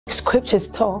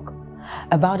Scriptures talk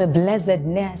about a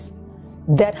blessedness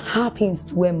that happens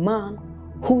to a man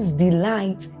whose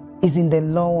delight is in the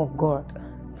law of God.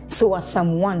 So as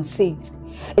Psalm 1 says,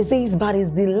 it says, but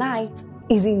his delight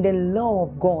is in the law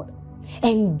of God,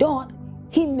 and doth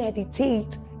he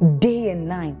meditate day and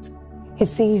night. He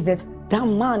says that that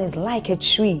man is like a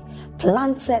tree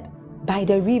planted by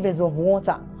the rivers of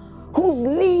water, whose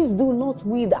leaves do not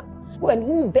wither, and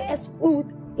who bears fruit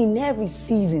in every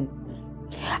season.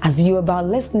 As you're about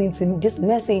listening to this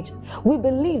message, we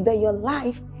believe that your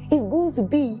life is going to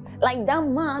be like that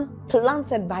man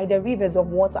planted by the rivers of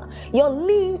water. Your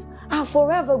leaves are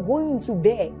forever going to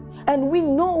bear. And we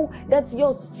know that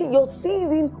your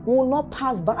season will not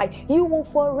pass by. You will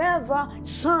forever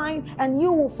shine and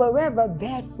you will forever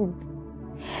bear fruit.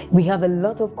 We have a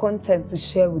lot of content to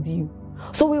share with you.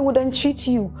 So we would entreat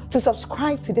you to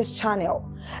subscribe to this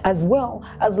channel, as well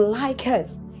as like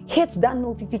us. Hit that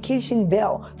notification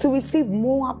bell to receive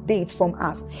more updates from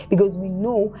us, because we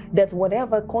know that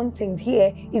whatever content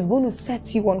here is going to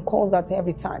set you on course at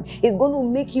every time. It's going to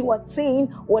make you attain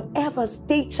whatever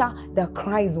stature that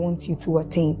Christ wants you to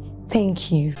attain. Thank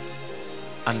you.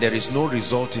 And there is no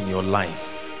result in your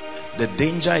life. The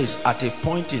danger is at a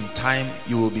point in time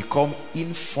you will become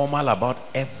informal about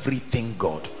everything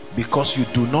God, because you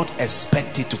do not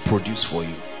expect it to produce for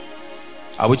you.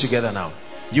 Are we together now?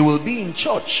 You will be in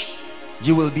church,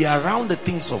 you will be around the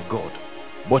things of God,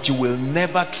 but you will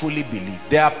never truly believe.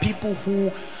 There are people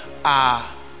who are,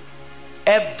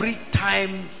 every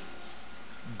time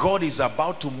God is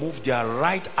about to move, they are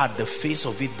right at the face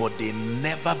of it, but they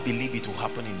never believe it will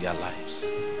happen in their lives.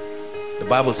 The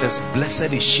Bible says,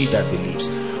 blessed is she that believes.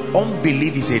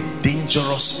 Unbelief is a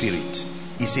dangerous spirit.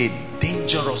 It's a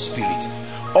dangerous spirit.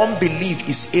 Unbelief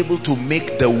is able to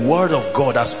make the word of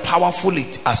God, as powerful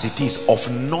as it is,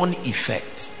 of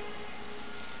non-effect.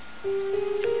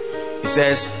 It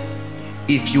says,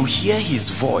 if you hear his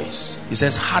voice, it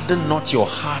says, harden not your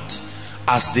heart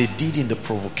as they did in the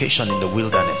provocation in the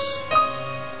wilderness.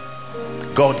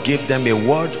 God gave them a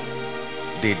word,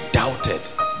 they doubted.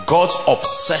 God's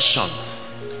obsession,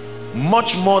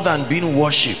 much more than being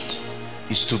worshipped,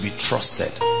 is to be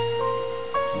trusted.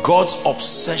 God's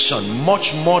obsession,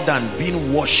 much more than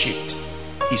being worshipped,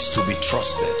 is to be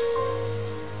trusted.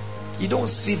 You don't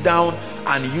sit down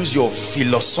and use your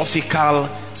philosophical,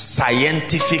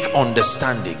 scientific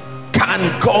understanding.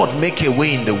 Can God make a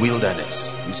way in the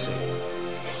wilderness? We say,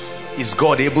 is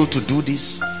God able to do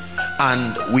this?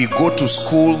 And we go to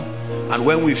school, and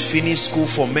when we finish school,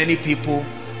 for many people,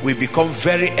 we become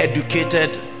very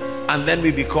educated, and then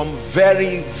we become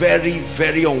very, very,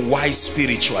 very unwise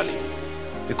spiritually,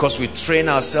 because we train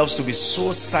ourselves to be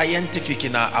so scientific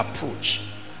in our approach,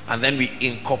 and then we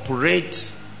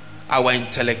incorporate our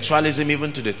intellectualism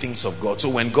even to the things of God. So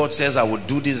when God says, I will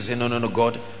do this, I say, no, no, no,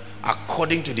 God,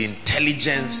 according to the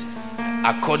intelligence,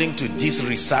 according to this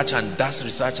research and that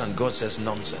research, and God says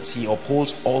nonsense. He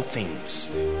upholds all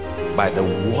things by the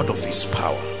word of his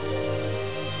power.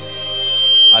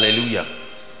 Hallelujah.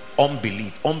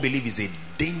 Unbelief is a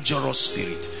dangerous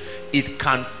spirit. It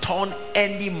can turn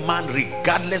any man,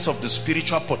 regardless of the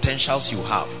spiritual potentials you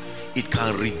have. It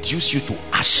can reduce you to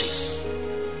ashes.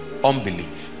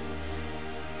 Unbelief.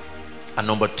 And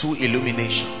number two,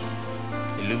 illumination.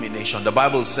 The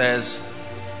Bible says,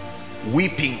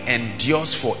 weeping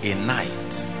endures for a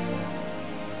night,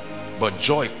 but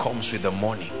joy comes with the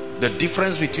morning. The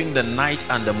difference between the night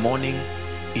and the morning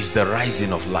is the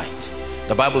rising of light.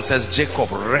 The Bible says Jacob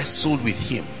wrestled with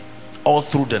him all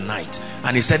through the night,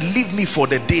 and he said, leave me, for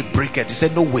the day breaketh. He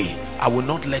said, no way, I will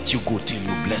not let you go till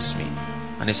you bless me.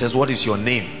 And he says, what is your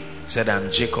name? He said, I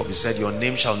am Jacob. He said, your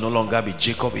name shall no longer be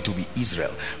Jacob, it will be Israel,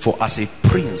 for as a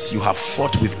prince you have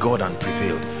fought with God and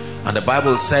prevailed. And the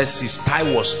Bible says his thigh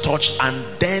was touched, and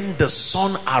then the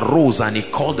sun arose, and he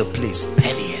called the place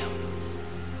Peniel.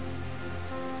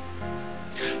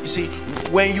 You see,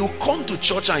 when you come to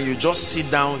church and you just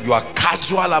sit down, you are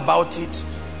casual about it.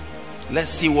 Let's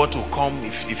see what will come.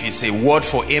 If you say word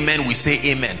for amen, we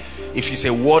say amen. If you say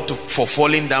word for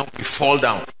falling down, we fall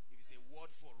down. If you say word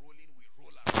for rolling, we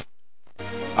roll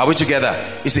out. Are we together?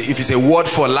 If it's a word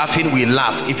for laughing, we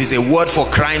laugh. If it's a word for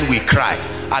crying, we cry.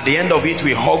 At the end of it,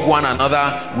 we hug one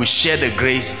another, we share the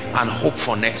grace and hope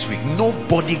for next week.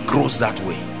 Nobody grows that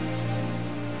way.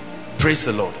 Praise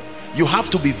the Lord. You have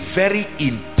to be very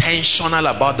intentional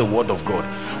about the word of God.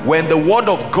 When the word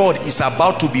of God is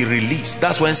about to be released,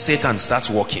 that's when Satan starts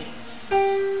working.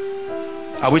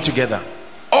 Are we together?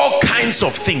 All kinds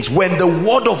of things. When the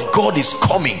word of God is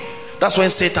coming, that's when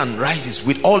Satan rises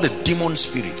with all the demon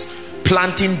spirits,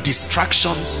 planting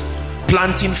distractions,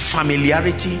 planting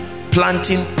familiarity,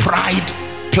 planting pride,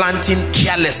 planting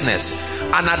carelessness,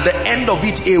 and at the end of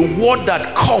it, a word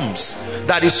that comes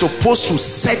that is supposed to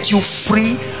set you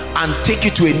free and take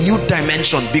you to a new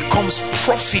dimension becomes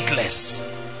profitless.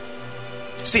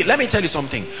 See, let me tell you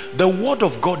something. The word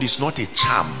of God is not a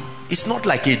charm. It's not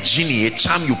like a genie, a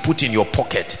charm you put in your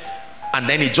pocket and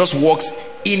then it just works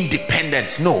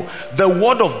independent. No, the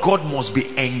word of God must be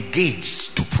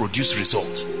engaged to produce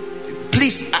results.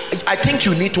 Please, I think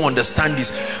you need to understand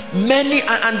this. Many,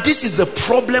 and this is the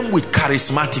problem with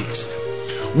charismatics.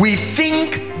 We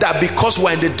think that because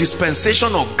we're in the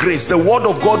dispensation of grace, the word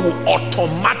of God will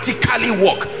automatically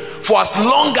work. For as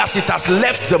long as it has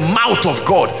left the mouth of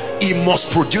God, it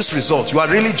must produce results. You are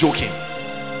really joking.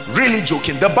 Really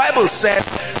joking. The Bible says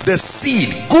the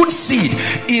seed, good seed,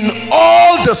 in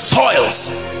all the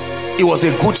soils, it was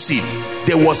a good seed.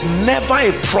 There was never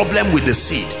a problem with the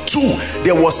seed. 2,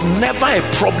 there was never a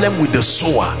problem with the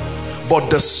sower, but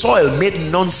the soil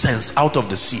made nonsense out of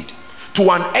the seed,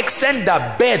 to an extent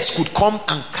that birds could come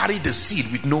and carry the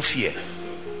seed with no fear.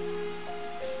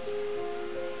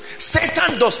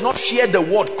 Satan does not fear the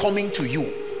word coming to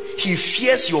you. He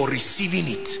fears your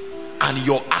receiving it and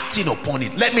your acting upon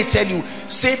it. Let me tell you,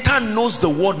 Satan knows the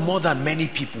word more than many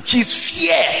people. His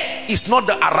fear is not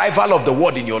the arrival of the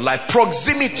word in your life.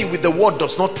 Proximity with the word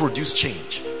does not produce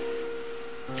change.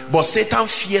 But Satan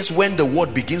fears when the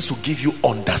word begins to give you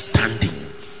understanding.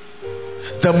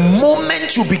 The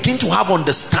moment you begin to have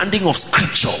understanding of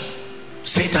scripture,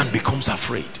 Satan becomes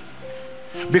afraid.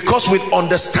 Because with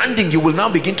understanding, you will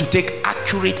now begin to take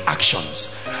accurate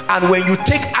actions. And when you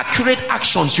take accurate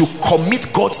actions, you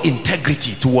commit God's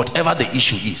integrity to whatever the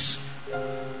issue is.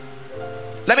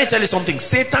 Let me tell you something.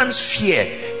 Satan's fear,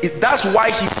 that's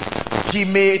why he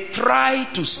may try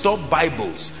to stop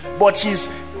Bibles, but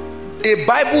a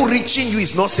Bible reaching you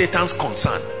is not Satan's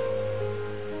concern.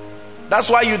 That's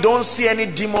why you don't see any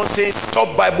demon saying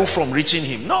stop Bible from reaching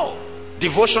him. No,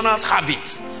 devotionals have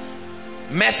it,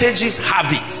 messages have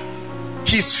it.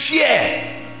 His fear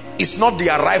is not the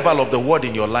arrival of the word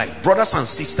in your life, brothers and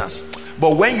sisters.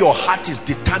 But when your heart is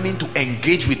determined to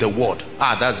engage with the word,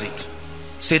 that's it.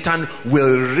 Satan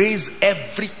will raise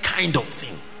every kind of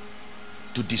thing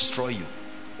to destroy you,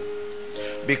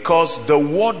 because the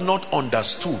word not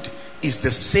understood is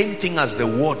the same thing as the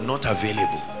word not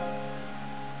available.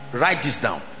 Write this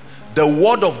down. The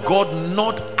word of God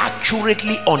not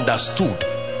accurately understood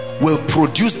will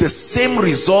produce the same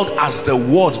result as the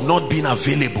word not being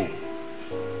available.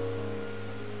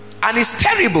 And it's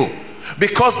terrible,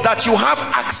 because that you have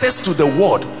access to the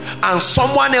word and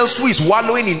someone else who is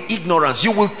wallowing in ignorance,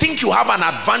 you will think you have an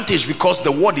advantage because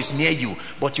the word is near you,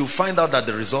 but you find out that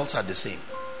the results are the same.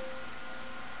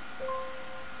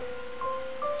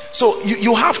 So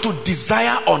you have to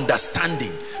desire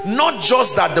understanding. Not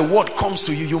just that the word comes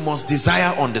to you, you must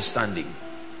desire understanding.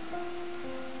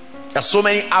 There are so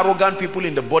many arrogant people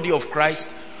in the body of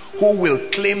Christ who will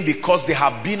claim because they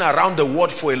have been around the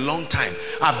word for a long time.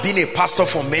 I've been a pastor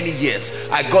for many years.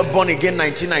 I got born again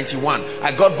 1991.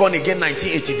 I got born again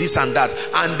 1980, this and that.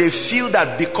 And they feel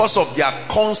that because of their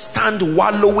constant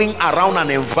wallowing around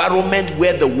an environment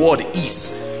where the word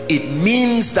is, it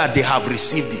means that they have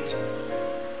received it.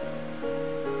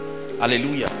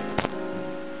 Hallelujah.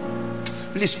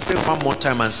 Please pray one more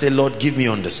time and say, Lord, give me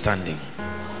understanding.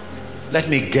 Let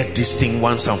me get this thing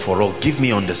once and for all. Give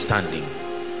me understanding.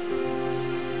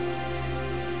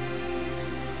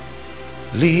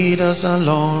 Lead us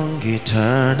along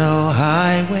eternal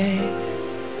highway.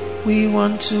 We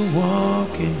want to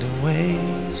walk in the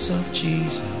ways of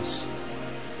Jesus.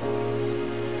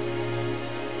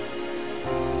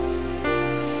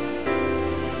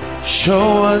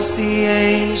 Show us the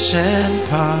ancient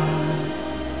path.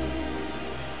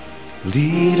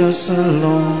 Lead us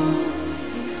along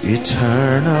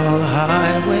eternal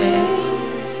highway.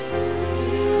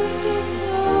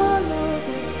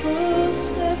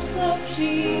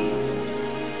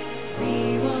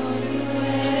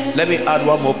 Let me add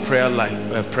one more prayer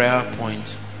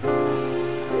point.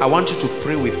 I want you to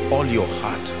pray with all your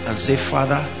heart and say,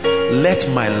 Father, let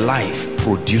my life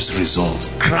produce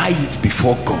results. Cry it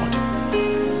before God.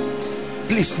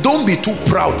 Please don't be too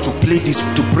proud to pray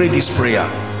this prayer.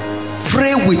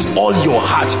 Pray with all your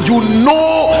heart. You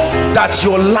know that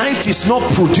your life is not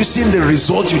producing the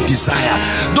result you desire.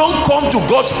 Don't come to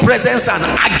God's presence and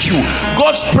argue.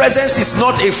 God's presence is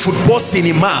not a football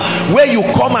cinema where you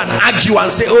come and argue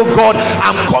and say, oh God,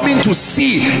 I'm coming to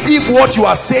see if what you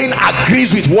are saying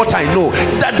agrees with what I know.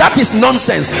 That is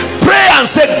nonsense. Pray and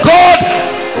say, God,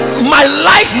 my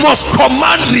life must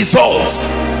command results.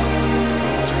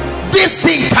 this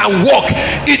thing can work.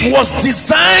 It was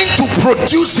designed to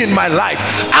produce in my life.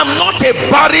 I'm not a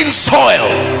barren soil.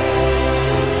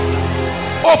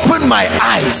 Open my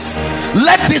eyes.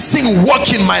 Let this thing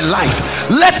work in my life.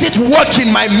 Let it work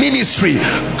in my ministry.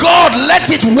 God, let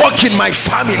it work in my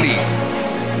family.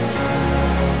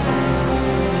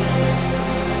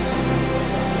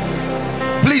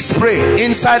 Please pray.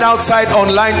 Inside, outside,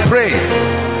 online, pray.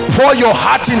 Pour your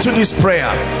heart into this prayer.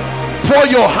 Pour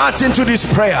your heart into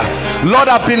this prayer. Lord,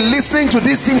 I've been listening to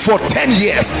this thing for 10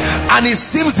 years and it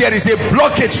seems there is a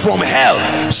blockage from hell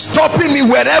stopping me.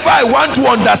 Wherever I want to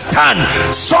understand,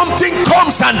 something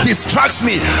comes and distracts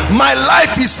me. My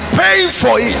life is paying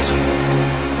for it.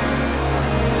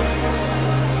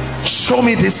 Show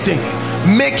me this thing.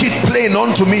 Make it plain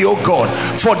unto me, oh God,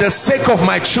 for the sake of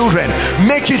my children.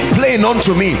 Make it plain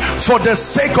unto me for the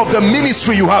sake of the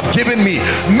ministry you have given me.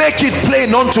 Make it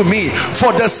plain unto me for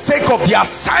the sake of the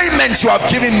assignments you have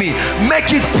given me.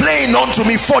 Make it plain unto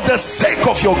me for the sake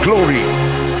of your glory.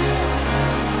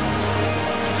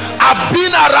 I've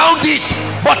been around it,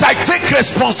 but I take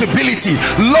responsibility.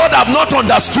 Lord, I've not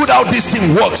understood how this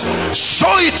thing works.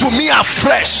 Show it to me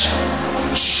afresh.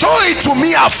 Show it to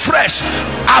me afresh.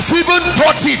 I've even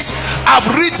taught it. I've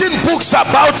written books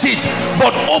about it,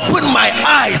 but open my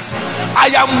eyes.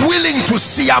 I am willing to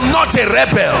see. I'm not a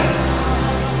rebel.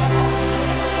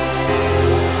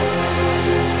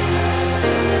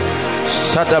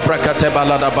 Sada brakate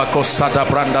balada bako sada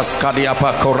branda skadia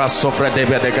pakora sofre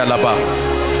debe de galaba.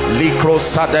 Likro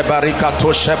sada barika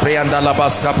toshe prianda laba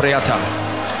sapriata.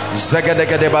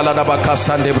 Zegedege de balada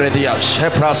bakasande bredia.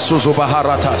 Shepra suzu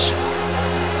baharatash.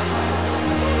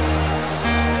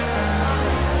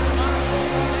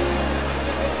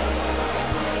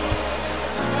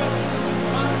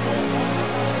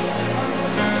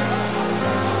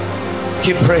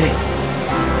 Keep praying.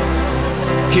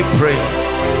 Keep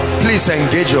praying. Please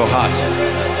engage your heart.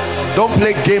 Don't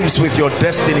play games with your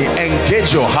destiny.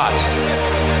 Engage your heart.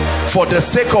 For the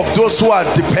sake of those who are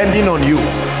depending on you.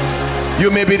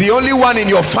 You may be the only one in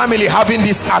your family having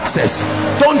this access.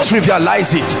 Don't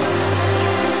trivialize it.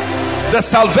 The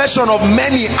salvation of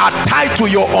many are tied to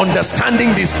your understanding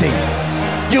this thing.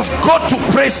 You've got to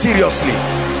pray seriously.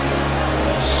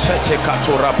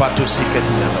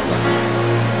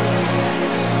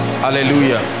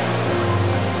 Hallelujah.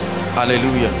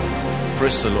 Hallelujah.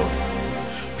 Praise the Lord.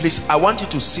 Please, I want you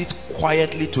to sit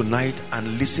quietly tonight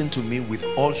and listen to me with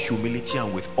all humility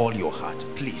and with all your heart.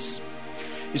 Please.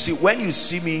 You see, when you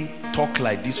see me talk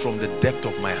like this from the depth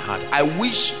of my heart, I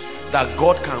wish that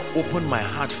God can open my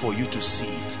heart for you to see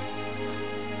it.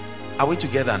 Are we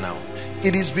together now?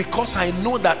 It is because I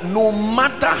know that no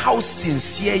matter how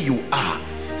sincere you are,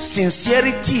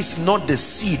 sincerity is not the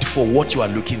seed for what you are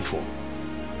looking for.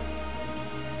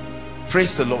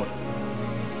 Praise the Lord.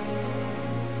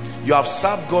 You have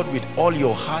served God with all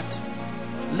your heart.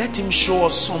 Let him show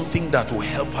us something that will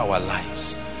help our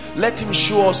lives. Let him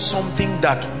show us something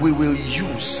that we will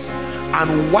use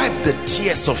and wipe the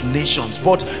tears of nations.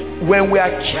 But when we are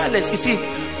careless, you see,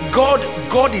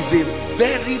 God is a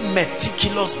very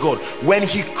meticulous God. When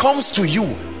he comes to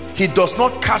you, he does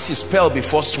not cast his spell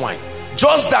before swine.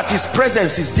 Just that his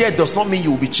presence is there does not mean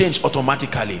you will be changed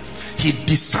automatically. He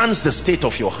discerns the state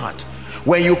of your heart.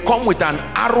 When you come with an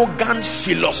arrogant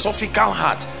philosophical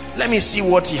heart, let me see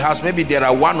what he has. Maybe there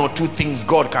are one or two things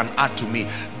God can add to me.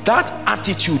 That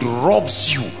attitude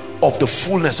robs you of the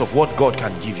fullness of what God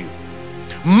can give you.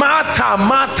 Martha,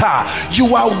 Martha,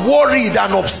 you are worried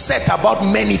and upset about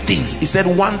many things. He said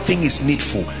one thing is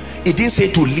needful. He didn't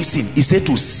say to listen. He said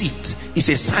to sit. It's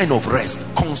a sign of rest.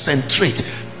 Concentrate.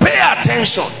 Pay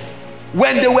attention.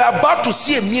 When they were about to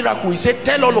see a miracle, he said,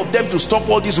 tell all of them to stop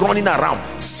all this running around.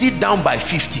 Sit down by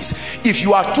 50s. If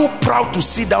you are too proud to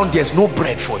sit down, there's no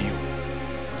bread for you.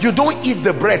 You don't eat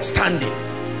the bread standing.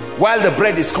 While the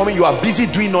bread is coming, you are busy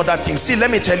doing other things. See, let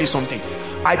me tell you something.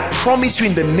 I promise you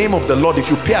in the name of the Lord,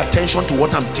 if you pay attention to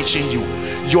what I'm teaching you,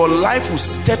 your life will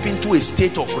step into a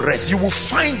state of rest. You will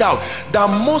find out that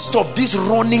most of this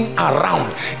running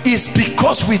around is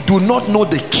because we do not know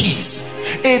the keys.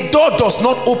 A door does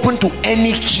not open to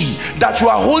any key. That you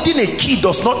are holding a key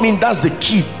does not mean that's the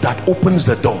key that opens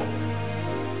the door.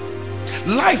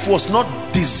 Life was not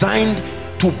designed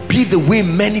to be the way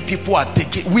many people are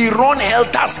taking. We run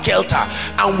helter-skelter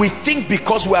and we think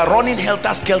because we are running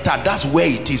helter-skelter, that's where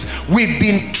it is. We've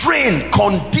been trained,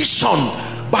 conditioned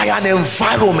by an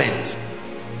environment.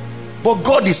 But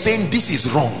God is saying this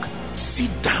is wrong.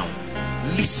 Sit down,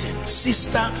 listen.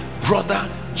 Sister, brother,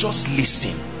 just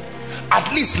listen. At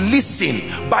least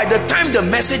listen. By the time the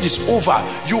message is over,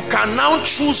 you can now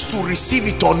choose to receive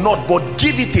it or not, but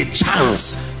give it a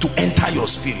chance to enter your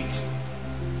spirit.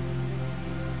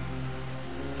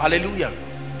 Hallelujah.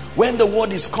 When the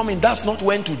word is coming, that's not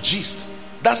when to gist.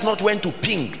 That's not when to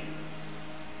ping.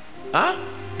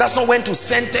 That's not when to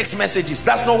send text messages.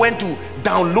 That's not when to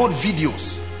download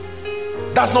videos.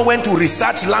 That's not when to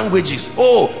research languages.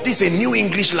 Oh, this is a new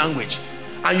English language.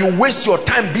 And you waste your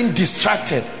time being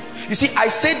distracted. You see, I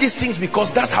say these things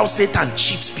because that's how Satan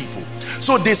cheats people.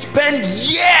 So they spend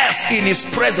years in his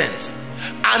presence,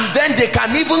 and then they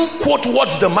can even quote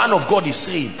what the man of God is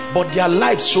saying, but their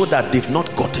lives show that they've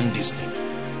not gotten this thing.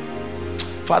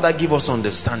 Father, give us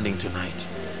understanding tonight.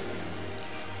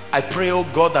 I pray, oh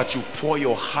God, that you pour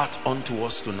your heart onto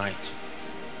us tonight.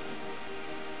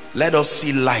 Let us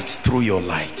see light through your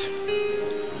light.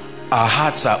 Our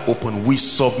hearts are open. We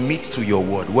submit to your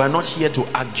word. We are not here to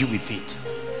argue with it.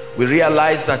 We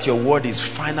realize that your word is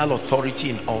final authority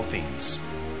in all things,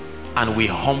 and we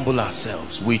humble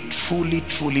ourselves. We truly,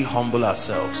 truly humble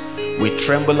ourselves. We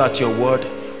tremble at your word.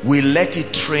 We let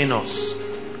it train us.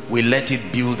 We let it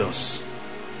build us.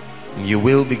 You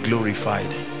will be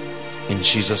glorified in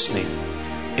Jesus' name.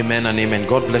 Amen and amen.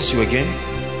 God bless you again.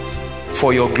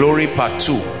 For your glory, part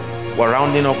 2. We're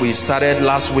rounding up. We started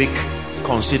last week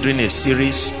considering a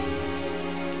series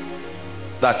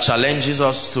that challenges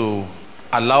us to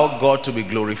allow God to be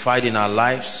glorified in our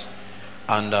lives,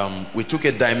 and we took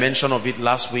a dimension of it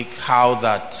last week, how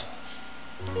that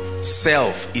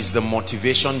self is the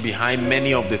motivation behind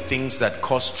many of the things that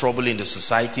cause trouble in the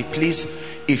society.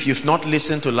 Please, if you've not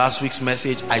listened to last week's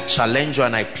message, I challenge you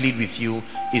and I plead with you.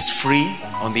 It's free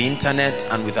on the internet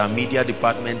and with our media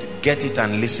department. Get it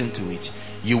and listen to it.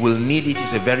 You will need it.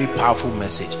 It's a very powerful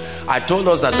message. I told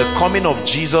us that the coming of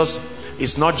Jesus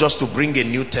is not just to bring a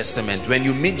New Testament. When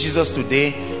you meet Jesus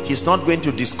today, he's not going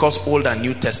to discuss Old and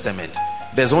New Testament.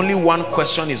 There's only one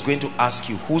question he's going to ask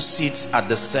you: who sits at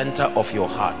the center of your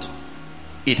heart?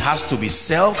 It has to be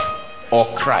self or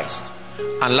Christ.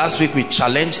 And last week we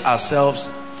challenged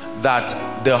ourselves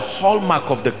that the hallmark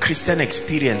of the Christian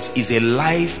experience is a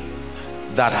life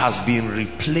that has been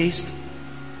replaced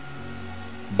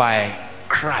by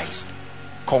Christ,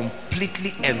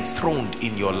 completely enthroned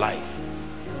in your life.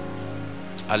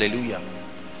 Hallelujah.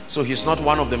 So he's not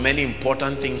one of the many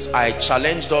important things. I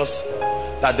challenged us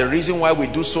that the reason why we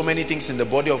do so many things in the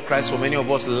body of Christ for many of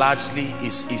us largely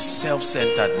is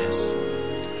self-centeredness.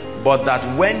 But that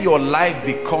when your life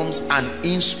becomes an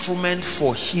instrument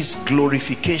for his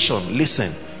glorification,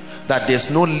 listen, that there's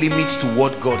no limit to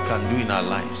what God can do in our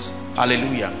lives.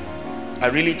 Hallelujah. I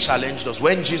really challenged us.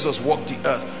 When Jesus walked the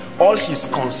earth, all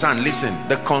his concern, listen,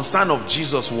 the concern of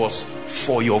Jesus was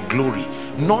for your glory,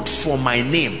 not for my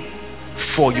name,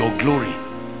 for your glory.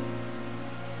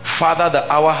 Father,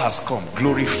 the hour has come.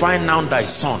 Glorify now thy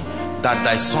son, that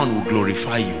thy son will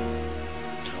glorify you.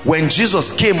 When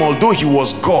Jesus came, although he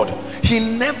was God, he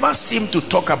never seemed to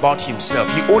talk about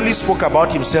himself. He only spoke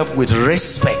about himself with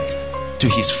respect to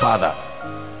his Father.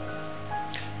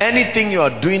 Anything you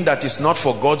are doing that is not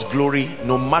for God's glory,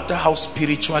 no matter how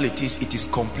spiritual it is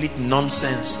complete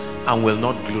nonsense and will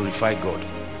not glorify God.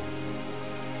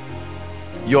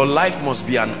 Your life must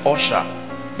be an usher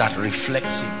that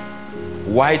reflects him.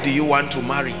 Why do you want to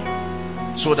marry?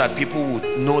 So that people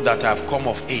would know that I've come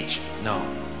of age. No,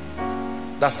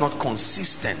 that's not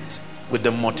consistent with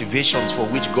the motivations for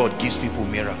which God gives people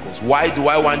miracles. Why do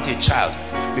I want a child?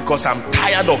 Because I'm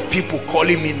tired of people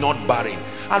calling me not barren.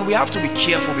 And we have to be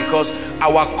careful, because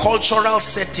our cultural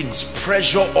settings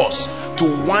pressure us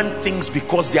to want things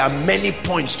because there are many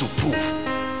points to prove.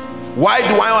 Why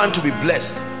do I want to be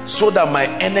blessed? So that my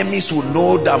enemies will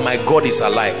know that my God is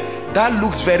alive. That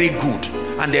looks very good,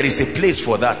 and there is a place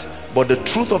for that. But the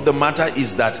truth of the matter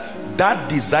is that that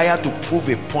desire to prove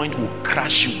a point will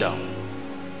crash you down.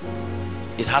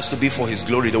 It has to be for his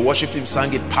glory. The worship team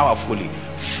sang it powerfully.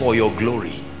 For your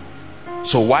glory.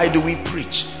 So why do we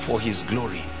preach? For his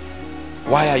glory.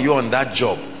 Why are you on that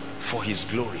job? For his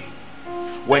glory.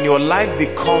 When your life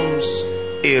becomes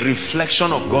a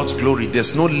reflection of God's glory,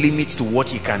 there's no limit to what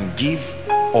he can give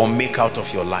or make out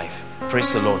of your life.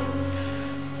 Praise the Lord.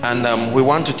 And we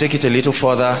want to take it a little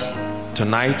further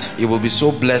tonight. You will be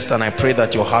so blessed, and I pray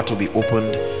that your heart will be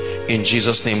opened in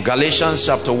Jesus' name. Galatians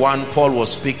chapter 1, Paul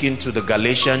was speaking to the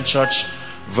Galatian church,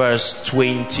 verse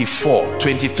 24,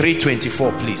 23,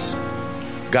 24, please.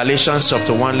 Galatians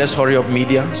chapter 1. Let's hurry up,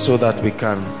 media, so that we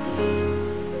can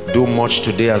do much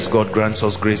today as God grants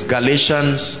us grace.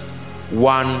 Galatians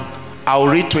 1, I'll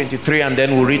read 23 and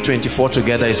then we'll read 24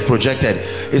 together. It's projected.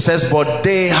 It says, but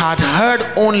they had heard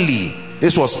only.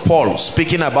 This was Paul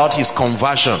speaking about his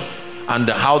conversion and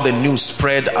how the news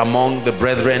spread among the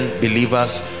brethren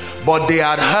believers. But they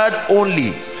had heard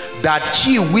only that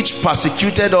he which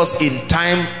persecuted us in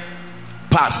time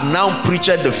past now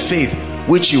preacheth the faith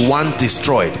which he once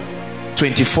destroyed.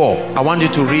 24. I want you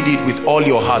to read it with all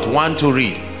your heart. 1, 2,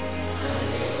 read.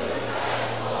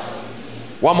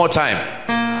 One more time.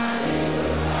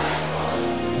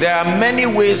 There are many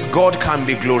ways God can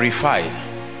be glorified.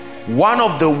 One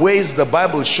of the ways the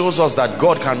Bible shows us that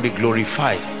God can be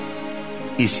glorified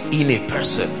is in a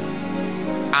person.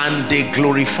 And they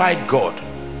glorified God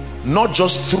not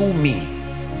just through me,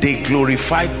 they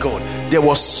glorified God. There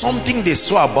was something they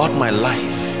saw about my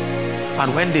life,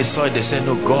 and when they saw it, they said,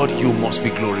 no, God, you must be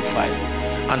glorified.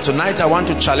 And tonight I want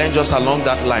to challenge us along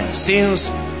that line. Since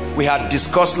we had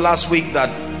discussed last week that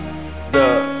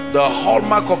the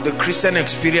hallmark of the Christian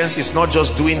experience is not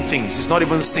just doing things, it's not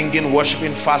even singing,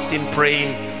 worshiping, fasting,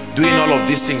 praying, doing all of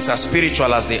these things, as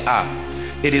spiritual as they are.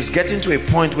 It is getting to a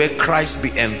point where Christ be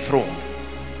enthroned.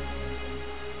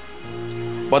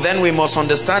 But then we must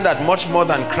understand that much more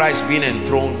than Christ being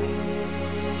enthroned,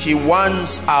 he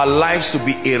wants our lives to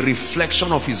be a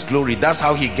reflection of his glory. That's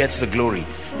how he gets the glory.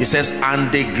 He says, and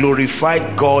they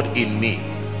glorified God in me.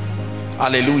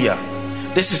 Hallelujah.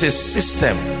 This is a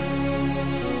system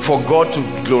for God to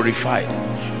be glorified,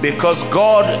 because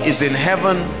God is in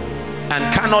heaven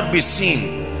and cannot be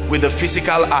seen with the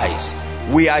physical eyes.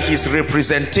 We are his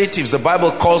representatives. The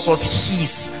Bible calls us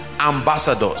his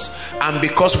ambassadors, and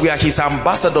because we are his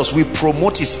ambassadors, we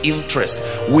promote his interest.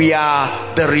 We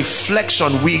are the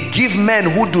reflection. We give men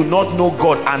who do not know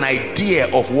God an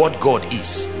idea of what God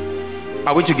is.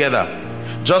 Are we together?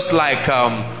 Just like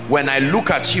when I look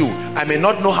at you, I may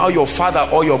not know how your father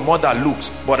or your mother looks,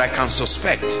 but I can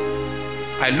suspect.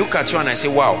 I look at you and I say,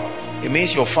 wow, it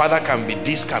means your father can be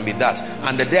this, can be that.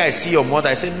 And the day I see your mother,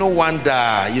 I say, no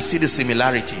wonder. You see the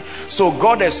similarity. So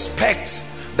God expects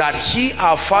that he,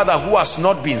 our father who has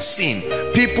not been seen,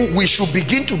 we should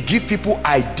begin to give people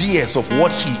ideas of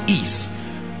what he is.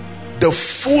 The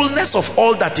fullness of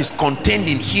all that is contained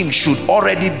in him should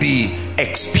already be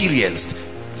experienced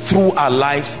through our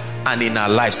lives and in our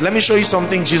lives. Let me show you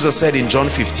something Jesus said in John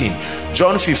 15.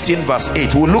 John 15 verse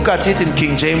 8. We'll look at it in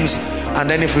King James, and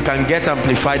then if we can get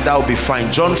amplified, that will be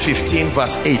fine. John 15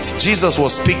 verse 8. Jesus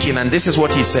was speaking, and this is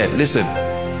what he said. Listen.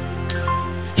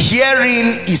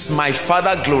 Herein is my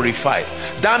Father glorified.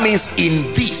 That means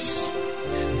in this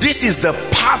is the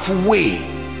pathway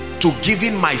to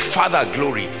giving my Father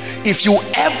glory. If you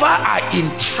ever are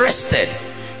interested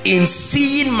in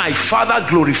seeing my Father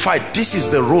glorified, this is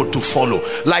the road to follow.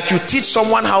 Like you teach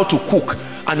someone how to cook,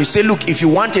 and you say, look, if you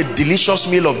want a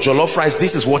delicious meal of jollof rice,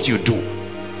 this is what you do.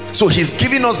 So he's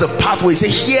giving us the pathway. He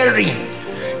says, herein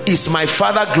is my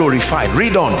Father glorified.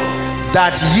 Read on.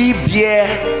 That ye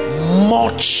bear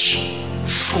much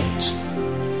fruit,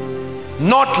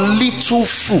 not little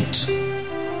fruit,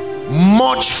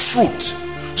 much fruit.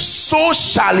 So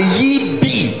shall ye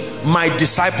be my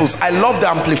disciples. I love the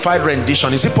Amplified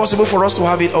rendition. Is it possible for us to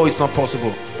have it? Oh, it's not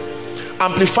possible.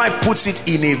 Amplified puts it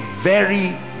in a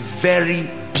very, very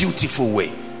beautiful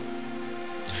way.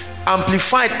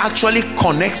 Amplified actually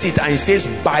connects it and it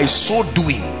says, by so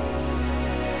doing,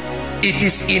 it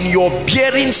is in your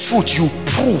bearing fruit you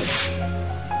prove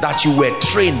that you were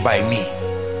trained by me.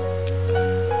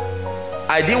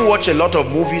 I didn't watch a lot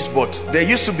of movies, but there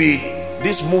used to be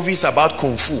these movies about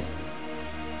kung fu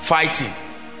fighting,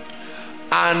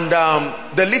 and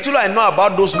the little I know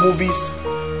about those movies,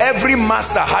 every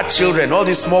master had children, all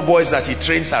these small boys that he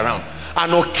trains around,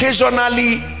 and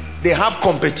occasionally they have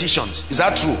competitions. Is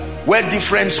that true? Where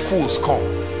different schools come.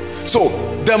 So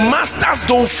the masters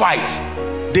don't fight,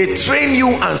 they train you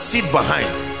and sit behind,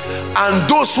 and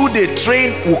those who they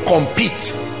train will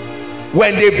compete.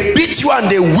 When they beat you and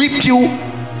they whip you,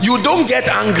 you don't get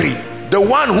angry. The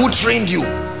one who trained you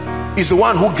is the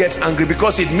one who gets angry,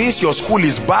 because it means your school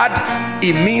is bad,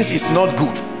 it means it's not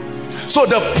good. So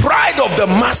the pride of the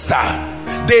master,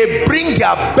 they bring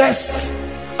their best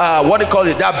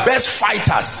their best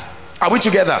fighters. Are we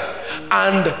together?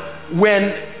 And when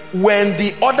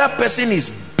the other person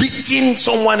is beating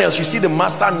someone else, you see the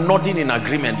master nodding in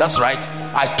agreement. That's right,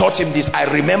 I taught him this, I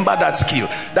remember that skill,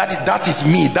 that is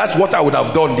me, that's what I would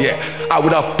have done there. I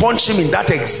would have punched him in that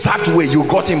exact way. You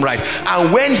got him right.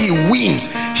 And when he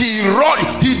wins,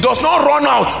 he does not run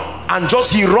out and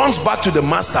he runs back to the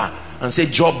master and say,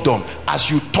 job done. As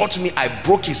you taught me, I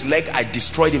broke his leg, I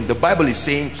destroyed him. The Bible is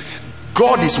saying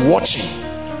God is watching.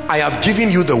 I have given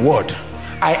you the word,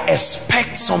 I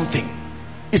expect something.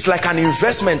 It's like an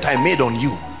investment I made on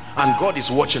you, and God is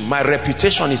watching. My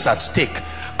reputation is at stake,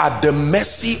 at the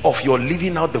mercy of your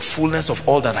living out the fullness of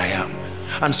all that I am.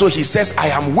 And so he says, I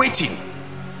am waiting.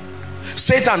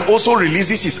 Satan also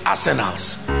releases his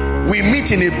arsenals. We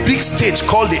meet in a big stage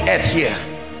called the earth here,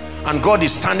 and God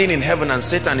is standing in heaven and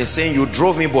Satan is saying, you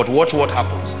drove me, but watch what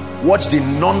happens. Watch the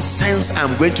nonsense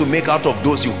I'm going to make out of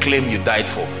those you claim you died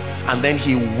for. And then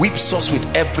he whips us with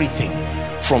everything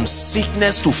from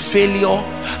sickness to failure,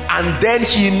 and then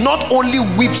he not only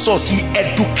whips us, he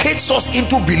educates us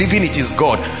into believing it is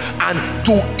God. And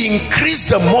to increase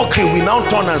the mockery, we now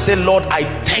turn and say, Lord, I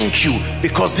thank you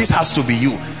because this has to be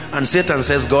you. And Satan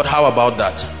says, God, how about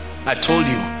that? I told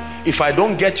you, if I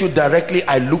don't get you directly,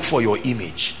 I look for your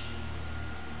image.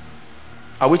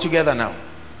 Are we together now?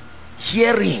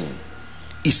 Hearing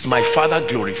is my Father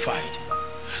glorified.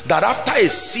 That after a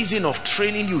season of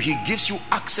training you, he gives you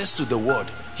access to the word.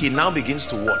 He now begins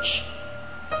to watch.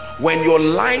 When your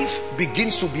life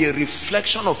begins to be a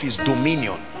reflection of his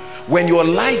dominion, when your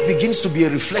life begins to be a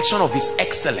reflection of his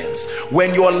excellence,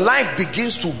 when your life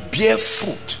begins to bear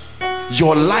fruit,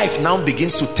 your life now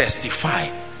begins to testify.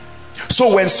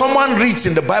 So when someone reads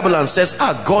in the Bible and says,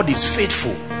 God is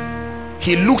faithful,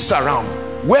 he looks around.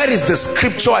 Where is the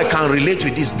scripture I can relate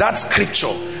with this? That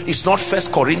scripture is not 1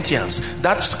 Corinthians.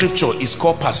 That scripture is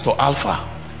called Pastor Alpha.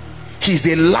 He's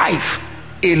a life,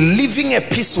 a living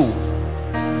epistle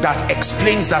that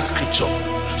explains that scripture.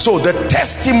 So the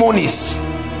testimonies,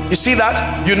 you see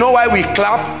that? You know why we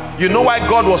clap? You know why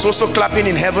God was also clapping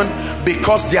in heaven?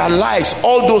 Because their lives,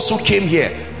 all those who came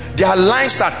here, their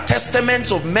lives are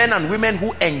testaments of men and women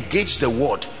who engaged the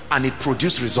word and it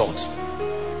produced results.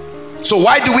 So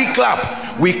why do we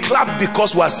clap? We clap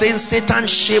because we are saying, Satan,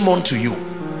 shame unto you.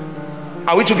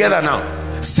 Are we together now?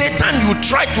 Satan, you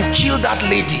tried to kill that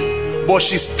lady, but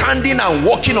she's standing and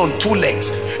walking on 2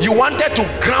 legs. You wanted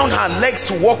to ground her legs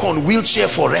to walk on wheelchair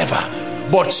forever,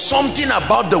 but something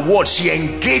about the word, she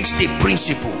engaged a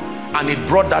principle and it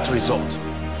brought that result.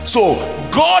 So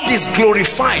God is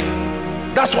glorified.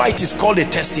 That's why it is called a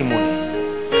testimony.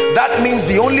 That means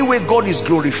the only way God is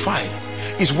glorified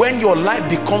is when your life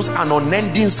becomes an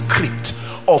unending script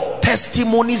of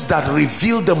testimonies that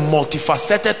reveal the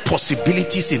multifaceted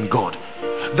possibilities in God.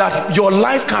 That your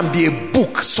life can be a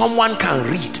book someone can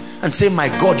read and say, my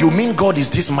God, you mean God is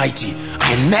this mighty?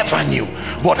 I never knew,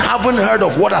 but having heard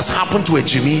of what has happened to a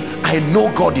Jimmy, I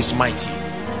know God is mighty.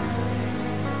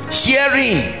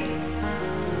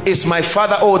 Hearing is my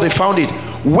Father. Oh, they found it.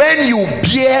 When you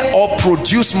bear or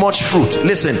produce much fruit,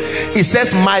 listen, it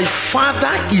says my Father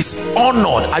is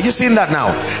honored. Are you seeing that now?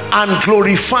 And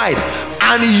glorified,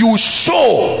 and you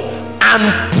show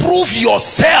and prove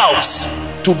yourselves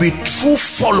to be true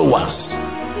followers.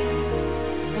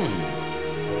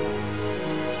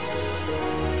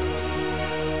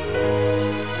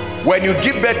 When you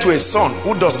give birth to a son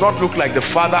who does not look like the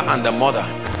father and the mother,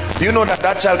 do you know that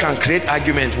that child can create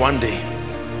argument one day?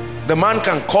 The man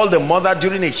can call the mother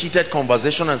during a heated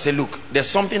conversation and say, look, there's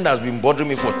something that's been bothering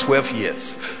me for 12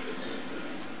 years.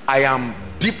 I am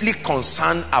deeply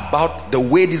concerned about the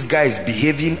way this guy is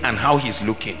behaving and how he's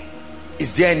looking.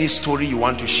 Is there any story you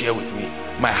want to share with me?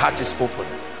 My heart is open.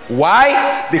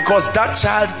 Why? Because that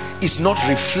child is not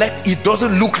it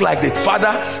doesn't look like the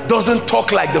father, doesn't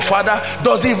talk like the father,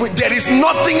 there is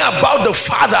nothing about the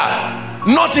father,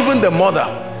 not even the mother.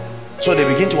 So they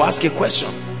begin to ask a question.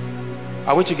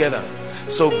 Are we together?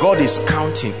 So God is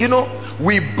counting. You know,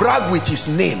 we brag with his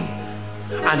name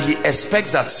and he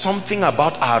expects that something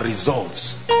about our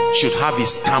results should have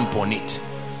his stamp on it.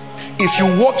 If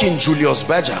you walk in Julius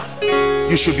Berger,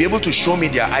 you should be able to show me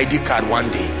their ID card one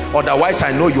day. Otherwise,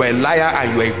 I know you are a liar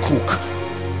and you are a crook.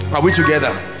 Are we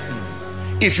together?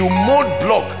 If you mold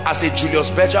block as a Julius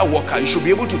Berger worker, you should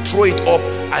be able to throw it up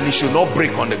and it should not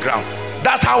break on the ground.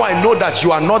 That's how I know that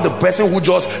you are not the person who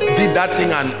just did that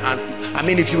thing. And I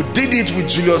mean, if you did it with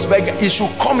Julius Berger, it should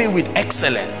come in with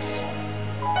excellence.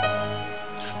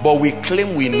 But we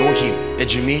claim we know him,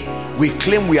 Ejimi. We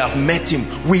claim we have met him.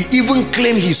 We even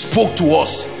claim he spoke to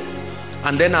us.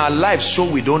 And then our lives show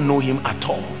we don't know him at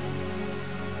all.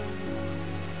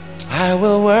 I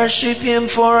will worship him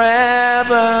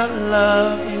forever,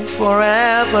 love him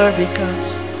forever,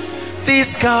 because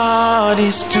this God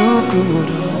is too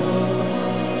good.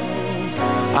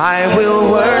 I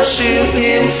will worship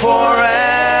him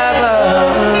forever,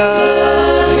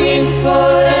 love him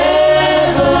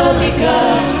forever,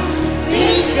 because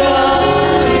this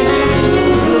God is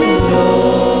too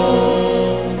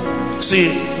good.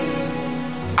 See,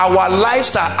 our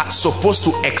lives are supposed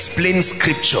to explain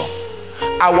scripture.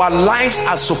 Our lives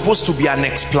are supposed to be an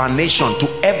explanation to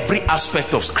every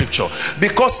aspect of scripture,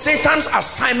 because Satan's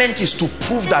assignment is to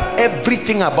prove that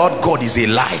everything about God is a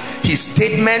lie. His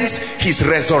statements, his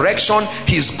resurrection,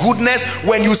 his goodness.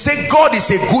 When you say God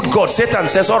is a good God, Satan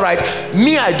says, all right,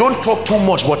 me, I don't talk too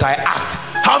much, but I act.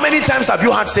 How many times have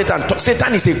you heard Satan talk?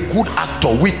 Satan is a good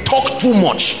actor. We talk too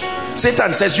much.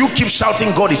 Satan says, you keep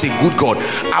shouting God is a good God,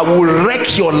 I will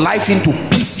wreck your life into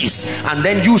pieces, and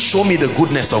then you show me the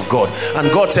goodness of God. And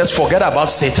God says, forget about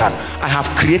Satan. I have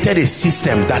created a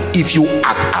system that if you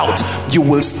act out, you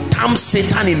will stamp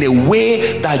Satan in a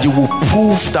way that you will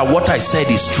prove that what I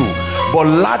said is true. But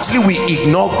largely we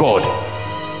ignore God,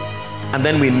 and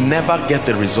then we never get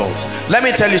the results. Let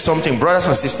me tell you something, brothers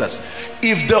and sisters.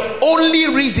 If the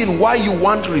only reason why you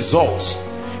want results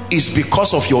is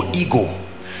because of your ego,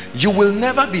 you will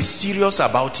never be serious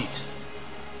about it.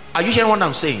 Are you hearing what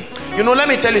I'm saying? You know, let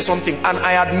me tell you something, and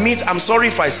I admit, I'm sorry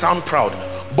if I sound proud,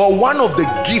 but one of the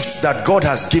gifts that God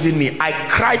has given me, I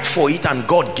cried for it and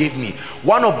God gave me.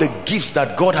 One of the gifts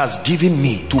that God has given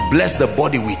me to bless the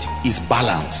body with is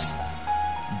balance.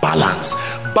 Balance.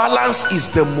 Balance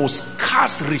is the most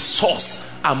scarce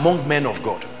resource among men of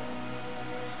God.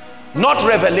 Not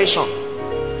revelation,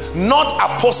 not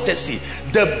apostasy.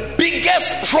 The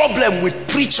biggest problem with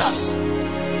preachers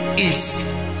is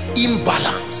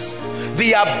imbalance.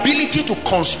 The ability to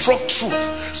construct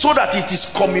truth so that it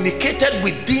is communicated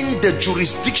within the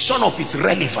jurisdiction of its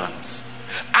relevance.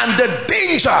 And the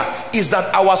danger is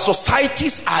that our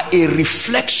societies are a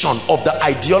reflection of the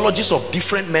ideologies of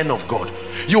different men of God.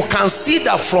 You can see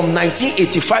that from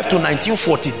 1985 to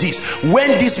 1940,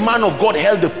 when this man of God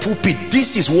held the pulpit,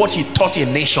 this is what he taught a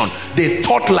nation. They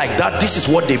taught like that, this is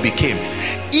what they became.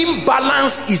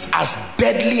 Imbalance is as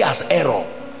deadly as error.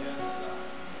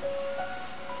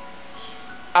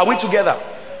 Are we together?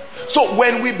 So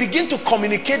when we begin to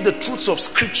communicate the truths of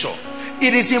scripture,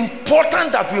 it is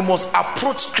important that we must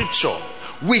approach scripture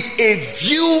with a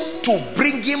view to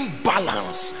bringing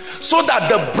balance, so that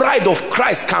the bride of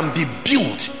Christ can be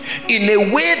built in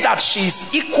a way that she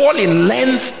is equal in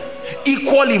length,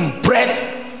 equal in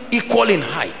breadth, equal in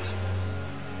height.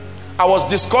 I was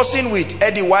discussing with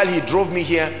Eddie while he drove me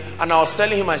here, and I was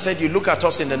telling him, I said, you look at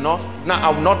us in the north. Now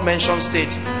I will not mention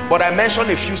states, but I mentioned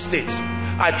a few states.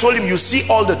 I told him, you see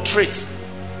all the traits,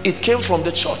 it came from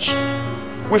the church.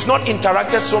 We've not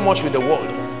interacted so much with the world.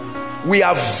 We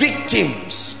are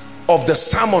victims of the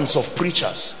sermons of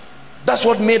preachers. That's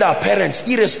what made our parents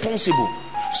irresponsible.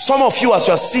 Some of you, as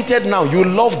you are seated now, you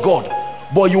love God,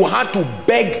 but you had to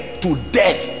beg to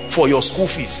death for your school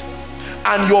fees.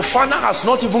 And your father has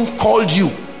not even called you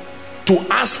to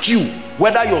ask you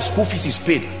whether your school fees is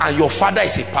paid, and your father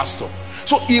is a pastor.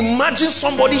 So imagine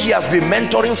somebody he has been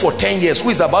mentoring for 10 years who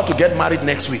is about to get married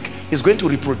next week. He's going to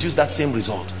reproduce that same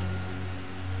result.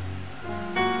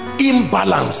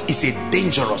 Imbalance is a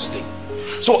dangerous thing.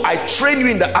 So I train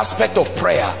you in the aspect of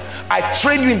prayer. I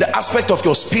train you in the aspect of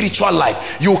your spiritual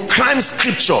life. You climb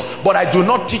scripture, but I do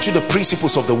not teach you the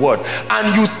principles of the word.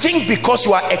 And you think because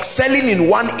you are excelling in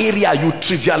one area, you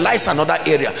trivialize another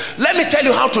area. Let me tell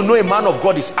you how to know a man of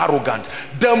God is arrogant.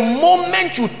 The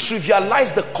moment you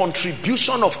trivialize the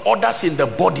contribution of others in the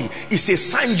body, is a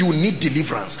sign you need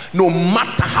deliverance. No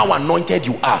matter how anointed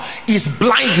you are, it's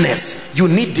blindness. You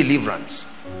need deliverance.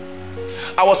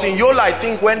 I was in Yola, I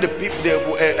think, when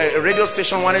the radio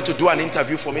station wanted to do an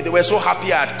interview for me. They were so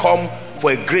happy I had come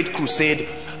for a great crusade,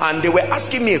 and they were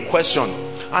asking me a question.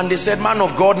 And they said, man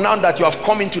of God, now that you have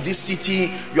come into this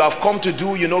city, you have come to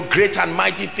do, you know, great and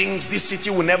mighty things, this city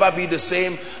will never be the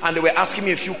same. And they were asking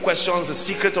me a few questions, the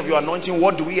secret of your anointing,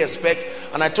 what do we expect?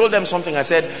 And I told them something. I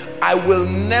said, I will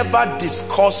never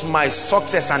discuss my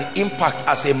success and impact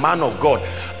as a man of God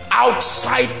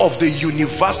outside of the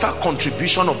universal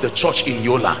contribution of the church in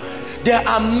Yola. There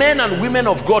are men and women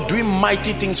of God doing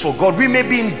mighty things for God. We may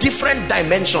be in different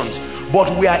dimensions,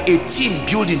 but we are a team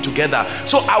building together.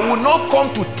 So I will not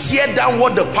come to tear down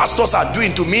what the pastors are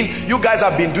doing to mean you guys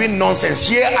have been doing nonsense.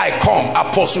 Here I come,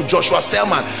 Apostle Joshua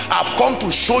Selman. I've come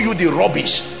to show you the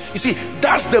rubbish. You see,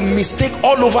 that's the mistake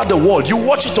all over the world. You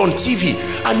watch it on TV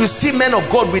and you see men of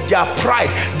God with their pride.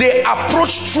 They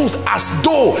approach truth as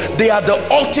though they are the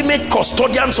ultimate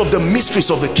custodians of the mysteries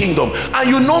of the kingdom. And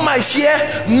you know my fear?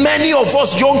 Many of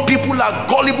us young people are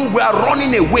gullible. We are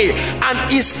running away. And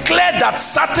it's clear that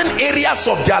certain areas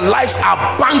of their lives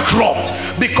are bankrupt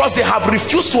because they have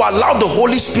refused to allow the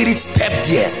Holy Spirit step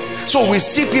there. So we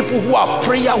see people who are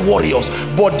prayer warriors,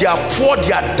 but they are poor,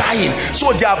 they are dying.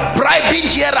 So they are bribing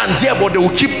here and there, but they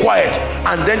will keep quiet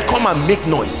and then come and make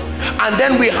noise. And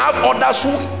then we have others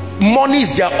who money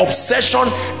is their obsession,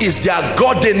 is their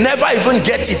God. They never even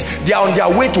get it. They are on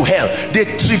their way to hell. They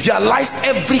trivialize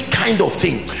every kind of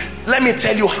thing. Let me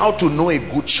tell you how to know a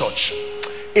good church.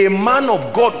 A man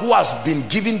of God who has been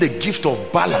given the gift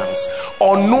of balance,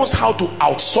 or knows how to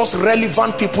outsource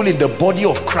relevant people in the body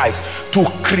of Christ to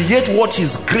create what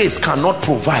his grace cannot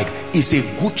provide, is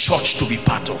a good church to be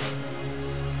part of.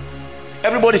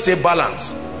 Everybody say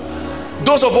balance.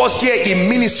 Those of us here in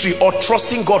ministry or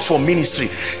trusting God for ministry,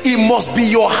 it must be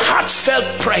your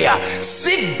heartfelt prayer.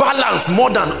 Seek balance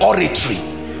more than oratory.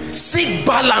 Seek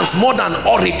balance more than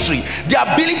oratory. The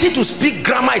ability to speak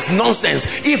grammar is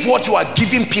nonsense if what you are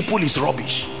giving people is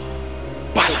rubbish.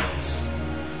 Balance.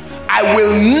 I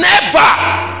will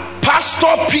never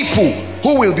pastor people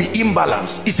who will be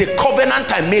imbalanced. It's a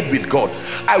covenant I made with God.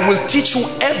 I will teach you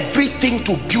everything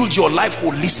to build your life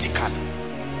holistically.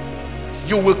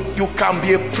 You can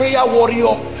be a prayer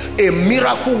warrior, a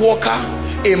miracle worker,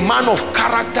 a man of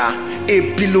character,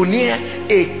 a billionaire,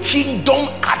 a kingdom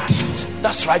addict.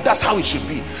 That's right, that's how it should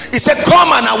be. He said,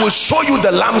 come and I will show you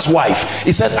the Lamb's wife.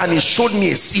 He said, and he showed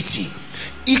me a city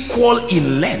equal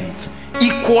in length,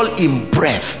 equal in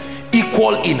breadth,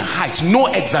 equal in height. No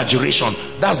exaggeration.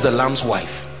 That's the Lamb's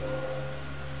wife.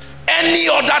 Any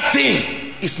other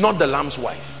thing is not the Lamb's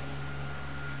wife.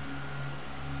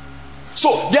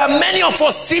 So there are many of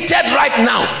us seated right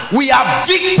now. We are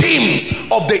victims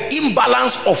of the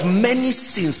imbalance of many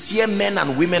sincere men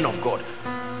and women of God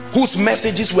whose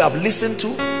messages we have listened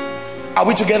to. Are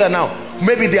we together now?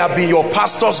 Maybe they have been your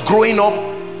pastors growing up.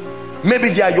 Maybe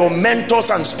they are your mentors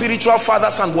and spiritual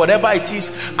fathers and whatever it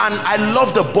is. And I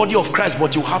love the body of Christ,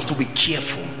 but you have to be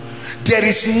careful. There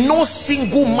is no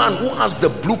single man who has the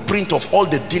blueprint of all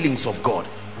the dealings of God.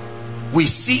 We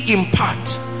see in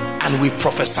part and we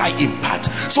prophesy in part.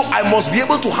 So I must be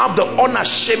able to have the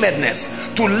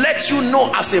unashamedness to let you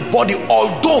know as a body,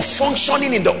 although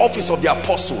functioning in the office of the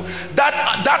apostle,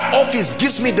 that office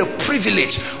gives me the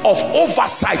privilege of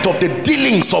oversight of the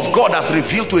dealings of God as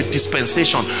revealed to a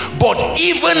dispensation. But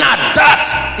even at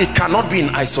that, it cannot be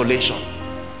in isolation.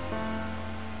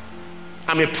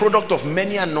 I'm a product of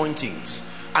many anointings.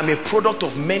 I'm a product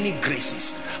of many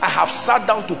graces. I have sat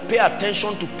down to pay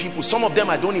attention to people. Some of them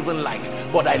I don't even like,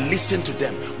 but I listen to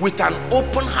them with an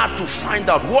open heart to find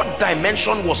out what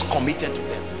dimension was committed to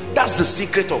them. That's the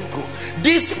secret of growth.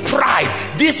 This pride,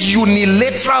 this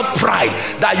unilateral pride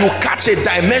that you catch a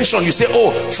dimension, you say,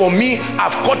 oh, for me,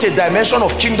 I've caught a dimension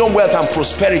of kingdom wealth and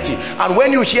prosperity. And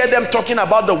when you hear them talking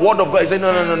about the word of God, you say,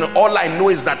 no, all I know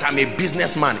is that I'm a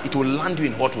businessman. It will land you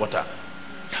in hot water.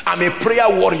 I'm a prayer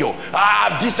warrior.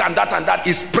 This and that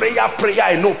is prayer.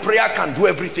 I know prayer can do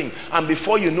everything, and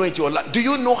before you know it, you're like, do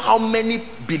you know how many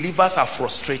believers are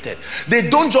frustrated? They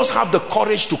don't just have the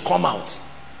courage to come out.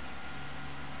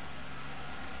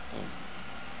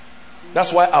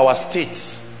 That's why our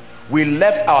states, we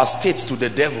left our states to the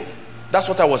devil. That's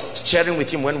what I was sharing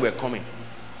with him when we were coming.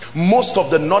 Most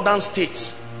of the northern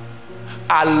states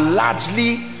are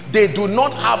largely, they do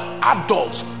not have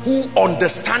adults who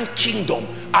understand kingdom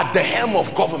at the helm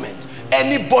of government.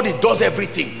 Anybody does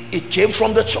everything. It came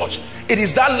from the church. It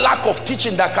is that lack of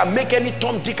teaching that can make any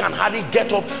Tom, Dick and Harry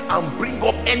get up and bring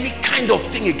up any kind of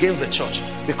thing against the church,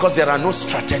 because there are no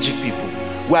strategic people.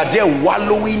 We are there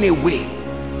wallowing away.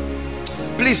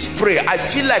 Please pray. I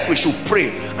feel like we should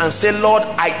pray and say, Lord,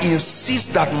 I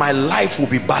insist that my life will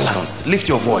be balanced. Lift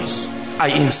your voice. I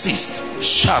insist.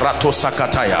 Sharato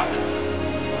Sakataya.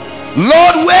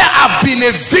 Lord, where I've been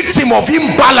a victim of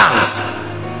imbalance,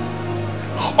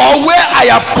 or where I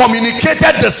have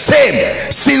communicated the same,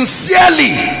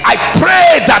 sincerely, I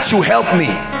pray that you help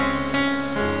me.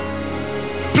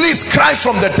 Please cry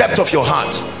from the depth of your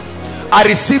heart. I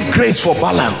receive grace for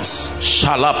balance.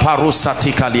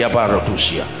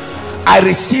 I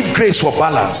receive grace for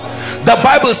balance. The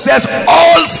Bible says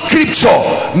all scripture,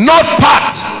 not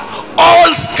part,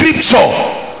 all scripture,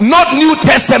 not New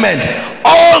Testament,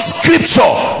 all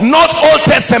scripture, not Old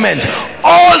Testament,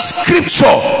 all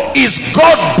scripture is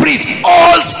God-breathed.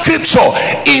 All scripture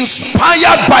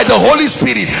inspired by the Holy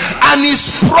Spirit and is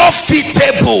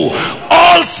profitable.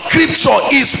 All scripture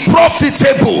is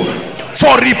profitable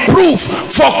for reproof,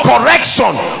 for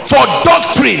correction, for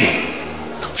doctrine,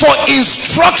 for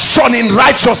instruction in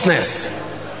righteousness.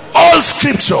 All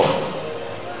scripture,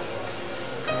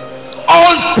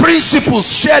 all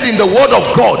principles shared in the word of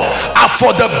God are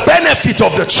for the benefit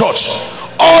of the church.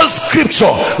 All scripture.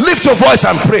 Lift your voice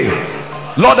and pray.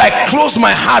 Lord, I close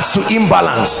my heart to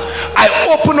imbalance. I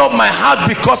open up my heart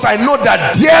because I know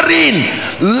that therein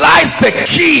lies the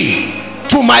key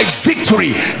to my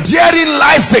victory. Therein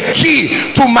lies the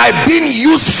key to my being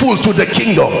useful to the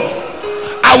kingdom.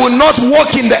 I will not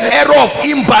walk in the error of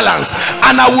imbalance,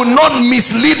 and I will not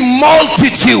mislead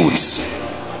multitudes.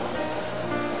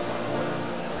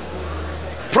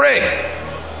 Pray.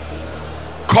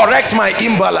 Correct my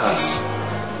imbalance.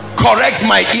 Correct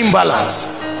my imbalance.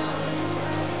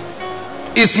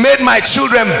 It's made my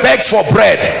children beg for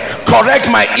bread. Correct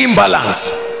my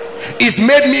imbalance. It's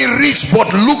made me rich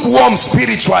but lukewarm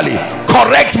spiritually.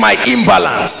 Correct my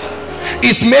imbalance.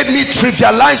 It's made me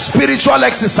trivialize spiritual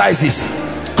exercises.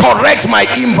 Correct my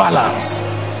imbalance.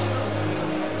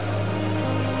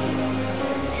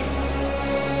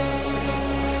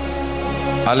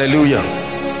 Hallelujah.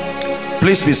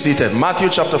 Please be seated. Matthew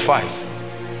chapter 5.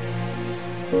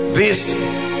 This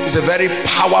is a very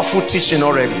powerful teaching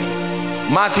already.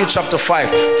 Matthew chapter 5,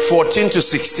 14 to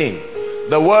 16.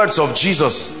 The words of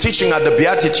Jesus teaching at the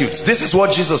Beatitudes. This is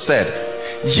what Jesus said.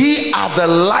 Ye are the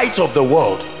light of the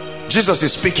world. Jesus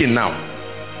is speaking now.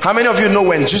 How many of you know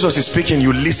when Jesus is speaking,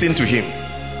 you listen to him?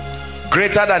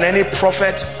 Greater than any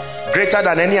prophet, greater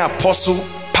than any apostle,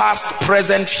 past,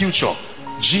 present, future.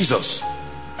 Jesus,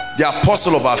 the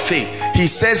apostle of our faith. He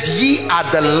says, ye are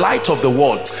the light of the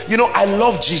world. You know, I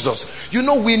love Jesus. You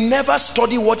know, we never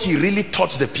study what he really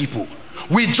taught the people.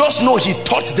 We just know he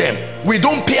taught them. We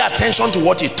don't pay attention to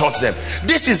what he taught them.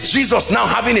 This is Jesus now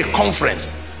having a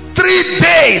conference. 3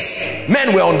 days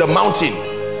men were on the mountain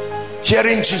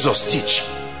hearing Jesus teach.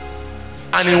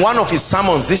 And in one of his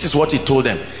sermons, this is what he told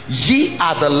them. Ye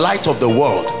are the light of the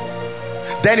world.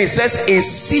 Then he says, a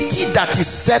city that is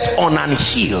set on an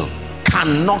hill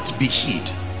cannot be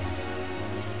hid.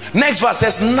 Next verse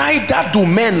says, neither do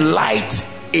men light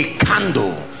a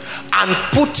candle and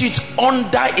put it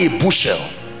under a bushel.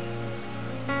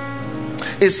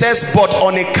 It says, but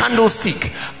on a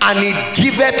candlestick, and it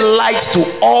giveth light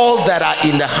to all that are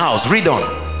in the house. Read on.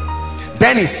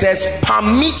 Then it says,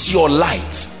 permit your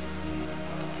light.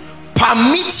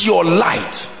 Permit your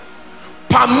light.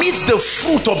 Permit the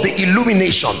fruit of the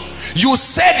illumination. You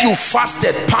said you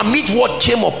fasted. Permit what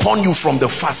came upon you from the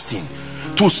fasting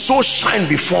to so shine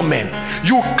before men.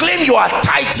 You claim you are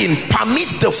tithing. Permit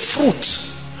the fruit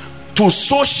to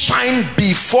so shine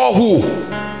before who?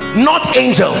 Not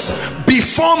angels,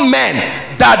 before men,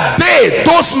 that they,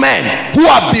 those men who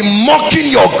have been mocking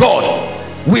your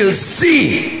God, will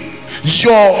see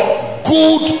your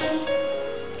good,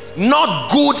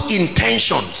 not good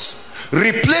intentions.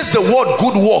 Replace the word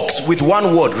good works with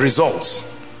one word,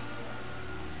 results.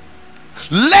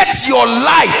 Let your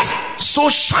light so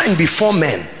shine before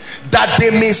men that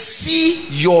they may see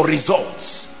your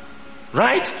results.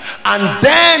 Right? And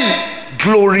then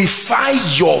glorify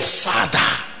your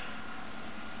Father.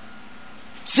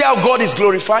 See how God is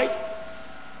glorified?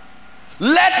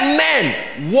 Let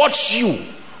men watch you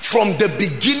from the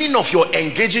beginning of your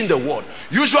engaging the word.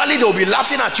 Usually they'll be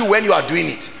laughing at you when you are doing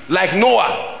it. Like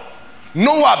Noah.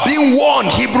 Noah being warned,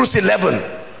 Hebrews 11,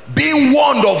 being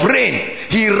warned of rain.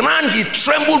 He ran, he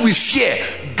trembled with fear,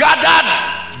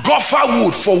 gathered gopher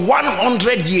wood for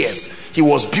 100 years. He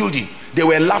was building. They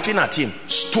were laughing at him.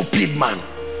 Stupid man,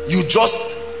 you just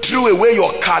threw away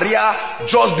your career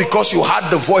just because you had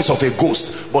the voice of a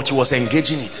ghost. But he was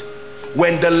engaging it.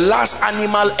 When the last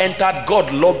animal entered,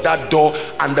 God locked that door,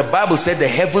 and the Bible said the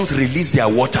heavens released their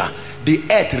water, the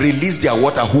earth released their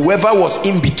water. Whoever was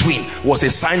in between was a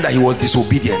sign that he was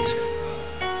disobedient.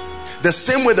 The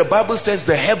same way the Bible says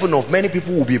the heaven of many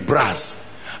people will be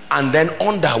brass, and then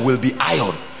under will be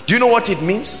iron. Do you know what it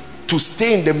means? To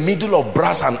stay in the middle of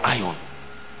brass and iron,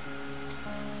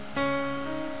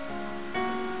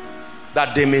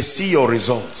 that they may see your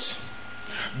results.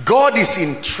 God is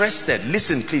interested.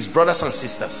 Listen please, brothers and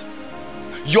sisters,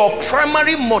 your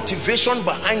primary motivation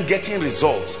behind getting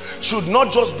results should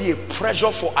not just be a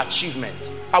pressure for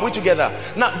achievement. Are we together?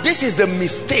 Now this is the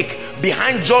mistake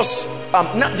behind just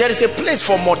now, there is a place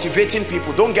for motivating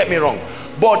people, don't get me wrong,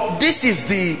 but this is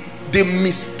the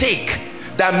mistake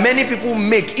that many people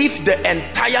make if the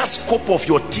entire scope of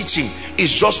your teaching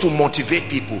is just to motivate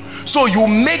people. So you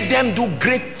make them do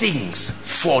great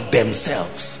things for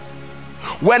themselves.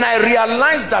 When I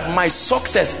realized that my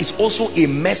success is also a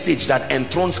message that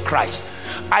enthrones Christ,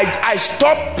 I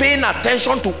stopped paying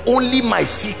attention to only my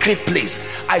secret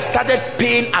place. I started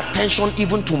paying attention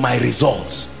even to my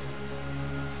results.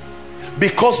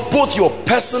 Because both your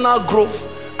personal growth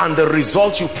and the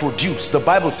results you produce, the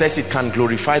Bible says it can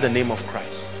glorify the name of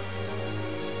Christ.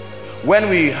 When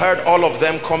we heard all of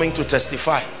them coming to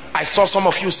testify, I saw some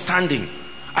of you standing.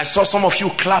 I saw some of you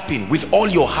clapping with all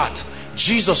your heart.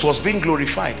 Jesus was being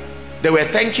glorified. They were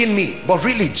thanking me, but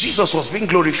really Jesus was being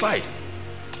glorified.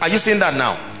 Are you seeing that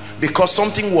now? Because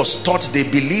something was taught, they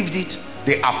believed it,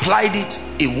 they applied it,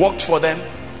 it worked for them.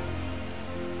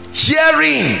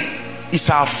 Hearing is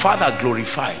our Father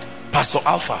glorified. Pastor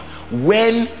Alpha,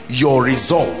 when your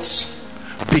results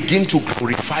begin to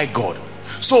glorify God.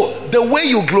 So the way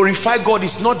you glorify God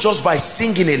is not just by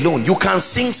singing alone. You can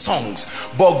sing songs,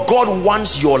 but God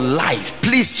wants your life.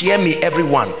 Please hear me,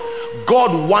 everyone.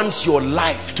 God wants your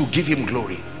life to give him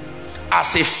glory.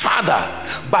 as a father,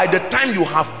 by the time you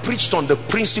have preached on the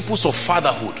principles of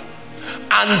fatherhood,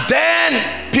 and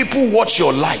then people watch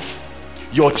your life,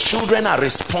 your children are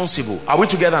responsible. Are we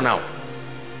together now?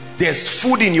 There's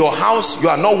food in your house. You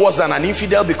are not worse than an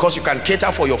infidel because you can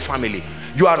cater for your family.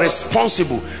 You are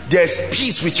responsible. There's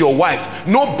peace with your wife.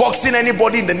 No boxing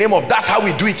anybody in the name of, that's how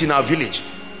we do it in our village.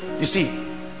 You see,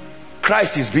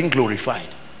 Christ is being glorified.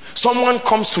 Someone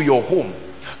comes to your home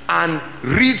and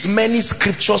reads many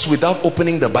scriptures without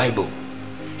opening the Bible.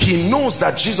 He knows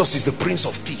that Jesus is the Prince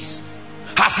of Peace.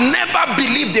 Has never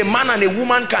believed a man and a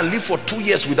woman can live for 2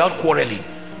 years without quarreling,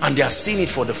 and they are seeing it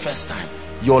for the first time.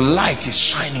 Your light is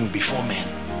shining before men.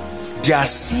 They are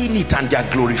seeing it and they are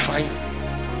glorifying.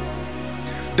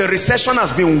 The recession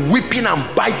has been whipping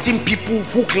and biting people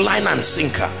hook, line and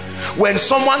sinker. When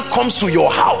someone comes to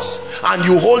your house and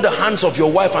you hold the hands of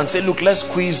your wife and say, look, let's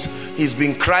squeeze, he's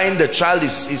been crying, the child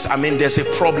is I mean, there's a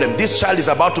problem, this child is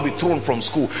about to be thrown from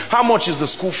school. How much is the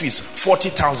school fees?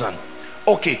 40,000.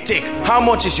 Okay, take. How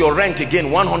much is your rent again?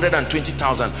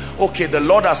 120,000. Okay, the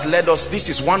Lord has led us, this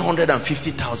is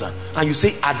 150,000. And you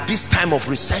say, at this time of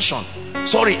recession,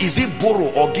 sorry, is it borrow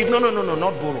or give? No,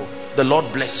 not borrow. The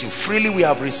Lord bless you. Freely we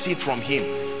have received from him,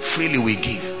 freely we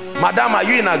give. Madam, are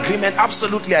you in agreement?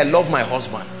 Absolutely, I love my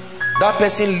husband. That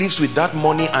person lives with that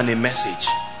money and a message.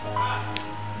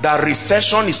 That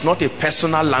recession is not a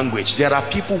personal language. There are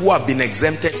people who have been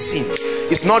exempted since.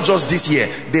 It's not just this year.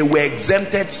 They were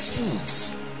exempted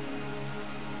since.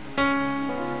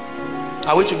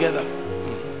 Are we together?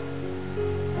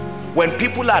 When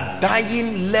people are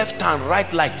dying left and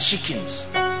right like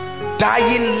chickens,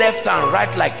 dying left and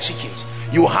right like chickens,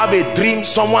 you have a dream,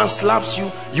 someone slaps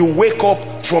you, you wake up,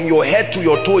 from your head to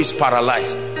your toe is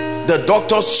paralyzed. The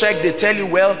doctors check, they tell you,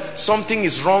 well, something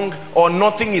is wrong or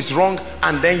nothing is wrong,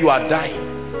 and then you are dying.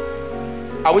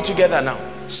 Are we together now?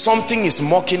 Something is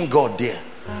mocking God there,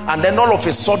 and then all of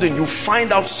a sudden you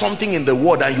find out something in the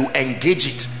word and you engage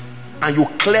it and you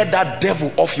clear that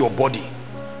devil off your body.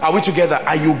 Are we together?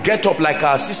 And you get up like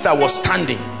our sister was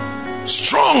standing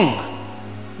strong.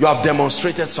 You have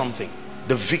demonstrated something,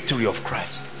 the victory of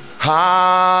Christ.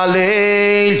 Hallelujah.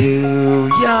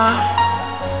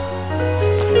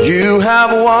 You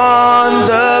have won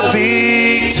the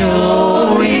victory.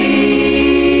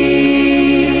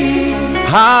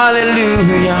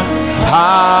 Hallelujah.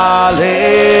 Hallelujah.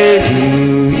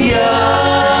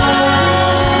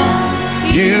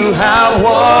 You have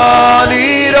won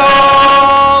it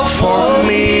all for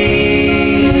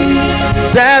me.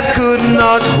 Death could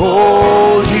not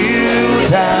hold you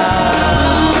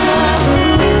down.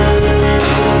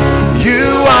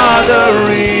 You are the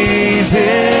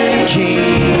risen King.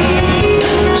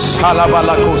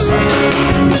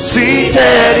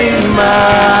 Seated in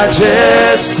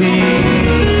majesty.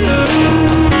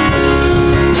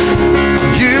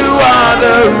 You are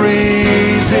the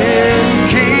risen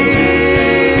King.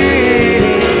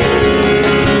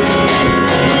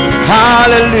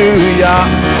 Hallelujah.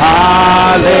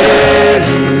 Hallelujah.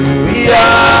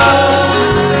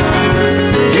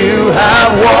 You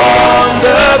have won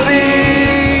the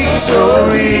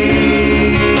victory.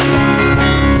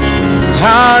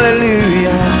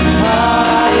 Hallelujah.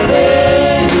 Hallelujah.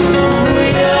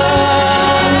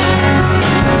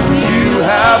 You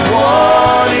have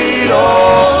won it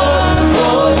all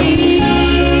for me.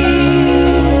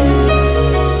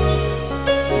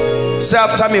 Say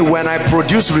after me, when I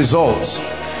produce results,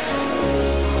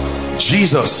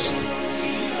 Jesus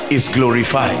is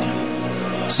glorified.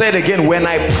 Say it again, when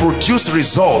I produce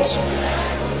results,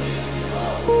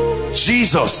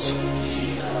 Jesus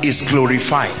is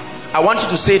glorified. I want you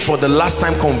to say it for the last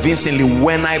time convincingly.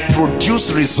 When I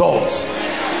produce results,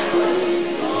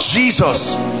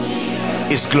 Jesus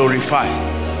is glorified.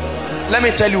 Let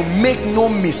me tell you, make no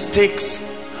mistakes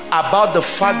about the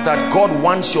fact that God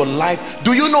wants your life.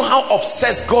 Do you know how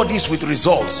obsessed God is with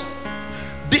results?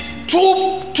 The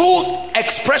two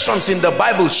expressions in the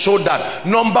Bible showed that.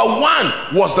 Number one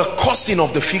was the cursing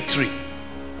of the fig tree.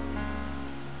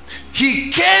 He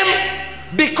came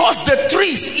because the tree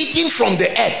is eating from the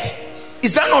earth.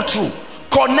 Is that not true?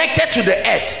 Connected to the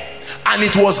earth, and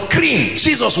it was green.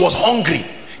 Jesus was hungry.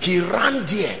 He ran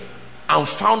there and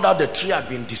found out the tree had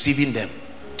been deceiving them,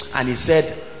 and he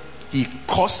said, he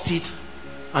cursed it,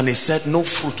 and he said no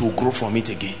fruit will grow from it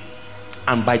again.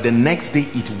 And by the next day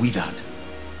it withered.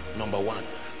 Number one.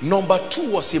 Number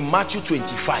two was in Matthew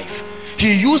 25.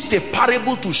 He used a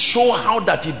parable to show how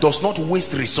that he does not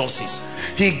waste resources.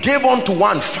 He gave unto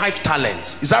one 5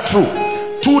 talents. Is that true?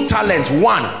 2 talents, 1.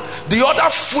 The other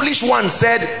foolish one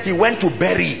said he went to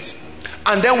bury it.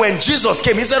 And then when Jesus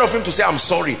came, instead of him to say, I'm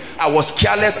sorry, I was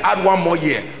careless, add 1 more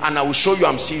year and I will show you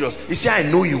I'm serious, he said,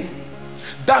 I know you.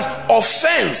 That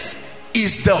offense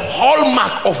is the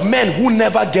hallmark of men who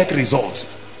never get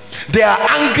results. They are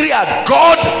angry at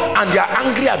God and they are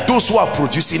angry at those who are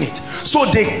producing it. So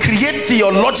they create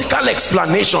theological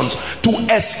explanations to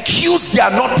excuse they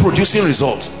are not producing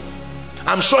results.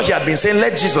 I'm sure he had been saying,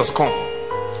 let Jesus come,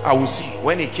 I will see.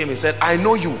 When he came, he said, I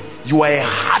know you. You are a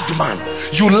hard man.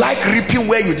 You like reaping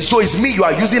where you did. So it's me you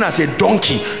are using as a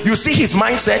donkey. You see his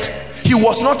mindset? He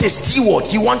was not a steward.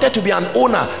 He wanted to be an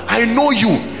owner. I know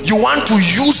you. You want to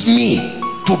use me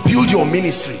to build your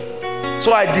ministry.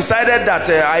 So I decided that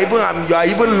you are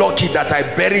even lucky that I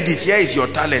buried it. Here is your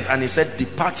talent. And he said,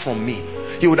 depart from me.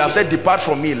 He would have said, depart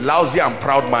from me, lousy and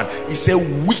proud man. He said,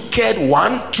 wicked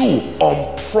one, two,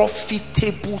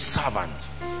 unprofitable servant.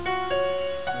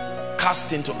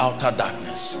 Cast into outer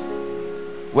darkness,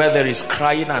 where there is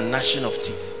crying and gnashing of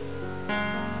teeth.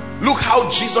 Look how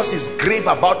Jesus is grave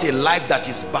about a life that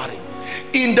is barren.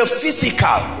 In the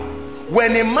physical,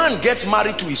 when a man gets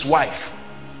married to his wife,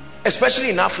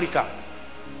 especially in Africa,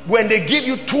 when they give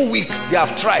you 2 weeks, they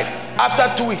have tried.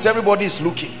 After 2 weeks, everybody is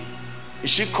looking.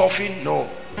 Is she coughing? No.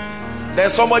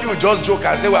 Then somebody will just joke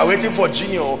and say, we are waiting for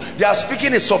Junior. They are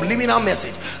speaking a subliminal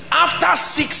message. After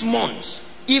 6 months,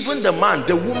 even the man,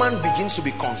 the woman begins to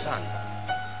be concerned.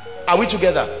 Are we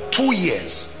together? 2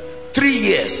 years, 3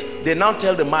 years, they now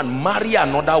tell the man, marry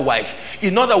another wife.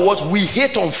 In other words, we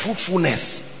hate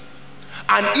unfruitfulness.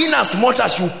 And in as much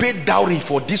as you pay dowry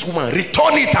for this woman,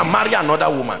 return it and marry another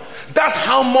woman. That's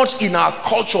how much in our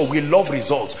culture we love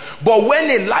results. But when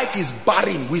a life is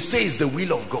barren, we say it's the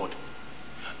will of God.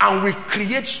 And we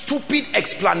create stupid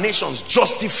explanations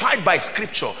justified by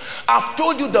scripture. I've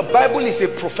told you the Bible is a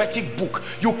prophetic book.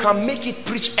 You can make it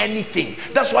preach anything.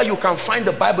 That's why you can find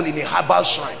the Bible in a herbal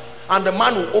shrine. And the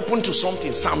man will open to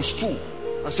something, Psalms 2,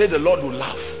 and say the Lord will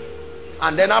laugh.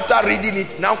 And then after reading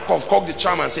it, now concoct the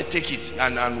charm and say, take it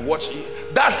and watch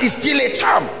it. That is still a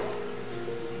charm.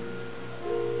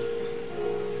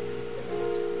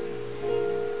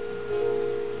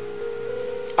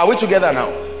 Are we together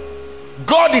now?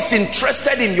 God is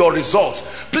interested in your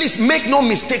results. Please make no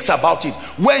mistakes about it.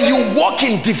 When you walk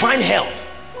in divine health,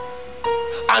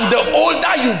 and the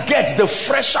older you get, the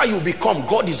fresher you become,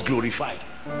 God is glorified.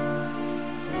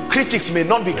 Critics may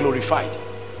not be glorified,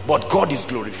 but God is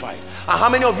glorified. And how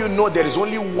many of you know there is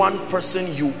only one person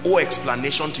you owe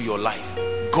explanation to your life?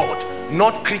 God.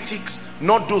 Not critics,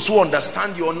 not those who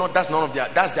understand you or not. That's none of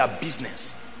that's their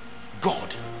business.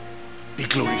 God be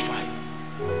glorified.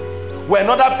 When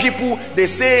other people, they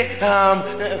say,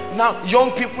 now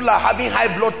young people are having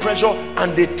high blood pressure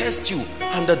and they test you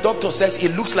and the doctor says,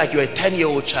 it looks like you're a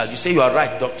 10-year-old child. You say, you are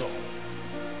right, doctor.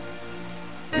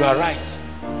 You are right.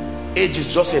 Age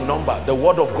is just a number. The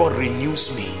word of God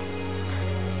renews me.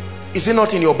 Is it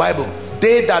not in your Bible?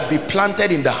 They that be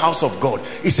planted in the house of God,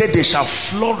 he said they shall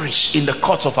flourish in the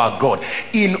courts of our God.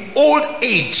 In old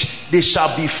age, they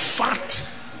shall be fat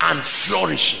and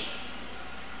flourishing.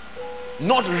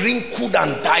 Not wrinkled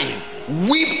and dying,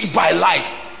 whipped by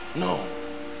life. No.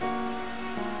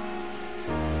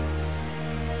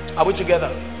 Are we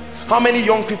together? How many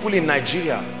young people in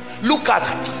Nigeria? Look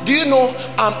at, do you know,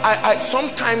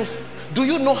 sometimes, do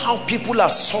you know how people are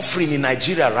suffering in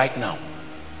Nigeria right now?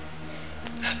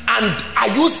 And are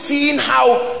you seeing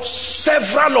how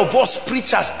several of us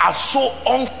preachers are so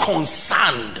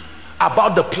unconcerned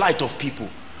about the plight of people?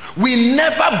 We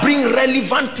never bring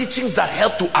relevant teachings that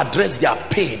help to address their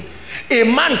pain. A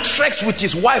man treks with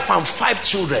his wife and 5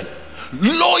 children.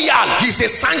 Loyal, he's a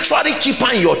sanctuary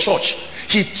keeper in your church.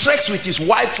 He treks with his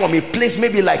wife from a place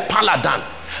maybe like Paladan,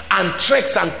 and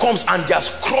treks and comes and they're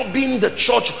scrubbing the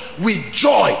church with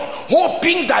joy,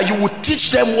 hoping that you would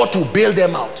teach them what to bail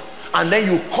them out. And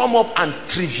then you come up and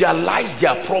trivialize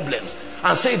their problems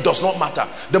and say it does not matter.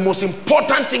 The most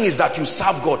important thing is that you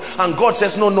serve God. And God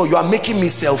says, no, you are making me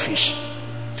selfish.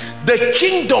 The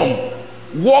kingdom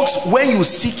works when you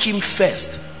seek him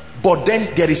first, but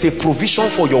then there is a provision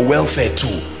for your welfare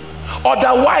too.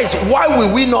 Otherwise, why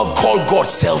will we not call God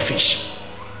selfish?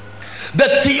 The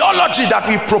theology that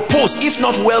we propose, if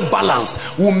not well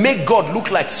balanced, will make God look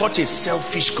like such a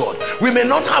selfish God. We may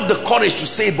not have the courage to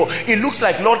say, but it looks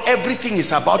like, Lord, everything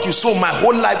is about you, so my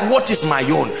whole life, what is my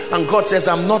own? And God says,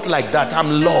 I'm not like that.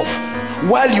 I'm love.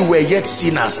 While you were yet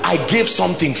sinners, I gave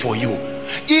something for you.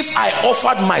 If I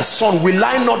offered my son, will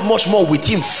I not much more with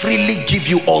him freely give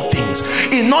you all things?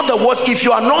 In other words, if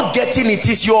you are not getting it,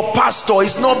 it's your pastor,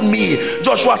 it's not me.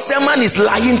 Joshua Selman is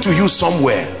lying to you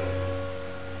somewhere.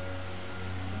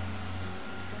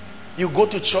 You go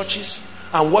to churches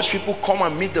and watch people come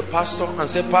and meet the pastor and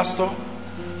say, Pastor,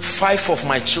 5 of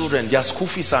my children, their school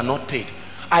fees are not paid.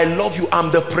 I love you.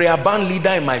 I'm the prayer band leader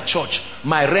in my church.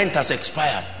 My rent has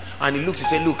expired. And he looks, he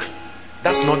said, look,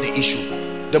 that's not the issue.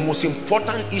 The most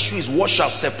important issue is what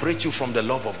shall separate you from the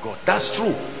love of God. That's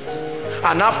true.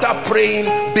 And after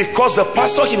praying, because the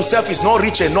pastor himself is not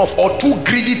rich enough or too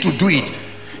greedy to do it,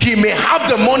 he may have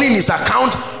the money in his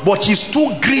account, but he's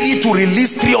too greedy to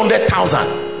release 300,000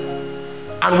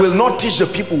 and will not teach the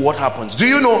people what happens. Do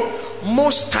you know,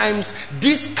 most times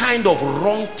this kind of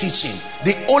wrong teaching,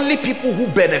 the only people who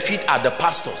benefit are the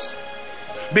pastors.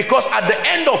 Because at the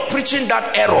end of preaching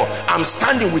that error, I'm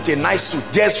standing with a nice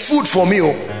suit. There's food for me.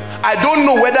 I don't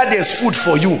know whether there's food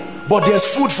for you, but there's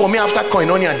food for me after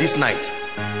Koinonia this night.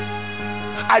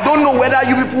 I don't know whether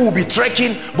you people will be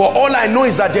trekking, but all I know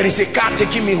is that there is a car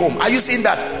taking me home. Are you seeing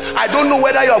that? I don't know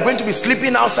whether you are going to be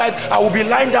sleeping outside. I will be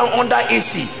lying down under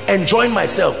AC, enjoying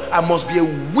myself. I must be a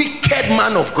wicked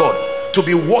man of God to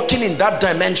be walking in that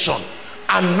dimension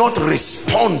and not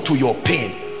respond to your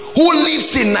pain. Who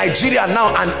lives in Nigeria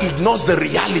now and ignores the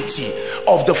reality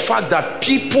of the fact that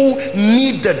people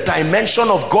need the dimension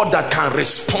of God that can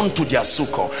respond to their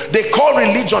succor? They call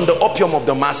religion the opium of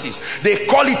the masses. They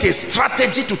call it a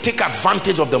strategy to take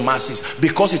advantage of the masses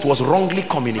because it was wrongly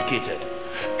communicated.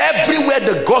 Everywhere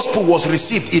the gospel was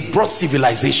received, it brought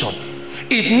civilization.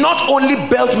 It not only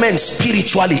built men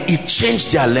spiritually, it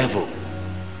changed their level.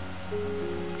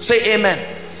 Say amen.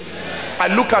 I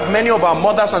look at many of our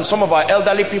mothers and some of our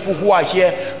elderly people who are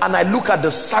here, and I look at the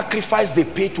sacrifice they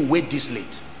pay to wait this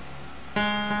late.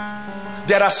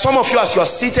 There are some of you, as you are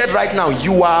seated right now,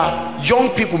 you are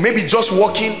young people, maybe just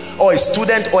working, or a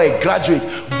student or a graduate,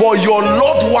 but your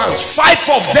loved ones, 5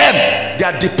 of them, they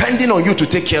are depending on you to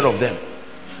take care of them,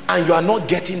 and you are not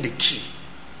getting the key.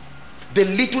 The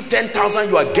little 10,000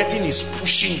 you are getting is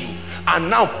pushing you.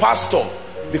 And now, pastor,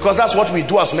 because that's what we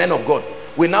do as men of God,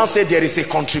 we now say there is a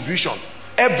contribution.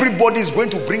 Everybody is going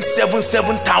to bring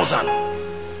 7,000.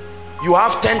 You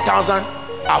have 10,000.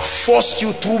 I've forced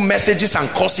you through messages and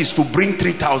courses to bring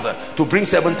 3,000, to bring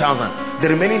 7,000. The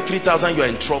remaining 3,000, you are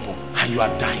in trouble and you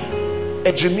are dying.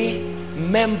 Ejimi,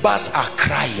 members are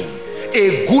crying.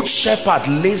 A good shepherd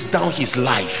lays down his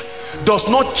life, does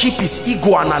not keep his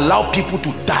ego and allow people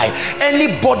to die.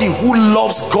 Anybody who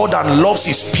loves God and loves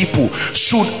his people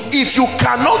should, if you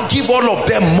cannot give all of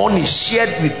them money, share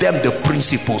with them the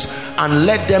principles and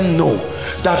let them know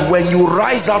that when you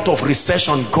rise out of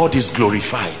recession, God is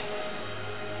glorified.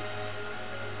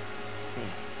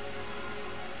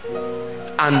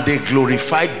 And they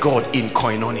glorified God in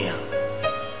Koinonia.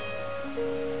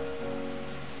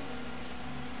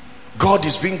 God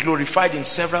is being glorified in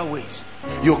several ways.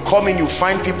 You come in, you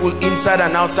find people inside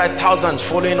and outside, thousands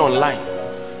following online.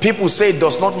 People say it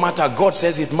does not matter. God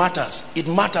says it matters. It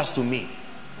matters to me.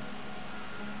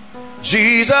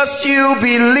 Jesus, you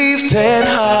be lifted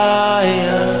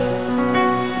higher,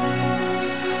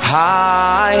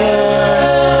 higher,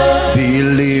 be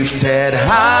lifted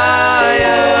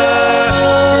higher.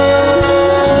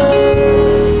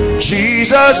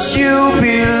 Jesus, you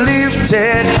be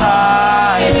lifted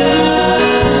higher.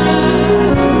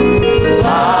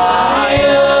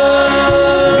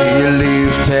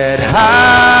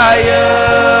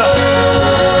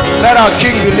 Let our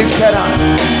King be lifted up.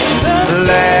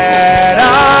 Let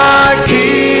our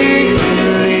King be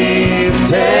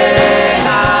lifted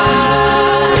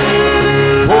high.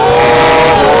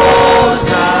 Hosanna.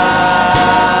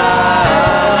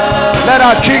 Let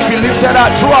our King be lifted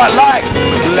up through our lives.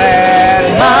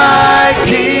 Let my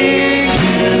King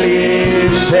be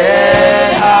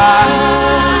lifted high.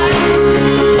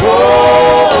 Hosanna.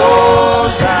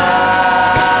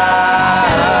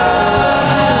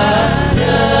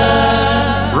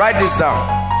 This down.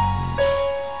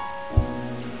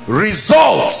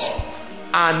 Results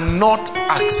are not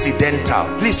accidental.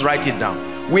 Please write it down.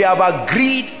 We have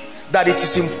agreed that it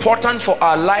is important for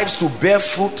our lives to bear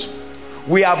fruit.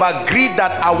 We have agreed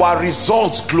that our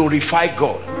results glorify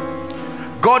God.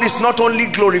 God is not only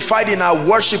glorified in our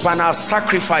worship and our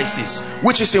sacrifices,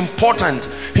 which is important.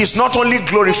 He's not only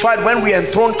glorified when we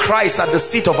enthrone Christ at the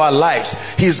seat of our lives.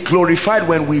 He is glorified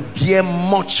when we bear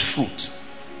much fruit.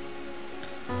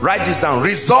 Write this down.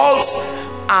 Results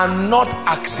are not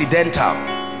accidental.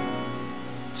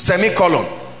 Semicolon.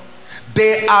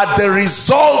 They are the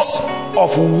results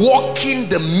of walking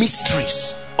the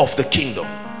mysteries of the kingdom.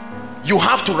 You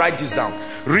have to write this down.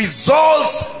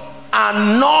 Results are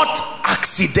not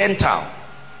accidental.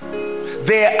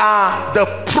 They are the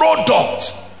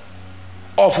product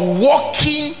of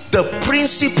walking the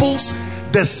principles,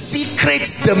 the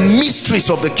secrets, the mysteries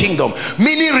of the kingdom.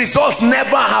 Meaning results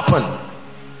never happen.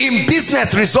 In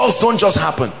business, results don't just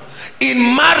happen.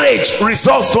 In marriage,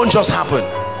 results don't just happen.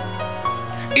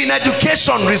 In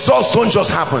education, results don't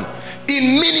just happen.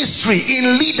 In ministry,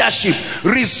 in leadership,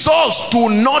 results do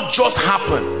not just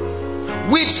happen.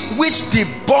 Which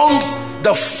debunks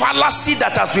the fallacy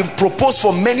that has been proposed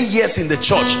for many years in the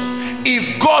church.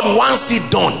 If God wants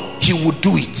it done, he will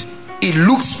do it. It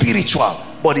looks spiritual,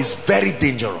 but it's very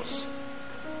dangerous.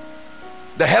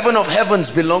 The heaven of heavens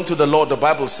belong to the Lord, the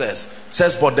Bible says,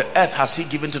 but the earth has he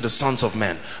given to the sons of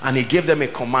men. And he gave them a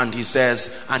command, he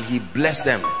says, and he blessed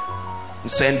them,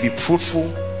 saying, be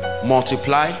fruitful,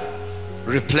 multiply,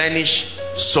 replenish,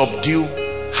 subdue,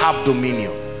 have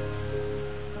dominion.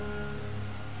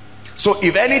 So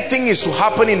if anything is to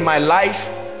happen in my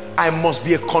life, I must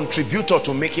be a contributor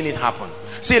to making it happen.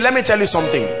 See, let me tell you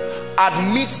something.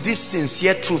 Admit this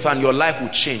sincere truth and your life will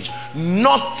change.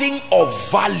 Nothing of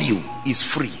value is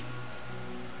free.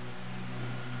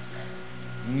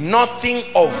 Nothing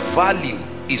of value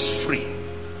is free.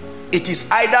 It is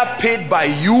either paid by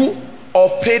you or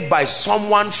paid by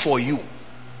someone for you.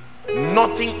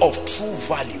 Nothing of true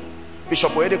value.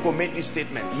 Bishop Oyedepo made this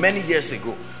statement many years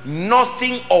ago.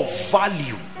 Nothing of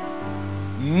value,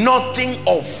 nothing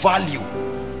of value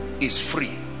is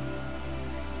free.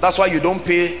 That's why you don't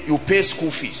pay, you pay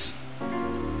school fees.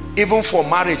 Even for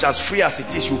marriage, as free as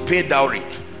it is, you pay dowry.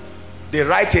 They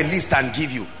write a list and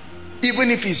give you.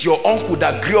 Even if it's your uncle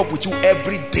that grew up with you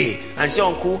every day and say,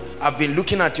 uncle, I've been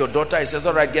looking at your daughter. He says,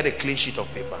 all right, get a clean sheet of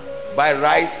paper. Buy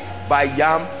rice, buy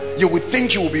yam. You would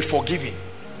think you will be forgiven.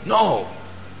 No.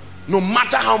 No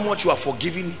matter how much you are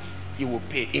forgiven, he will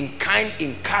pay in kind,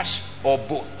 in cash, or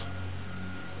both.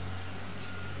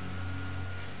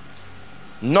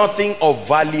 Nothing of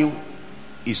value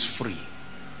is free.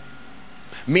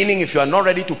 Meaning, if you are not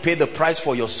ready to pay the price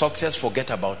for your success, forget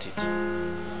about it.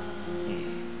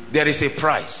 There is a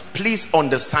price. Please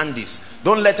understand this.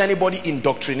 Don't let anybody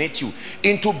indoctrinate you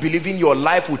into believing your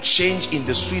life will change in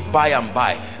the sweet by and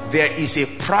by. There is a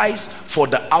price for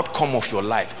the outcome of your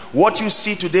life. What you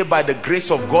see today by the grace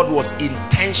of God was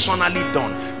intentionally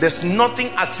done. There's nothing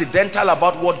accidental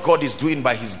about what God is doing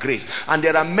by his grace. And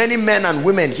there are many men and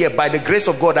women here, by the grace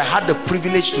of God, I had the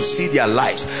privilege to see their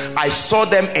lives. I saw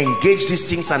them engage these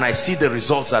things and I see the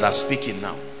results that are speaking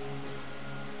now.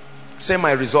 Say,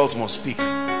 my results must speak.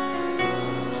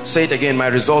 Say it again, my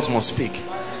results must speak.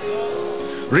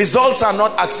 Results are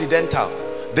not accidental.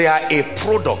 They are a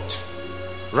product,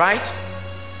 right?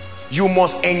 You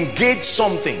must engage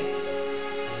something.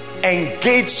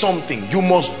 Engage something. You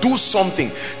must do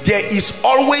something. There is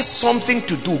always something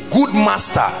to do. Good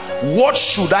master, what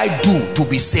should I do to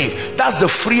be saved? That's the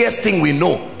freest thing we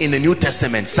know in the New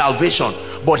Testament, salvation.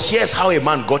 But here's how a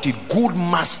man got it. Good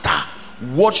master,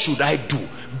 what should I do?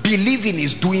 Believing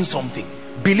is doing something.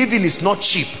 Believing is not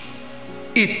cheap.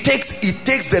 It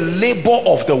takes the labor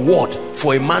of the word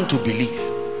for a man to believe.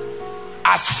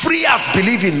 As free as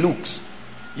believing looks,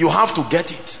 you have to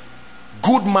get it.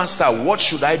 Good master, what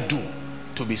should I do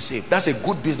to be saved? That's a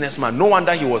good businessman. No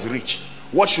wonder he was rich.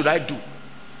 What should I do?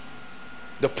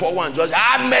 The poor one just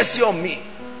had mercy on me.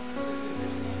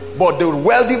 But the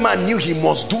wealthy man knew he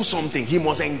must do something. He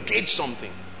must engage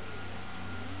something.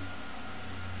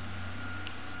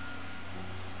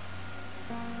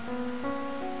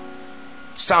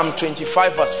 Psalm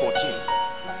 25 verse 14.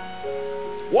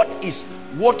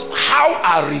 How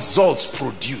are results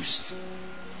produced?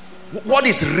 What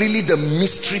is really the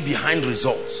mystery behind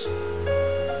results?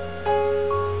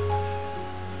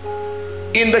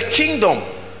 In the kingdom,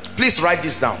 please write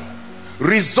this down.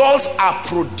 Results are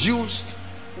produced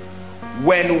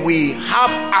when we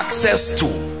have access to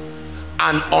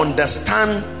and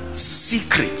understand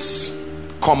secrets,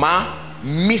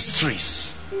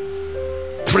 mysteries,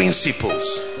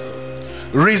 principles.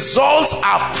 Results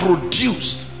are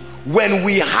produced when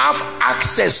we have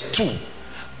access to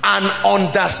and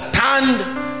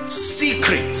understand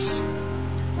secrets,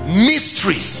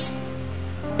 mysteries,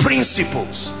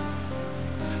 principles.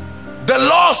 The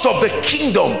laws of the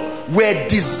kingdom were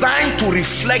designed to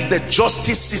reflect the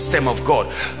justice system of God.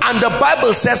 And the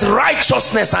Bible says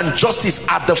righteousness and justice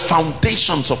are the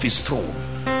foundations of his throne.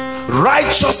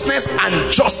 Righteousness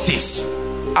and justice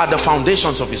are the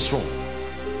foundations of his throne.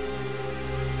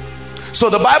 So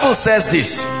the Bible says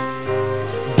this: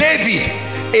 David,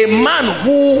 a man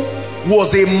who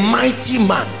was a mighty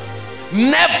man,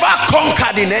 never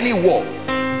conquered in any war,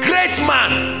 great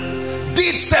man,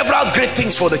 did several great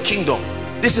things for the kingdom.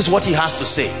 This is what he has to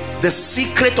say: the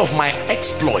secret of my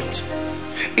exploit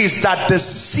is that the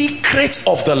secret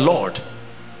of the Lord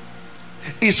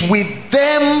is with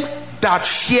them that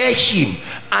fear him,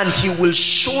 and he will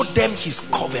show them his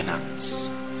covenants.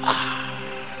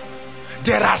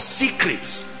 There are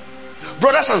secrets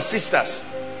Brothers and sisters,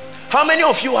 how many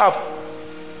of you have,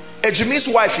 Ejimi's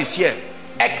wife is here,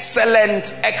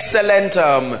 excellent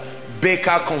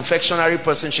baker, confectionery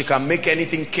person. She can make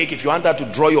anything, cake. If you want her to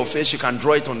draw your face, she can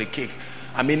draw it on the cake.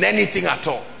 I mean, anything at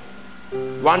all.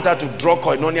 You want her to draw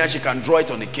koinonia, she can draw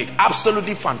it on the cake.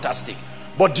 Absolutely fantastic.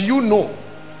 But do you know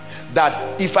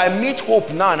that if I meet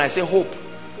Hope now and I say, Hope,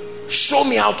 show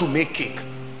me how to make cake,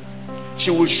 she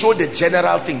will show the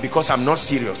general thing because I'm not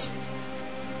serious.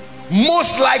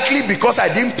 Most likely because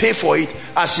I didn't pay for it.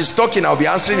 As she's talking, I'll be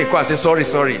answering the question. Say,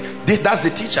 sorry. That's the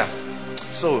teacher.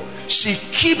 So she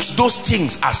keeps those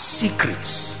things as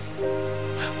secrets,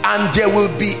 and there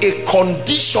will be a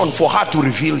condition for her to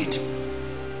reveal it.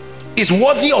 It's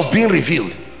worthy of being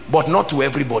revealed, but not to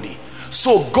everybody.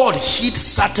 So God hid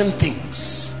certain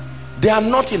things. They are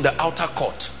not in the outer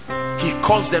court. He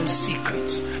calls them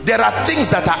secrets. There are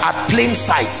things that are at plain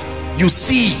sight. You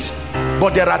see it,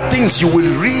 but there are things you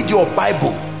will read your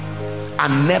Bible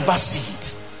and never see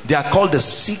it. They are called the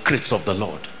secrets of the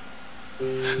Lord.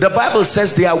 The Bible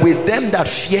says they are with them that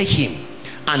fear him,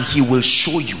 and he will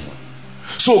show you.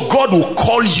 So God will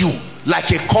call you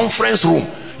like a conference room.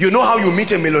 You know how you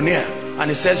meet a millionaire and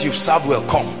he says, you've served well,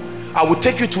 come. I will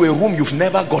take you to a room you've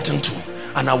never gotten to,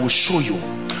 and I will show you.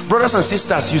 Brothers and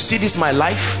sisters, you see this, my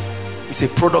life is a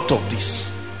product of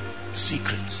this.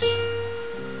 Secrets,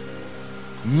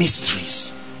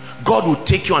 mysteries. God will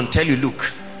take you and tell you,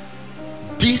 look,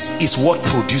 this is what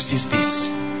produces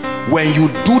this. When you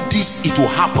do this, it will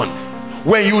happen.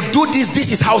 When you do this,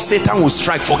 this is how Satan will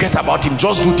strike. Forget about him,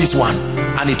 just do this one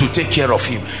and it will take care of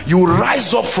him. You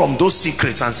rise up from those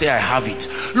secrets and say, I have it.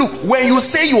 Look, when you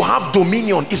say you have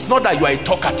dominion, it's not that you are a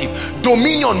talkative.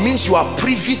 Dominion means you are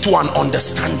privy to an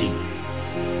understanding.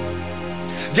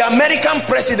 The American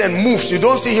president moves, you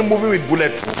don't see him moving with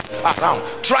bulletproof around.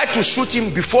 Try to shoot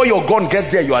him, before your gun gets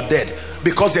there, you are dead,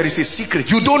 because there is a secret.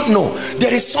 You don't know.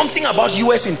 There is something about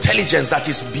US intelligence that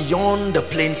is beyond the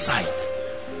plain sight.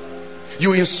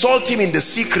 You insult him in the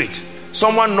secret.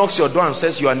 Someone knocks your door and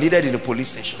says you are needed in the police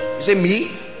station. You say, me?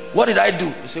 What did I do?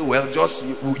 You say, well, just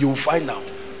you will find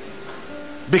out.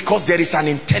 Because there is an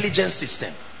intelligence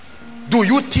system. Do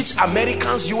you teach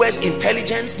Americans US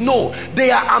intelligence? No,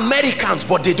 they are Americans,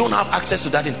 but they don't have access to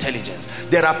that intelligence.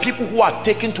 There are people who are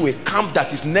taken to a camp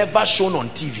that is never shown on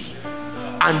TV,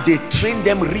 and they train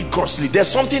them rigorously. There's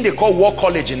something they call war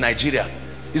college in Nigeria.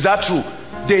 Is that true?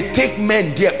 They take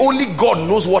men there. Only God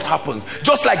knows what happens.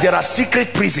 Just like there are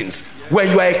secret prisons. When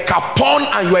you are a capon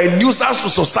and you are a nuisance to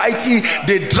society,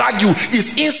 they drag you.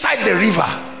 It's inside the river.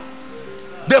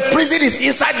 The prison is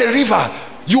inside the river.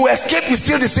 You escape, is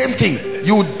still the same thing.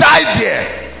 You die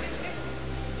there.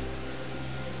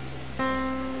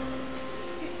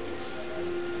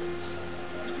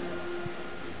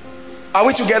 Are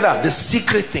we together? The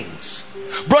secret things.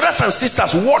 Brothers and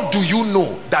sisters, what do you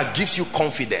know that gives you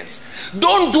confidence?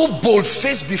 Don't do bold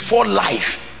face before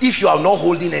life if you are not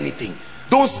holding anything.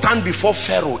 Don't stand before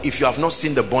Pharaoh if you have not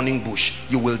seen the burning bush.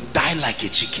 You will die like a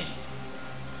chicken.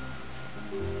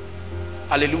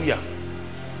 Hallelujah.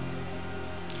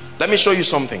 Let me show you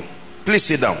something. Please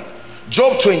sit down.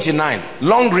 Job 29,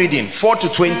 long reading, 4 to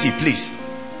 20, please.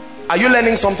 Are you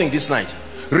learning something this night?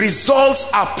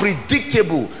 Results are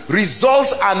predictable.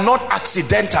 Results are not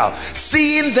accidental.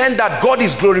 Seeing then that God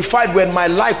is glorified when my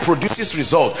life produces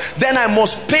results, then I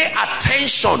must pay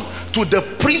attention to the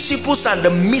principles and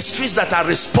the mysteries that are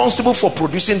responsible for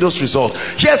producing those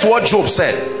results. Here's what Job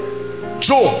said.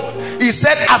 Job, he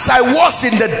said, as I was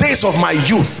in the days of my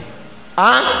youth.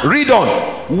 Read on.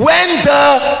 When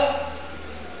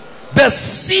the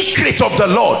secret of the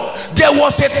Lord, there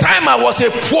was a time I was a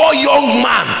poor young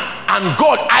man, and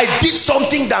God, I did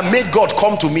something that made God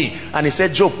come to me, and he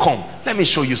said, Job, come, let me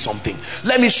show you something.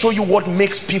 Let me show you what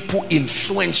makes people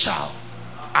influential.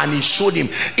 And he showed him.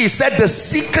 He said, the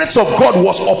secrets of God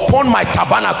was upon my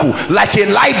tabernacle, like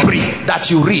a library that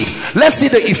you read. Let's see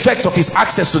the effects of his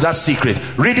access to that secret.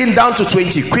 Reading down to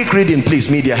 20. Quick reading, please,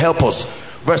 media, help us.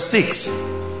 Verse 6.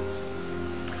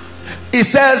 It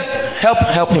says,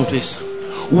 help him please.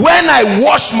 When I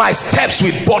wash my steps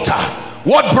with butter,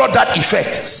 what brought that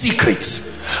effect? Secrets.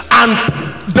 And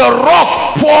the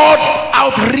rock poured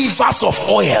out rivers of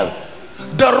oil.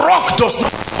 The rock does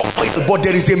not pour oil, but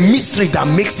there is a mystery that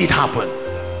makes it happen.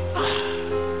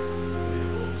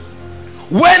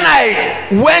 When I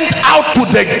went out to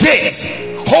the gates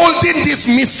holding these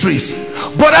mysteries,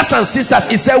 brothers and sisters,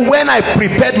 he said, when I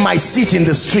prepared my seat in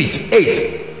the street.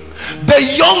 8.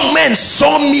 The young men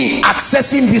saw me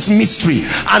accessing this mystery,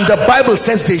 and the Bible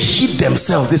says they hid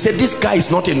themselves. They said, this guy is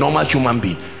not a normal human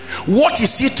being. What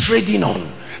is he trading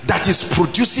on that is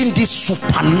producing these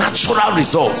supernatural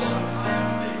results?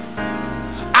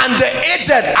 And the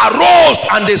aged arose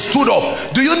and they stood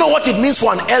up. Do you know what it means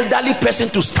for an elderly person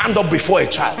to stand up before a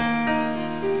child?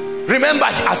 Remember,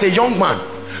 as a young man,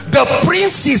 the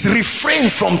princes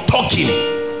refrained from talking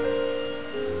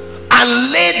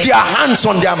and laid their hands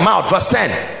on their mouth. Verse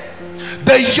 10.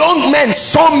 The young men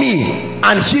saw me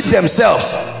and hid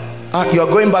themselves. You are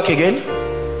going back again?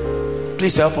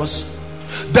 Please help us.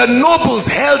 The nobles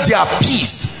held their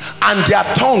peace and their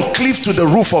tongue cleaved to the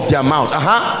roof of their mouth.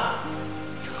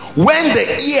 When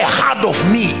the ear heard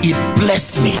of me, it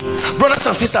blessed me. Brothers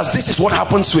and sisters, this is what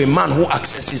happens to a man who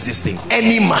accesses this thing.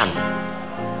 Any man.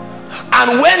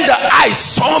 And when the eye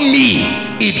saw me,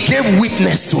 it gave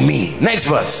witness to me. Next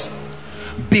verse.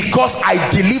 Because I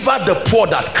delivered the poor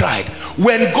that cried.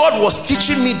 When God was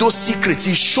teaching me those secrets,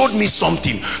 he showed me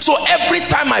something. So every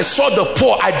time I saw the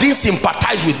poor, I didn't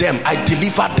sympathize with them, I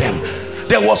delivered them.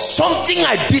 There was something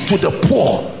I did to the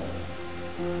poor,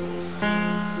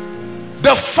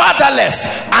 the fatherless,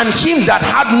 and him that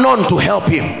had none to help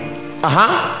him.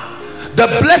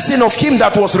 The blessing of him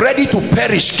that was ready to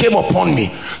perish came upon me.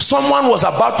 Someone was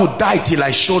about to die till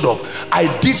I showed up. I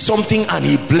did something and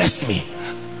he blessed me.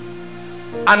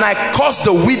 And I caused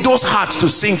the widow's heart to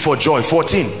sing for joy.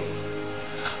 14.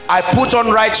 I put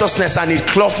on righteousness and it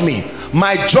clothed me.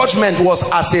 My judgment was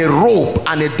as a robe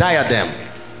and a diadem.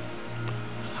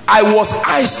 I was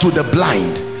eyes to the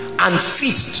blind and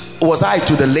feet was I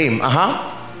to the lame.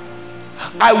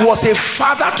 I was a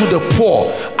father to the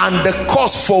poor, and the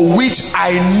cause for which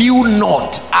I knew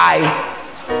not, I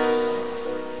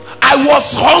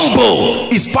was humble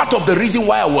is part of the reason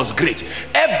why I was great.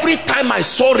 Every time I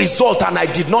saw result and I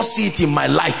did not see it in my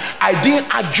life, I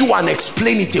didn't argue and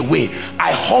explain it away.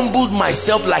 I humbled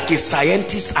myself like a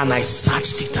scientist and I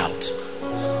searched it out.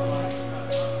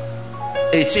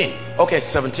 18. Okay,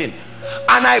 17.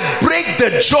 And I break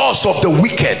the jaws of the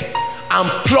wicked and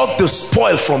pluck the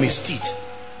spoil from his teeth.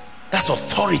 That's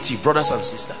authority, brothers and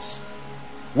sisters.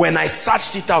 When I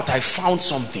searched it out, I found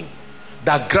something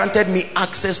that granted me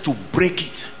access to break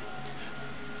it.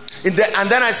 And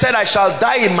then I said, I shall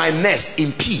die in my nest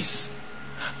in peace,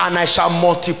 and I shall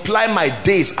multiply my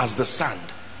days as the sand.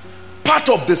 Part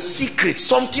of the secret,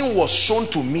 something was shown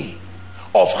to me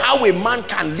of how a man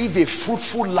can live a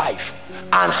fruitful life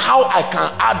and how I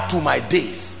can add to my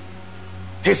days.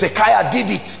 Hezekiah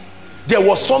did it. There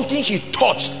was something he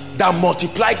touched that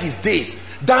multiplied his days.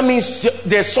 That means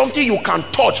there's something you can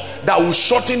touch that will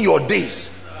shorten your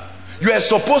days. You are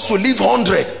supposed to live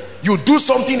 100. You do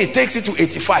something, it takes it to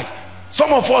 85.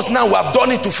 Some of us now, we have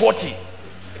done it to 40.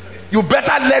 You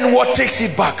better learn what takes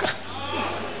it back.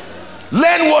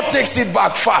 Learn what takes it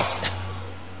back fast.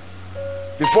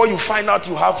 Before you find out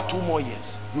you have 2 more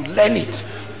years. You learn it.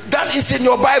 That is in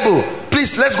your Bible.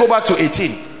 Please, let's go back to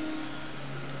 18.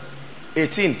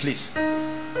 18, please.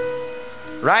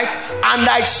 Right? And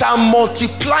I shall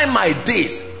multiply my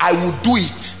days. I will do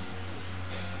it.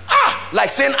 Like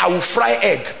saying I will fry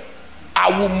egg.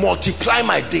 I will multiply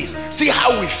my days. See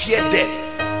how we fear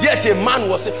death. Yet a man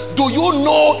was saying, do you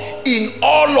know in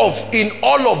all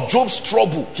of Job's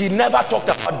trouble, he never talked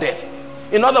about death.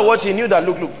 In other words, he knew that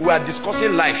look, we are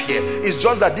discussing life here. It's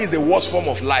just that this is the worst form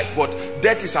of life, but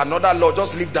death is another law.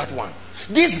 Just leave that one.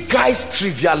 These guys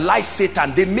trivialized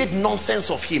Satan. They made nonsense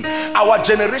of him. Our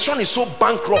generation is so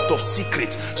bankrupt of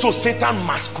secrets, so Satan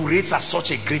masquerades as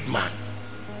such a great man.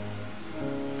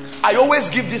 I always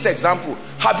give this example.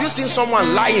 Have you seen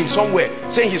someone lying somewhere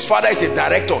saying his father is a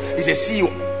director, is a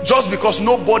CEO, just because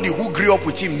nobody who grew up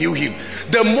with him knew him?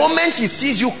 The moment he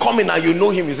sees you coming and you know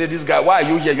him, you say, this guy, why are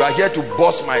you here? You are here to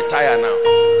bust my tire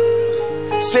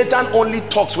now. Satan only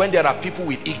talks when there are people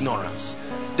with ignorance.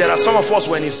 There are some of us,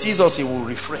 when he sees us, he will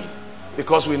refrain,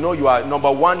 because we know you are,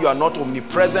 number one, you are not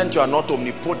omnipresent, you are not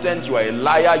omnipotent, you are a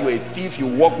liar, you are a thief, you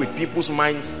work with people's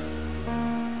minds.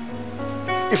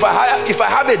 If I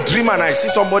have a dream and I see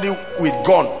somebody with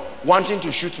gun wanting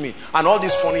to shoot me and all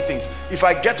these funny things, if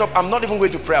I get up, I'm not even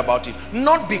going to pray about it.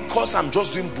 Not because I'm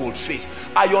just doing bold face.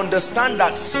 I understand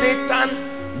that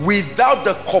Satan, without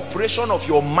the cooperation of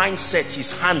your mindset,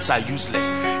 his hands are useless.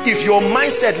 If your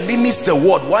mindset limits the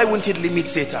word, why wouldn't it limit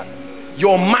Satan?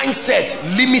 Your mindset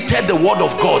limited the word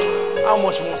of God. How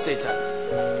much more Satan?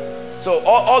 So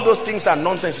all those things are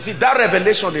nonsense. You see, that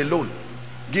revelation alone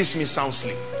gives me sound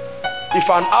sleep. If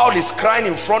an owl is crying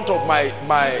in front of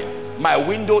my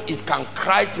window, it can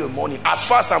cry till morning. As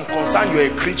far as I'm concerned, you're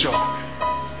a creature.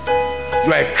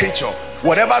 You are a creature.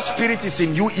 Whatever spirit is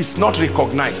in you is not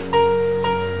recognized.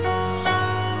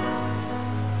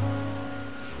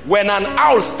 When an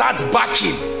owl starts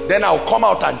barking, then I'll come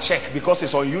out and check, because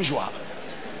it's unusual.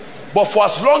 But for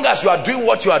as long as you are doing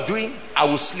what you are doing, I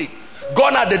will sleep.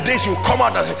 Gone are the days you come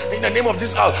out and say, in the name of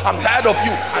this house, I'm tired of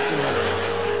you.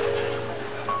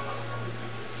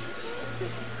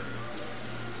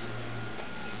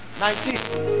 19.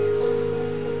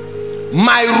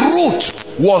 My root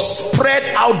was spread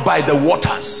out by the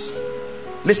waters.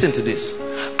 Listen to this.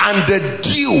 And the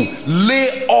dew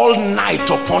lay all night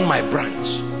upon my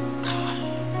branch.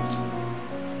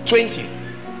 20.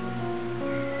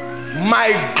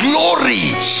 My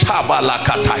glory,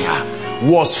 Shabalakataya,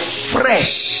 was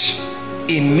fresh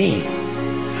in me,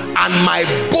 and my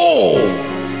bow,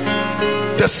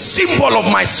 the symbol of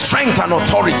my strength and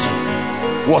authority,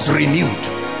 was renewed.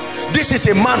 This is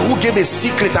a man who gave a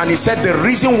secret, and he said the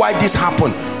reason why this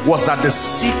happened was that the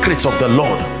secrets of the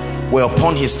Lord were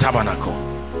upon his tabernacle.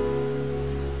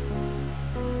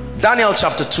 Daniel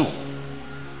chapter 2.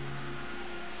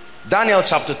 Daniel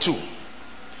chapter 2.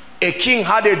 A king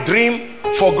had a dream,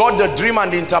 forgot the dream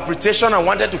and the interpretation, and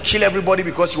wanted to kill everybody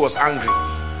because he was angry.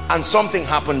 And something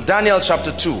happened. Daniel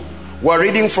chapter 2. We're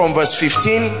reading from verse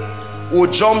 15. We'll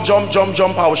jump.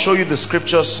 I will show you the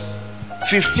scriptures.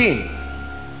 15.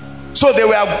 So they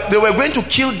were going to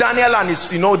kill Daniel and his,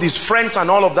 these friends and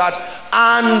all of that.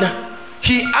 And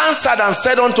he answered and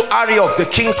said unto Arioch, the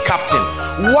king's captain,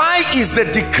 why is the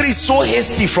decree so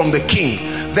hasty from the king?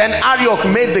 Then Arioch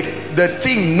made the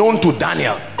thing known to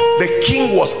Daniel. The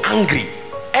king was angry.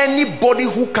 Anybody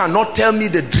who cannot tell me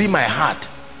the dream I had,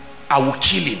 I will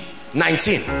kill him.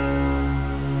 19.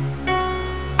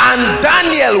 And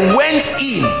Daniel went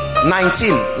in.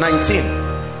 19.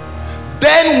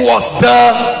 Then was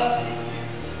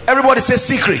everybody say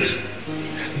secret.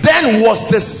 Then was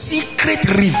the secret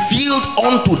revealed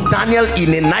unto Daniel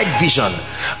in a night vision,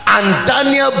 and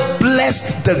Daniel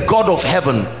blessed the God of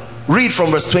heaven. Read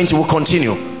from verse 20. We'll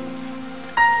continue.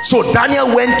 So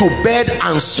Daniel went to bed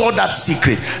and saw that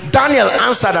secret. Daniel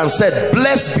answered and said,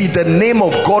 blessed be the name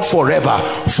of God forever,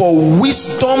 for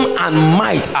wisdom and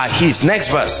might are his. Next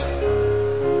verse,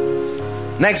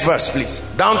 please.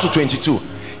 Down to 22.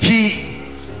 He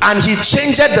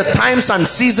changed the times and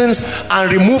seasons,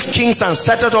 and removed kings and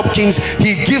set up kings.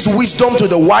 He gives wisdom to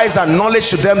the wise and knowledge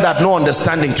to them that know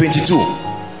understanding. 22.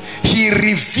 He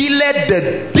revealed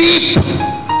the deep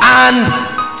and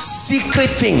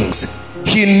secret things.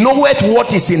 He knoweth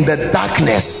what is in the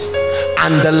darkness,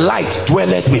 and the light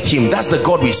dwelleth with him. That's the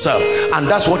God we serve, and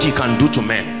that's what he can do to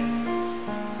men.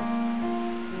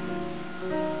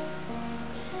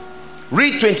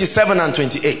 Read 27 and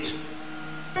 28.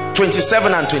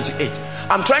 27 and 28.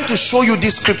 I'm trying to show you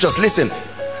these scriptures. Listen.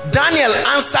 Daniel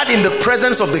answered in the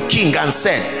presence of the king and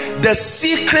said, the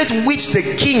secret which the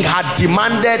king had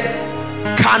demanded,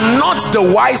 cannot the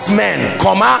wise men,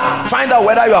 find out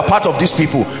whether you are part of these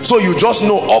people, so you just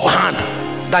know offhand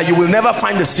that you will never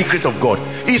find the secret of God.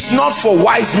 It's not for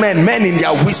wise men in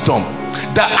their wisdom.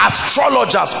 The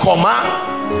astrologers,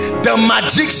 the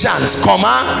magicians,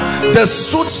 the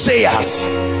soothsayers,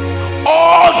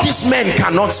 all these men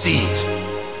cannot see it.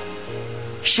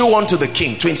 Show unto the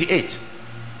king. 28.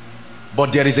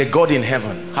 But there is a God in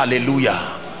heaven.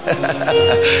 Hallelujah.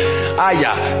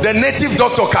 The native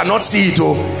doctor cannot see it.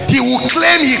 He will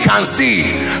claim he can see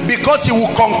it, because he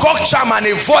will concoct charm and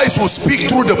a voice will speak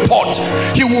through the pot.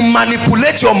 He will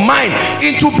manipulate your mind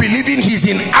into believing he's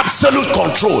in absolute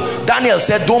control. Daniel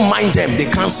said, don't mind them, they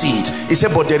can't see it. He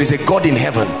said, but there is a God in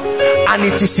heaven, and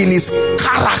it is in his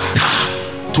character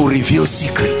to reveal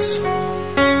secrets.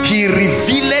 He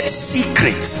revealed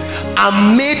secrets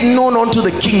and made known unto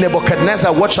the king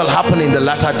Nebuchadnezzar what shall happen in the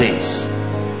latter days.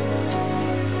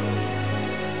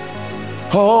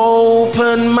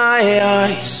 Open my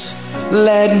eyes,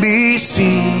 let me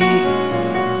see.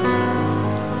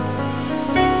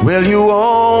 Will you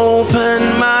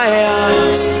open my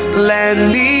eyes, let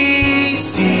me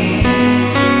see.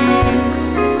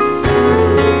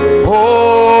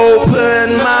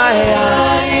 Open my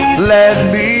eyes,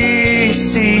 let me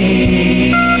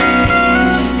see.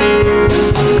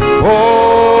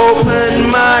 Open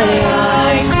my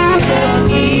eyes, let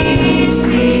me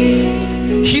see.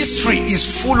 History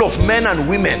is full of men and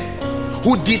women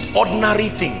who did ordinary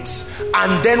things,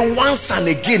 and then once and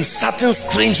again certain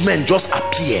strange men just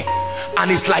appear,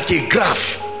 and it's like a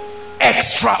graph.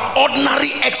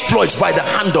 Extraordinary exploits by the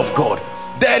hand of God.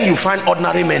 Then you find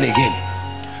ordinary men again.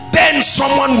 Then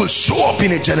someone will show up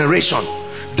in a generation.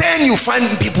 Then you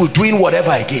find people doing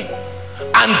whatever again,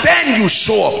 and then you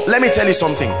show up. Let me tell you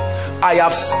something. I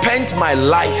have spent my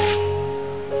life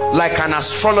like an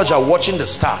astrologer watching the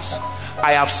stars.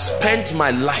 I have spent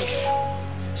my life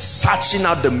searching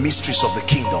out the mysteries of the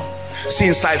kingdom.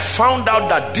 Since I found out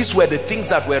that these were the things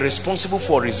that were responsible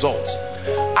for results,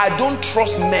 I don't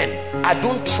trust men. I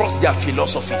don't trust their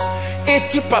philosophies.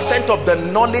 80% of the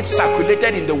knowledge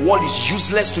circulated in the world is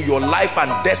useless to your life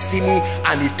and destiny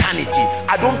and eternity.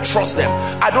 I don't trust them.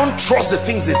 I don't trust the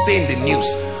things they say in the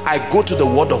news. I go to the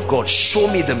word of God. Show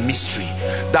me the mystery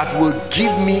that will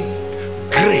give me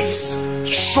grace.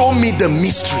 Show me the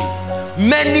mystery.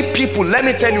 Many people, let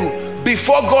me tell you,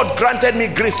 before God granted me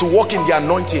grace to walk in the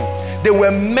anointing, there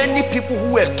were many people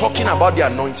who were talking about the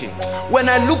anointing. When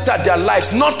I looked at their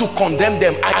lives, not to condemn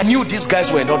them, I knew these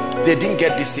guys were not, they didn't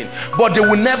get this thing, but they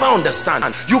will never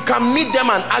understand. You can meet them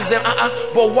and ask them,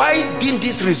 but why didn't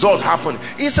this result happen?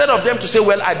 Instead of them to say,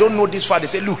 well, I don't know this far, they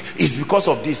say, look, it's because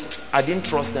of this. I didn't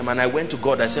trust them, and I went to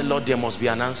God. I said, Lord, there must be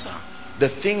an answer. The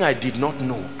thing I did not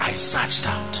know, I searched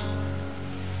out.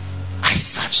 I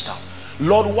searched out.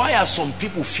 Lord, why are some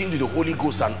people filled with the Holy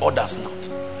Ghost and others not?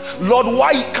 Lord,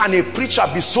 why can a preacher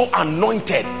be so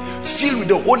anointed, filled with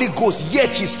the Holy Ghost,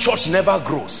 yet his church never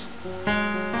grows?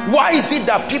 Why is it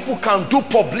that people can do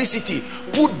publicity,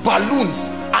 put balloons,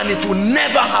 and it will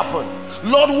never happen?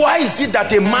 Lord, why is it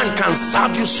that a man can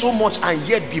serve you so much and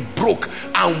yet be broke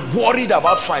and worried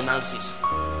about finances?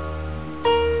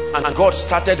 And God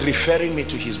started referring me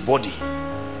to his body.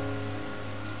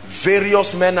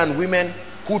 Various men and women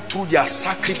who through their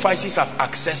sacrifices have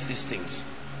accessed these things.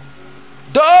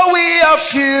 Though we are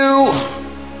few,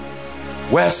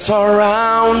 we're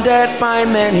surrounded by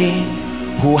many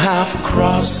who have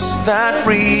crossed that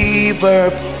river.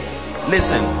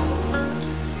 Listen,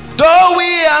 though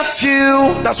we are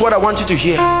few, that's what I want you to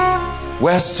hear.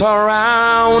 We're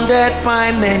surrounded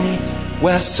by many.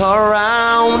 We're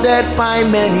surrounded by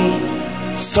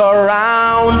many.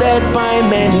 Surrounded by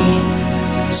many.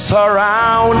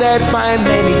 Surrounded by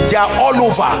many. They are all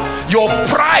over. Your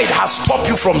pride has stopped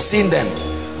you from seeing them.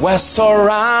 We're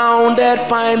surrounded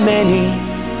by many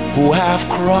who have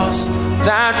crossed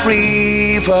that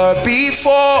river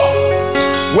before.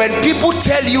 When people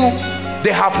tell you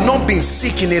they have not been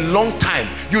sick in a long time,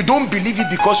 you don't believe it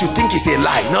because you think it's a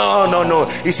lie. No,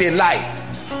 it's a lie.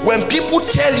 When people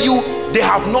tell you they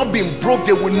have not been broke,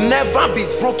 they will never be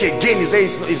broke again, you say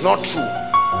it's not true.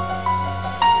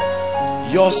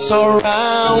 You're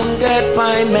surrounded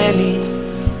by many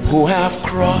who have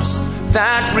crossed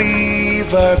that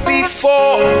river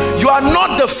before. You are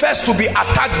not the first to be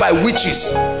attacked by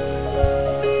witches.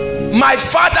 My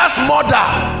father's mother,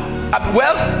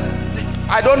 well,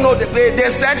 I don't know, they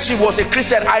said she was a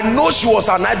Christian. I know she was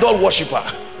an idol worshiper.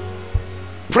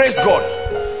 Praise God.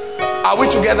 Are we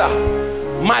together?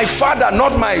 My father,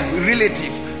 not my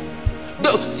relative.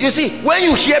 You see, when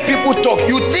you hear people talk,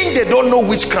 you think they don't know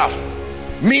witchcraft.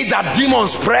 Me that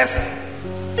demons pressed,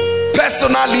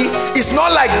 personally, it's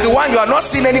not like the one you are not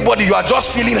seeing anybody, you are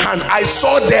just feeling hands. I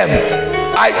saw them.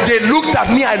 They looked at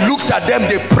me, I looked at them,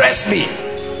 they pressed me.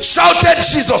 Shouted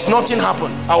Jesus, nothing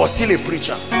happened. I was still a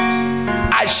preacher.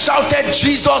 I shouted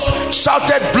Jesus,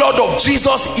 shouted blood of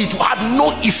Jesus. It had no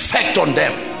effect on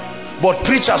them. But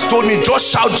preachers told me,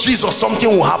 just shout Jesus, something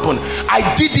will happen.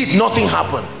 I did it, nothing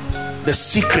happened. The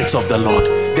secrets of the Lord.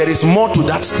 There is more to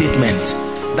that statement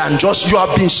than just you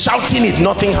have been shouting it,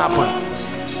 nothing happened.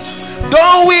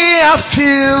 Though we are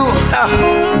few,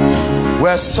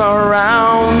 we're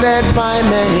surrounded by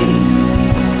many.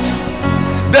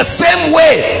 The same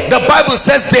way the Bible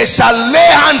says they shall lay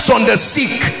hands on the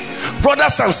sick.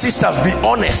 Brothers and sisters, be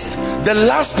honest. The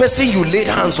last person you laid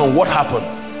hands on, what happened?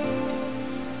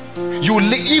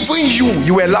 Even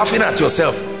you were laughing at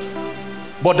yourself.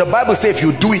 But the Bible says if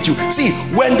you do it, you see,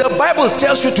 when the Bible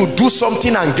tells you to do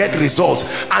something and get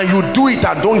results, and you do it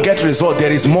and don't get results,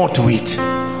 there is more to it.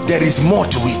 There is more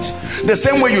to it. The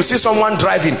same way you see someone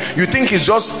driving, you think he's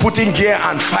just putting gear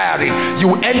and firing.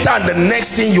 You enter and the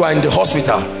next thing you are in the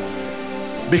hospital,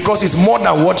 because it's more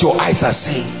than what your eyes are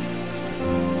seeing.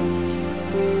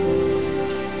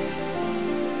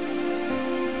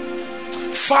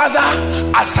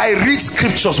 Father, as I read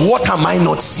scriptures, what am I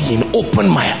not seeing? Open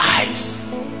my eyes.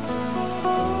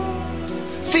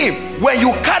 See, when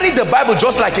you carry the Bible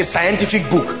just like a scientific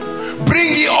book,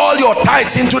 bring ye all your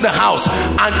tithes into the house,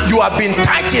 and you have been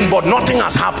tithing but nothing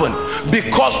has happened,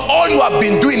 because all you have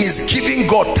been doing is giving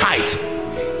God tithe.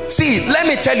 See, let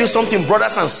me tell you something,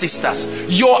 brothers and sisters.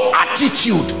 Your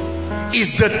attitude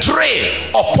is the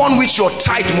tray upon which your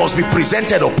tithe must be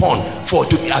presented upon for it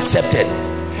to be accepted.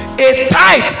 A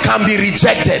tithe can be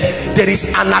rejected. There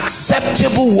is an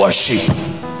acceptable worship,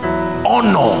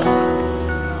 honor,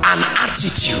 and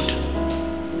attitude.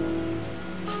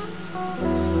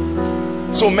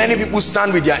 So many people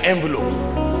stand with their envelope.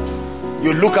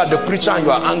 You look at the preacher and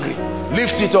you are angry.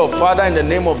 Lift it up. Father, in the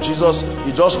name of Jesus,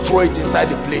 you just throw it inside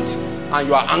the plate. and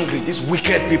you are angry. These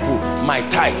wicked people, my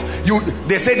tithe.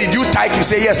 They say, did you tithe? You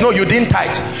say, yes. No, you didn't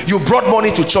tithe. You brought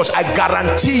money to church. I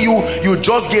guarantee you, you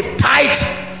just gave tithe.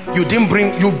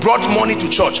 You brought money to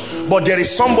church. But there is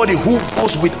somebody who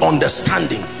goes with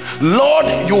understanding. Lord,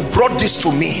 you brought this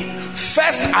to me.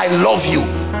 First, I love you.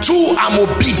 Two, I'm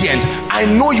obedient. I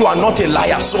know you are not a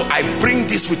liar, so I bring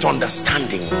this with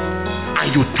understanding.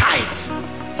 And you tithe.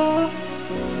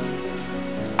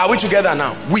 Are we together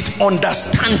now? With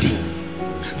understanding.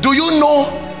 Do you know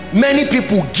many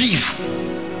people give?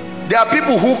 There are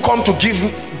people who come to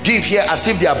give here as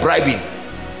if they are bribing.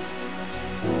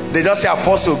 They just say,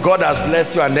 Apostle, God has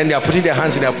blessed you, and then they are putting their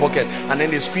hands in their pocket, and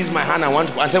then they squeeze my hand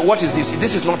and say, what is this?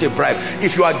 This is not a bribe.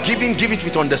 If you are giving, give it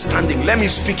with understanding. Let me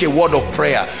speak a word of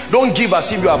prayer. Don't give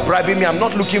as if you are bribing me. I'm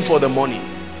not looking for the money.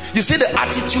 You see the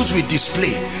attitudes we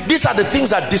display. These are the things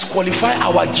that disqualify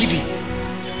our giving.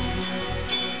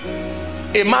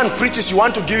 A man preaches, you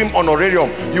want to give him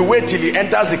honorarium, you wait till he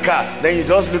enters the car, then you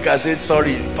just look and say,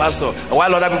 sorry, pastor. And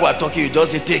while other people are talking, you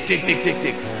just say,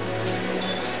 take.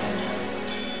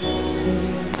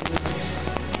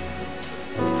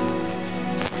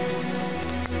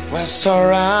 We're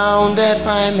surrounded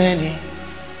by many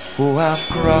who have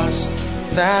crossed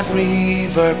that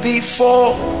river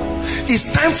before.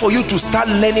 It's time for you to start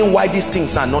learning why these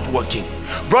things are not working.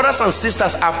 Brothers and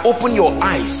sisters, I've opened your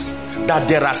eyes that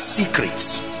there are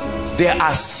secrets. There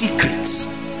are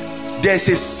secrets. There's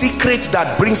a secret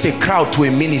that brings a crowd to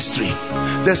a ministry.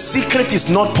 The secret is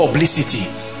not publicity.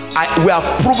 We have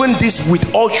proven this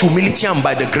with all humility and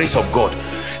by the grace of God.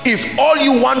 If all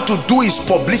you want to do is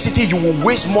publicity, you will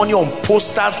waste money on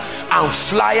posters and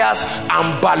flyers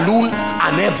and balloon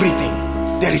and everything.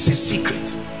 There is a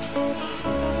secret.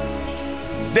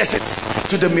 There's a secret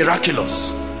to the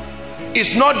miraculous.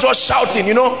 It's not just shouting.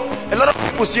 You know, a lot of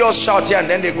people see us shout here and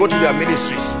then they go to their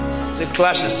ministries. They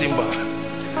clash the cymbal.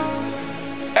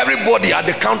 Everybody at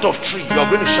the count of 3, you're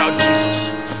going to shout Jesus.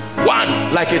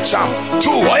 1, like a charm. 2,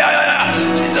 oh yeah,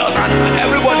 Jesus. And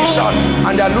everybody shout.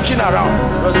 And they're looking around.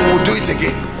 We'll do it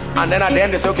again. And then at the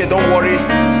end they say, okay, don't worry.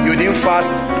 You didn't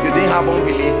fast. You didn't have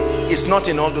unbelief. It's not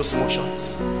in all those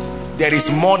motions. There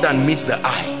is more than meets the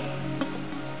eye.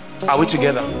 Are we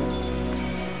together?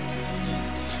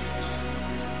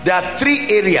 There are 3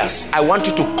 areas I want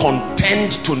you to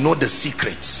contend to know the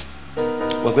secrets.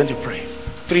 We're going to pray.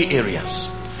 3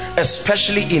 areas.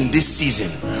 Especially in this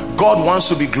season, God wants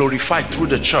to be glorified through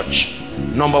the church.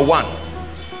 Number one,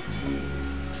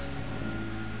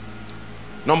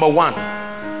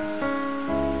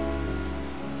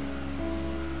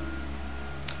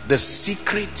 the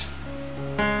secret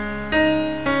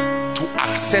to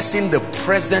accessing the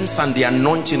presence and the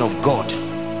anointing of God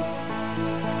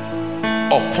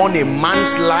upon a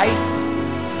man's life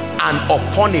and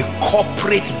upon a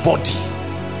corporate body.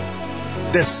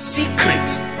 The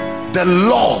secret, the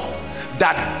law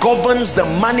that governs the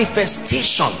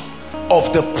manifestation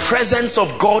of the presence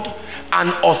of God and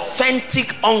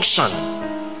authentic unction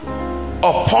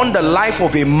upon the life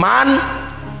of a man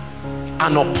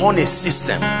and upon a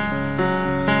system.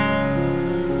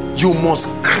 You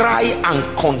must cry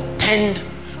and contend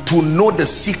to know the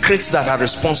secrets that are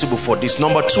responsible for this.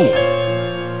 Number 2,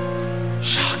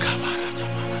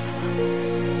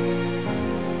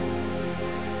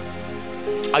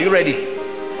 are you ready?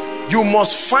 You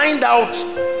must find out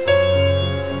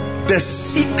the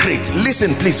secret.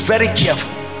 Listen please, very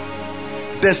careful.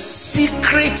 The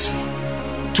secret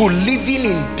to living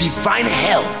in divine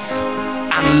health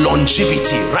and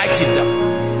longevity. Write it down.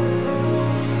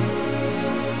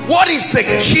 What is the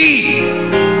key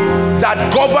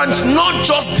that governs not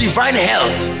just divine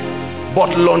health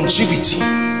but longevity?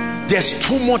 There's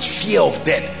too much fear of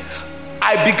death.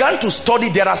 I began to study.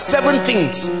 There are 7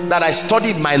 things that I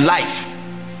studied in my life,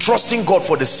 trusting God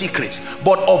for the secrets.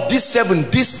 But of these 7,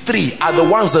 these 3 are the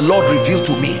ones the Lord revealed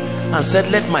to me and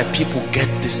said, let my people get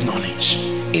this knowledge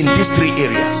in these 3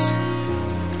 areas.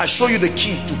 I show you the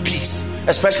key to peace,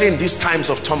 especially in these times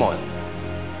of turmoil.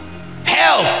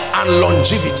 Health and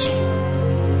longevity.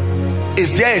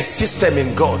 Is there a system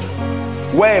in God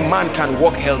where a man can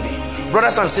walk healthy?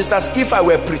 Brothers and sisters, if I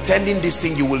were pretending this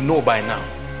thing, you will know by now.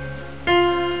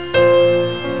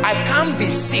 I can't be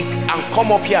sick and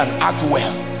come up here and act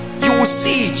well. You will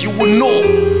see it. You will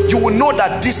know. You will know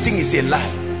that this thing is a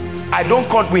lie. I don't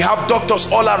count. We have doctors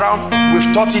all around.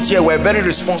 We've taught it here. We're a very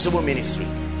responsible ministry.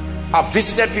 I've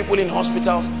visited people in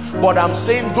hospitals. But I'm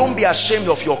saying, don't be ashamed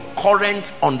of your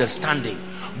current understanding,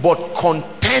 but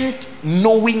content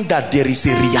knowing that there is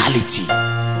a reality.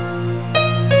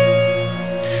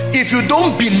 If you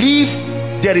don't believe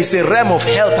there is a realm of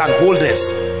health and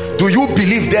wholeness, do you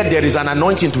believe that there is an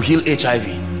anointing to heal HIV?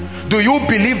 Do you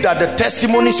believe that the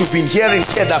testimonies you've been hearing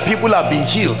here, that people have been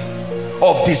healed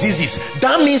of diseases,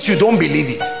 that means you don't believe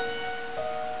it?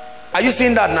 Are you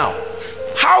seeing that now?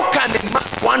 How can a man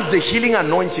want the healing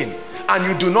anointing and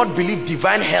you do not believe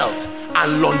divine health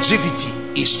and longevity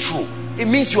is true? It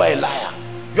means you are a liar.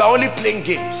 You are only playing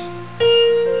games.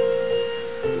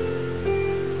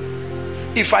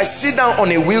 If I sit down on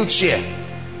a wheelchair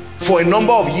for a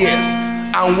number of years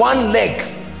and one leg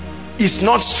is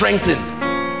not strengthened,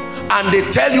 and they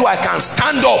tell you I can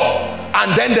stand up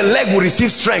and then the leg will receive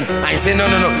strength, and you say no,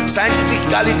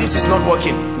 scientifically this is not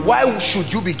working, why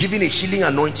should you be given a healing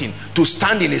anointing to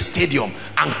stand in a stadium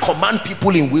and command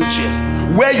people in wheelchairs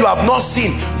where you have not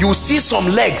seen? You see some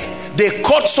legs, they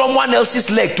cut someone else's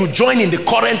leg to join in the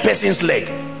current person's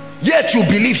leg, yet you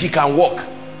believe he can walk.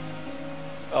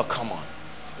 Oh, come on.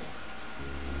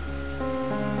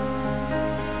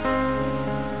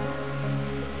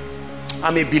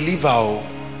 I'm a believer. Oh,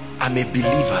 I'm a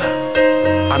believer.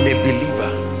 I'm a believer.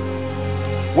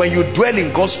 When you dwell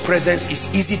in God's presence,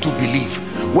 it's easy to believe.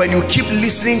 When you keep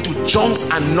listening to junks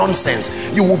and nonsense,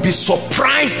 you will be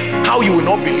surprised how you will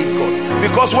not believe God.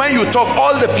 Because when you talk,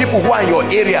 all the people who are in your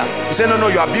area, you say, no,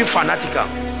 you are being fanatical.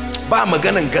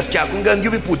 You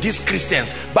people, these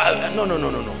Christians. But no.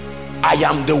 I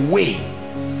am the way.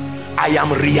 I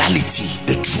am reality,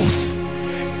 the truth.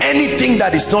 Anything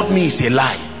that is not me is a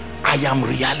lie. I am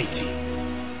reality.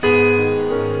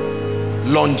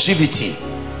 Longevity.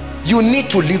 You need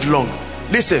to live long.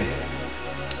 Listen.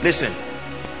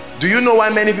 Do you know why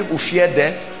many people fear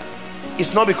death?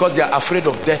 It's not because they are afraid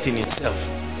of death in itself.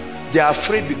 They are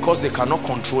afraid because they cannot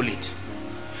control it.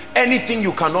 Anything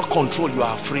you cannot control, you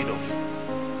are afraid of.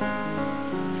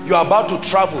 You are about to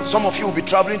travel. Some of you will be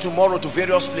traveling tomorrow to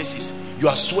various places. You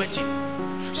are sweating.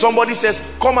 Somebody says,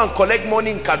 come and collect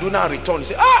money in Kaduna and return. You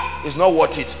say, it's not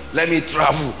worth it. Let me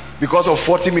travel. Because of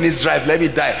 40 minutes drive, let me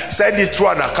die. Send it through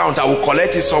an account. I will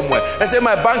collect it somewhere. I say,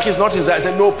 my bank is not inside. I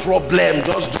say, no problem.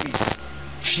 Just do it.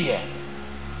 Fear.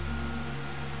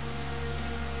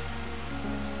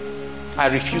 I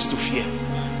refuse to fear.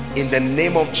 In the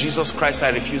name of Jesus Christ,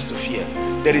 I refuse to fear.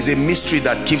 There is a mystery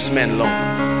that keeps men long.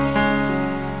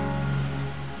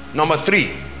 Number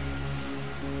 3.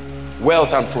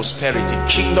 Wealth and prosperity.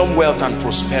 Kingdom wealth and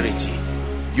prosperity.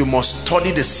 You must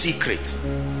study the secret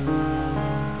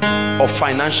of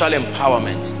financial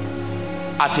empowerment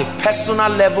at a personal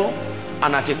level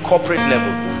and at a corporate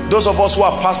level. Those of us who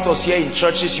are pastors here in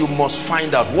churches, you must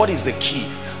find out what is the key.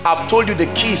 I've told you the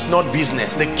key is not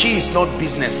business. The key is not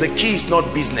business. The key is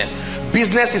not business.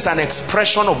 Business is an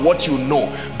expression of what you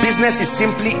know. Business is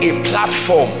simply a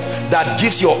platform that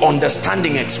gives your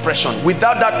understanding expression.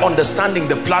 Without that understanding,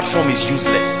 the platform is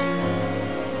useless.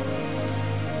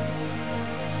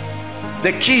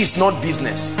 The key is not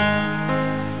business.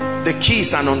 The key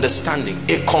is an understanding,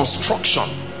 a construction.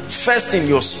 First in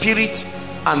your spirit,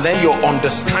 and then your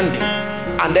understanding.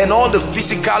 And then all the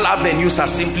physical avenues are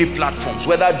simply platforms,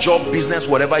 whether job, business,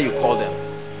 whatever you call them.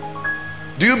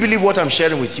 Do you believe what I'm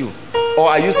sharing with you? Or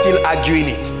are you still arguing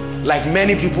it? Like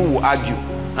many people will argue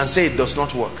and say it does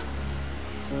not work.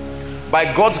 By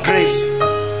God's grace,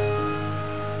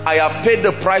 I have paid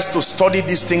the price to study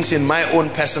these things in my own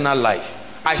personal life.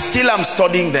 I still am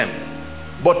studying them.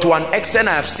 But to an extent,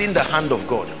 I have seen the hand of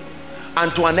God.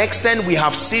 And to an extent, we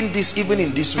have seen this even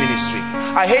in this ministry.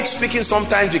 I hate speaking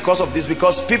sometimes because of this,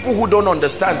 because people who don't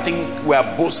understand think we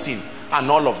are boasting and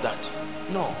all of that.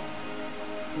 No.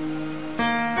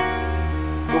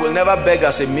 We will never beg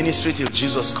as a ministry till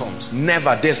Jesus comes.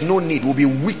 Never. There's no need. We'll be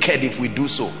wicked if we do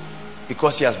so,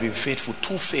 because he has been faithful.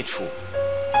 Too faithful.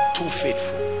 Too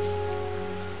faithful.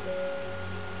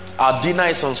 Our dinner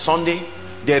is on Sunday.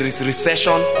 There is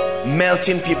recession,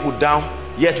 melting people down.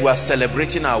 Yet we are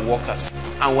celebrating our workers,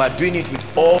 and we are doing it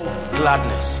with all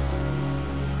gladness.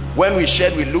 When we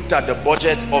shared, we looked at the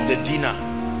budget of the dinner.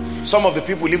 Some of the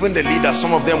people, even the leaders,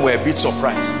 some of them were a bit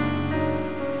surprised.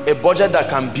 A budget that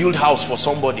can build house for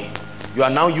somebody, you are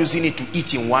now using it to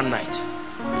eat in one night.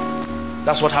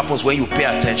 That's what happens when you pay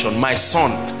attention. My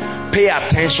son, pay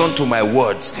attention to my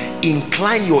words.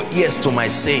 Incline your ears to my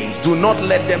sayings. Do not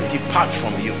let them depart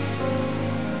from you.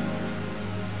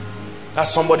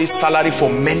 That's somebody's salary for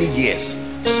many years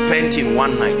spent in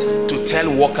one night to tell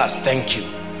workers thank you.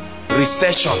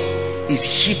 Recession is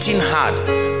hitting hard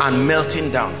and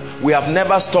melting down. We have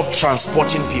never stopped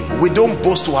transporting people. We don't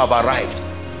boast to have arrived,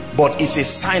 but it's a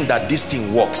sign that this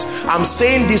thing works. I'm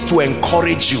saying this to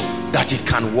encourage you that it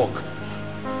can work.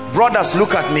 Brothers,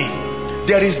 look at me.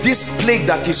 There is this plague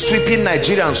that is sweeping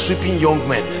Nigeria and sweeping young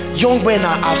men. Young men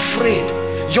are afraid.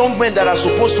 Young men that are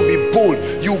supposed to be bold,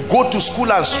 you go to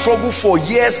school and struggle for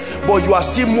years, but you are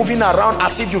still moving around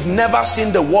as if you've never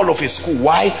seen the wall of a school.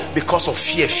 Why? Because of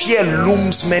fear. Fear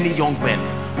looms many young men.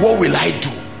 What will I do?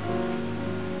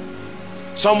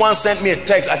 Someone sent me a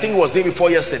text, I think it was day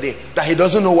before yesterday, that he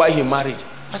doesn't know why he married.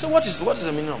 I said, what is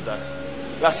the meaning of that?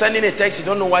 You are sending a text, you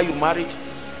don't know why you married,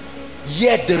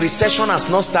 yet the recession has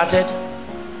not started.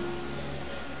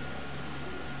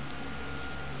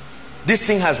 This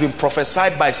thing has been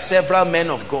prophesied by several men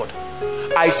of God.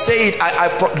 I say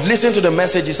it, listen to the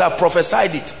messages, I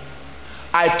prophesied it.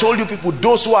 I told you people,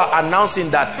 those who are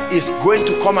announcing that it's going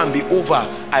to come and be over,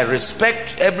 I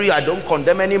respect I don't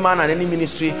condemn any man and any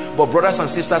ministry, but brothers and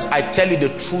sisters, I tell you the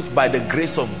truth, by the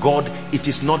grace of God, it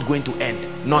is not going to end,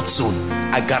 not soon.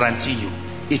 I guarantee you,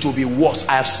 it will be worse.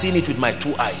 I have seen it with my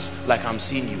 2 eyes, like I'm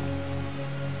seeing you.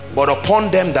 But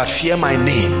upon them that fear my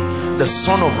name, the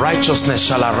Son of Righteousness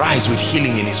shall arise with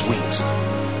healing in his wings.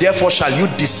 Therefore shall you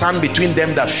discern between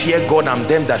them that fear God and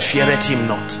them that feareth him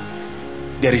not.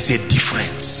 There is a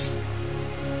difference.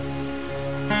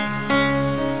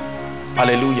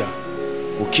 Hallelujah.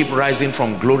 We'll keep rising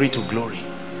from glory to glory.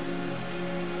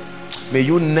 May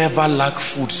you never lack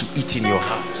food to eat in your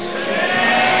house,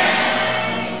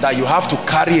 that you have to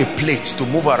carry a plate to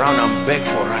move around and beg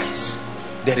for rice.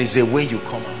 There is a way you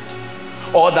come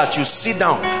out. Or that you sit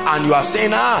down and you are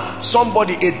saying,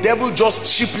 somebody, a devil just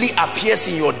cheaply appears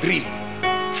in your dream,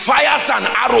 fires an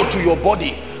arrow to your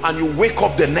body, and you wake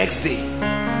up the next day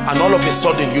and all of a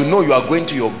sudden you know you are going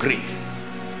to your grave.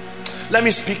 Let me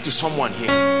speak to someone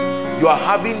here. You are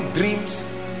having dreams,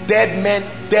 dead men,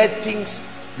 dead things.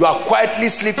 You are quietly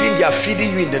sleeping, they are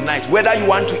feeding you in the night, whether you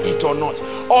want to eat or not.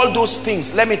 All those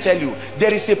things, let me tell you,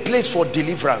 there is a place for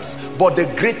deliverance, but the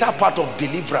greater part of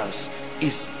deliverance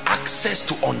is access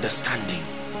to understanding.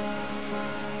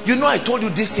 You know, I told you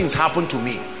these things happened to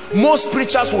me. Most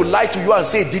preachers will lie to you and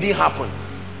say it didn't happen.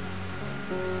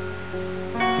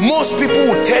 Most people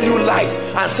will tell you lies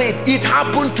and say it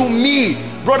happened to me.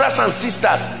 Brothers and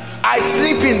sisters, I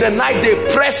sleep in the night, they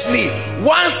press me.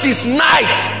 Once it's night,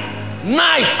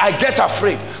 I get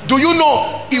afraid. Do you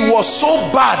know, it was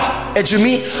so bad,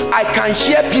 Ejimi, I can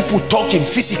hear people talking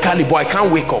physically, but I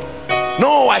can't wake up.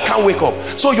 No, I can't wake up.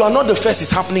 So you are not the first it's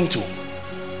happening to.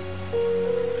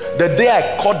 The day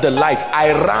I caught the light,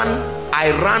 I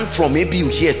ran from ABU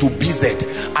here to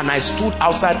BZ, and I stood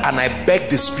outside and I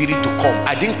begged the spirit to come.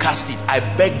 I didn't cast it, I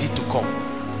begged it to come.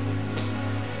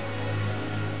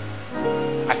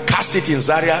 I cast it in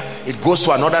Zaria, it goes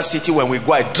to another city. When we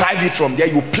go, I drive it from there.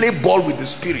 You play ball with the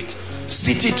spirit,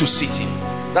 city to city.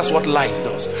 That's what light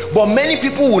does. But many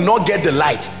people will not get the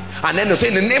light, and then they say,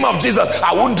 in the name of Jesus,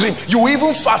 I won't drink. You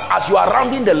even fast. As you are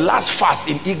rounding the last fast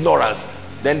in ignorance,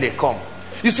 then they come.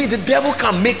 You see, the devil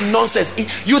can make nonsense.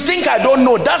 You think I don't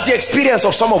know? That's the experience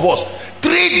of some of us.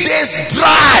 3 days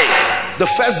dry. The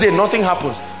first day, nothing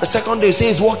happens. The second day, you say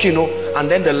it's working, and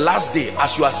then the last day,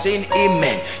 as you are saying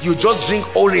amen, you just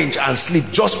drink orange and sleep,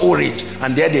 just orange,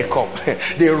 and there they come.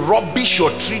 They rubbish your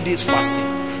 3 days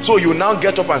fasting. So you now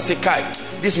get up and say, Kai,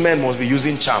 this man must be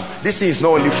using charm. This thing is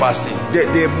not only fasting.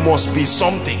 There must be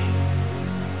something.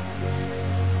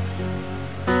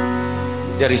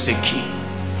 There is a key.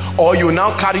 Or you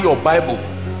now carry your Bible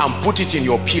and put it in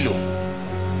your pillow,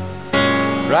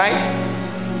 right?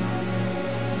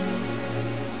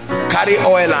 Carry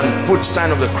oil and put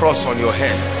sign of the cross on your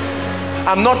head.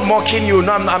 I'm not mocking you.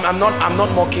 No, I'm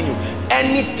not mocking you.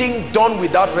 Anything done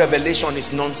without revelation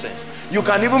is nonsense. You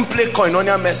can even play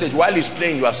Koinonia message while he's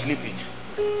playing, you are sleeping.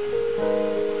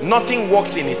 Nothing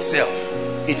works in itself.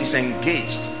 It is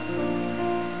engaged.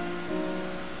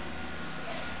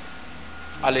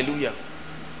 Hallelujah.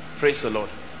 Praise the Lord.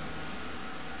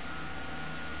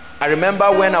 I remember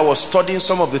when I was studying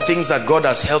some of the things that God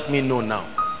has helped me know now.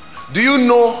 Do you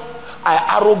know,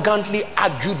 I arrogantly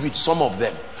argued with some of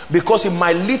them, because in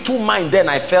my little mind then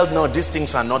I felt, no, these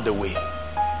things are not the way.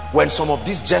 When some of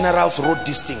these generals wrote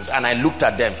these things and I looked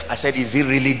at them, I said, is it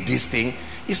really this thing?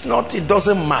 It's not. It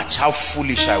doesn't match how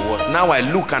foolish I was. Now I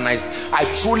look and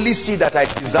I truly see that I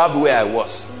deserved where I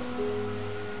was.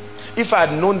 If I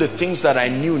had known the things that I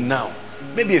knew now,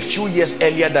 maybe a few years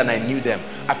earlier than I knew them,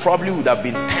 I probably would have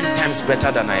been 10 times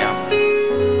better than I am.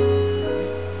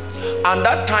 And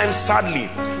that time, sadly,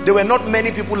 there were not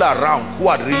many people around who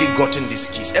had really gotten these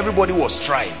keys. Everybody was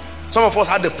trying. Some of us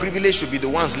had the privilege to be the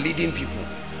ones leading people.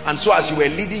 And so as you were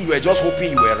leading, you were just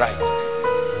hoping you were right.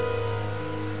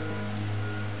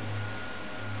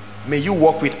 May you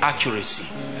walk with accuracy.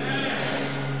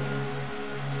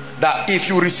 That if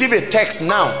you receive a text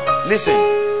now, listen,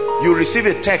 you receive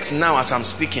a text now as I'm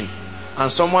speaking,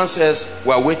 and someone says,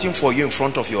 we're waiting for you in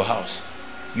front of your house.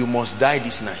 you must die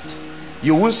this night.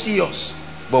 You won't see us,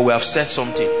 but we have said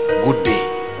something. Good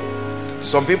day.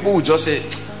 Some people will just say,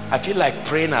 I feel like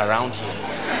praying around here.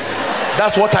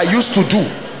 That's what I used to do.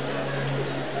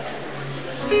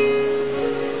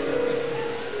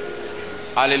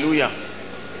 Hallelujah.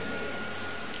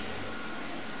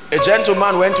 A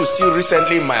gentleman went to steal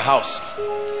recently in my house.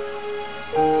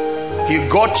 He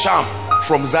got charm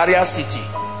from Zaria City,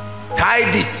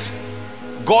 tied it,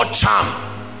 got charm,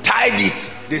 tied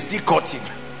it. They still caught him.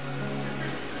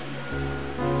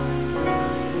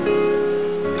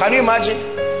 Can you imagine?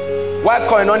 While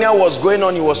koinonia was going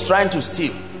on, he was trying to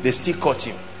steal. They still caught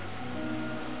him.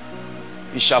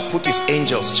 He shall put his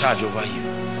angels charge over you.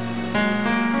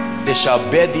 They shall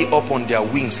bear thee up on their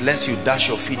wings, lest you dash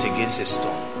your feet against a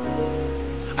stone.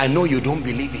 I know you don't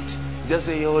believe it. Just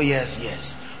say, oh yes,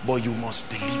 yes. But you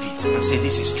must believe it and say,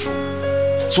 this is true.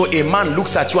 So a man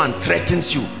looks at you and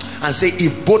threatens you and say,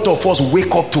 if both of us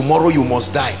wake up tomorrow, you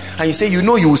must die. And you say, you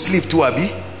know you will sleep too,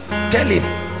 Abi. Tell him.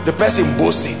 The person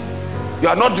boasting, you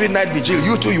are not doing night vigil.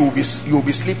 You too, you will be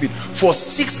sleeping. For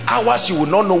 6 hours, you will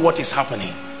not know what is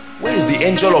happening. Where is the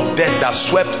angel of death that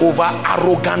swept over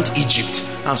arrogant Egypt?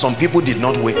 And some people did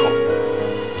not wake up.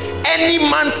 Any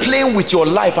man playing with your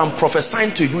life and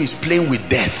prophesying to you is playing with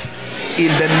death.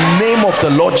 In the name of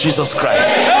the Lord Jesus Christ.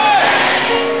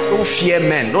 Don't fear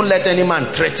men. Don't let any man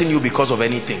threaten you because of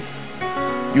anything.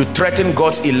 You threaten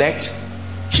God's elect.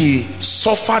 He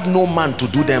suffered no man to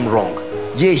do them wrong.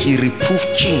 Yea, he reproved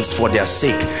kings for their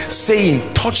sake, saying,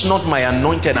 touch not my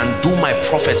anointed and do my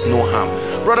prophets no harm.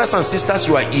 Brothers and sisters,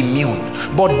 you are immune.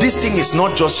 But this thing is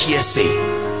not just hearsay.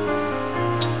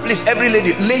 Please, every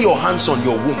lady, lay your hands on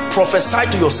your womb. Prophesy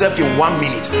to yourself in 1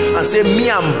 minute and say, me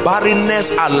and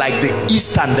barrenness are like the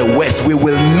east and the west. We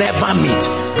will never meet.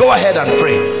 Go ahead and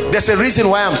pray. There's a reason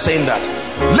why I'm saying that.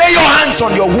 Lay your hands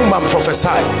on your womb and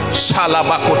prophesy.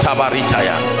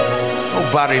 No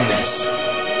barrenness.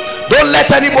 Don't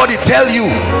let anybody tell you,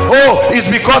 oh,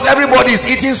 it's because everybody is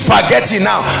eating spaghetti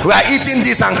now. We are eating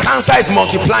this and cancer is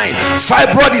multiplying.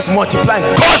 Fibroid is multiplying.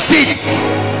 Curse it.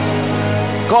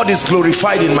 God is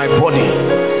glorified in my body.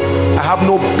 I have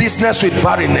no business with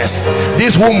barrenness.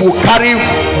 This womb will carry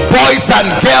boys and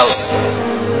girls.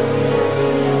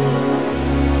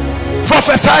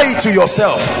 Prophesy to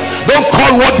yourself. Don't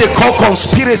call what they call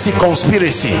conspiracy.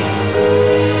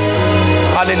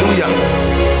 Hallelujah.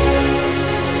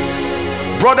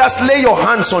 Brothers, lay your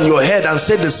hands on your head and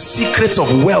say, the secrets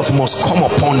of wealth must come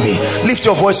upon me. Lift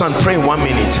your voice and pray in 1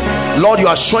 minute. Lord, you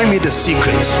are showing me the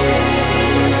secrets.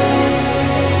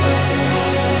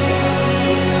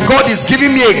 God is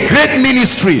giving me a great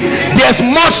ministry. There's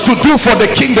much to do for the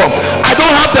kingdom. I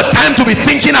don't have the time to be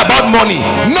thinking about money.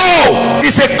 No,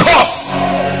 it's a curse.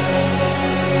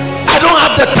 I don't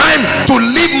have the time to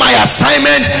leave my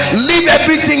assignment, leave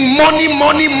everything.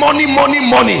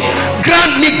 Money.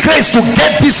 Grant me grace to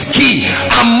get this key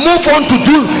and move on to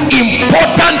do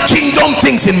important kingdom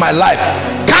things in my life.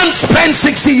 Can't spend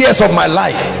 60 years of my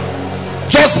life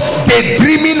just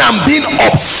daydreaming and being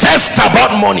obsessed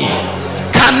about money.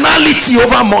 Carnality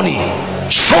over money.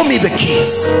 Show me the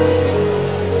keys.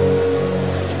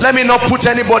 Let me not put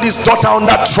anybody's daughter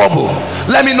under trouble.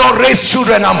 Let me not raise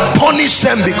children and punish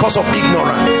them because of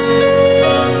ignorance.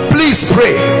 Please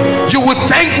pray. You will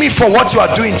thank me for what you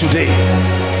are doing today.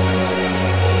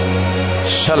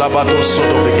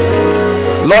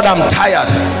 Lord, I'm tired.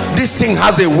 This thing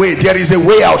has a way. There is a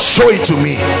way out. Show it to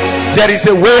me. There is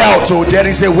a way out. Oh, there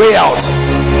is a way out.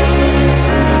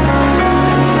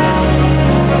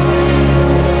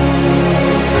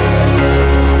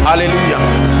 Hallelujah.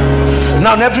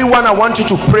 Now everyone, I want you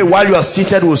to pray. While you are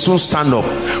seated, we'll soon stand up.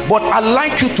 But I'd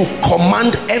like you to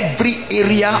command every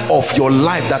area of your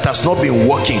life that has not been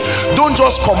working. Don't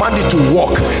just command it to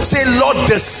work. Say, Lord,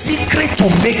 the secret to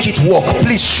make it work,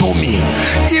 please show me.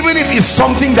 Even if it's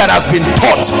something that has been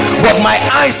taught but my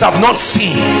eyes have not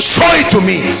seen, show it to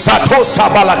me.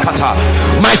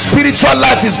 My spiritual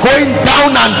life is going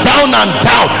down and down and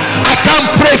down. I can't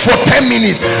pray for 10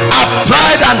 minutes. I've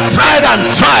tried and tried and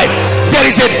tried. There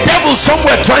is a devil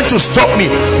somewhere trying to stop me.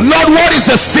 Lord, what is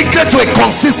the secret to a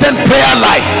consistent prayer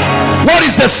life? What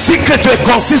is the secret to a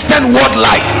consistent word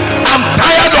life? I'm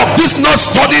tired of this not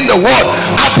studying the word.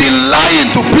 I've been lying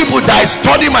to people that I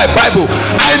study my Bible.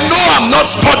 I know I'm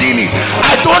not studying it.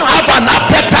 I don't have an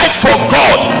appetite for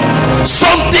God.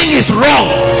 Something is wrong.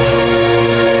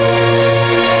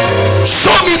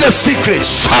 Show me the secret.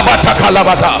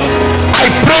 I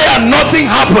pray and nothing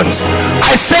happens.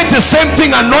 I say the same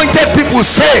thing anointed people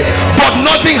say, but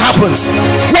nothing happens.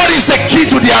 What is the key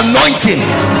to the anointing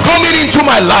coming into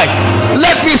my life?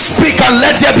 Let me speak and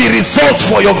let there be results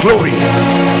for your glory.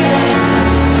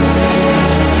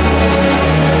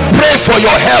 for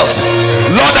your health.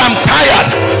 Lord, I'm tired.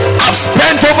 I've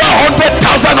spent over 100,000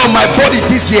 on my body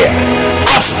this year.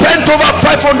 I've spent over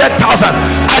 500,000.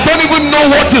 I don't even know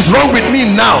what is wrong with me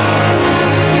now.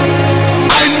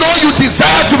 I know you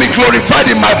desire to be glorified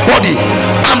in my body.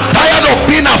 I'm tired of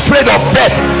being afraid of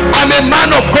death. I'm a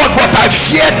man of God, but I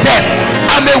fear death.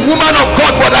 I'm a woman of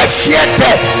God, but I fear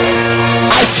death.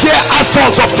 I fear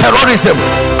assaults of terrorism.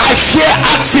 I fear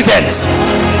accidents.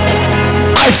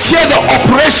 I fear the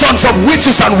operations of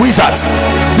witches and wizards.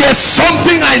 There's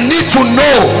something I need to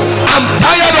know. I'm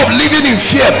tired of living in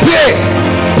fear. Pray,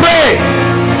 pray.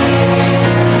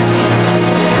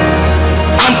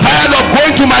 I'm tired of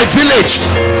going to my village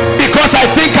because I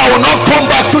think I will not come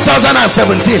back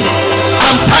 2017.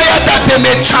 I'm tired that they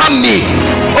may charm me.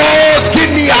 Oh, give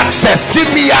me access,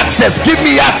 give me access, give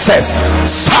me access.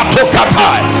 Sato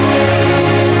Kapai.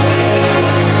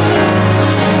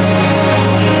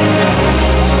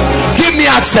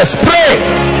 Access. Pray.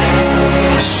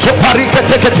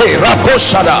 Sopariketekete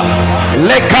rakoshada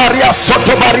lekaria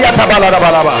sotobariata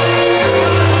balarabalaba.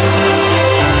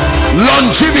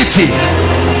 Longevity.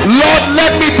 Lord,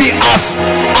 let me be as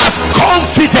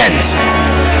confident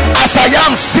as I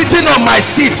am sitting on my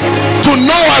seat to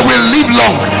know I will live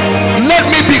long. Let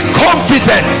me be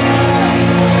confident.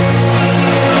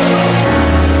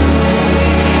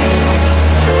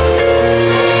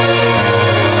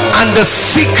 And the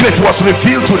secret was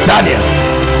revealed to Daniel.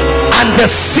 And the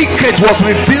secret was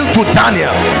revealed to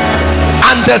Daniel.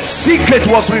 And the secret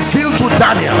was revealed to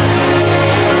Daniel.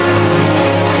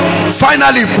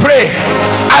 Finally, pray.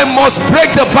 I must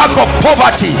break the back of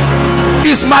poverty.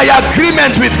 Is my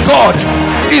agreement with God.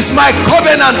 Is my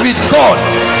covenant with God.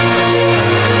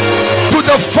 To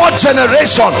the fourth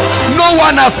generation, no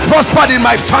one has prospered in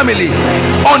my family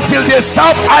until they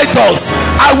serve idols.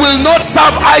 I will not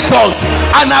serve idols,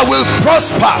 and I will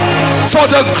prosper for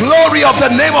the glory of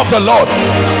the name of the Lord.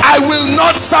 I will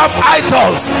not serve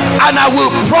idols, and I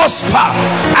will prosper.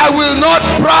 I will not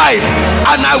bribe,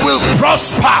 and I will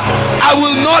prosper. I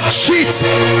will not cheat,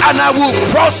 and I will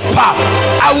prosper.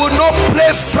 I will not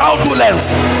play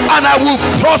fraudulence, and I will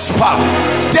prosper.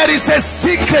 There is a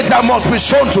secret that must be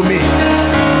shown to me.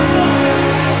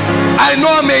 I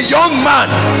know I'm a young man,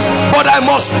 but I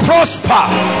must prosper.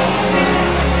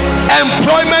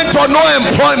 Employment or no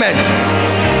employment,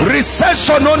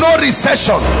 recession or no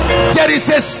recession, there is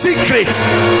a secret.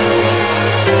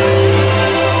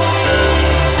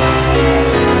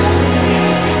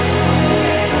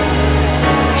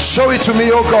 Show it to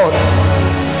me, oh God.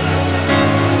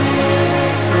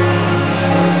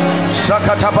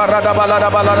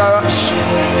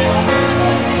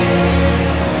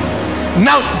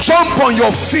 Now jump on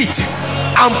your feet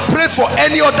and pray for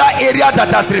any other area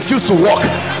that has refused to work.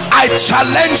 I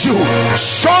challenge you,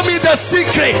 show me the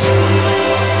secret.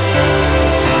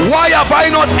 Why have I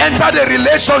not entered a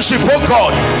relationship, oh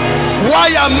God?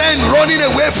 Why are men running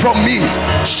away from me?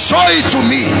 Show it to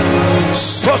me.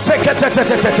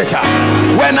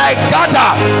 When I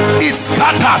gather, it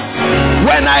scatters.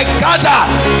 When I gather,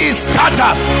 it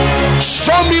scatters.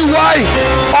 Show me why,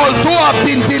 although I've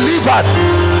been delivered,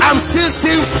 I'm still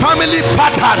seeing family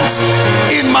patterns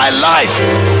in my life.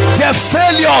 The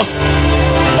failures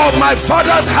of my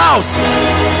father's house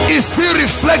is still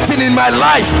reflecting in my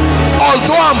life,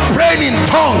 although I'm praying in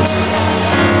tongues.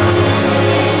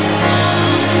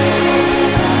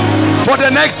 For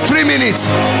the next 3 minutes,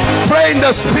 pray in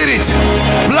the spirit,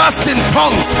 blast in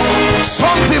tongues.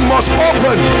 Something must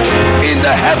open in the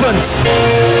heavens.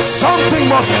 Something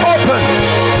must open.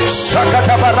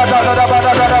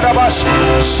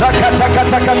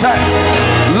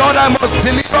 Lord, I must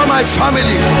deliver my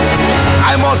family.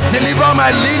 I must deliver my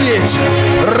lineage.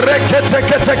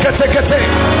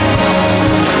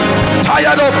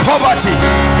 Tired of poverty,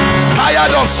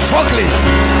 tired of struggling,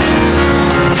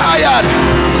 tired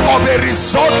of a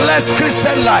resultless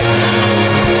Christian life,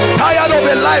 tired of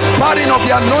a life barren of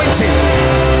the anointing.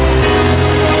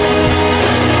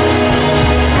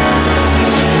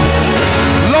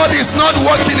 Lord, it's not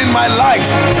working in my life.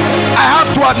 I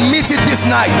have to admit it this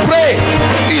night. Pray.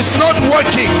 It's not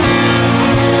working.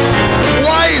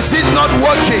 Why is it not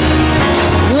working?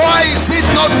 Why is it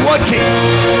not working?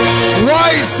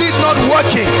 Why is it not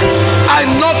working? I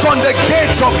knock on the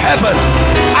gates of heaven.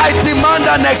 I demand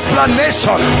an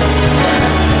explanation.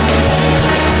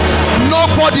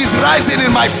 Nobody is rising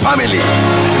in my family.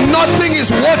 Nothing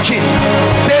is working.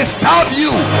 They serve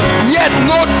you, yet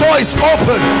no door is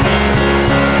open.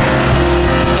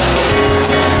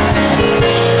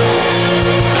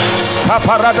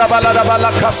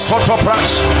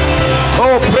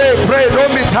 Oh, pray, pray,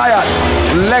 don't be tired.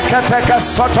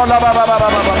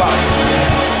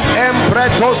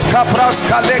 Embretos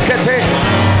kapraska lekete.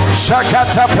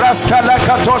 Shakata praska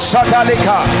lakato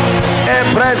shatalika.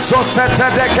 Embrezo sete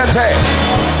dekete.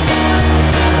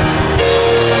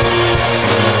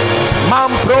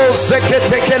 Mampro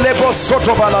sekete kelebo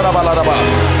soto balaraba.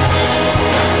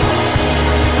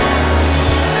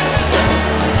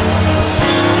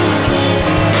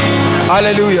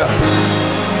 Hallelujah.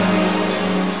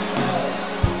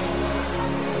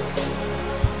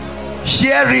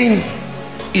 Hearing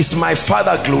is my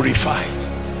Father glorified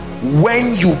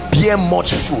when you bear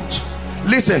much fruit.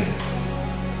 Listen.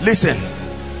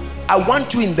 I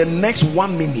want you in the next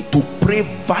 1 minute to pray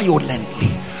violently.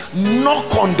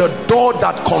 Knock on the door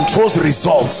that controls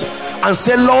results and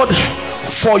say, Lord,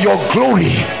 for your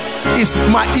glory is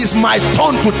my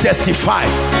turn to testify.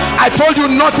 I told you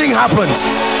nothing happens.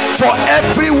 For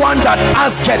everyone that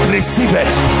asketh, receive it.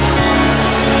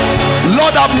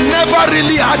 Lord, I've never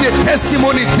really had a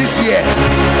testimony this year.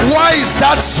 Why is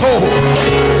that so?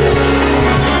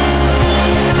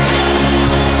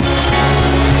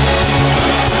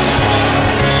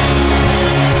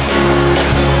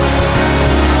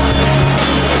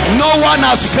 No one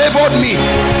has favored me.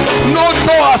 No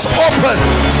door has opened.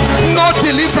 No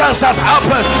deliverance has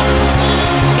happened.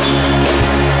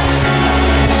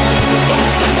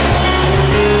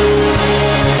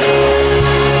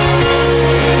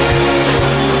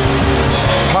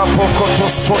 Mapokoto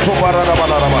soto barara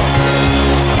balaraba.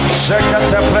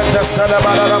 Shekate prete sala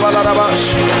barara balaraba.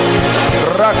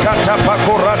 Rakata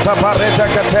pakurata pareta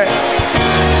kate.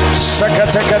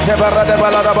 Shekate kate barada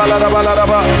balara balara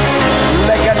balaraba.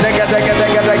 Lekate gade gade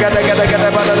gade gade gade gade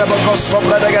balaraba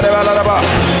kosobra gade balaraba.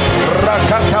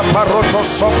 Rakata paroto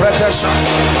sopretesh.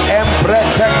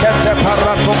 Embrete kate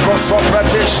parato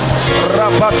kosopretesh.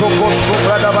 Rapato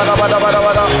kosubra da balara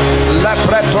balara.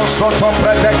 Lepreto soto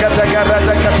prete kate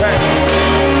gade kate.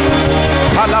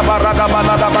 Kalabarada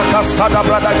balada bakasada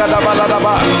brada gada balada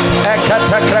ba.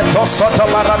 Ekate kreto soto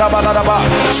barada balada ba.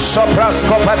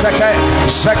 Soprasko pateke.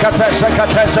 Shekate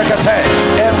shekate shekate.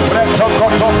 Embreto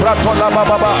koto prato la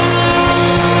baba.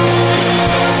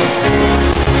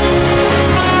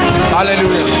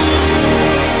 Hallelujah.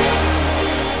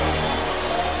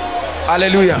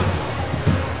 Hallelujah.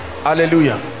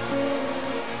 Hallelujah.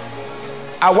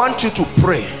 I want you to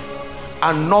pray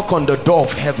and knock on the door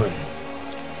of heaven.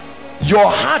 Your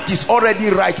heart is already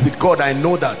right with God, I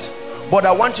know that, but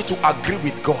I want you to agree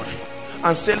with God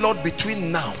and say, Lord,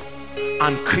 between now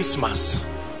and Christmas,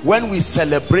 when we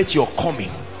celebrate your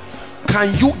coming,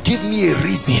 can you give me a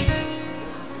reason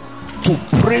to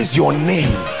praise your name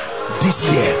this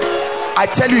year? I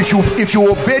tell you, if you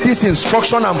obey this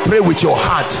instruction and pray with your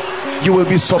heart, you will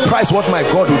be surprised what my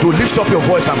God will do. Lift up your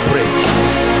voice and pray.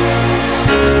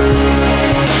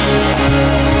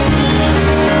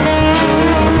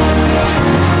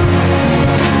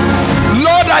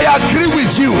 Lord, I agree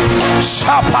with you.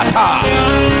 Shapata.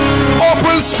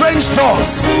 Open strange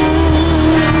doors.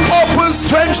 Open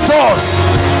strange doors.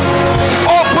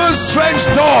 Open strange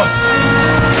doors.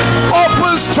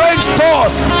 Open strange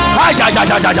doors.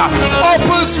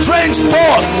 Open strange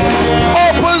doors.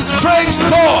 Open strange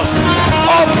doors.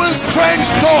 Open strange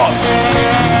doors.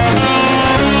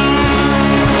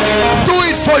 Do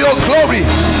it for your glory.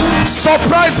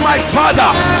 Surprise my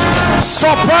father.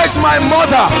 Surprise my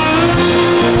mother.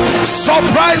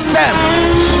 Surprise them.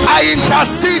 I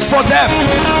intercede for them.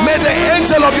 May the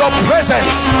angel of your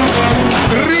presence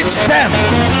reach them.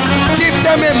 Give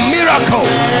them a miracle.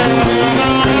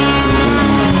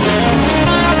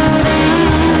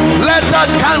 Let that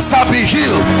cancer be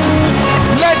healed.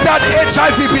 Let that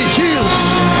HIV be healed.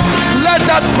 Let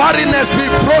that barrenness be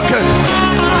broken.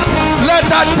 Let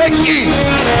her take in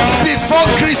before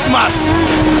Christmas,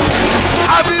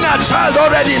 having a child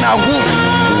already in her womb.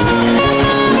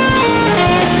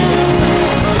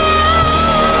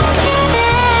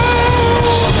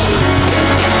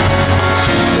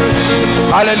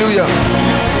 Hallelujah.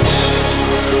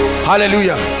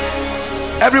 Hallelujah.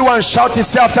 Everyone shout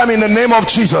it after me in the name of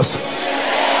Jesus.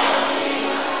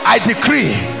 I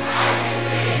decree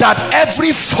that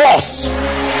every force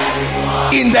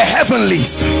in the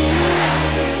heavenlies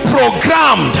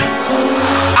programmed,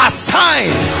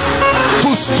 assigned to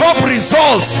stop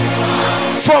results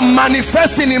from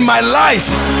manifesting in my life,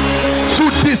 to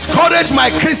discourage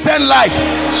my Christian life,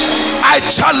 I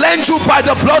challenge you by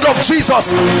the blood of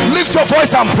Jesus. Lift your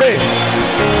voice and pray.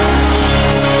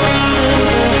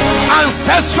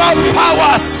 Ancestral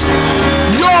powers,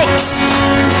 yokes,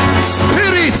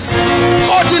 spirits,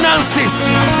 ordinances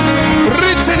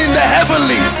written in the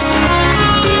heavenlies,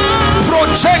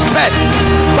 projected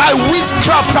by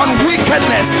witchcraft and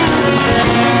wickedness,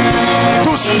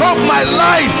 to stop my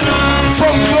life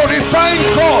from glorifying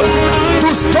God, to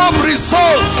stop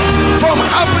results from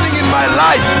happening in my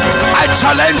life. I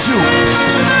challenge you.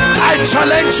 I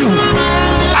challenge you.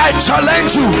 I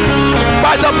challenge you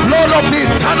by the blood of the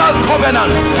eternal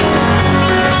covenant.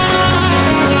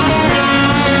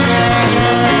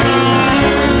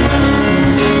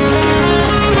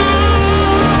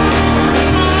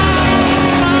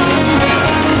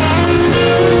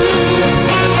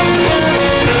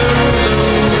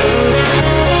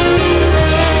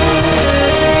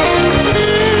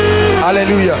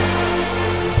 Hallelujah.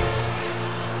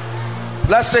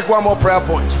 Let's take one more prayer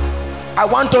point. I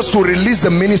want us to release the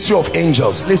ministry of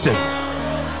angels. Listen,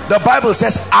 the Bible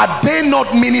says, are they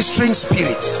not ministering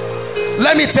spirits?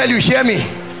 Let me tell you, hear me,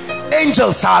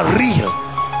 angels are real.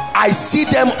 I see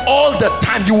them all the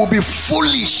time. You will be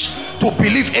foolish to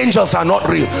believe angels are not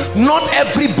real. Not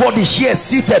everybody here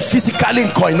seated physically in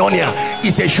koinonia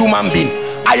is a human being.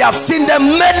 I have seen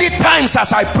them many times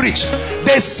as I preach.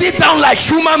 They sit down like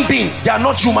human beings. They are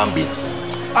not human beings.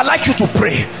 I'd like you to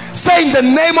pray. Say, in the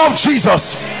name of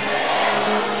Jesus.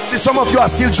 See, some of you are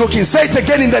still joking. Say it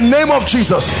again, in the name of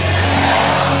Jesus.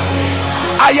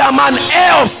 I am an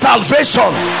heir of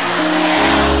salvation.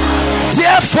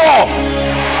 Therefore,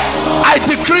 I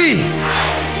decree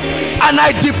and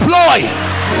I deploy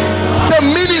the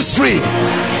ministry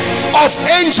of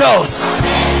angels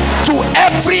to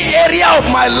every area of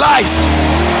my life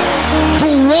to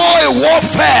war a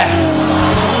warfare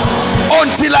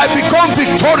until I become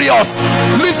victorious.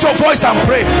 Lift your voice and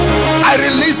pray. I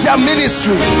release their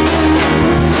ministry.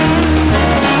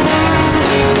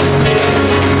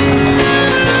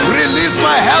 Release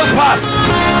my helpers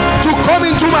to come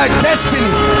into my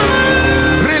destiny.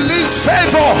 Release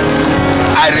favor.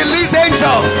 I release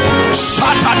angels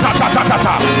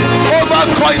over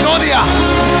koinonia.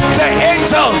 The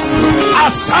angels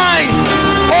assigned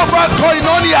over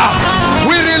koinonia,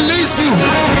 we release you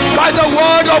by the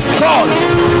word of God.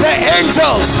 The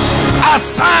angels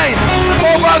assigned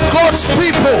over God's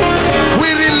people, we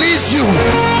release you.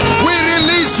 We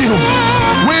release you.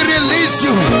 We release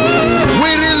you. We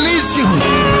release you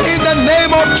in the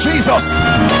name of Jesus.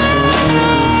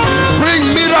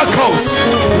 Bring miracles,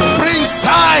 bring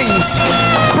signs,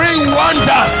 bring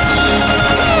wonders.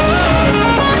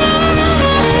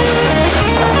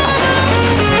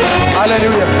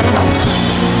 Hallelujah.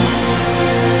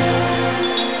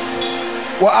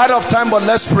 We're out of time, but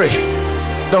let's pray.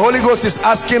 The Holy Ghost is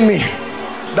asking me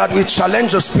that we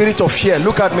challenge the spirit of fear.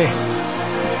 Look at me.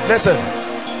 Listen,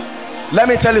 let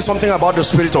me tell you something about the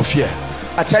spirit of fear.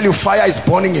 I tell you, fire is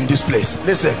burning in this place.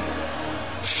 Listen,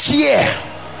 fear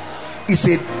is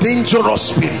a dangerous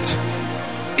spirit.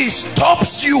 It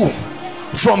stops you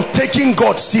from taking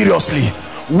God seriously.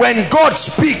 When God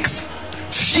speaks,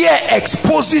 fear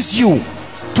exposes you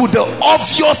to the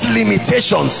obvious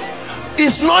limitations.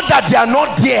 It's not that they are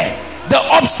not there, the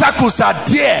obstacles are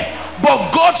there,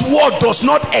 but God's word does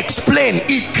not explain,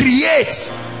 it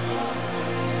creates.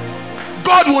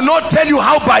 God will not tell you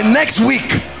how by next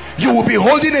week you will be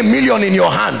holding $1 million in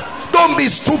your hand. Don't be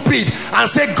stupid and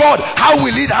say, God, how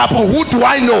will it happen? Who do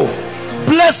I know?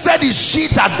 Blessed is she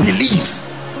that believes.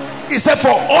 He said,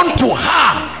 for unto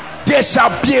her there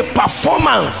shall be a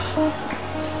performance.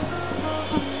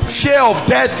 Fear of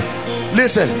death,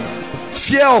 listen,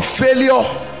 fear of failure,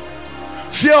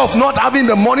 fear of not having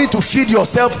the money to feed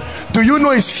yourself. Do you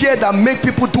know it's fear that make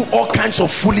people do all kinds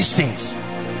of foolish things?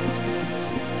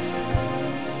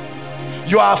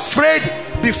 You are afraid,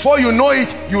 before you know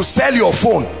it, you sell your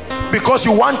phone because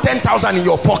you want 10,000 in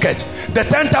your pocket. The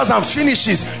 10,000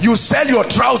 finishes, you sell your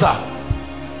trouser.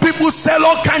 People sell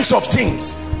all kinds of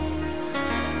things.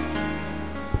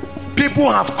 People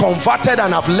have converted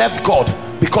and have left God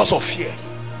because of fear.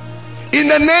 In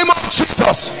the name of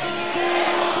Jesus,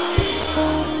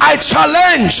 I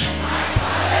challenge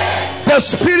the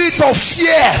spirit of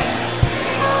fear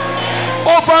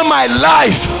over my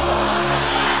life,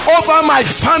 over my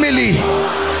family,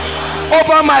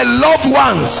 over my loved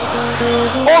ones,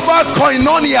 over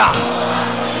koinonia.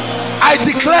 I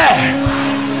declare,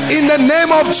 in the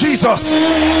name of Jesus,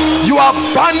 you are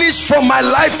banished from my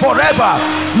life forever.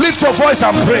 Lift your voice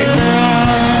and pray.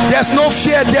 There's no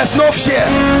fear, there's no fear.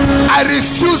 I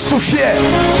refuse to fear.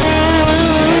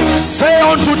 Say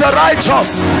unto the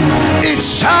righteous, it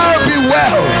shall be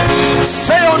well.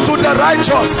 Say unto the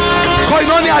righteous,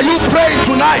 koinonia, are you praying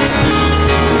tonight?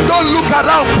 Don't look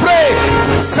around, pray.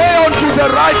 Say unto the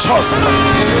righteous,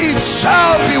 it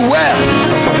shall be well.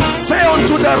 Say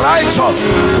unto the righteous,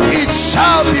 it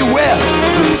shall be well.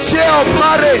 Fear of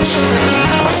marriage,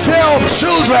 fear of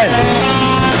children,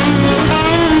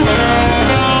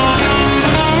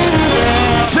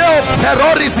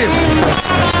 terrorism.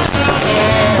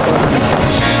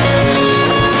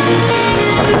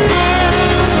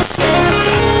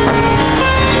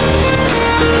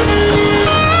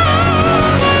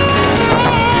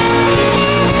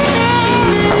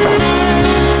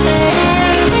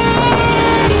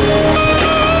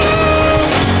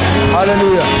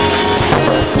 Hallelujah.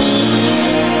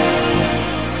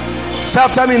 Say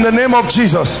after me in the name of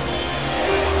Jesus.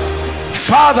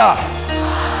 Father,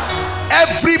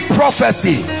 every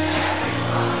prophecy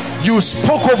you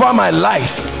spoke over my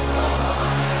life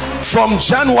from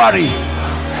January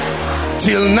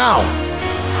till now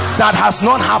that has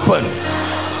not happened,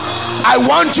 I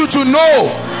want you to know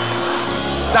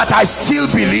that I still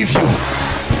believe you,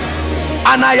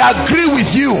 and I agree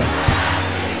with you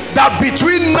that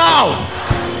between now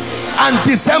and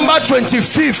December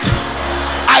 25th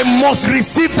I must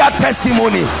receive that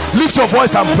testimony. Lift your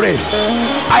voice and pray.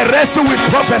 I wrestle with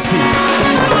prophecy.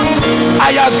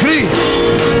 I agree.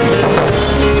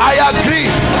 I agree.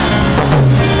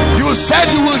 You said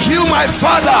you will heal my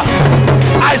father.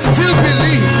 I still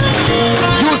believe.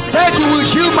 You said you will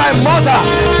heal my mother.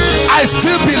 I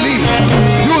still believe.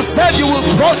 You said you will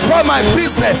prosper my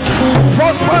business,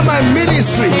 prosper my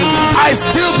ministry. I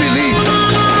still believe.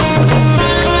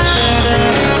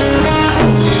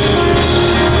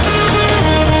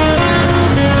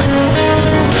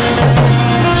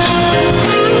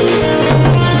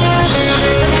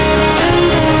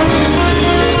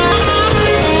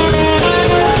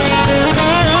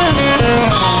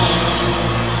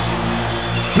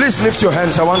 Please lift your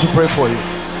hands. I want to pray for you.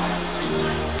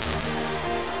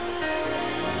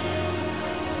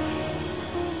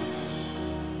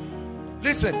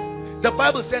 Listen, the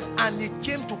Bible says, and it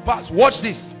came to pass, watch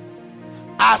this,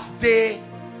 as they,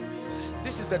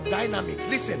 this is the dynamics.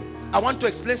 Listen, I want to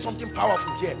explain something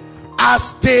powerful here.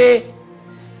 As they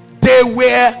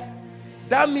were,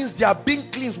 that means their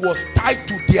being cleansed was tied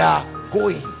to their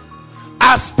going.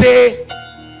 As they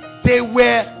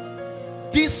were,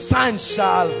 these signs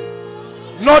shall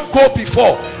not go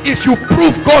before. If you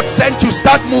prove God sent you,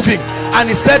 start moving. And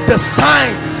he said the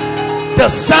signs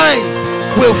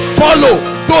will follow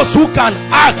those who can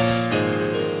act.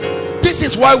 This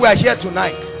is why we are here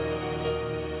tonight.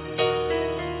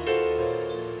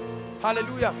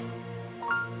 Hallelujah.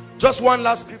 Just one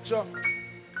last scripture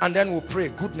and then we'll pray.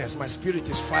 Goodness, my spirit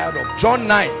is fired up. John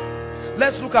 9.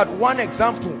 Let's look at one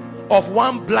example of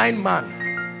one blind man.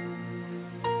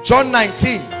 John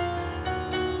 19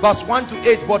 verse 1 to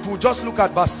 8, but we'll just look at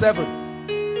verse 7.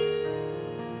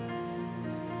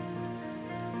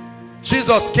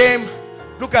 Jesus came.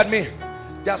 Look at me.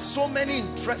 There are so many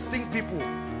interesting people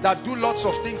that do lots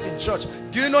of things in church.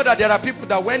 Do you know that there are people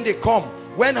that when they come,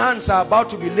 when hands are about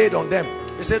to be laid on them,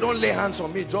 they say, don't lay hands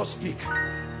on me, just speak.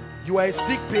 You are a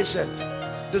sick patient.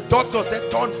 The doctor said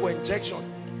turn for injection.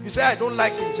 You say, I don't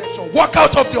like injection. Walk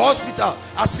out of the hospital.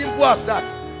 As simple as that.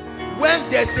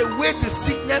 When there's a way the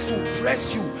sickness will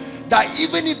press you, that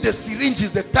even if the syringe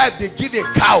is the type they give a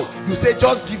cow, you say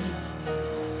just give me.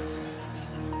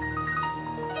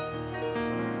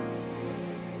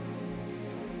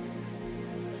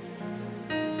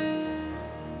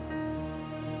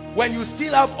 When you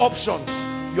still have options,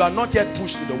 you are not yet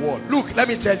pushed to the wall. Look, let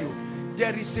me tell you,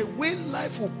 there is a way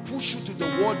life will push you to the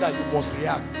wall that you must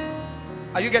react.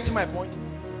 Are you getting my point?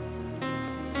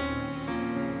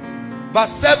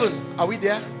 Verse 7, are we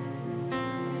there?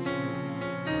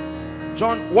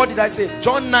 John, what did I say?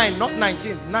 John 9, not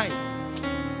 19, 9.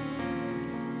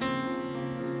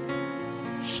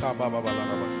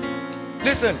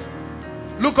 Listen,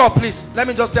 look up please. Let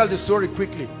me just tell the story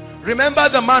quickly. Remember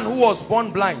the man who was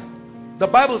born blind? The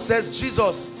Bible says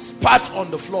Jesus spat on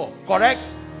the floor,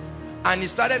 correct? And he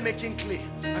started making clay.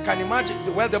 I can imagine,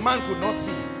 well, the man could not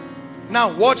see.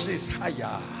 Now watch this.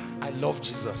 I love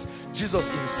Jesus.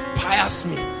 Jesus inspires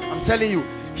me. I'm telling you.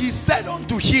 He said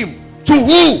unto him, to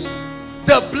who?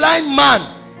 The blind man.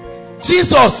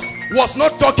 Jesus was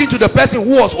not talking to the person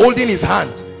who was holding his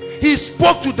hand. He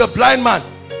spoke to the blind man.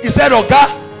 He said, Oga,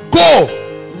 go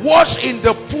wash in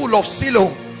the pool of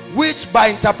Siloam, which by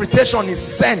interpretation is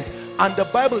sent. And the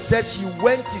Bible says he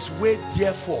went his way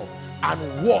therefore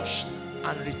and washed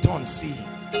and returned seeing.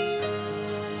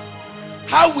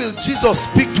 How will Jesus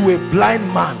speak to a blind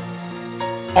man?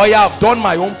 Oh yeah, I've done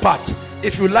my own part.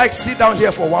 If you like, sit down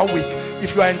here for 1 week.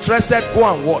 If you are interested,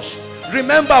 go and wash.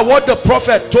 Remember what the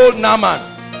prophet told Naaman.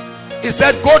 He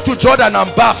said, go to Jordan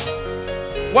and bath.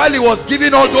 While he was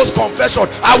giving all those confessions,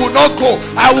 I will not go,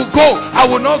 I will go, I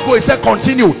will not go. He said,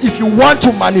 continue. If you want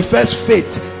to manifest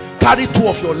faith, carry 2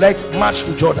 of your legs, march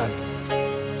to Jordan.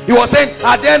 He was saying,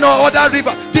 are there no other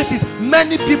river? This is,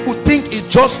 many people think it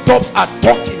just stops at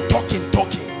talking. talking.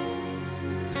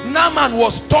 Naaman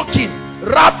was talking,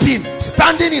 rapping,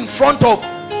 standing in front of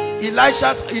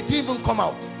Elisha's. He didn't even come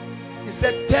out. He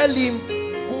said, tell him,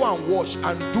 go and wash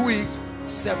and do it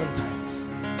 7 times.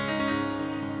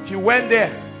 He went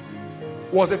there.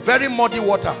 Was a very muddy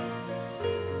water.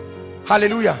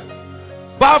 Hallelujah.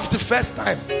 Bathed the first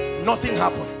time, nothing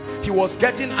happened. He was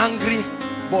getting angry,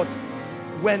 but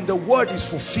when the word is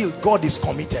fulfilled, God is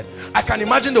committed. I can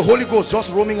imagine the Holy Ghost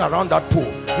just roaming around that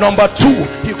pool. Number 2,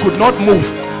 he could not move,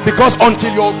 because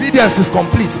until your obedience is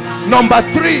complete. Number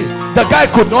 3, the guy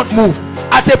could not move.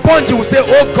 At a point he would say,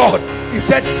 oh God. He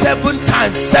said 7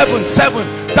 times, 7.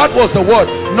 That was the word.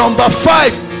 Number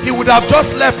 5, he would have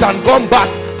just left and gone back,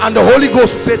 and the Holy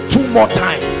Ghost would say 2 more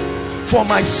times for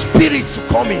my spirit to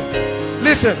come in.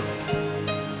 Listen,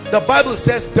 the Bible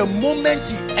says the moment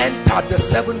he entered the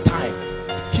 7th time,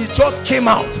 he just came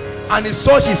out and he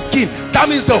saw his skin. That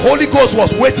means the Holy Ghost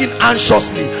was waiting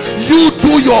anxiously. You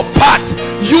do your part.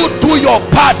 You do your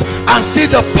part and see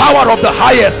the power of the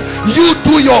highest. You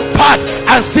do your part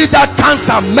and see that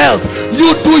cancer melt.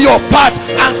 You do your part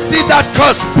and see that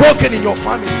curse broken in your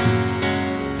family.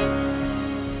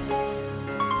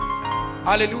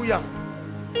 Hallelujah.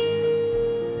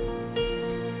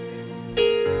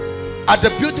 At the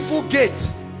beautiful gate,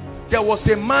 there was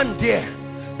a man there.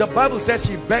 The Bible says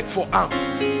he begged for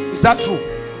alms. Is that true?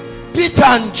 Peter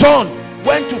and John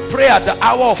went to pray at the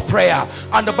hour of prayer,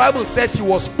 and the Bible says he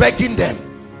was begging them.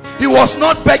 He was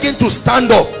not begging to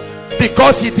stand up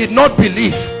because he did not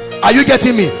believe. Are you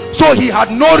getting me? So he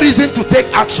had no reason to take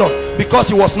action because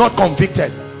he was not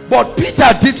convicted. But Peter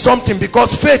did something,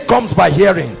 because faith comes by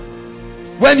hearing.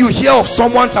 When you hear of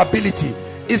someone's ability,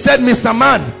 he said, Mr.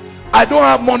 Man, I don't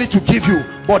have money to give you,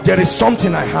 but there is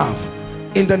something I have.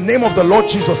 In the name of the Lord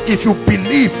Jesus, if you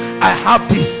believe I have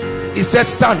this. He said,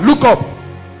 stand, look up.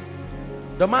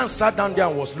 The man sat down there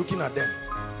and was looking at them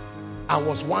and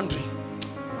was wondering.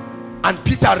 And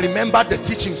Peter remembered the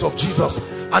teachings of Jesus,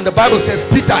 and the Bible says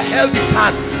Peter held his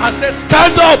hand and said,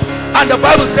 stand up. And the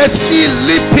Bible says he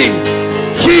leaping.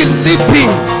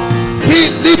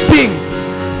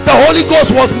 The Holy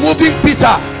Ghost was moving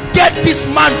Peter. Get this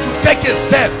man to take a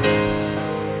step.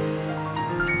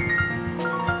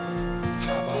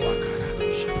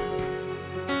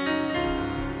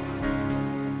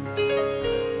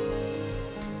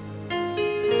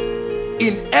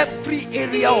 In every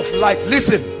area of life,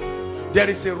 listen, there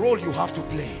is a role you have to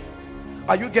play.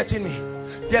 Are you getting me?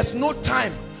 There's no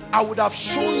time. I would have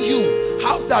shown you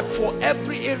how that for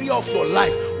every area of your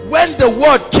life, when the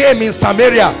word came in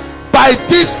Samaria, by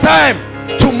this time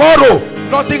tomorrow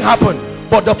nothing happened,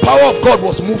 but the power of God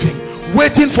was moving,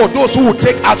 waiting for those who would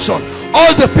take action.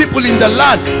 All the people in the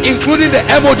land, including the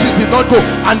emojis, did not go,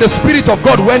 and the Spirit of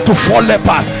God went to 4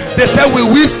 lepers. They said, will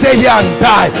we stay here and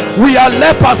die? We are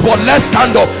lepers, but let's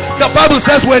stand up. The Bible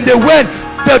says when they went,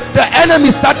 the enemy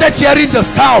started hearing the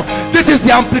sound. This is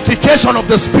the amplification of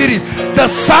the Spirit, the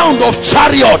sound of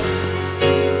chariots.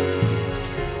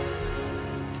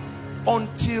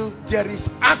 Until there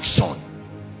is action,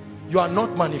 you are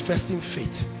not manifesting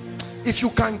faith. If you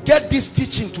can get this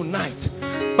teaching tonight,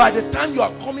 by the time you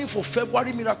are coming for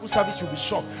February miracle service, you'll be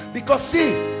shocked. Because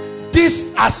see,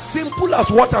 this, as simple as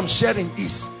what I'm sharing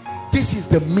is, this is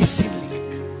the missing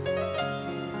link.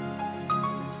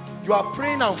 You are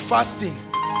praying and fasting,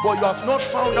 but you have not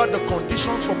found out the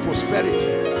conditions for prosperity.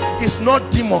 It's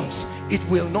not demons. It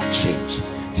will not change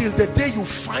till the day you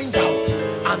find out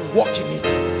and walk in it.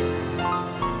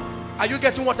 Are you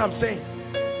getting what I'm saying?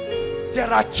 There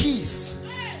are keys.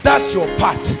 That's your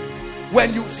part.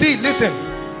 When you see, listen,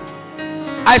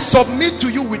 I submit to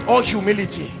you with all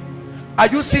humility. Are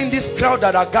you seeing this crowd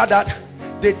that are gathered?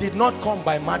 They did not come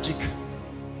by magic.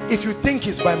 If you think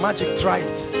it's by magic, try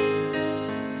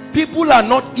it. People are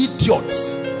not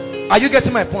idiots. Are you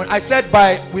getting my point? I said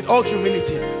with all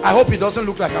humility. I hope it doesn't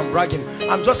look like I'm bragging.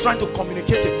 I'm just trying to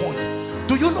communicate a point.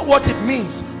 Do you know what it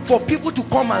means for people to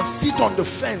come and sit on the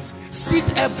fence,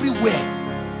 sit everywhere?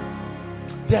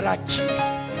 There are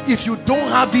keys. If you don't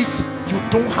have it, you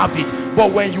don't have it.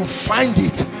 But when you find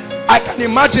it, I can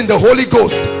imagine the Holy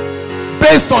Ghost,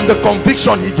 based on the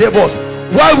conviction he gave us,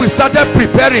 while we started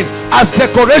preparing, as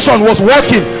decoration was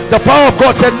working, the power of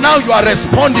God said, now you are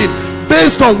responding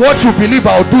based on what you believe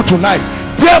I'll do tonight.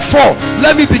 Therefore,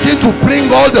 let me begin to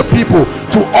bring all the people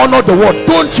to honor the word.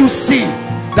 Don't you see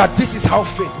that this is how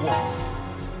faith works?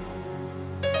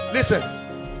 Listen,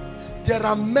 there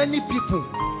are many people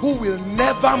who will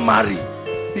never marry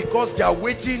because they are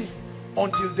waiting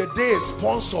until the day a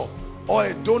sponsor or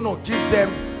a donor gives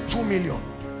them 2 million.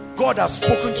 God has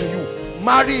spoken to you.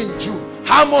 Marry in June.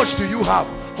 How much do you have?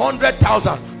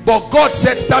 100,000. But God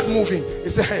said, start moving. He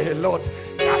said, hey, Lord,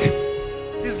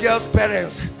 this girl's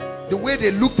parents, the way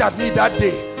they looked at me that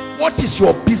day, what is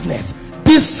your business?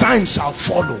 This sign shall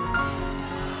follow.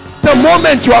 The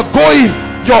moment you are going,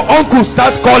 your uncle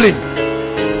starts calling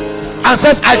and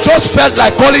says, I just felt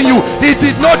like calling you. He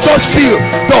did not just feel.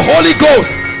 The Holy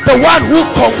Ghost, the one who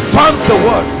confirms the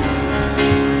word.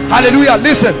 Hallelujah.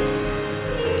 Listen,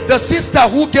 the sister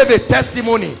who gave a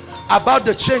testimony about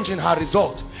the change in her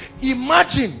result,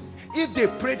 imagine if they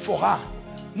prayed for her.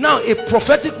 Now a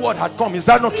prophetic word had come. Is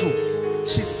that not true?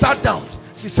 She sat down.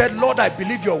 She said, Lord, I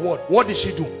believe your word. What did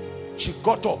she do? She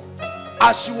got up.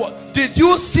 As she was, did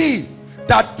you see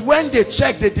that when they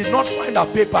checked, they did not find her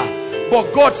paper?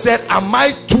 But God said, am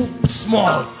I too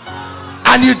small?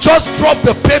 And you just dropped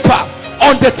the paper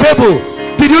on the table.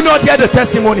 Did you not hear the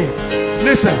testimony?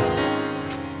 Listen,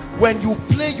 when you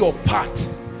play your part,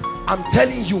 I'm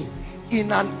telling you,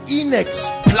 in an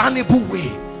inexplainable way,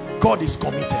 God is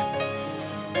committed.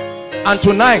 And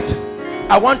tonight,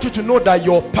 I want you to know that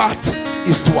your part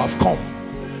is to have come.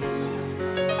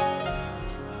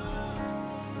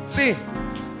 See,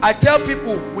 I tell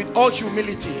people with all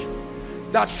humility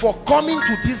that for coming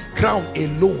to this ground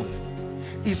alone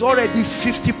is already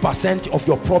 50% of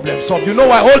your problem solved. You know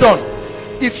why? Hold on.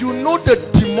 If you know the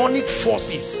demonic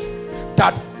forces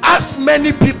that, as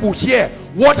many people here,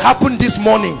 what happened this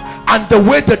morning and the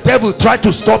way the devil tried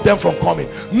to stop them from coming,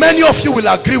 many of you will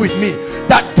agree with me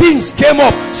that things came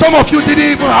up. Some of you didn't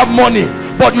even have money,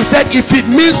 but you said, if it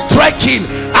means trekking,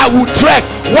 I will trek.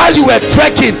 While you were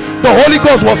trekking, the Holy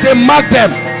Ghost was saying, mark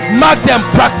them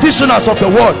practitioners of the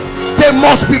word. They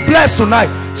must be blessed tonight.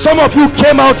 Some of you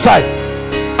came outside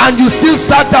and you still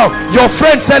sat down. Your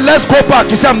friend said, let's go back.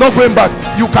 You said, I'm not going back.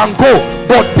 You can go.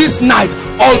 But this night,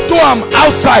 although I'm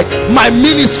outside, my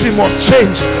ministry must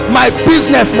change. My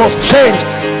business must change.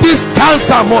 This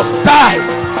cancer must die.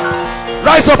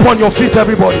 Rise up on your feet,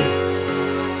 everybody.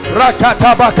 Go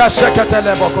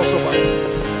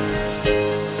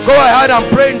ahead and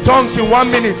pray in tongues in 1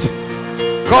 minute.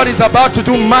 God is about to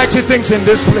do mighty things in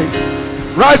this place.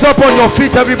 Rise up on your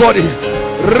feet, everybody.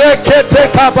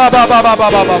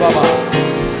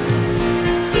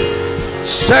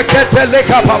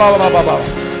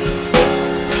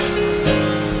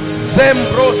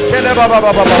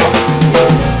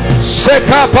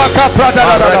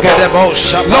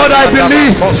 Lord, I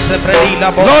believe.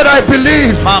 Lord, I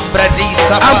believe. I'm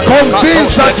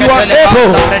convinced that you are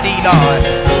able.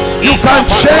 You can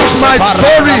change my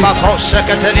story.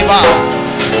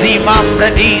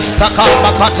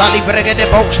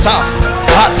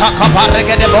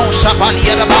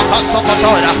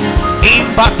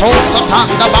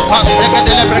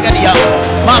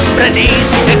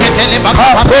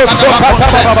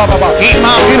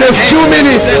 In a few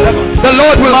minutes, the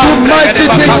Lord will do mighty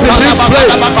things in this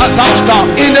place.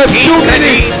 In a few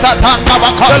minutes, the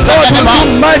Lord will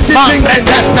do mighty things in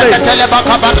this place.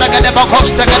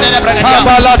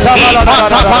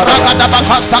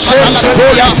 Change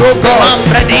stories, oh God.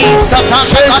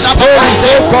 Change stories,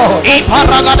 oh God.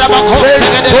 Change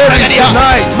stories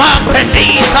tonight.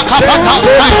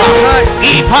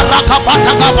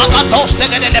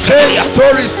 Change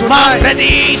stories tonight.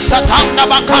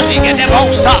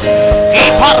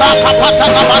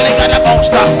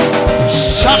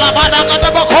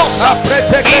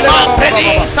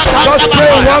 Just pray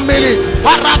 1 minute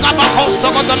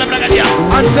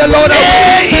and say, Lord,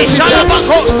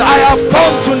 I have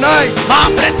come tonight.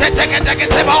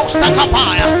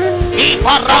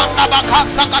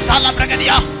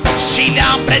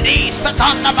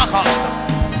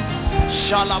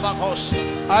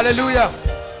 Hallelujah.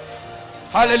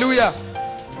 Hallelujah.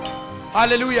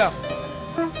 Hallelujah.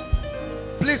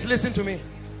 Please listen to me.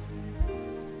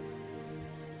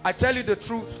 I tell you the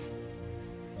truth.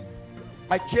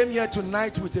 I came here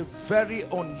tonight with a very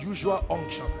unusual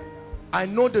unction. I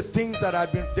know the things that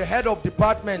I've been, the head of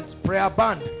department, prayer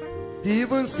band, he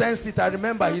even sensed it. I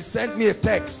remember he sent me a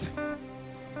text.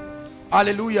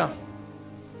 Hallelujah.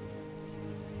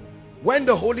 When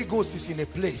the Holy Ghost is in a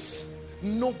place,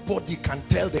 nobody can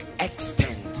tell the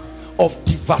extent of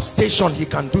devastation he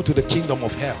can do to the kingdom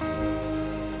of hell.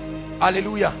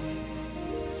 Hallelujah.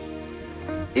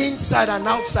 Inside and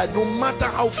outside, no matter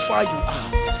how far you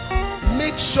are,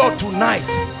 make sure tonight,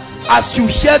 as you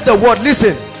hear the word,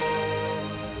 listen.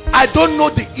 I don't know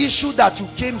the issue that you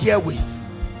came here with.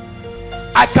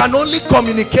 I can only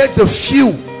communicate the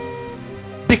few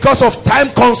because of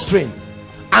time constraint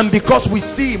and because we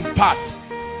see in part.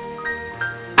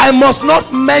 I must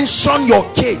not mention your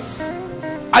case.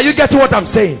 Are you getting what I'm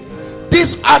saying?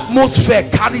 This atmosphere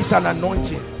carries an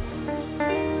anointing.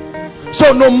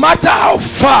 So no matter how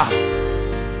far,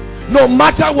 No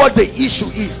matter what the issue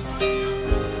is,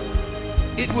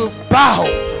 it will bow.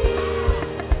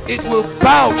 It will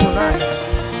bow tonight.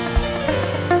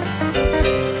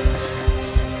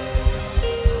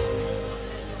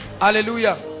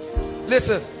 Hallelujah.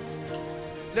 Listen.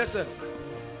 Listen.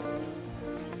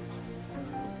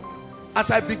 As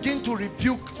I begin to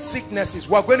rebuke sicknesses,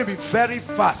 we're going to be very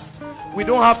fast. We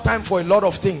don't have time for a lot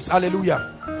of things.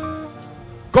 Hallelujah.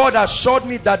 God assured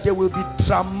me that there will be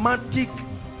dramatic,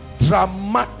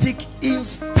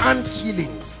 instant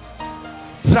healings.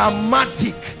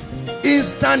 Dramatic,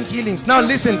 instant healings. Now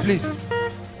listen, please.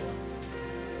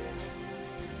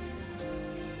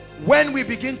 When we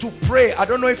begin to pray, I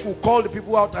don't know if we'll call the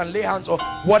people out and lay hands, or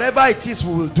whatever it is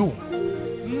we will do.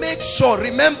 Make sure,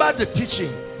 remember the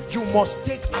teaching. You must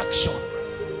take action.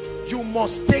 You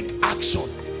must take action.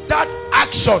 That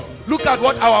action. Look at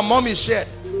what our mommy shared.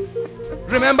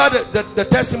 Remember the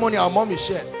testimony our mommy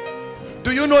shared.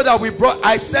 Do you know that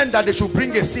I sent that they should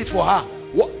bring a seat for her?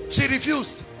 She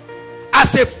refused.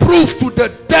 As a proof to the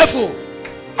devil.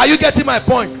 Are you getting my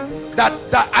point?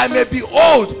 That I may be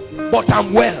old, but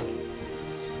I'm well.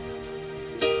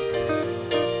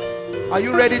 Are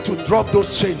you ready to drop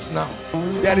those chains now?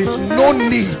 There is no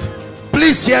need.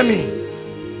 Please hear me.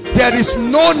 There is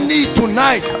no need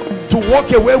tonight to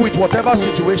walk away with whatever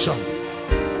situation.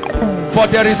 For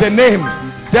there is a name.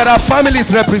 There are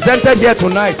families represented here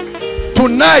tonight.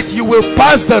 Tonight you will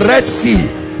pass the Red Sea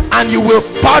and you will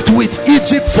part with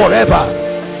Egypt forever.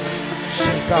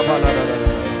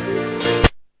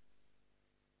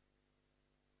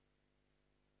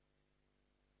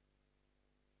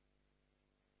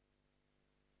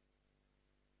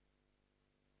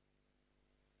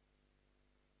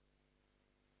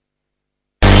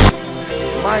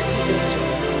 Mighty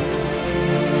angels,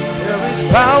 there is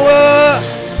power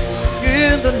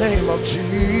in the name of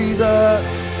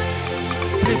Jesus.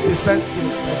 Please be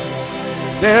sensitive.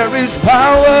 There is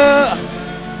power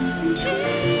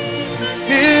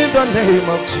in the name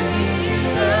of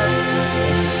Jesus.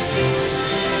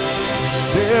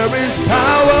 There is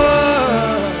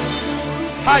power.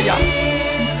 Higher.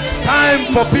 It's time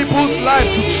for people's lives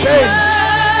to change.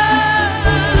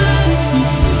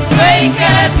 Break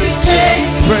every chain,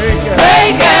 break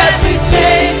every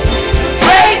chain,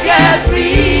 break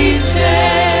every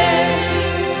chain.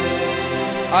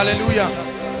 Hallelujah.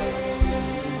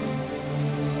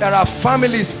 There are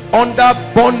families under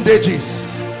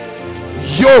bondages,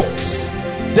 yokes.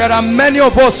 There are many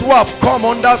of us who have come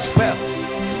under spells.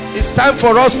 It's time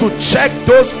for us to check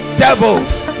those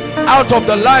devils out of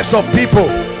the lives of people,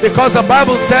 because the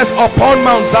Bible says upon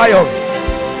Mount Zion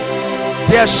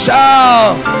there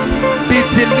shall be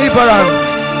deliverance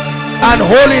and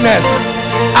holiness,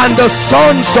 and the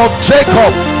sons of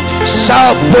Jacob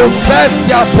shall possess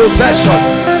their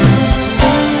possession.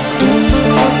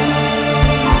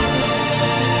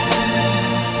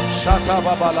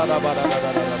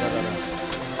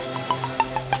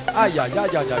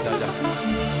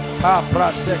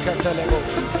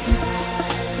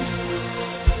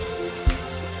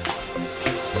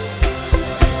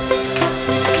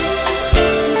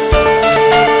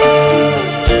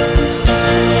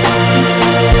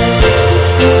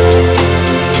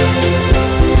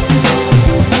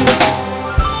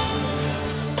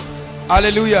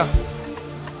 Hallelujah.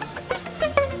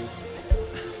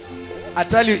 I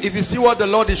tell you, if you see what the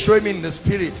Lord is showing me in the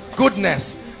spirit,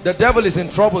 goodness, the devil is in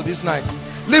trouble this night.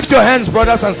 Lift your hands,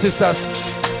 brothers and sisters.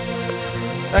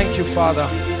 Thank you, Father.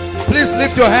 Please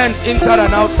lift your hands inside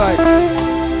and outside.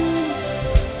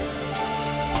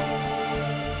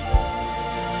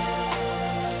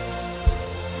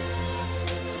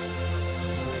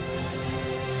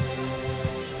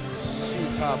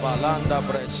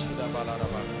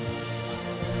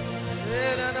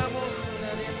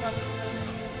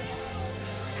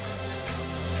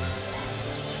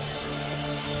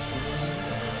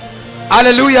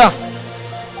 Hallelujah.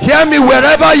 Hear me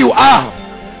wherever you are.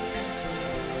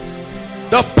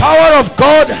 The power of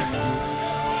God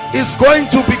is going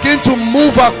to begin to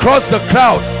move across the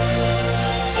crowd,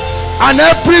 and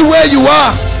everywhere you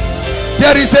are,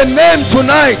 there is a name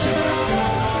tonight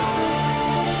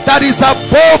that is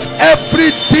above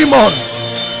every demon,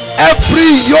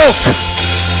 every yoke,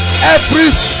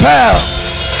 every spell.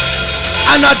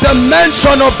 And at the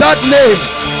mention of that name,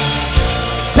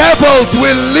 devils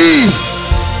will leave.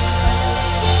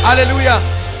 Hallelujah.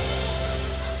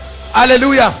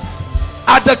 Hallelujah.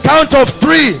 At the count of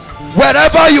 3,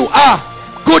 wherever you are,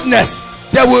 goodness,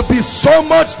 there will be so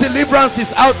much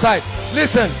deliverances outside.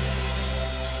 Listen,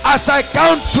 as I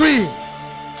count 3,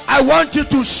 I want you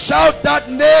to shout that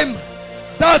name.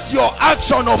 That's your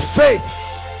action of faith.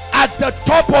 At the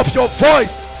top of your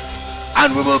voice, and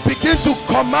we will begin to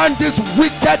command these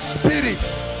wicked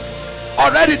spirits.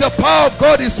 Already the power of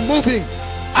God is moving.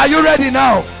 Are you ready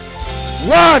now?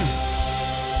 1,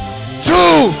 2,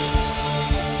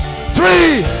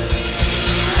 3.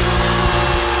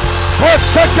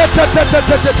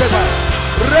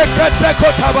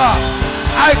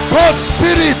 I cause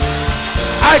spirits,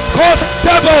 I cause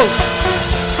devils,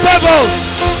 come out,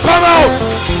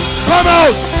 come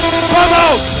out, come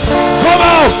out, come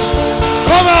out,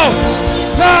 come out,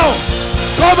 now,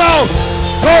 come out,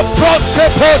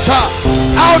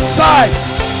 outside,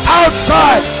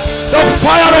 outside, the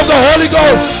fire of the Holy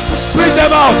Ghost, bring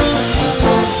them out,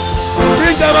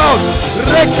 bring them out.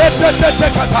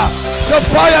 The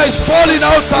fire is falling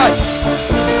outside.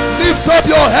 Lift up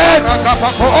your heads,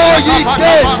 all ye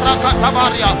gates.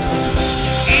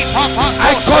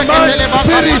 I command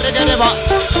spirits,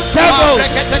 devils,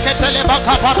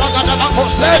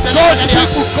 let those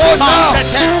people go now.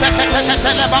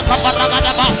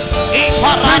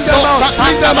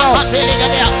 Bring them out.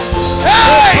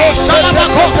 Hey!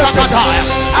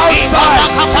 Outside,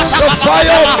 the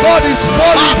fire of God is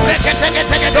falling.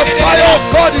 The fire of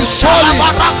God is falling.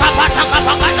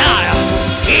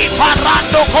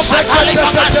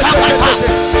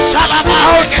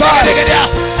 Outside,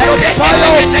 the fire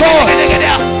of God,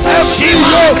 every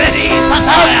yoke,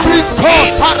 every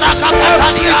curse,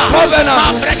 every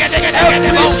covenant,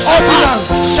 every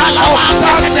ordinance of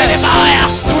darkness,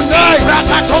 tonight,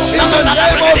 in the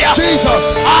name of Jesus,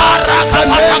 the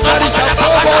name that is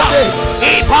above all names.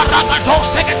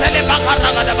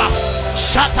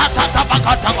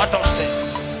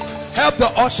 Help the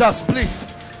ushers, please.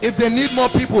 If they need more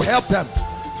people, help them.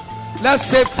 Let's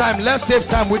save time. Let's save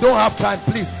time. We don't have time,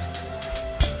 please.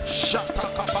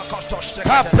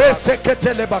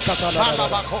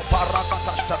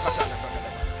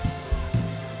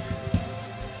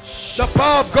 The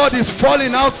power of God is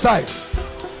falling outside.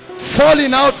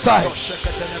 Falling outside.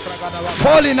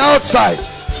 Falling outside.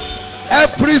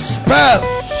 Every spell.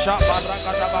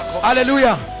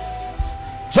 Hallelujah.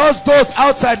 Just those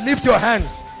outside, lift your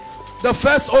hands. The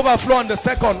first overflow and the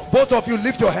second, both of you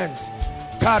lift your hands.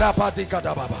 At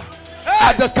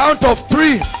the count of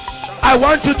 3, I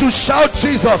want you to shout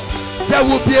Jesus. There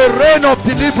will be a rain of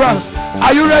deliverance.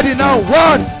 Are you ready now?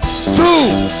 1, 2,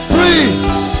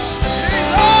 3.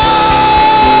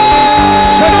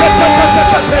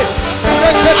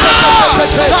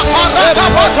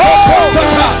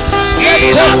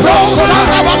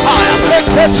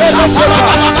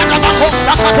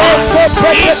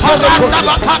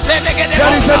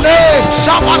 There is a name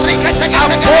above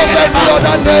every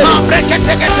other name.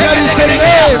 There is a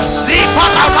name above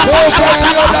every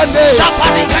other name.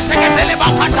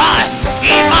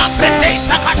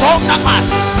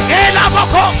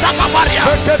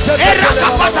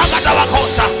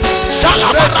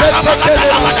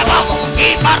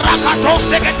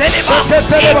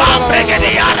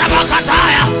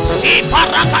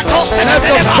 Let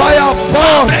the fire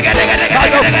burn by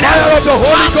the fire of the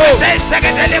Holy Ghost.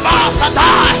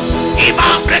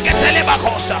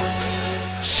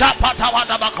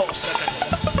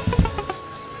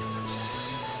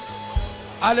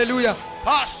 Hallelujah.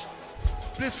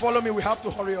 Please follow me. We have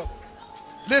to hurry up.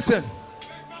 Listen.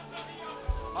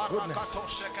 Goodness.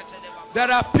 There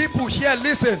are people here,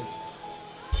 listen.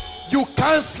 You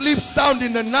can't sleep sound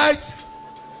in the night.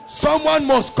 Someone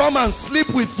must come and sleep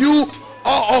with you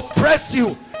or oppress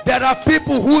you. There are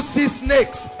people who see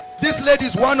snakes. This lady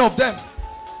is one of them.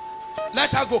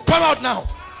 Let her go. Come out now.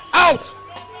 Out.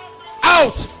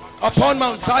 Out. Upon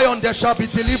Mount Zion there shall be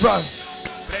deliverance.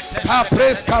 Out.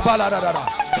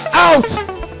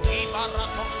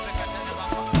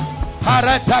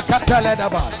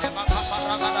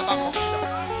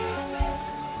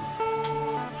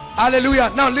 Hallelujah.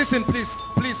 Now listen, please.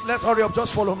 Please, let's hurry up.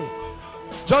 Just follow me.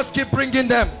 Just keep bringing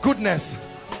them. Goodness.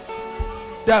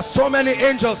 There are so many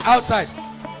angels outside.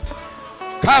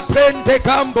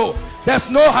 There's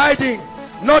no hiding.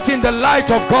 Not in the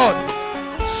light of God.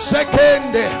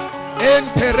 Second.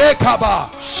 Enterekaba.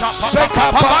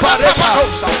 Shekapapareka.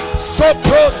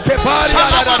 Sopros kebaria.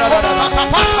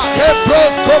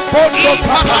 Kepros kopondo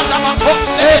kapa.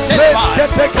 Epres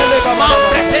ketekeleba.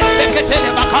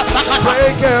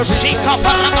 Break every chain.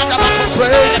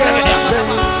 Break every chain. Break every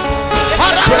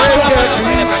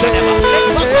chain.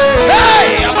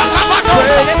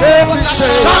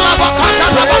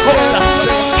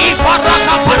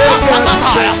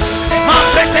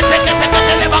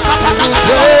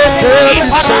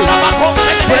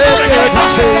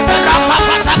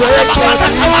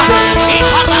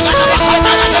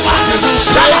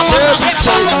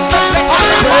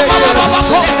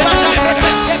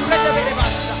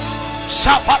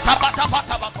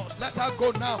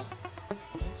 go now.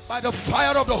 By the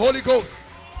fire of the Holy Ghost,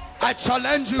 I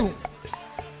challenge you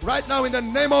right now in the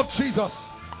name of Jesus.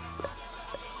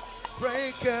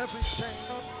 Break every chain.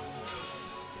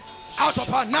 Out of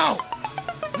her now.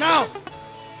 Now.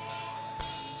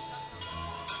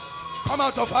 Come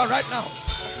out of her right now.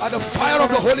 By the fire of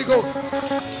the Holy Ghost.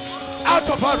 Out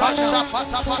of her right now.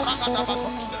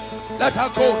 Let her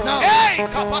go now.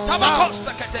 Now.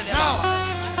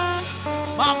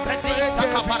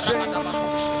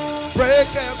 Break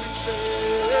every chain.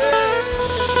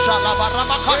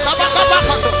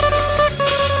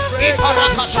 Break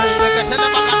every chain.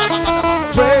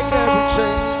 Break every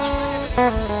chain.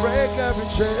 Break every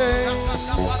chain.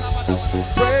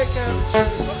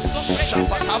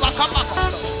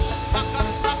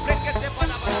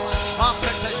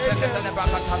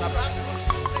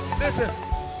 Listen.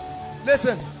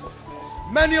 Listen.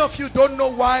 Many of you don't know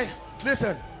why.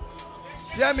 Listen.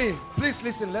 Hear me. Please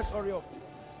listen. Let's hurry up.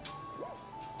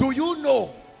 Do you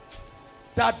know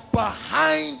that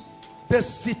behind the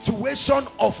situation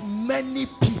of many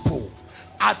people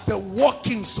are the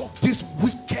workings of these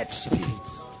wicked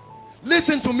spirits?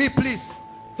 Listen to me, please.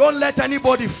 Don't let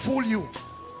anybody fool you.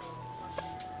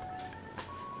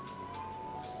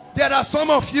 There are some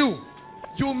of you,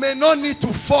 you may not need to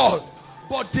fall,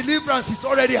 but deliverance is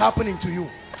already happening to you.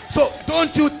 So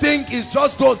don't you think it's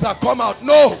just those that come out?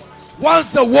 No.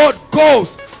 Once the word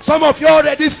goes, some of you are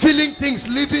already feeling things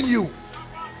leaving you.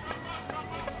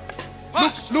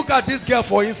 Look at this girl,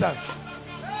 for instance.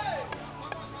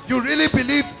 You really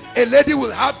believe a lady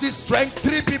will have this strength?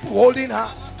 3 people holding her.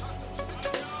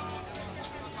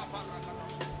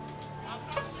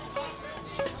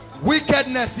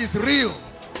 Wickedness is real.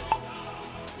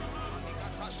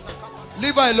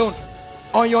 Leave her alone.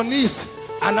 On your knees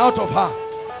and out of her.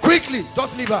 Quickly,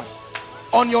 just leave her.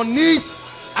 On your knees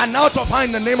and out of her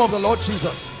in the name of the Lord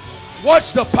Jesus.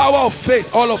 Watch the power of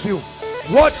faith, all of you.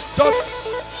 Watch, just...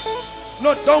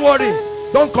 No, don't worry.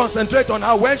 Don't concentrate on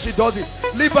her when she does it.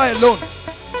 Leave her alone.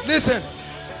 Listen.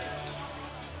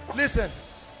 Listen.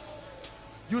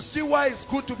 You see why it's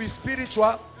good to be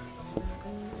spiritual?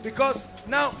 Because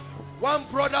now, one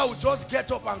brother will just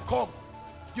get up and come.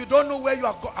 You don't know where you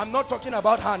are going. I'm not talking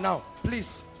about her now.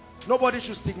 Please. Nobody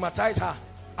should stigmatize her.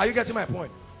 Are you getting my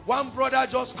point? One brother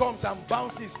just comes and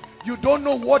bounces. You don't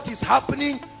know what is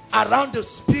happening around the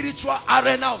spiritual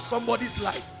arena of somebody's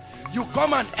life. You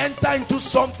come and enter into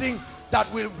something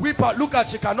that will whip out. Look at,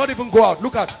 she cannot even go out.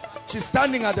 Look at, she's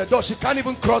standing at the door. She can't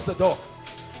even cross the door.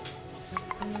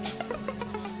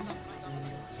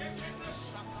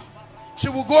 She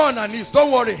will go on her knees.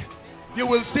 Don't worry. You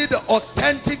will see the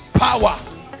authentic power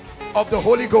of the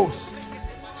Holy Ghost.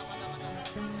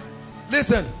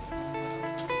 Listen,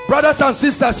 brothers and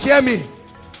sisters, hear me.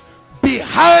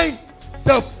 Behind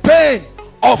the pain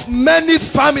of many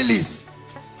families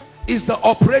is the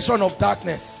operation of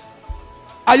darkness.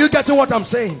 Are you getting what I'm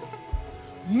saying?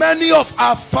 Many of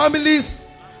our families,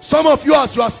 some of you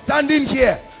as you are standing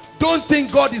here, don't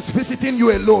think God is visiting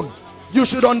you alone. You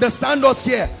should understand us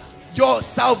here. Your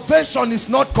salvation is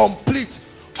not complete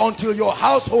until your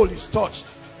household is touched.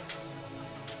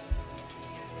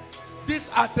 These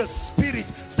are the spirit.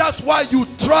 That's why you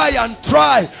try and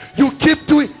try. You keep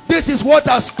doing. This is what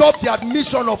has stopped the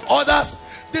admission of others.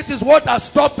 This is what has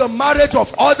stopped the marriage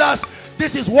of others.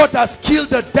 This is what has killed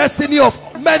the destiny of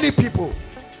many people.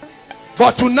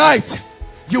 But tonight,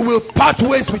 you will part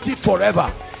ways with it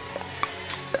forever.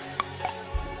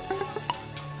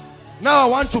 Now I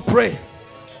want to pray.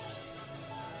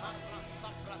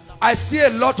 I see a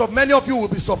lot of, many of you will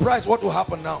be surprised what will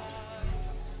happen now.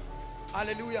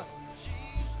 Hallelujah.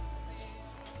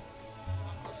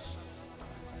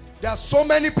 There are so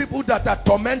many people that are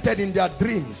tormented in their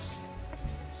dreams.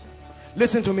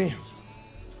 Listen to me.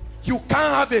 You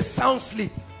can't have a sound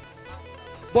sleep,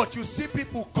 but you see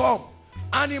people come,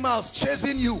 animals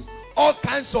chasing you, all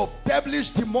kinds of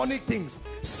devilish demonic things,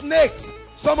 snakes,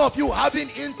 some of you having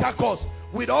intercourse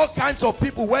with all kinds of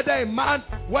people, whether a man,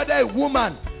 whether a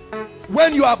woman.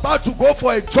 When you are about to go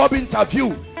for a job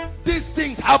interview, these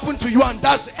things happen to you, and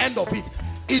that's the end of it.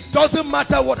 It doesn't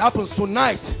matter what happens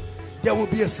tonight. There will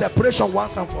be a separation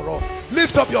once and for all.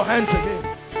 Lift up your hands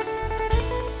again.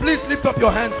 Please lift up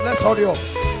your hands. Let's hurry up.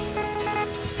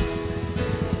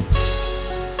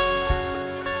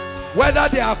 Whether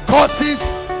they are curses,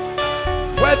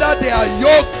 whether they are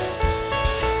yokes,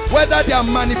 whether they are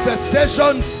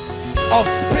manifestations of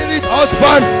spirit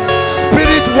husband,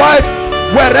 spirit wife,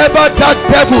 wherever that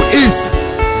devil is,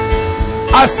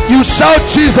 as you shout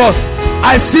Jesus,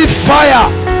 I see fire.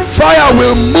 Fire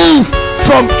will move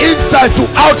from inside to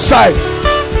outside,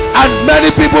 and many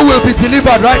people will be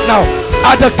delivered right now.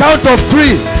 At the count of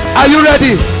 3. Are you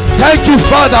ready? Thank you,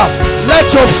 Father. Let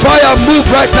your fire move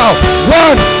right now.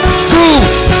 1, 2,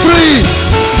 3.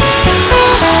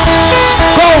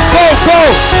 Go, go, go.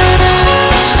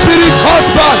 Spirit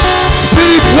husband,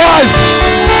 spirit wife,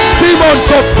 demons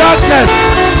of darkness,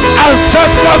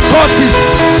 ancestral causes.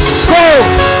 Go,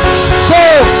 go,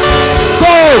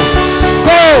 go,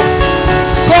 go,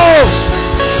 go.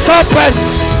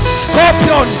 Serpents,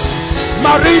 scorpions,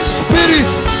 marine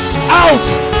spirits, out,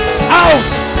 out,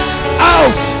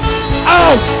 out,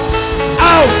 out,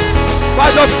 out, by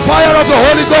the fire of the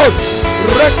Holy Ghost.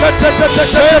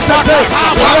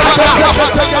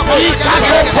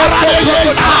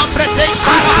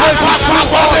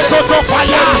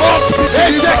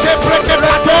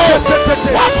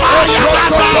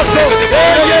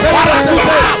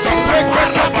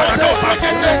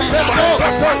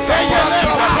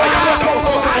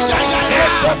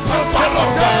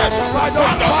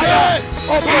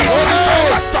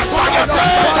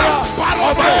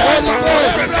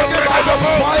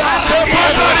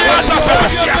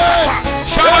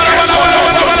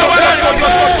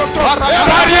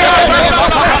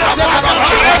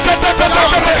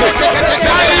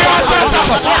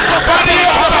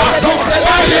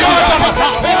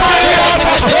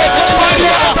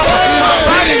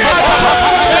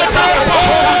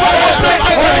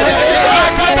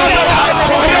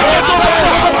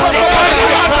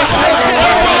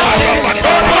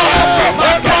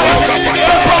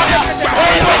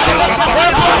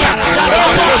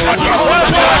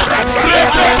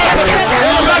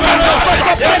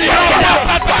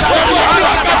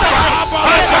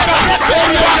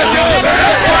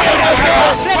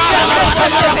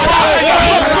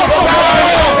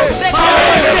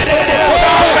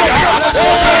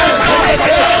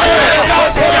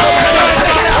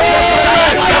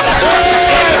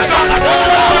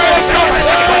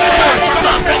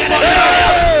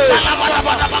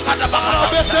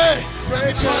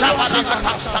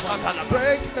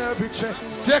 Break every chain.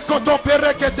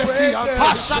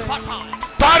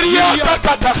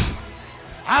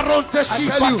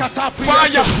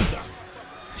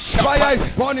 Fire is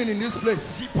burning in this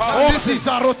place.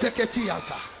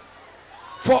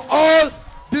 For all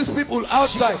these people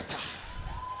outside,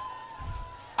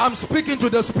 I'm speaking to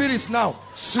the spirits now.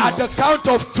 At the count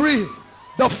of 3,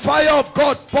 the fire of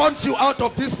God burns you out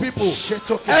of these people.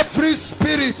 Every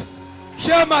spirit,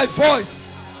 hear my voice.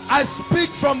 I speak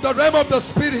from the realm of the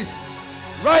spirit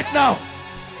right now.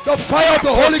 The fire of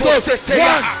the Holy Ghost.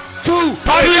 1, 2,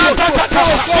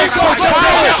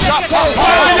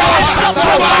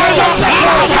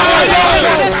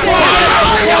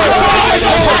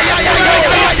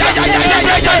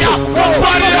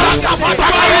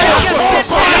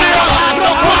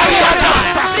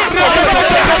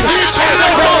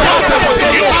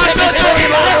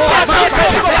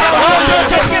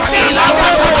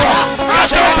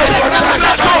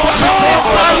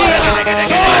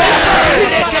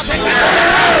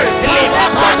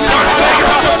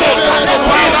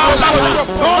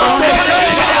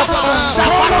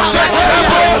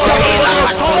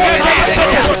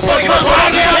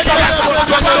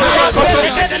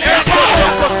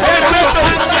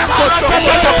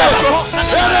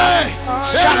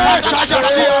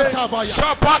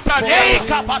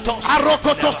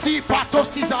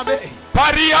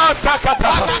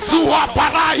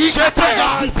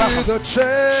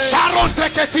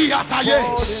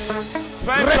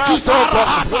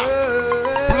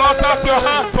 Blot up your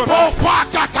heart tonight.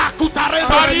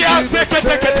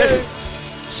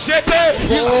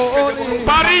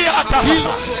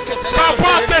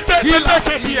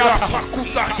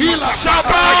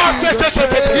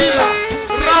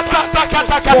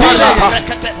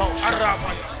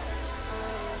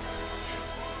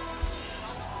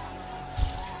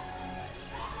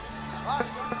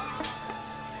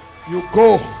 You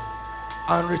go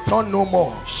and return no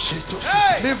more.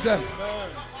 Leave them.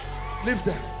 Leave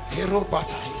them.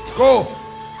 Go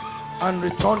and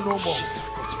return no more.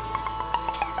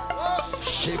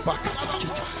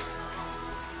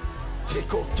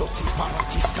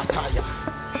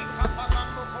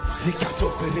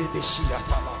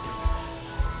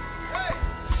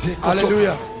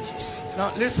 Hallelujah.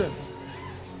 Now listen.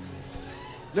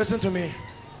 Listen to me.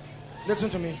 Listen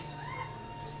to me.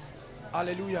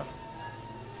 Hallelujah.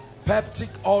 Peptic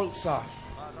ulcer.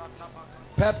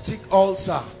 Peptic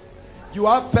ulcer. You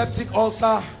have peptic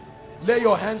ulcer. Lay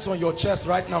your hands on your chest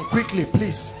right now quickly,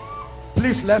 please.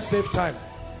 Please, let's save time.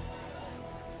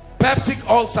 Peptic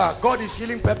ulcer. God is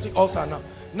healing peptic ulcer now.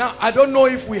 Now, I don't know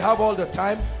if we have all the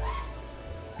time.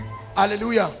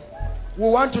 Hallelujah. We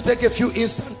want to take a few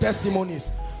instant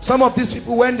testimonies. Some of these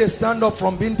people, when they stand up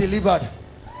from being delivered,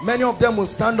 many of them will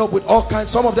stand up with all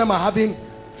kinds. Some of them are having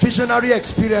visionary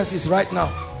experiences right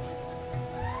now.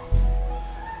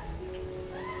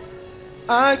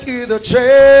 I hear the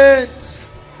chains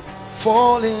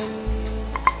falling,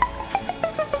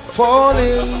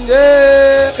 falling,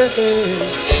 yeah.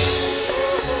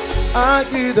 I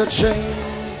hear the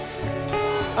chains,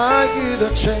 I hear the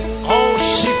chains. Oh,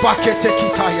 Shipakete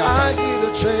Kitayata. I hear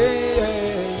the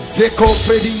chains, Zeko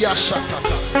Fedia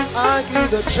Shakata. I hear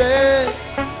the chains.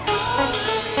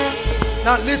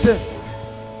 Now listen,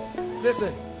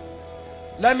 listen.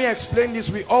 Let me explain this.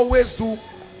 We always do,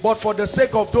 but for the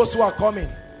sake of those who are coming,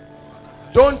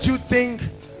 don't you think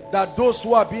that those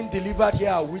who are being delivered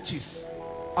here are witches?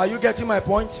 Are you getting my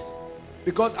point?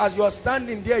 Because as you are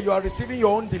standing there, you are receiving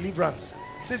your own deliverance.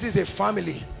 This is a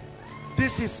family.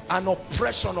 This is an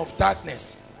oppression of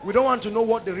darkness. We don't want to know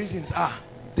what the reasons are.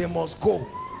 They must go.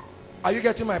 Are you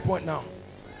getting my point now?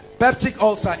 Peptic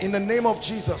ulcer, in the name of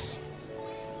Jesus.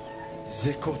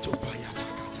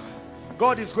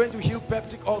 God is going to heal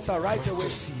peptic ulcer right away.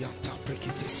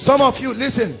 Some of you,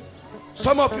 listen,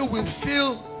 some of you will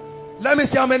feel, let me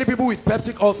see how many people with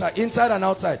peptic ulcer, inside and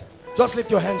outside. Just lift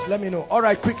your hands, let me know. All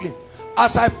right, quickly.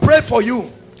 As I pray for you,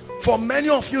 for many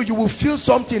of you, you will feel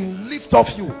something lift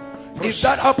off you. If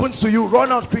that happens to you,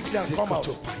 run out quickly and come out.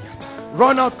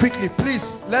 Run out quickly,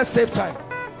 please. Let's save time.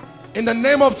 In the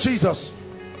name of Jesus.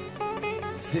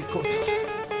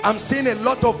 I'm seeing a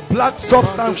lot of black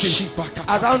substances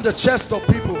around the chest of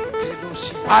people.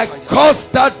 I curse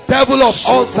that devil of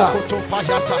ulcer.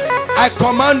 I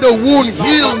command the wound,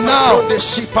 heal now.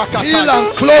 Heal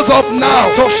and close up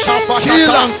now.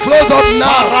 Heal and close up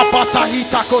now.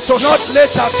 Not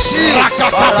later. Heal.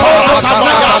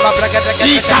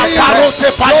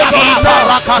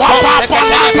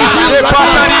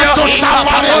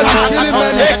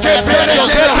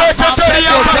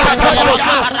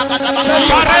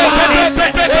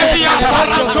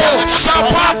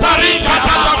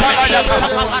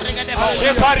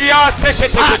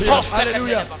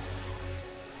 Hallelujah.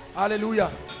 Hallelujah.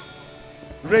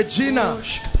 Regina.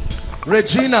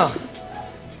 Regina.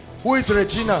 Who is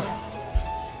Regina?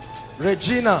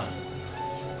 Regina.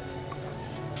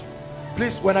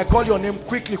 Please, when I call your name,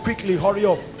 quickly, quickly, hurry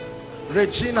up.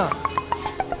 Regina.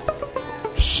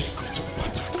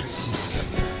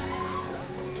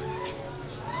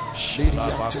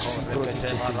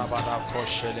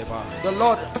 The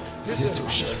Lord, listen,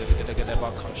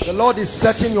 the Lord is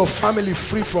setting your family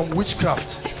free from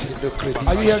witchcraft.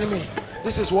 Are you hearing me?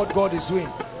 This is what God is doing.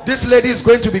 This lady is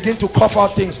going to begin to cough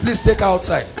out things. Please take her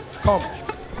outside. Come.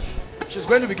 She's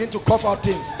going to begin to cough out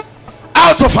things.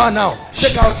 Out of her now.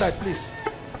 Take her outside, please.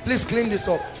 Please clean this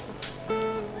up.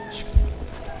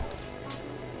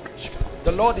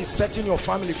 The Lord is setting your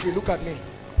family free. Look at me.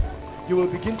 You will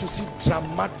begin to see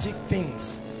dramatic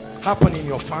things happen in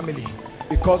your family,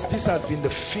 because this has been the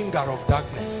finger of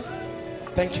darkness.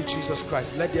 Thank you, Jesus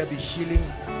Christ. Let there be healing.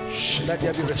 Let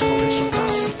there be restoration. In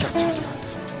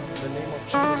the name of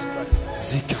Jesus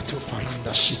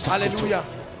Christ. Hallelujah.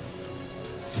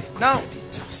 Now,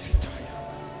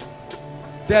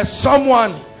 there's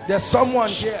someone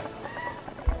here.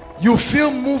 You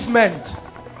feel movement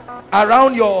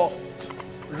around your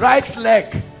right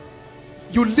leg.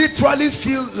 You literally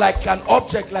feel like an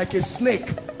object, like a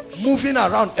snake moving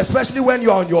around, especially when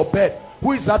you're on your bed.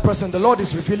 Who is that person? The Lord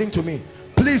is revealing to me.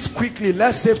 Please, quickly,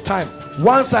 let's save time.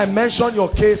 Once I mention your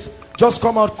case, just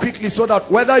come out quickly, so that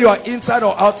whether you are inside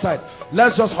or outside,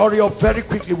 let's just hurry up very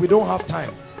quickly. We don't have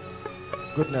time.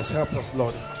 Goodness, help us,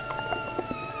 Lord.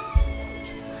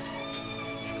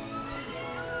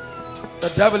 The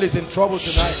devil is in trouble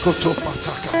tonight.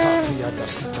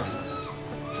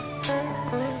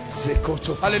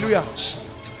 Hallelujah.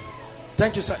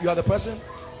 Thank you, sir. You are the person?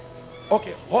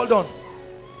 Okay, hold on.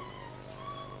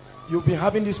 You've been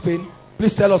having this pain.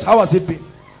 Please tell us, how has it been?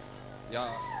 Yeah,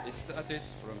 it started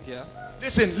from here.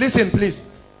 Listen,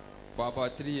 please. For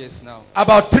about 3 years now.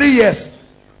 About 3 years.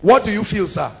 What do you feel,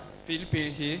 sir? Feel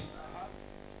pain here.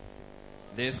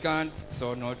 They scanned,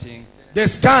 saw nothing. They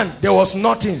scanned, there was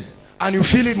nothing. And you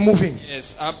feel it moving?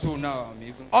 Yes, up to now.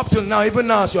 Up till now, even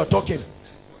now as you are talking.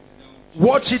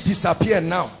 Watch it disappear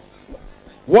now.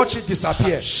 Watch it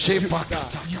disappear.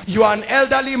 You are an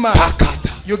elderly man.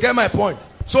 You get my point?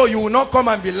 So you will not come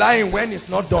and be lying when it's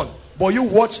not done. But you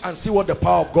watch and see what the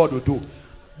power of God will do.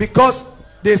 Because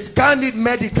they scanned it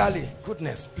medically.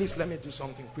 Goodness, please let me do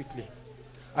something quickly.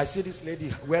 I see this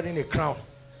lady wearing a crown.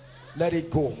 Let it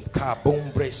go.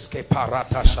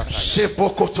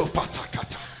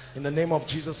 In the name of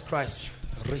Jesus Christ.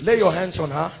 Lay your hands on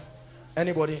her.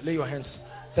 Anybody, lay your hands.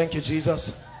 Thank you,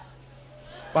 Jesus.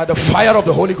 By the fire of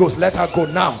the Holy Ghost, let her go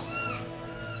now.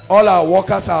 All our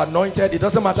workers are anointed. It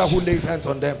doesn't matter who lays hands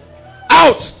on them.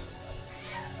 Out!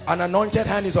 An anointed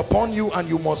hand is upon you and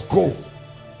you must go.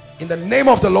 In the name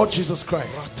of the Lord Jesus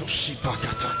Christ.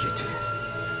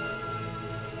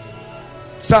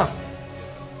 Sir,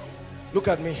 look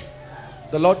at me.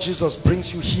 The Lord Jesus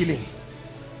brings you healing.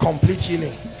 Complete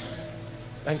healing.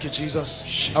 Thank you,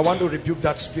 Jesus. I want to rebuke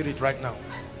that spirit right now.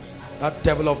 That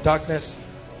devil of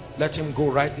darkness, let him go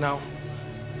right now.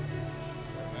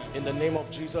 In the name of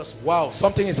Jesus. Wow,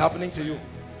 something is happening to you.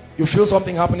 You feel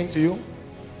something happening to you?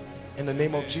 In the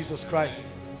name of Jesus Christ.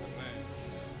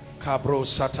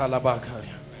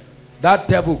 That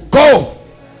devil, go!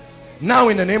 Now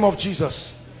in the name of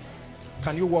Jesus.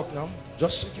 Can you walk now?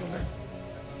 Just shake your leg.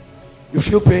 You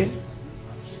feel pain?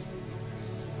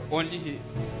 Only here.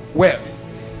 Where?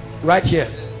 Right here.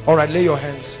 All right, lay your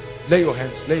hands. Lay your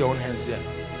hands. Lay your own hands there.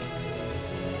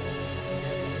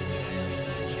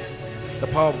 The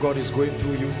power of God is going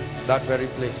through you, that very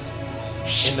place.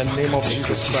 In the name of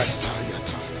Jesus Christ.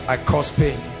 I cause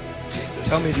pain.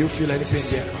 Tell me, do you feel any pain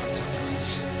there?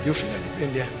 Do you feel any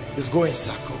pain there? It's going. It's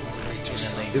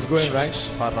going, right? It's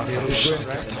going,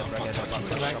 right?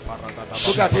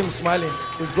 Look at him smiling.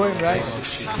 It's going, right?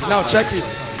 Now check it.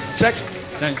 Check it.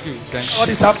 Thank you. Thank you. What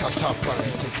is happening?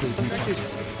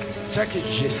 Check it.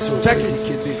 Check it.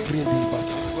 It's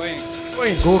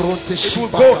Going. going. It will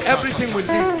go. Everything will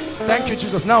leave. Thank you,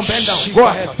 Jesus. Now bend down. Go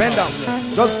ahead. Bend down.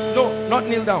 Just no, not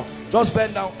kneel down. Just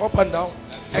bend down, up and down.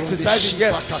 Exercising,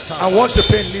 yes. And watch the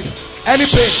pain leave. Any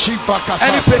pain.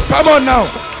 Any pain. Come on now.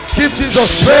 Keep Jesus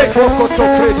straight.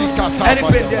 Any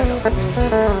pain there now.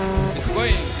 It's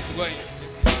going. It's going.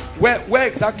 Where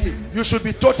exactly? You should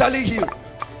be totally healed.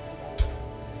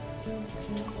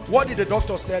 What did the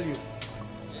doctors tell you?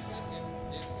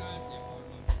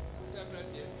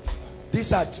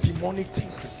 These are demonic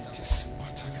things.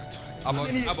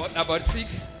 About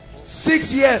 6.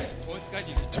 6 years.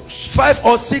 5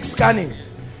 or 6 scanning.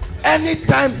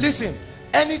 Anytime, listen,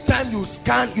 anytime you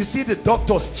scan, you see the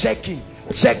doctors checking,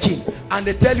 and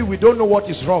they tell you we don't know what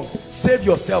is wrong. Save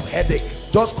yourself headache.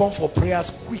 Just come for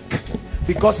prayers quick,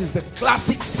 because it's the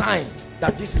classic sign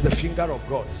that this is the finger of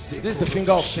God. This is the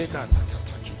finger of Satan.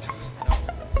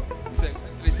 It's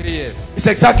exactly 3 years. It's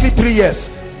exactly 3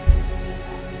 years.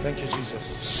 Thank you,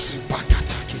 Jesus.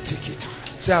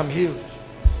 Say, I'm healed.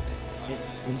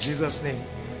 In Jesus' name.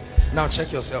 Now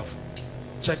check yourself.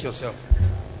 Check yourself.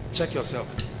 Check yourself.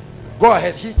 Go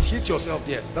ahead, hit yourself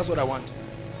there. That's what I want.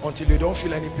 Until you don't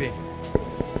feel any pain.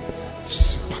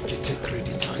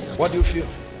 What do you feel?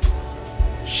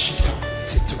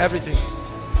 Everything.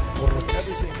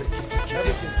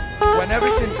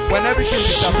 Everything. When everything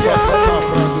disappears,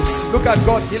 look at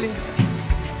God healing.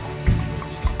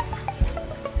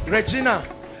 Regina,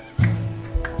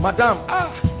 Madam,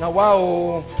 now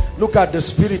wow, look at the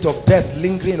spirit of death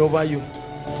lingering over you.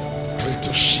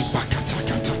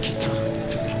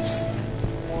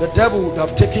 The devil would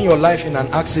have taken your life in an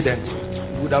accident.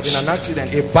 It would have been an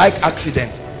accident, a bike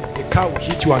accident. A car will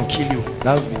hit you and kill you.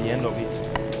 That will be the end of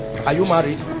it. Are you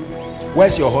married?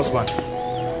 Where's your husband?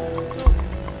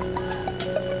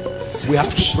 We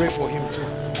have to pray for him too.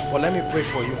 But let me pray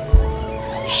for you.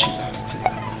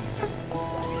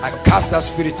 I cast that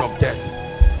spirit of death.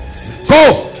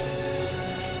 Go!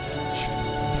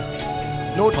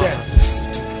 No death.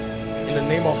 In the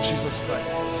name of Jesus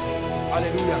Christ.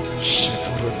 Hallelujah.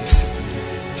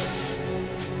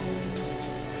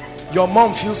 Your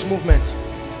mom feels movement.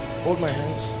 Hold my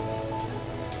hands.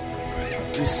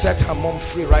 We set her mom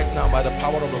free right now by the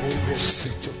power of the Holy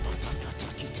Ghost.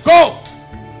 Go!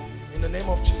 In the name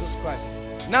of Jesus Christ.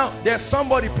 Now, there's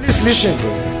somebody, please listen.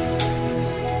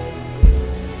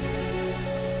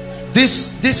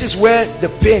 This is where the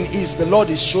pain is. The Lord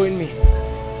is showing me.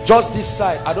 Just this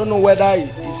side. I don't know whether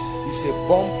it's a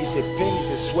bump, it's a pain, it's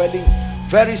a swelling.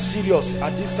 Very serious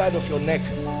at this side of your neck.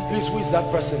 Please, who is that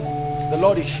person? The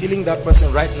Lord is healing that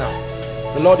person right now.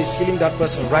 The Lord is healing that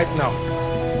person right now.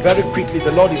 Very quickly,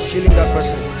 the Lord is healing that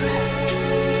person.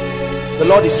 The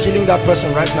Lord is healing that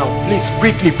person right now. Please,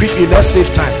 quickly, let's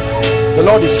save time. The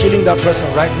Lord is healing that person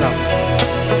right now.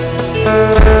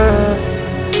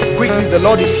 Quickly, the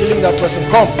Lord is healing that person.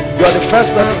 Come, you are the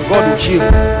first person God will heal.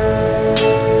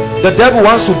 The devil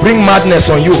wants to bring madness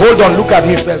on you. Hold on, look at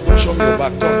me first. Don't show me your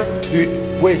back.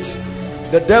 Wait.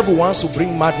 The devil wants to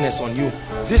bring madness on you.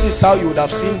 This is how you would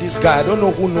have seen this guy. I don't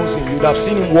know who knows him. You would have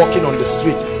seen him walking on the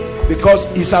street. Because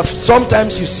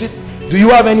sometimes you sit. Do you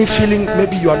have any feeling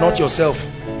maybe you are not yourself?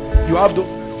 You have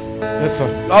those? Yes, sir.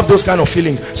 You have those kind of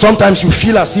feelings. Sometimes you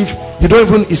feel as if you don't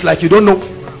even, it's like you don't know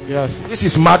Yes, this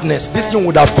is madness. This thing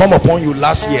would have come upon you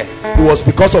last year. It was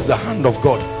because of the hand of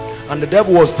God, and the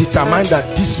devil was determined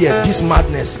that this year this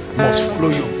madness must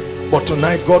follow you. But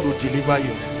tonight God will deliver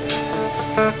you.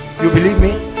 You believe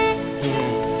me?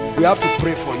 We have to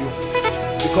pray for you,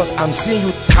 because I'm seeing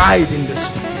you tied in the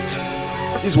spirit.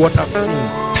 This is what I'm seeing,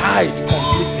 tied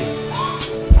completely.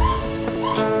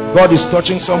 God is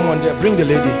touching someone there. Bring the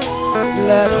lady.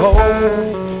 Let hope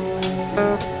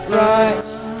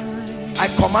rise. I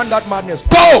command that madness,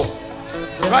 go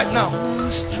right now.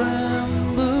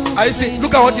 Are you seeing?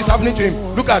 Look at what is happening to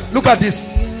him. Look at this.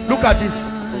 Look at this.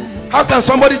 How can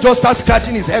somebody just start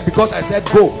scratching his head because I said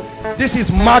go? This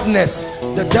is madness.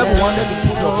 The devil wanted to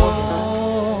put your body.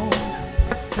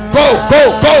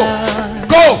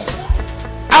 Go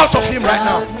out of him right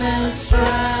now.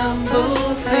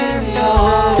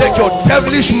 Take your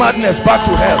devilish madness back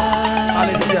to hell.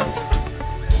 Hallelujah.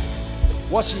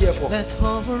 What's she here for?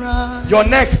 Your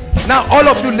neck. Now all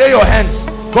of you lay your hands.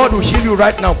 God will heal you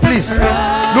right now. Please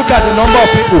look at the number of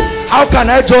people. How can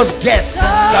I just guess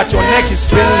that your neck is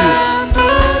paining you?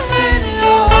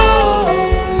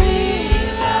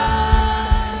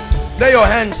 Lay your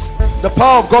hands. The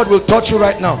power of God will touch you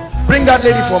right now. Bring that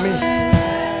lady for me.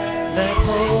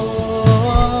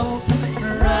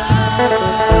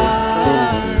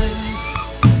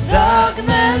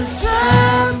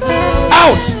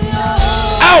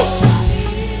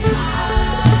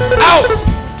 Out.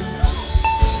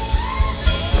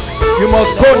 You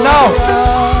must go now.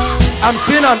 I'm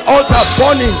seeing an altar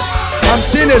burning. I'm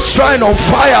seeing a shrine on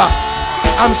fire.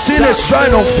 I'm seeing a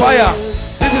shrine on fire.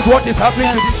 This is what is happening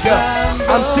to this girl.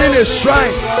 I'm seeing a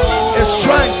shrine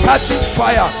catching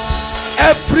fire.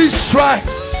 Every shrine,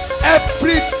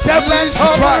 every devilish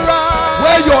shrine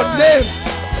where your name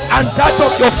and that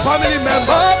of your family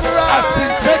member has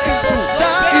been taken to,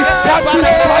 it catches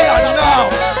fire now.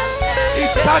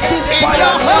 It catches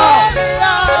fire now.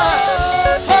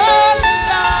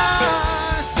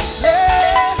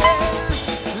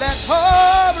 Let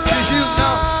hope rise.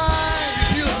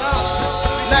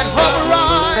 Let hope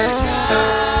rise.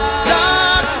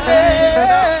 Darkness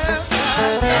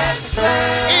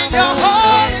in your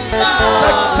holy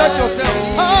life. Check yourself.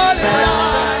 Holy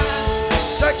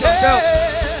life. Check yourself.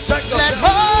 Check yourself. Let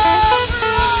hope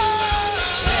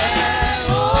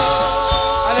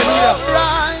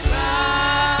rise.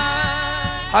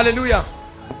 Hallelujah.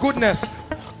 Goodness.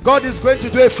 God is going to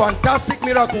do a fantastic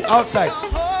miracle outside.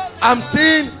 I'm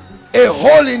seeing a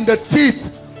hole in the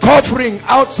teeth covering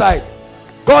outside.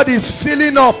 God is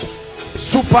filling up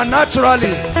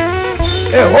supernaturally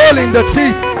a hole in the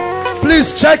teeth.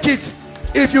 Please check it.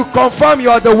 If you confirm you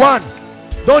are the one,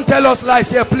 don't tell us lies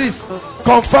here, please.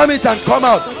 Confirm it and come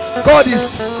out. God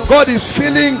is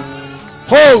filling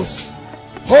holes.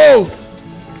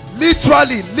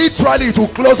 Literally it will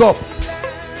close up.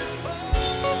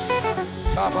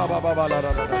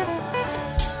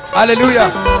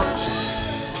 Hallelujah.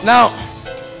 Now,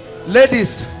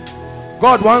 ladies,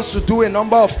 God wants to do a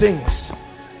number of things.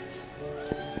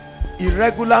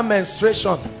 Irregular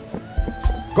menstruation,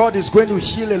 God is going to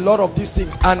heal a lot of these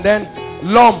things. And then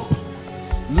lump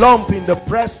in the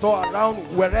breast or around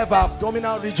wherever,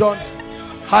 abdominal region.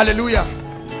 Hallelujah.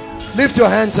 Lift your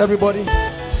hands, everybody.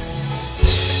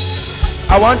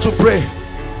 I want to pray.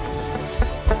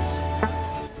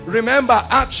 Remember,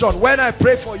 action. When I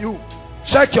pray for you,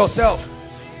 check yourself.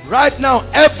 Right now,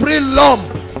 every lump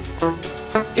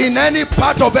in any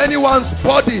part of anyone's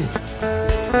body,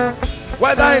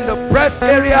 whether in the breast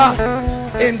area,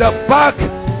 in the back,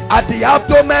 at the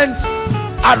abdomen,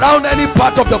 around any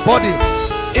part of the body,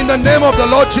 in the name of the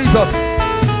Lord Jesus,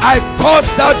 I cause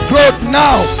that growth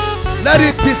now. Let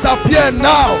it disappear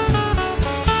now.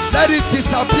 Let it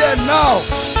disappear now.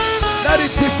 Let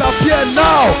it disappear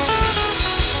now.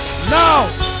 Now.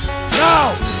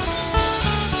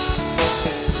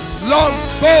 Long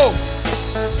go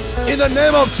in the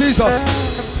name of Jesus.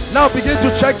 Now begin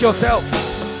to check yourself.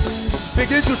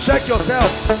 Begin to check yourself.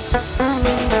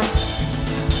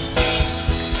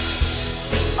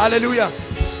 Hallelujah.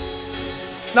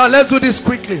 Now let's do this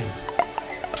quickly.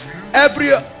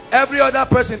 Every other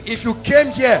person, if you came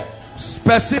here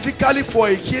specifically for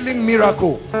a healing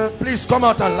miracle, please come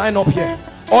out and line up here.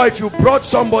 Or if you brought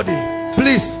somebody,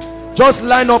 please just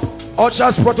line up.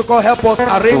 Ushers protocol, help us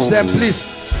arrange them,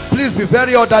 please. Please be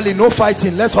very orderly, no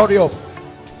fighting. Let's hurry up.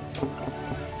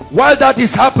 While that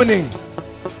is happening,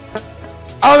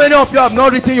 how many of you have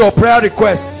not written your prayer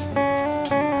requests?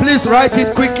 Please write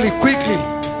it quickly.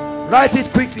 Write it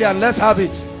quickly and let's have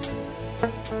it.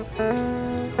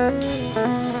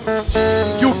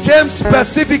 You came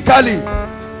specifically,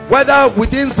 whether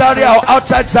within Zaria or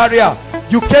outside Zaria,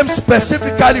 You came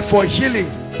specifically for healing.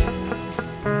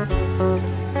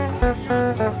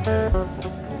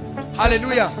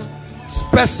 Hallelujah.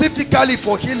 Specifically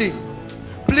for healing.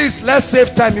 Please, let's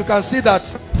save time. You can see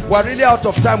that we're really out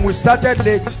of time. We started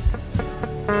late.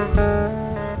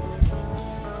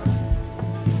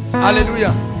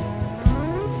 Hallelujah.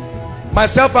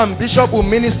 Myself and Bishop will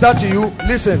minister to you.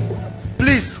 Listen,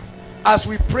 please, as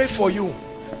we pray for you,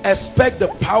 expect the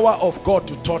power of God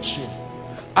to touch you.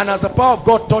 And as the power of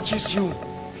God touches you,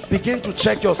 begin to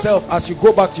check yourself as you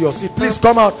go back to your seat. Please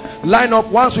come out, line up.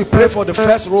 Once we pray for the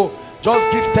first row, just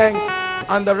give thanks,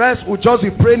 and the rest will just be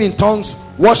praying in tongues.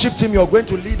 Worship team, you're going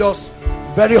to lead us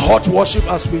very hot worship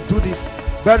as we do this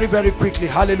very, very quickly.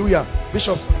 Hallelujah.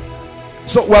 Bishops,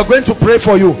 so we're going to pray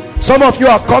for you. Some of you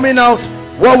are coming out.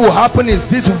 What will happen is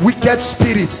these wicked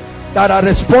spirits that are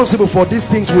responsible for these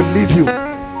things will leave you.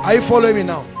 Are you following me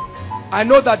now? I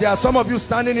know that there are some of you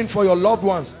standing in for your loved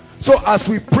ones. So as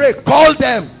we pray, call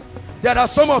them. There are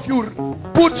some of you,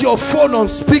 put your phone on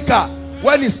speaker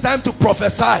when it's time to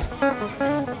prophesy.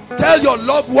 Tell your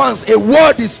loved ones a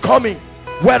word is coming.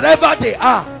 Wherever they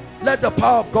are, let the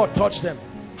power of God touch them.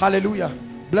 Hallelujah.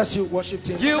 Bless you, worship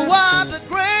team. You are the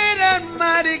great and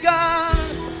mighty God,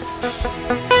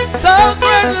 so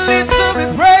greatly to be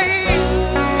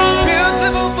praised,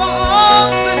 beautiful for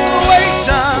all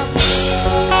situations.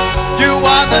 You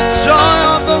are the joy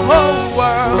of the whole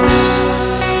world.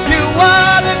 You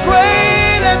are the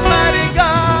great and mighty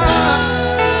God,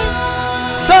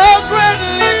 so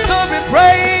greatly to be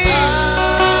praised,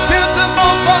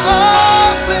 beautiful for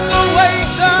all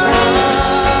situations.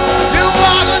 You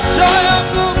are the joy of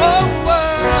the whole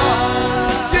world.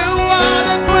 You are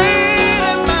the great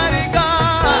and mighty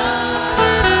God,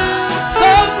 so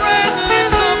greatly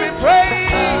to be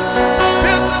praised,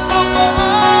 beautiful for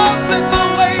all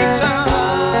situations.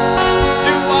 You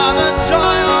are the joy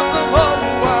of the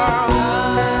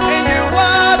whole world, and you are the great and mighty God,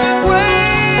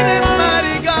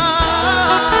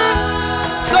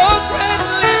 so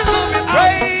greatly to be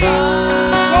praised,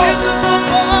 beautiful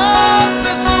for all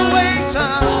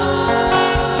situations.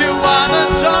 You are the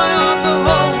joy of the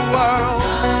whole world,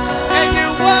 and you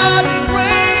are the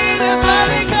great and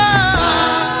mighty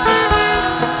God,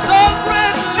 so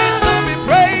greatly to be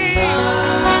praised,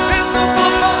 beautiful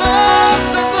for all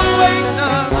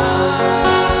situations.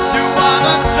 You are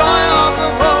the joy of the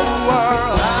whole world.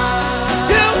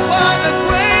 You are the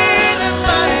great and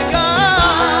mighty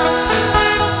God,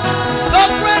 so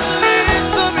greatly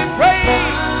to be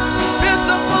praised,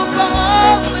 beautiful for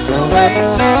all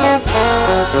situations.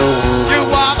 You are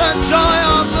the joy of the whole world. You are the great and mighty God, so greatly to be praised, beautiful for all situations. You are the joy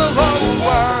of the whole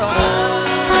world.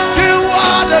 You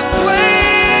are the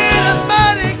great and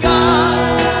mighty God,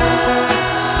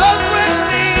 so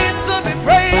greatly to be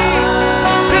praised,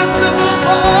 beautiful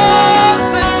for all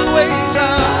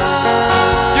situations.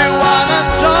 You are the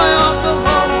joy of the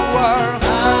whole world.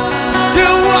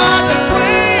 You are the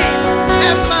great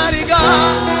and mighty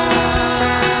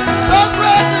God, so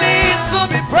greatly to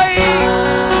be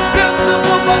praised,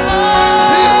 beautiful for all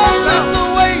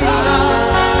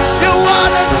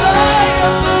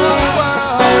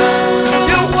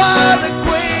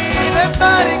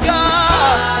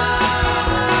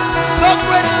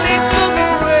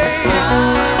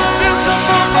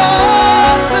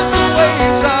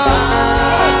situations.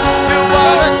 You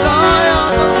are the joy of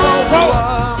the whole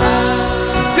world.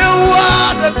 You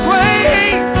are the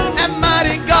great and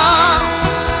mighty God,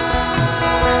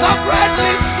 so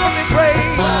greatly to be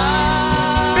praised,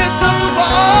 beautiful for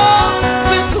all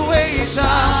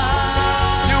situations.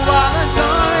 You are the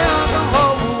joy of the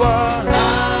whole world.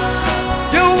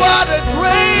 You are the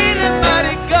great and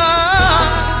mighty God,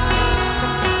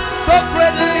 so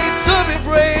greatly to be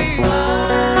praised,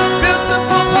 beautiful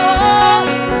for all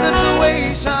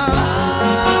situations.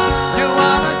 You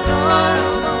are the joy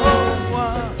of the whole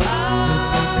world.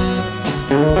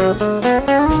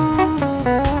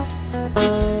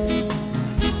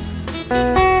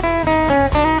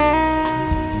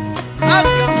 I've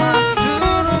come up to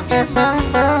get my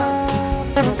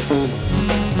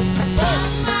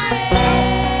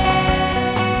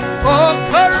oh,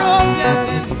 Colombia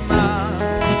did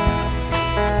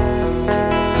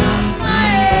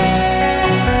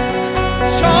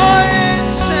joy and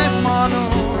shame on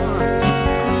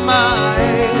my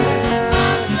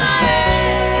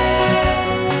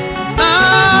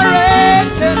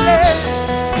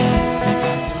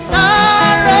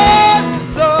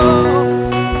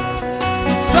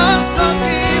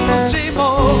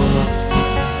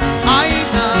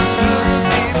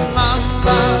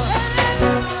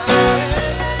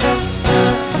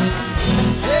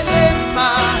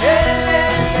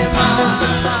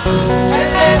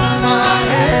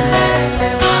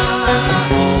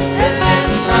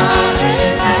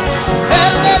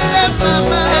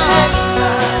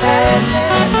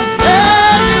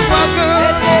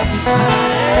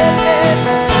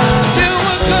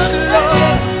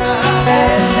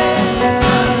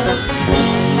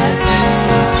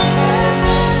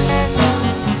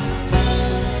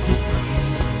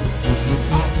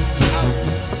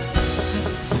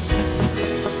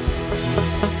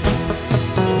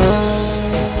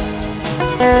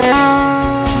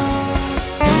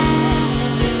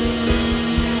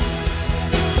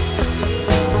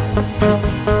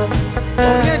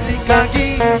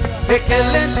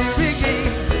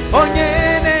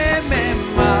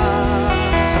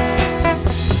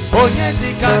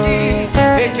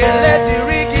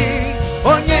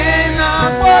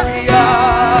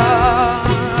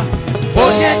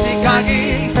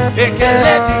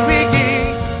ekele dịrị gị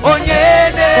onye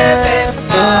na-eme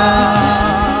mma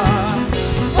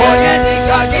onye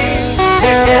dịka gị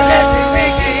ekele dịrị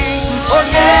gị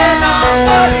onye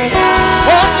na-agọrị ya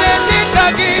onye dịka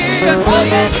gị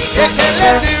ekele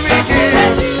dịrị gị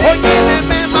onye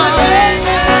na-eme mma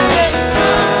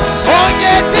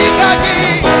onye dịka gị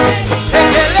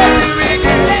ekele dịrị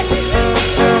gị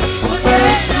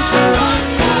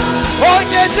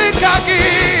onye dịka gị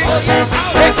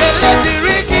ekele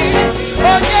dịrị gị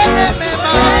onye na-eme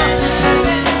mma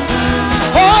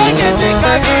onye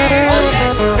dịka gị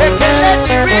ekele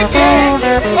dịrị gị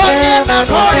onye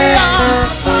na-agọrị ya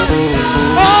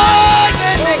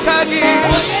onye dịka gị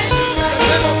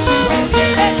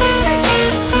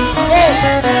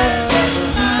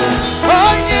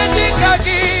onye dịka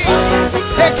gị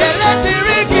ekele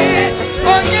dịrị gị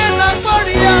onye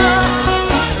na-agọrị ya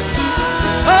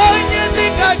onye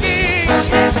dịka gị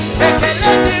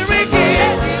ekele dịrị gị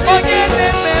onye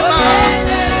na-eme mma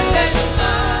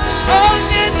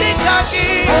onye dịka gị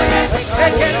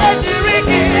ekele dịrị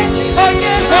gị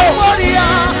onye na-agọrị ya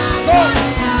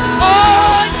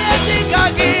onye dịka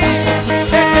gị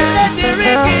ekele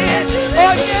dịrị gị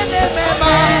onye na-eme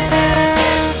mma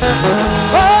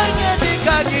onye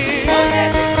dịka gị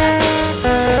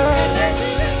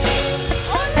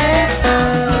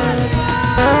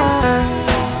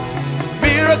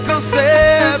miracles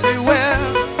everywhere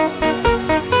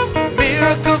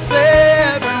miracles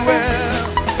everywhere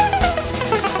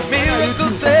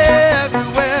miracles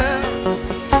everywhere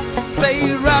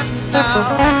say right now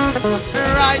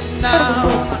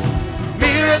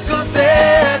miracles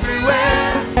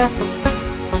everywhere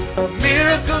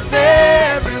miracles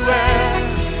everywhere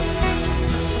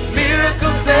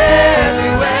miracles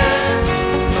everywhere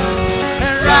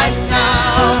right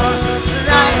now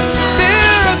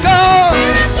miracles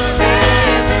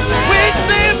we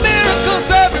see miracles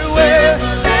everywhere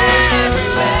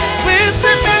we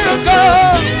see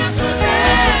miracles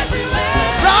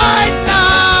right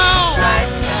now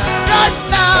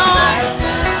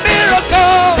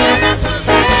miracles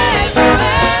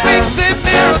we see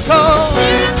miracles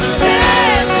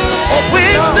oh we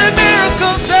see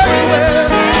miracles everywhere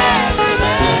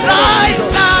right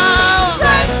now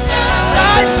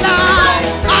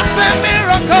I say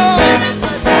miracles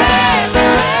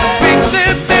we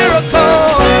see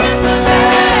miracles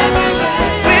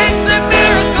we see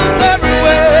miracles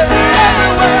everywhere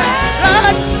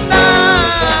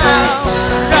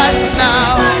right now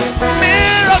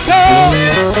miracles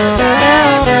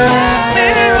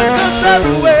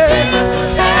everywhere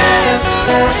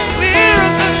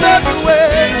miracles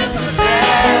everywhere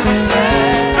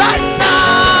right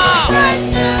now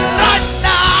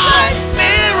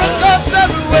miracles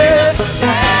everywhere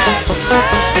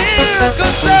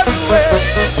miracles everywhere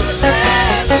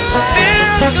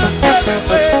miracles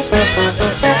everywhere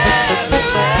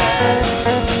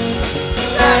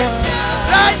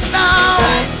right now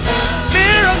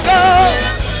miracles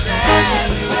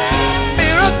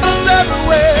miracles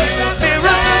everywhere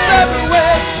miracles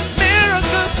everywhere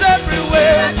miracles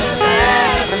everywhere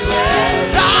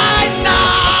right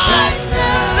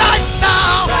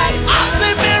now I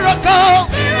see miracles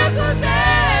miracles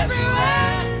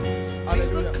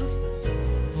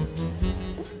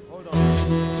Hold on.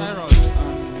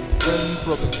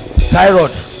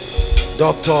 Thyroid.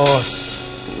 Doctors.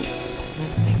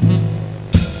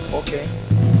 Okay.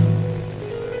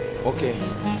 Okay.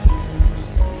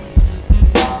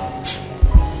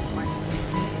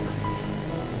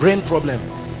 Brain problem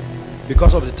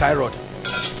because of the thyroid.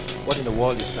 What in the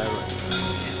world is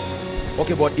thyroid?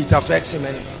 Okay, but it affects him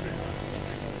anyway.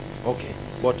 Okay,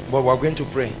 but we're going to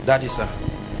pray. Daddy, sir,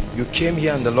 you came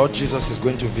here and the Lord Jesus is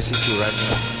going to visit you right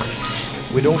now.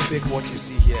 We don't fake what you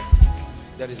see here.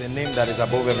 There is a name that is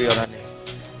above every other name.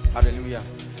 Hallelujah.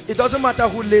 It doesn't matter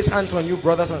who lays hands on you,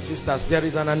 brothers and sisters. There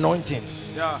is an anointing.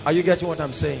 Yeah. Are you getting what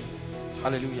I'm saying?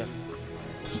 Hallelujah.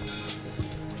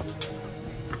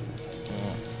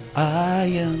 I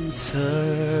am serving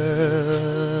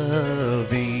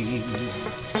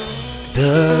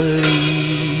the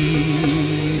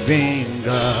living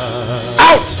God.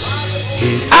 Out!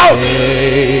 His Out!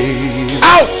 name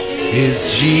Out!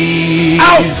 is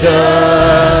Jesus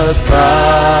Christ.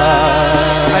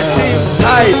 I see him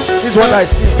died. This is what I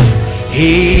see.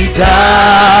 He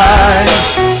died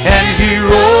and he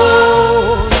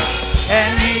rose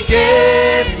and he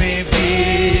gave me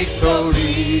victory.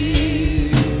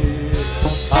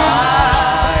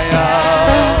 I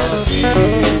am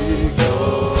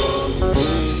victorious.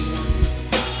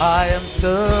 I am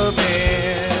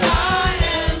serving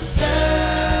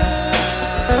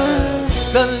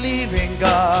the living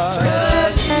God.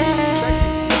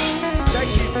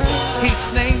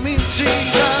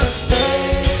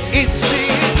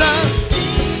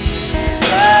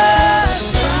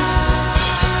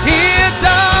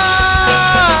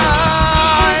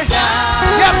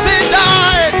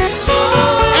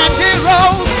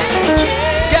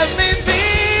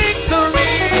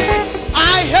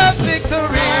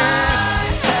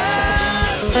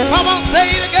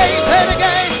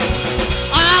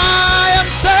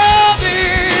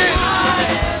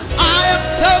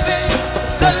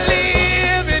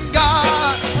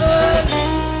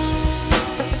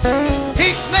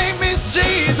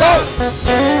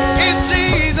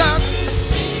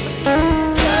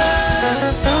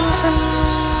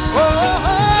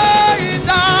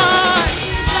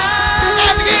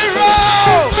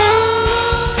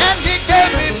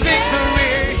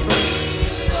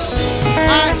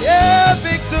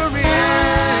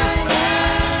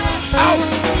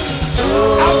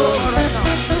 Out of her right now.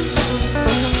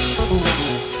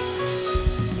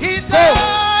 He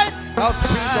died. Thou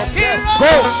spirit of He death. rose.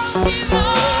 Go.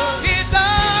 He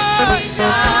died.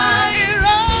 He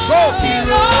rose. Go. He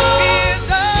rose. He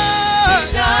died.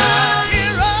 He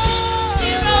rose.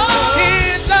 He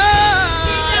died.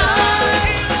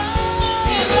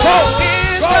 Go.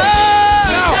 Go.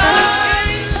 Now.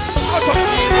 Out of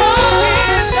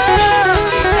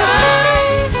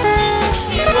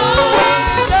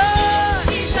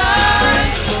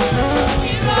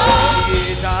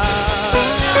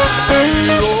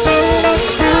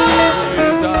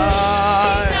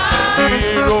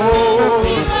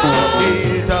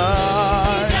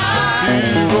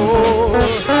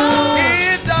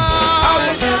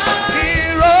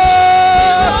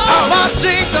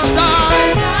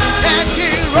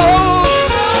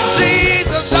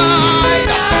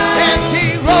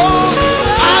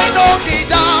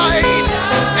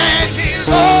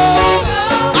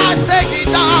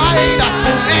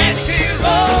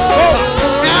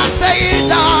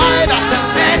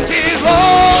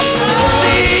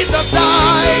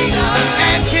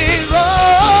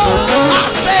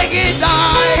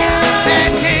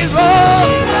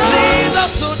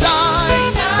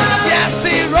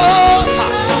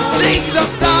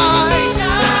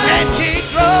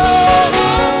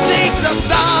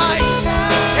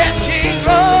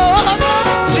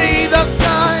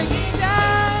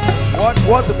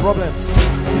What's the problem?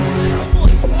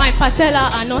 My patella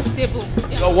are not stable.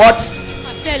 Your what?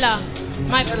 Patella.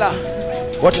 My Patella.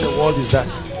 What in the world is that?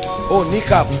 Oh,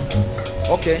 kneecap.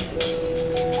 Okay.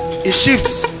 It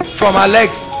shifts from her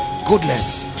legs.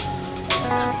 Goodness.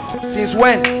 Since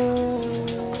when?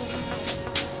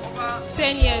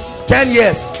 10 years. 10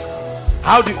 years.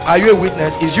 Are you a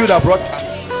witness? Is you that brought?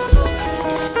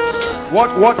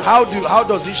 How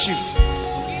does it shift?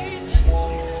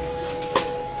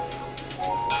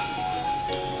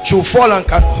 She'll fall and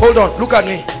can hold on. Look at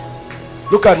me.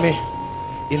 Look at me.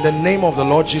 In the name of the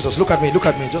Lord Jesus. Look at me. Look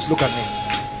at me. Just look at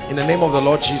me. In the name of the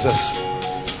Lord Jesus.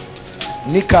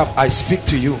 Kneecap, I speak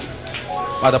to you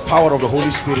by the power of the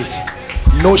Holy Spirit.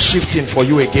 No shifting for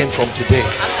you again from today.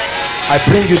 I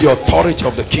bring you the authority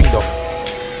of the kingdom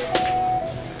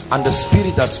and the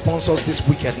spirit that sponsors this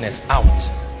wickedness out.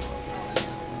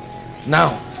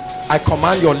 Now I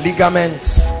command your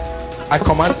ligaments, I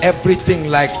command everything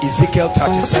like Ezekiel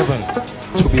 37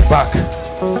 to be back.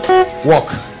 Walk.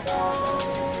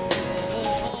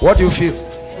 What do you feel?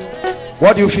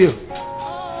 What do you feel?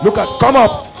 Look at, come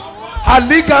up. Her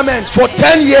ligaments for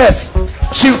 10 years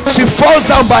she falls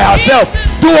down by herself.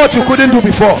 Do what you couldn't do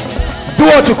before. Do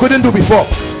what you couldn't do before.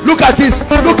 Look at this.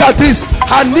 Look at this.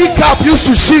 Her kneecap used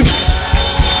to shift.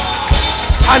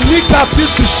 Her kneecap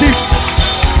used to shift.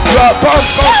 You are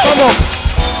come up.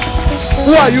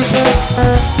 Who are you to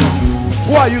her?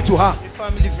 Who are you to her?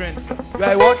 Family friends. You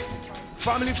are a what?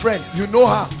 Family friend. You know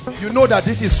her. You know that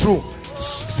this is true.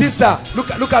 Sister,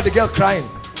 look at the girl crying.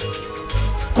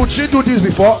 Could she do this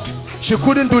before? She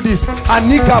couldn't do this. Her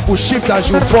kneecap will shift and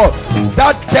she will fall.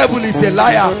 That devil is a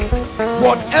liar.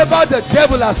 Whatever the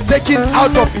devil has taken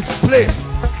out of its place,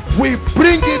 we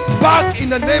bring it back in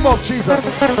the name of Jesus.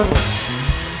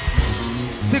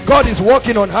 See, God is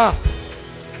working on her.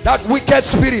 That wicked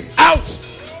spirit, out.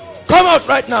 Come out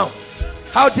right now.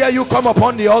 How dare you come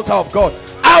upon the altar of God?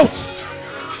 Out.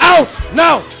 Out.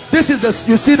 Now, this is the,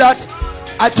 you see that?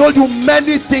 I told you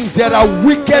many things. There are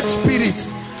wicked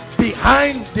spirits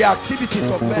behind the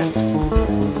activities of men.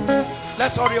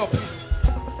 Let's hurry up.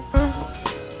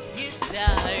 He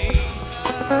died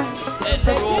and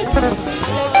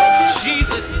rose.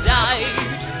 Jesus died.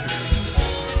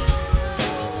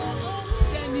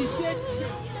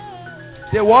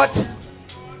 They what?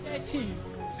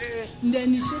 They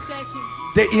initiated him.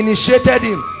 They initiated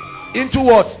him into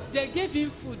what? They gave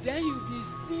him food. Then you'll be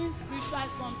seeing spiritual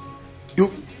something.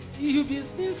 You'll be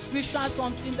seeing spiritual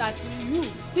something that you,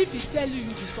 if he tell you, you'll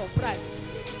be surprised.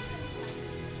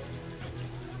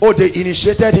 Oh, they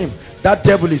initiated him. That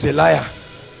devil is a liar.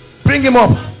 Bring him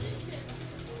up.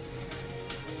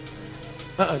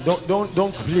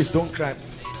 Don't, please, don't cry.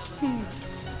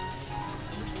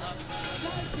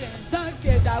 That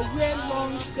girl that wear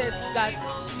long skirts that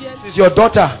She's your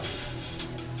daughter.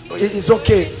 It's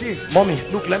okay. See, mommy,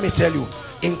 look, let me tell you,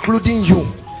 including you,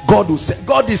 God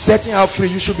is setting her free.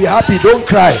 You should be happy. Don't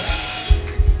cry.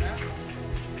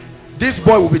 This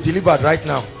boy will be delivered right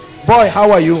now. Boy,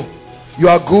 how are you? You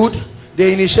are good.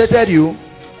 They initiated you.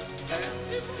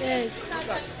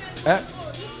 yes. Eh?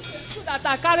 That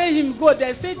I carry him go,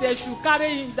 they say they should carry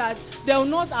him, that they will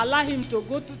not allow him to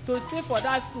go to stay for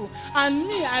that school. And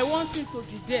me, I want him to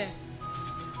be there.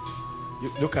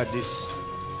 Look at this.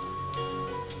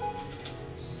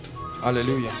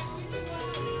 Hallelujah.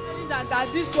 That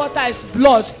this water is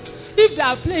blood. If they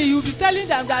are playing, you'll be telling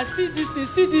them that see this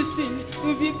thing.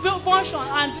 You'll be function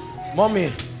and. Mommy,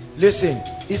 listen.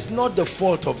 It's not the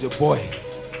fault of the boy.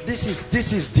 This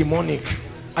is demonic.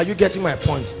 Are you getting my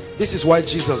point? This is why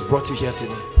Jesus brought you here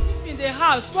today. In the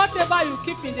house, whatever you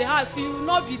keep in the house, he will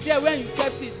not be there when you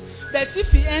kept it. But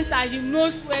if he enters, he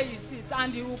knows where he sits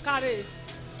and he will carry it.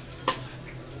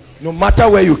 No matter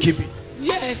where you keep it.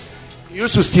 Yes. He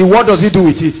used to steal. What does he do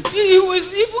with it? He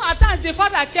was even at times the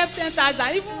father kept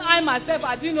 10,000. Even I myself,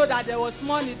 I didn't know that there was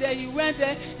money there. He went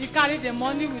there, he carried the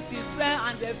money with his friend,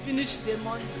 and they finished the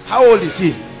money. How old is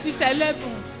he? He's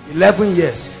 11. 11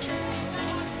 years.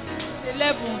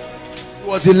 11. He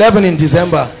was 11 in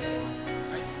December.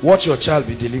 Watch your child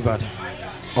be delivered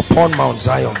upon Mount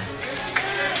Zion.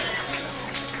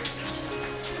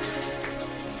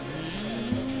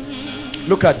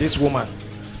 Look at this woman.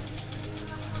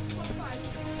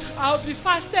 I'll be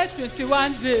fasted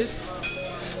 21 days.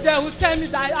 They will tell me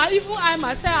that even I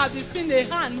myself have been seeing a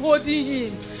hand holding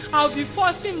him. I'll be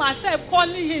forcing myself,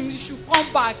 calling him, he should come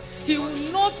back. He will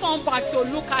not come back to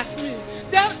look at me.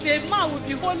 Then the man will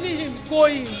be holding him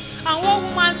going. And one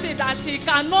woman said that he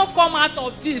cannot come out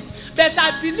of this. But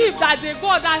I believe that the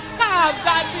God I serve,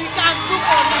 that he can do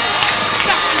for me.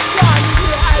 That is why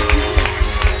I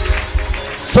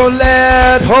believe. So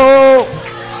let hope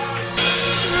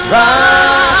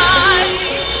rise.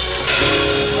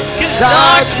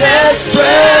 Darkness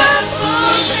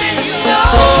trembles in your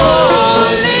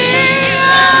holy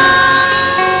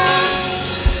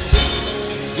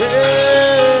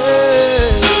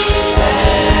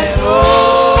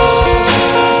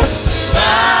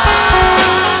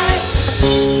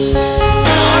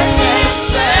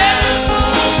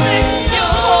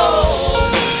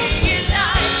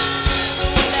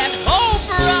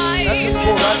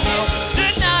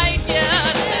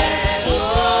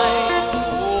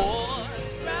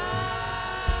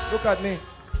Look at me.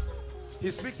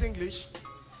 He speaks English.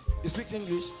 He speaks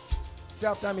English. Say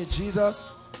after me, Jesus.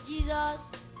 Jesus.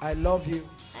 I love you.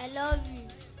 I love you.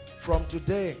 From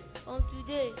today. From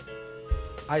today.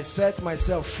 I set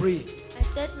myself free. I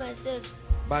set myself.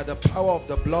 By the power of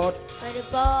the blood. By the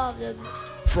power of the blood.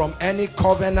 From any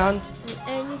covenant. From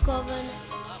any covenant.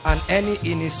 And any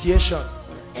initiation.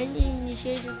 Any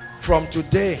initiation. From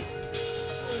today.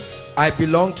 I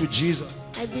belong to Jesus.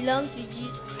 I belong to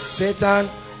Jesus. Satan.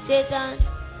 Satan,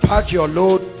 pack your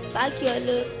load,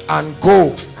 and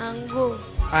go. And go.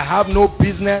 I have no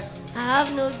business. I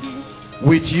have no business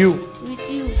with you. With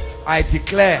you. I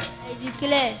declare.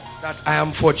 That I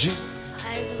am for Jesus.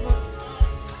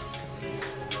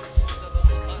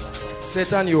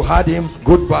 Satan, you had him.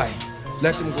 Goodbye.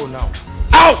 Let him go now.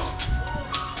 Out.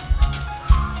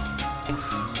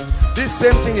 This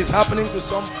same thing is happening to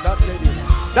that lady.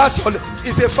 That's all.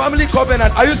 It's a family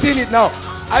covenant. Are you seeing it now?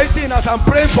 I see as I'm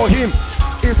praying for him,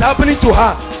 it's happening to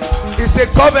her. It's a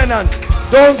covenant.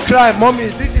 Don't cry, mommy.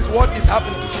 This is what is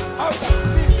happening.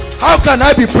 How can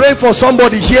I be praying for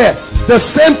somebody here? The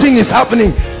same thing is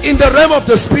happening. In the realm of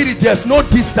the spirit, there's no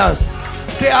distance.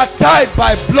 They are tied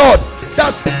by blood.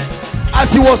 That's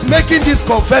as he was making this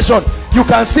confession, you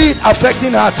can see it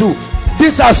affecting her too.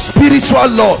 These are spiritual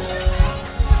laws.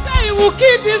 He will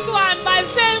kill this one by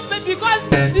saying because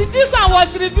this one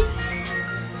was revealed.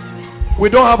 We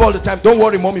don't have all the time. Don't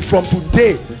worry, mommy. From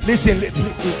today, listen,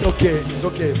 it's okay. It's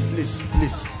okay. Please,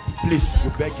 we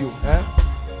beg you.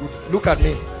 Look at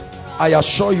me. I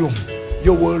assure you,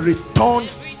 you will return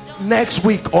next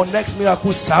week or next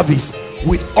miracle service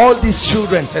with all these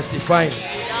children testifying.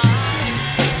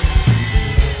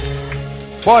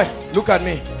 Boy, look at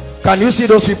me. Can you see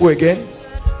those people again?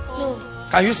 No.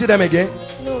 Can you see them again?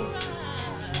 No.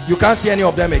 You can't see any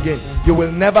of them again. You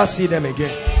will never see them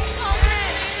again.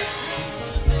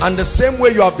 And the same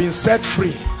way you have been set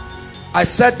free, I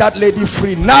set that lady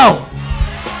free. Now,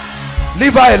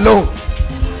 leave her alone.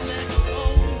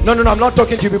 No, I'm not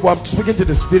talking to you people. I'm speaking to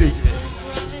the spirit.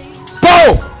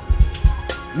 Go!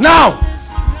 Now!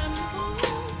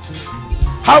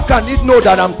 How can it know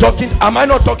that I'm talking? Am I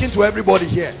not talking to everybody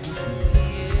here?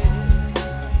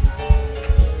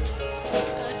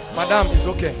 Madam, it's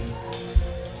okay.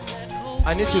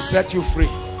 I need to set you free.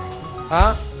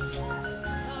 Huh?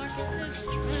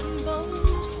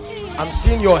 I'm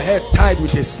seeing your head tied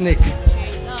with a snake.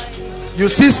 You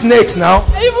see snakes now?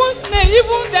 Even snake,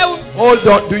 even they will... Hold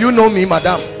on. Do you know me,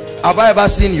 madam? Have I ever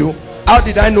seen you? How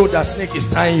did I know that snake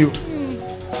is tying you?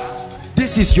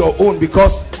 This is your own,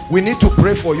 because we need to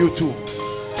pray for you too.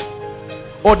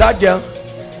 Oh, that girl.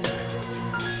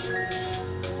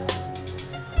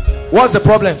 What's the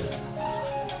problem?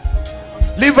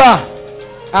 Leave her.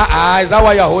 Is that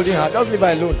why you're holding her? Just leave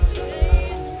her alone.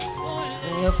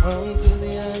 I have come to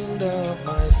the end of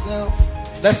myself.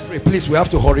 Let's pray, please. We have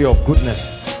to hurry up.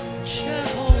 Goodness.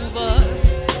 Jehovah,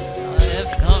 I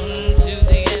have come to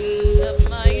the end of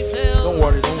myself. Don't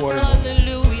worry, don't worry.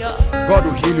 Hallelujah. God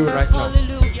will heal you right now.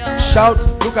 Hallelujah. Shout,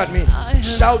 look at me.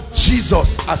 Shout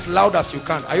Jesus as loud as you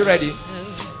can. Are you ready?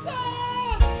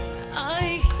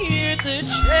 I hear the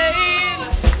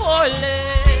chains falling.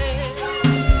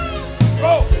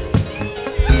 Go.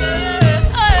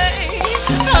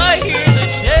 I hear the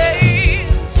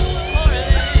chains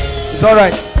falling. It's all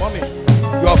right, mommy.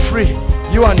 You are free.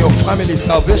 You and your family,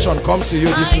 salvation comes to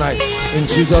you this night in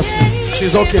Jesus' name.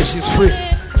 She's okay. She's free.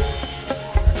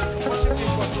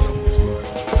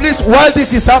 Please, while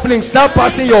this is happening, start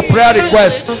passing your prayer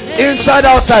request inside,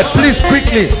 outside. Please,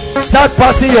 quickly start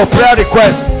passing your prayer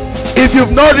request. If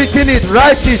you've not written it,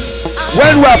 write it.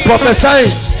 When we are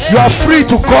prophesying, you are free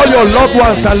to call your loved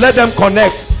ones and let them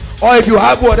connect. Or if you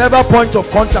have whatever point of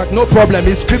contact, no problem.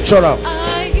 It's scriptural.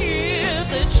 I hear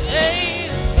the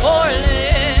chains falling.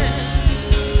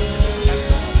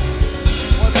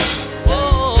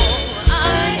 Oh,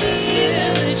 I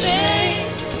hear the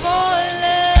chains falling.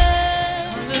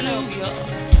 Hallelujah.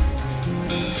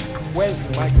 Where's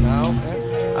the mic now?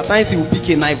 At times he will pick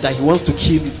a knife that he wants to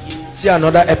kill it. See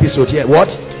another episode here.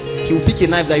 What? He will pick a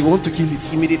knife that he wants to kill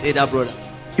his immediate elder brother.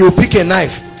 He will pick a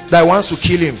knife that wants to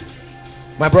kill him.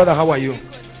 My brother, how are you?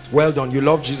 Well done. You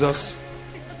love Jesus.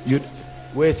 You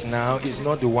wait now. It's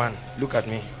not the one. Look at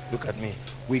me. Look at me.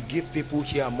 We give people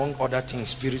here, among other things,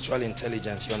 spiritual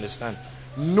intelligence. You understand?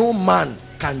 No man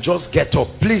can just get up.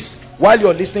 Please, while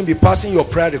you're listening, be passing your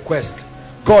prayer request.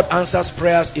 God answers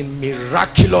prayers in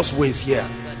miraculous ways here.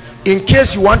 In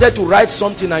case you wanted to write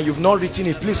something and you've not written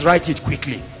it, please write it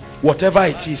quickly, whatever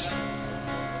it is.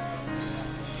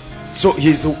 So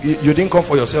you didn't come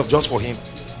for yourself, just for him.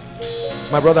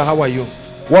 My brother, how are you?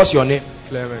 What's your name?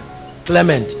 Clement.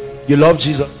 Clement. You love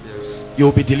Jesus? Yes.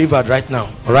 You'll be delivered right now.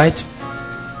 All right?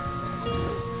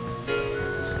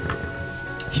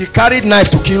 He carried knife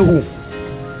to kill who?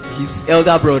 His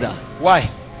elder brother. Why?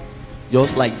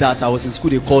 Just like that, I was in school,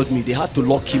 they called me. They had to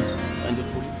lock him. And the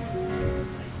police,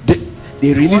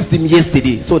 they released him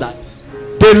yesterday. So that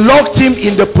they locked him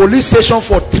in the police station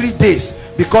for 3 days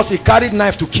because he carried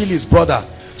knife to kill his brother.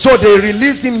 So they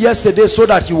released him yesterday so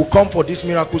that he will come for this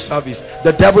miracle service.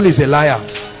 The devil is a liar.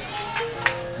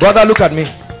 Brother, look at me.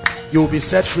 You will be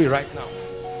set free right now.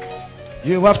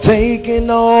 You have taken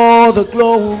all the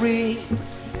glory.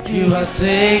 You have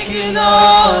taken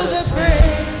all the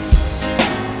praise.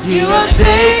 You have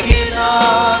taken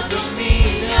all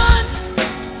dominion.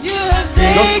 You have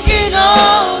taken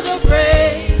all the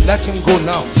praise. Let him go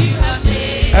now. You have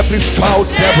made every foul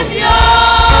devil.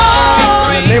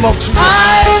 In the name of Jesus.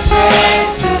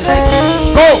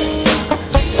 Go.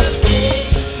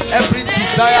 Every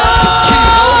desire to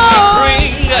kill.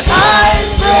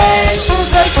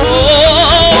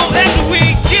 Oh, and we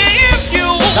give you,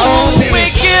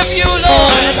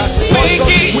 Lord. We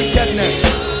give wickedness.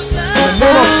 In the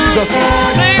name of Jesus.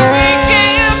 Say we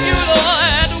give you,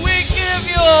 Lord. We give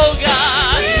you, oh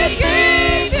God. We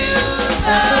give you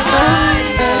the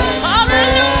highest.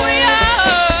 Hallelujah.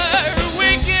 We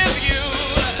give you.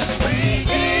 We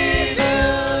give you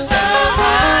the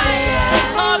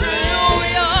highest.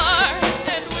 Hallelujah.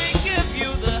 And we give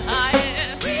you the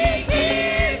highest. We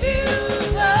give you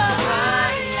the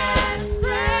highest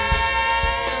praise. The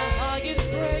highest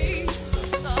praise.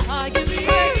 The highest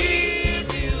praise.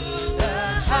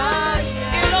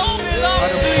 By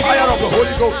the fire of the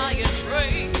Holy Ghost,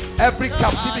 every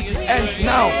captivity ends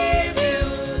now.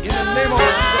 In the name of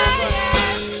Jesus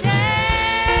Christ.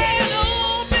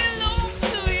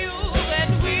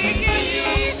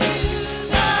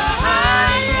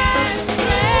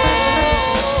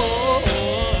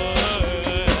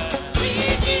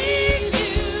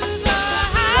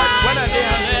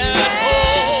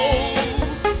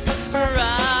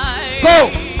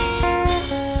 Go.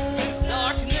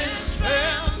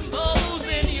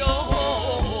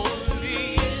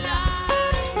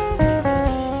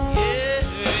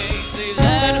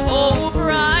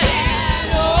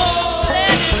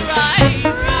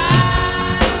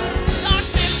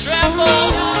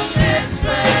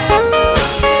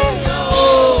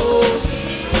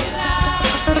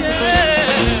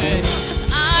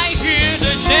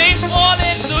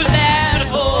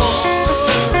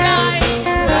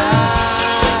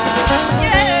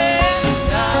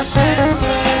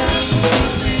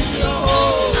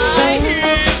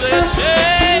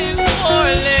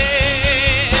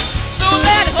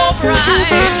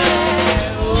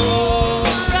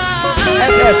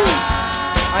 SS.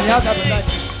 And he has appetite.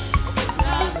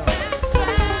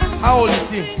 How old is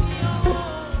he?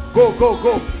 Go, go,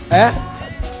 go. Eh?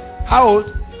 How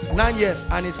old? 9 years,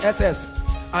 and his SS.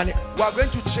 And we are going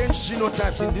to change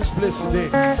genotypes in this place today.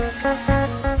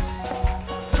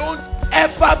 Don't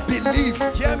ever believe,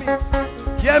 hear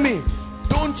me,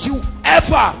 don't you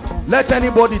ever let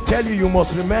anybody tell you you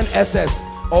must remain SS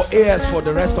or AS for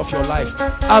the rest of your life.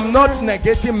 I'm not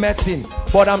negating medicine,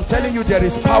 but I'm telling you there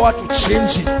is power to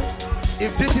change it.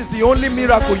 If this is the only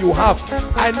miracle you have,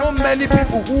 I know many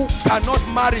people who cannot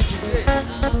marry today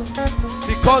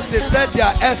because they said they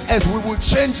are SS. We will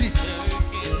change it.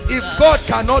 If God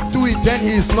cannot do it, then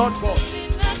he is not God.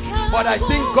 But I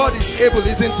think God is able,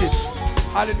 isn't it?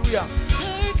 Hallelujah.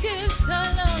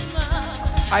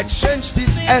 I change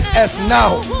this SS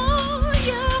now.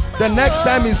 The next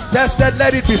time it's tested,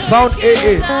 let it be found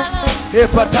AA.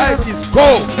 Hepatitis, go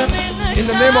in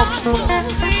the name of Jesus.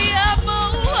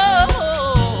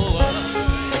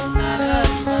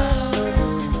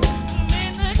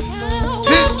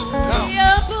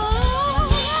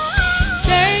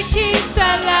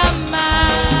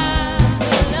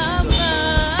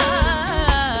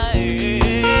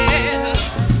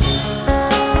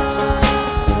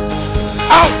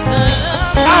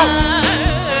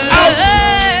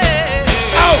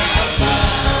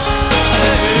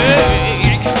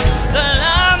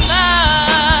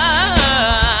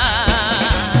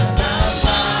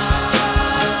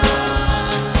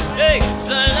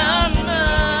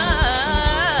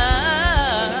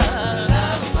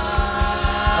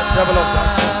 Devil of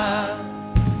darkness,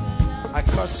 I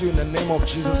curse you in the name of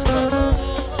Jesus Christ.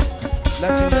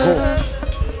 Let him go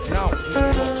now in the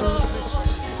name of Jesus.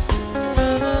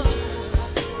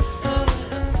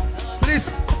 Please,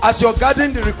 as you're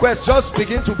gathering the request, just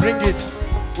begin to bring it.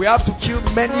 We have to kill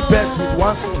many birds with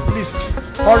one stone. Please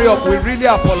hurry up. We really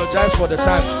apologize for the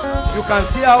time. You can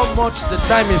see how much the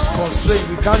time is constrained.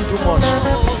 We can't do much.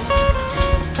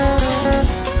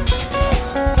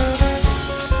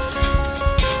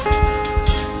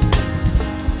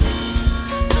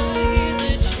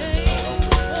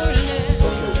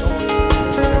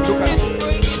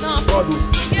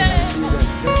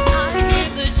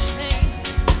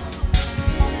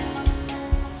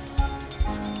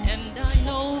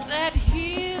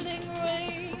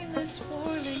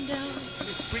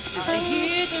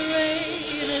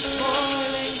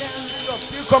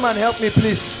 Come and help me,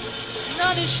 please.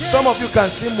 Some of you can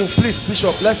still move, please,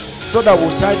 Bishop. Let's so that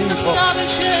we'll tidy it up.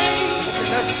 Okay,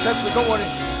 let's don't worry.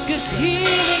 Cause healing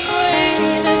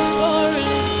rain is falling.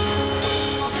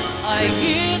 I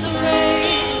hear the rain,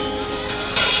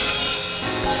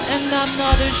 and I'm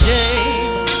not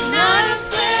ashamed, not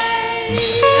afraid,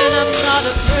 and I'm not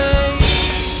afraid.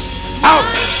 Out.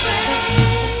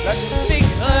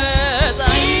 Because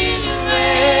I hear the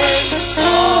rain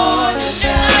falling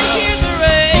down.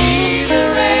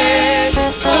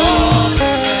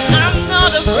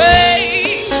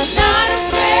 Afraid, not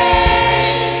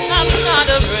afraid, I'm not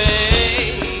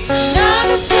afraid, not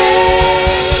afraid.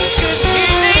 Cause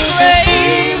healing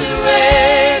rain, the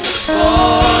rain is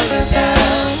falling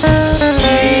down.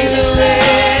 Healing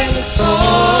rain is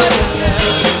falling down.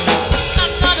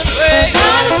 I'm not afraid,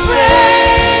 not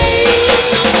afraid,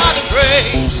 I'm not afraid,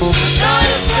 not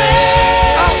afraid.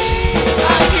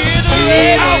 I hear the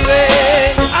rain, the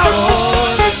rain is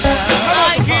falling down.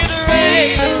 I hear the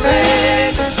rain, the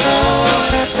rain.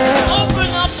 Open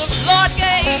up the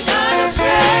floodgate. Not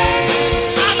afraid.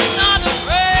 I'm not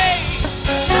afraid.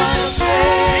 Not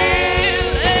afraid.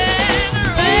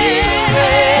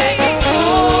 Rain is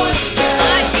falling down.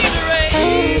 I hear the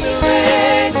rain. The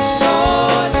rain is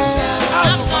falling down.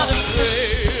 I'm not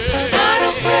afraid. Not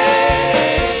afraid.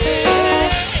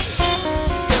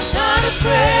 Not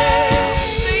afraid.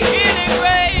 The healing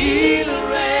rain. The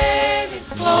rain is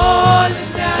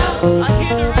falling down. I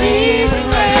hear the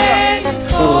rain.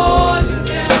 Falling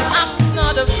down. I'm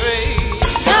not afraid.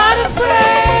 Not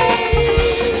afraid.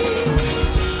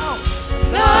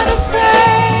 Not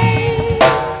afraid.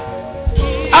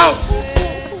 Out.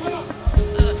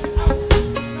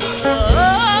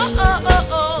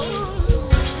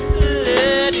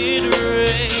 Let it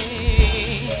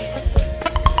rain.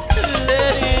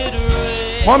 Let it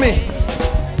rain. Mommy,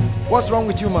 what's wrong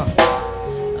with you, ma?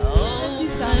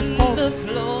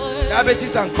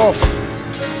 Diabetes and cough.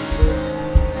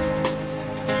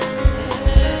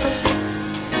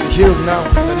 Healed now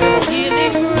in the name of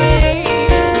healing rain,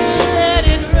 let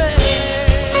it rain.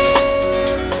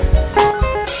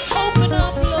 Open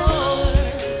up, Lord.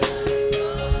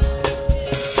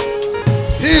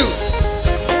 Healed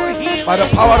by the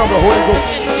power of the Holy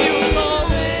Ghost.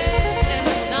 And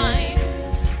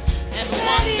signs and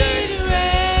wonders.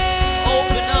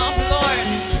 Open up, Lord.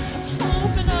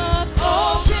 Open up.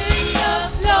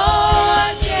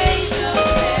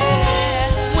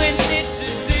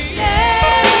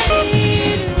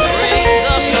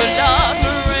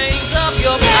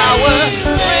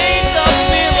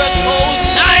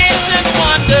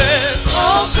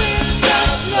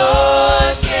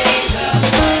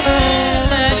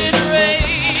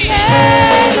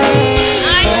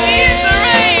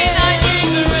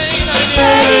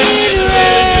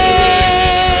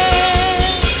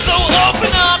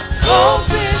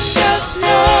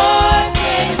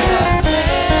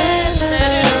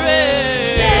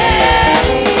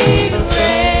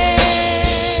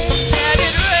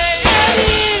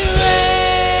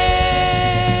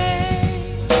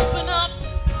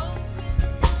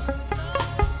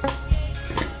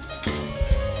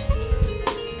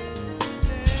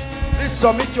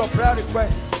 submit your prayer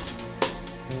request.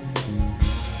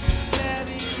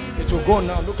 It will go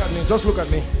now. Look at me. Just look at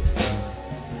me.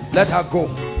 Let her go.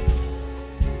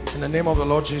 In the name of the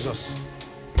Lord Jesus.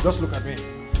 Just look at me.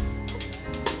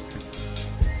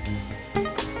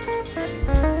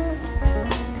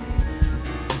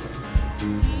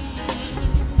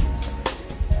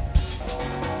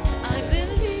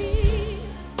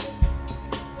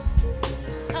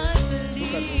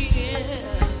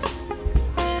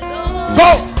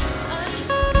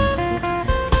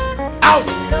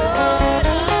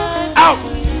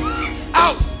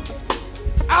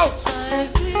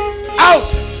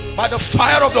 The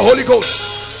fire of the Holy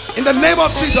Ghost, in the name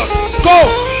of Jesus. Go,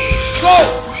 go,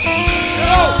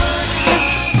 go,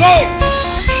 go.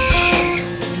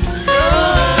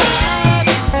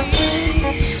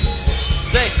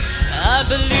 Say, I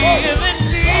believe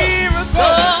in miracles.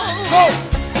 Go,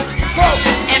 go,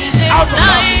 and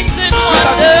signs and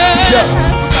wonders,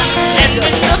 and in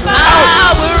the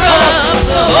power of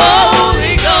the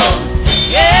Holy Ghost.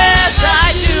 Yes,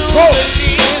 I do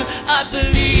believe. I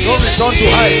believe. Don't return to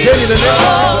hide. Again in the name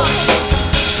of Jesus.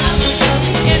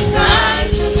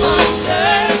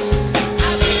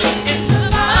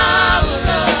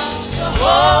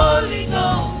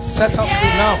 Set her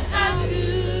free now.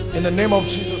 In the name of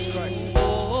Jesus Christ.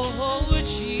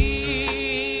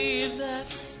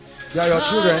 They are your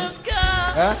children.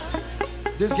 Eh?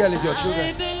 This girl is your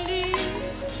children.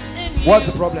 What's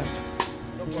the problem?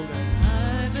 No problem.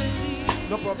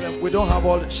 No problem. We don't have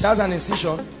all. She has an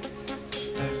incision.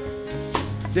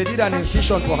 They did an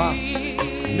incision for her.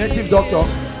 Native doctor.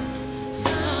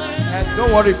 And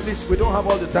don't worry, please. We don't have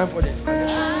all the time for the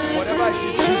explanation. Whatever it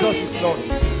is, Jesus is Lord.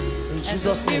 In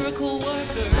Jesus' name.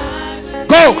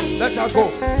 Go! Let her go.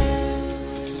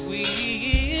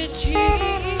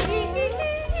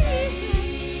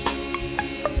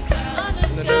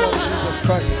 In the name of Jesus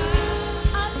Christ.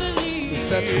 Be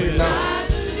set free now.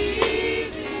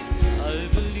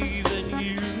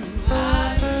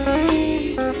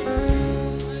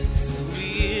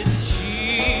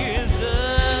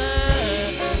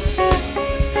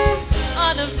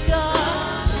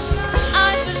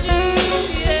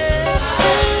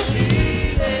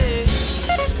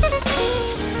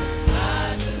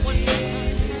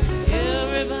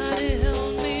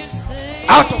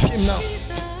 Out of him now.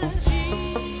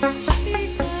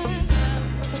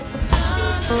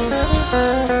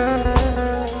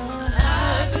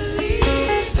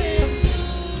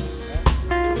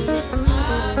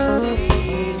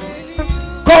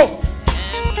 Go.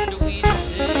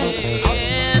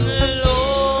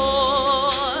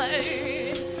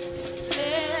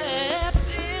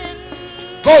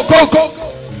 Go, go, go, go.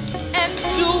 And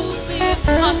do the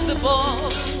impossible.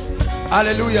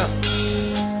 Hallelujah.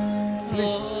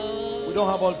 Please, we don't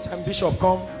have all the time. Bishop,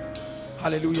 come.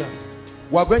 Hallelujah.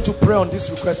 We are going to pray on this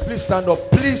request. Please stand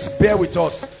up. Please bear with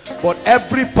us. But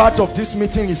every part of this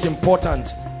meeting is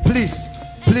important. Please,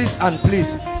 please and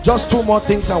please. Just 2 more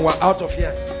things and we're out of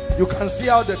here. You can see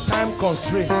how the time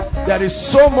constraint. There is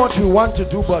so much we want to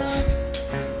do, but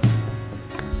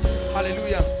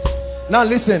hallelujah. Now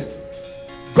listen.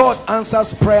 God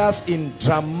answers prayers in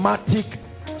dramatic,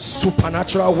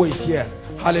 supernatural ways here.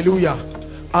 Hallelujah.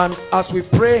 And as we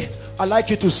pray, I'd like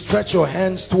you to stretch your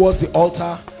hands towards the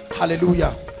altar.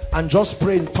 Hallelujah. And just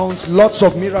pray in tongues. Lots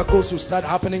of miracles will start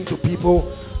happening to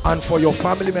people and for your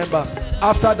family members.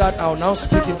 After that, I'll now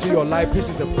speak into your life. This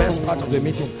is the best part of the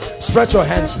meeting. Stretch your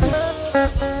hands, please.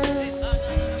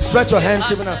 Stretch your hands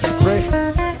even as we pray.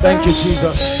 Thank you,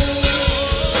 Jesus.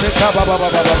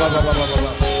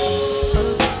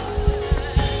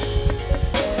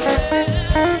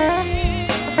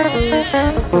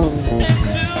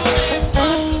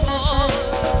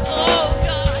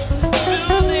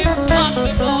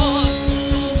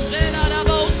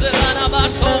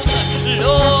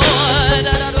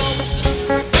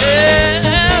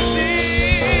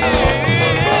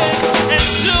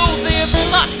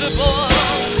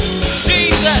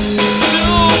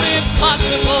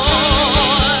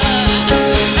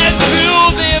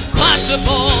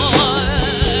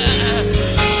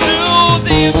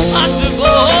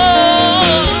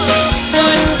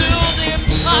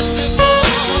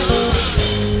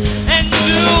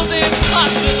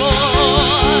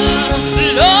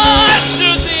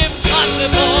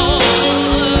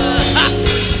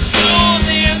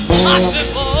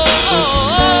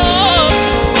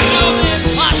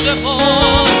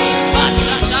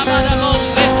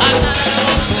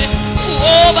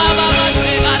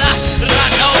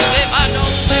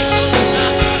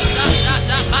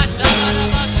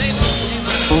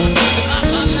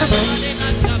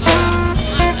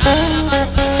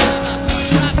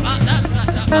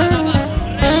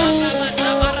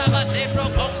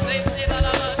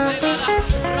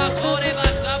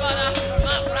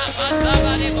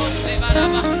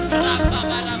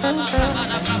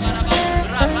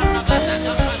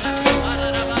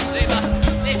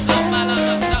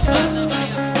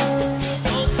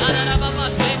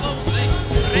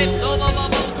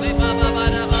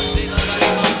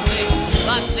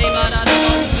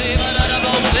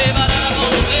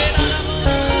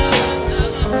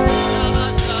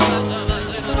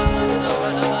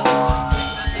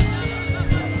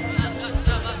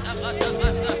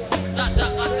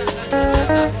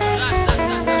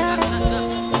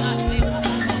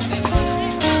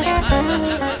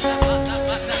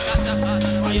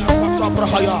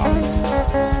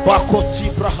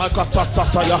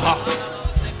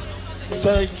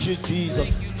 Thank you,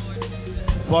 Jesus.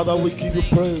 Father, we give you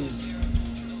praise.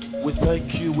 We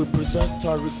thank you. We present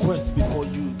our request before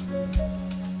you.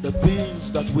 The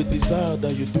things that we desire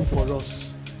that you do for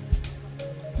us.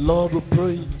 Lord, we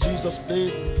pray in Jesus'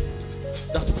 name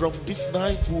that from this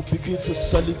night we'll begin to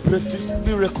celebrate these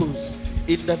miracles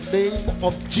in the name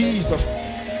of Jesus.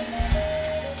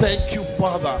 Thank you,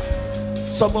 Father.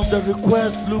 Some of the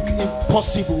requests look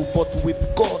impossible, but with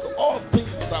God all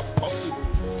things are possible.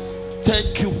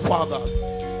 Thank you, Father.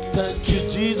 Thank you,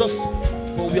 Jesus,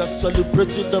 for we are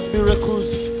celebrating the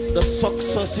miracles, the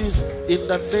successes in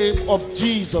the name of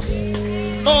Jesus.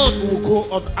 None will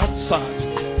go unanswered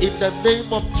in the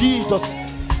name of Jesus.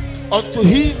 Unto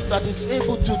him that is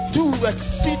able to do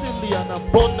exceedingly and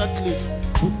abundantly,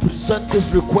 we present this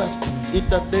request in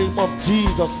the name of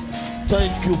Jesus.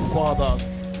 Thank you, Father.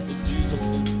 In Jesus'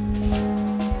 name.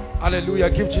 Hallelujah.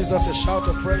 Give Jesus a shout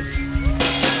of praise.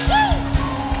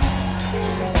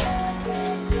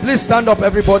 Please stand up,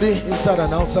 everybody, inside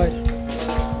and outside.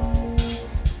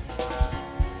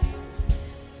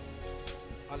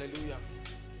 Hallelujah.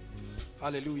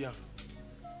 Hallelujah.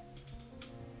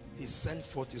 He sent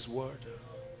forth his word,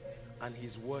 and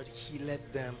his word healed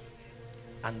them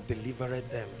and delivered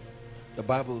them. The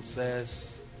Bible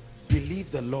says, believe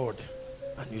the Lord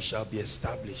and you shall be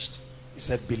established. He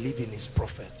said, believe in his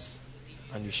prophets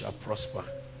and you shall prosper.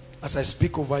 As I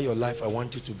speak over your life, I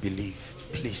want you to believe.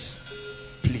 Please,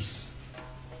 please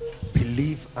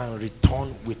believe and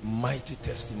return with mighty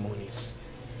testimonies.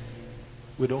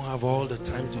 We don't have all the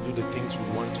time to do the things we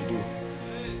want to do,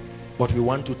 but we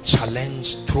want to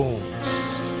challenge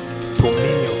thrones,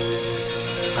 dominions,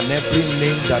 and every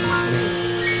name that is named.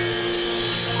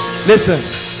 Listen,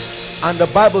 and the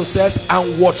Bible says,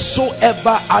 and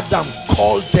whatsoever Adam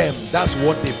called them, that's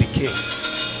what they became.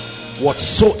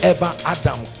 Whatsoever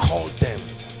Adam called them.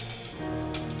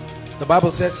 The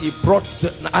Bible says he brought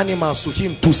the animals to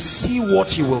him to see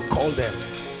what he will call them.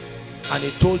 And he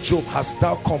told Job, hast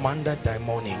thou commanded thy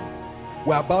morning?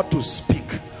 We're about to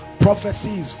speak.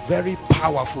 Prophecy is very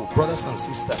powerful, brothers and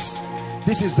sisters.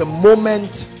 This is the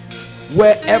moment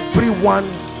where everyone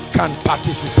can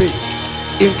participate,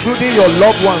 including your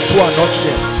loved ones who are not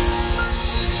here.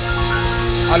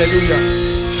 Hallelujah.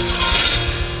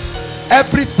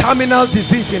 Every terminal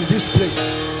disease in this place,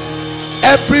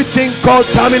 everything called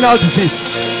terminal disease,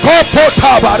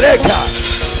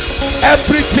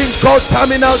 everything called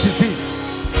terminal disease,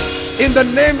 in the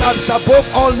name that is above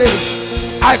all names,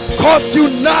 I curse you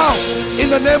now in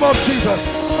the name of Jesus.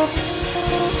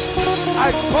 I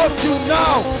curse you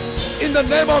now in the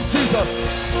name of Jesus.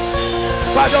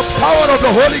 By the power of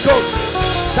the Holy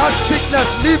Ghost, that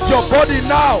sickness leaves your body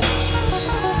now.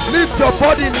 Leaves your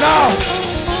body now.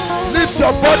 Leaves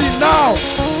your body now.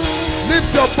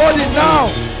 Leaves your body now.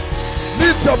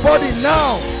 Leaves your body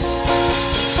now.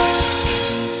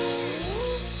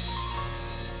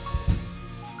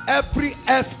 Every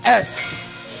SS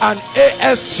and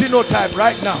AS genotype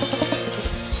right now,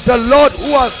 the Lord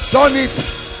who has done it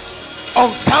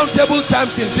uncountable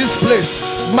times in this place,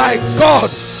 my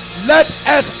God, let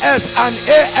SS and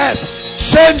AS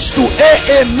change to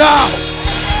AA now.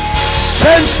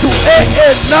 Change to AA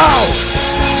now.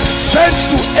 Change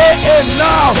to AA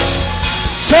now.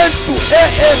 Change to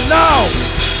AA now.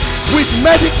 With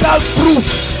medical proof,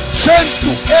 change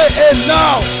to AA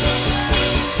now.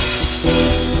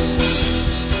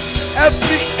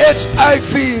 Every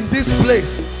HIV in this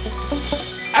place,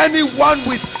 anyone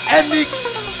with any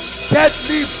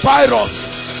deadly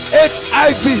virus,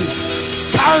 HIV,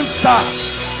 cancer,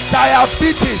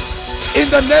 diabetes, in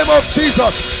the name of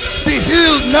Jesus, be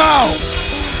healed now.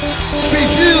 Be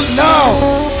healed now.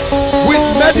 With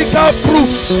medical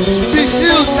proofs, be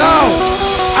healed now.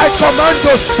 I command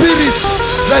your spirit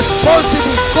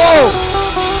responsible,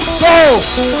 go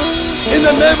in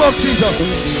the name of Jesus.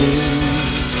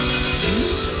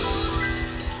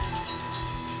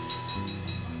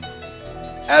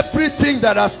 Everything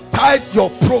that has tied your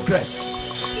progress,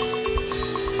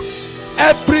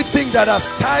 everything that has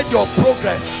tied your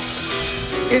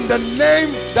progress, in the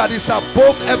name that is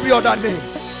above every other name,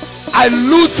 I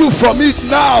lose you from it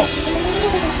now.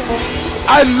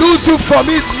 I lose you from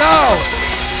it now.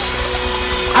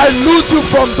 I lose you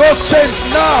from those chains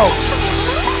now.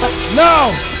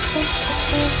 Now.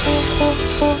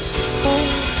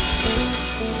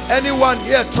 Anyone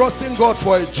here trusting God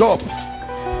for a job,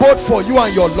 both for you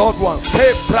and your loved ones,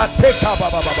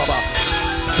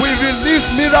 We release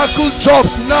miracle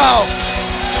jobs now.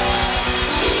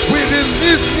 We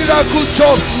release miracle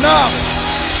jobs now.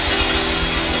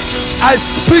 I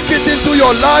speak it into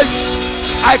your life.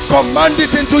 I command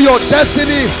it into your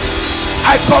destiny.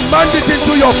 I command it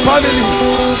into your family.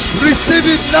 Receive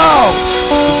it now.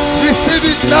 Receive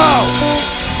it now.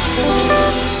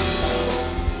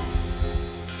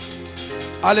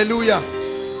 Hallelujah.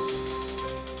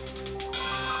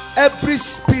 Every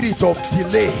spirit of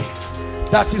delay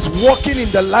that is working in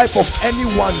the life of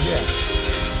anyone here,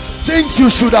 things you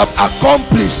should have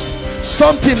accomplished,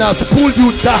 something has pulled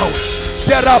you down.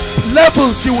 There are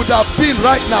levels you would have been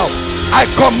right now. I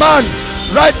command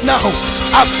right now,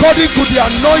 according to the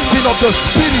anointing of the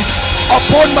Spirit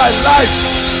upon my life,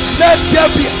 let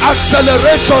there be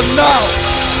acceleration now.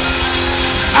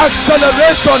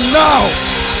 Acceleration now.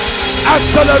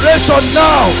 Acceleration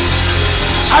now.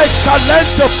 I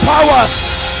challenge the powers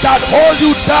that hold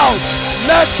you down.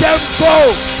 Let them go.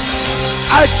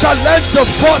 I challenge the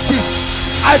forces.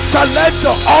 I challenge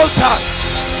the altars.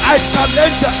 I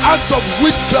challenge the acts of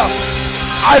witchcraft.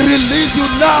 I release you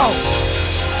now.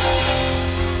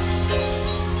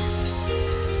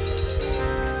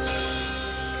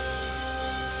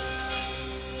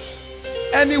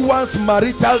 Anyone's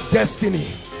marital destiny,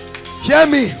 hear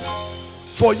me,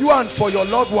 for you and for your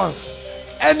loved ones,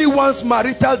 anyone's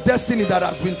marital destiny that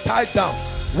has been tied down,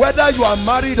 whether you are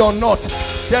married or not.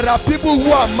 There are people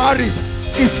who are married,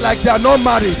 it's like they are not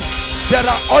married. There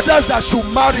are others that should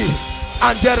marry,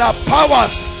 and there are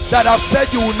powers that have said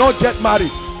you will not get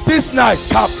married. This night,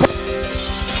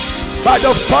 by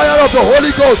the fire of the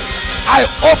Holy Ghost, I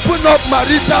open up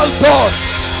marital doors.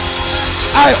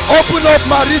 I open up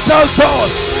marital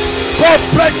doors.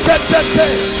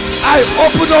 I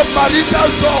open up marital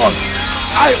doors.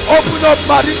 I open up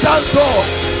marital doors.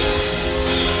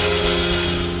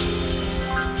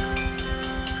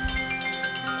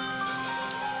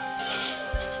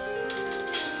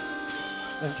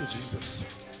 Thank you, Jesus.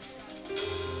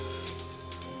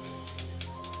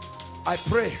 I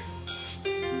pray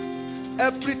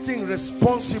everything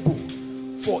responsible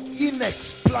for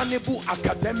inexplainable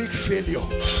academic failure,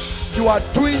 you are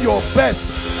doing your best,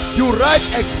 you write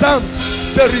exams,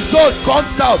 the result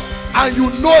comes out and you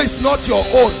know it's not your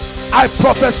own. I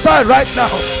prophesy right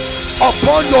now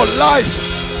upon your life,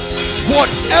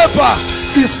 whatever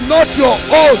is not your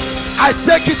own, I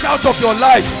take it out of your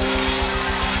life.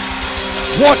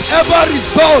 Whatever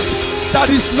result that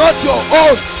is not your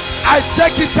own, I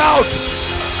take it out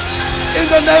in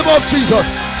the name of Jesus.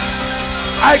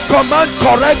 I command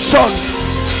corrections.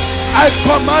 I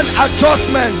command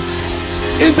adjustments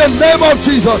in the name of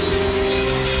Jesus.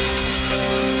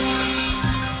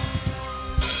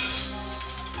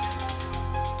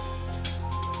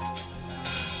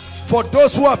 For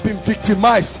those who have been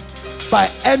victimized by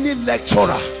any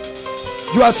lecturer,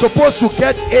 you are supposed to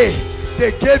get A,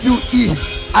 they gave you E.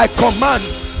 I command,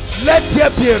 let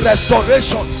there be a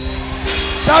restoration.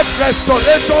 That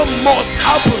restoration must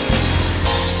happen.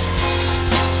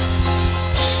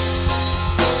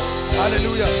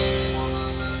 Hallelujah.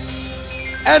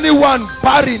 Anyone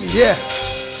barren here,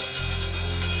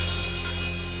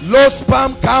 low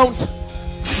sperm count,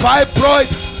 fibroid,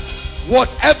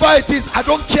 whatever it is, I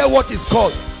don't care what it's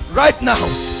called, right now,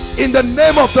 in the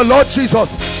name of the Lord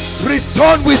Jesus,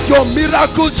 return with your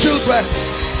miracle children.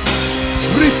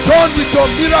 Return with your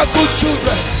miracle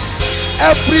children.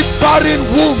 Every barren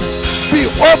womb be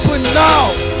open now.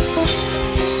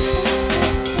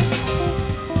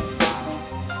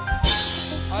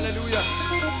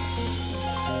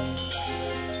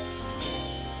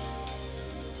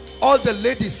 All the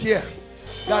ladies here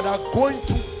that are going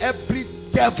through every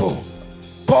devil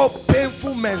called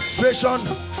painful menstruation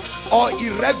or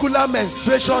irregular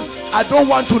menstruation, I don't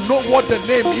want to know what the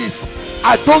name is.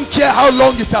 I don't care how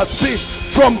long it has been.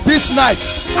 From this night,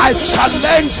 I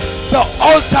challenge the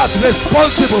altars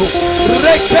responsible.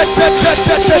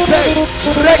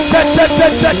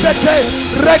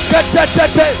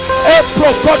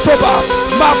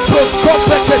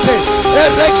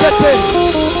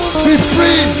 Be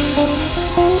free.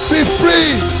 Be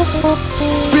free.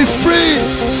 Be free.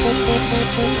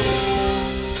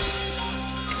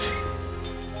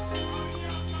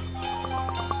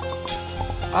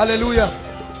 Hallelujah.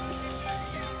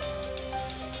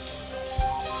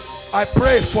 I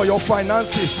pray for your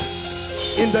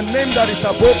finances in the name that is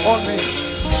above all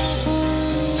names.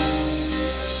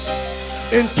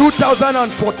 In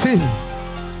 2014,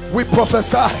 we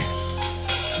prophesy,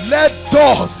 let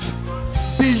doors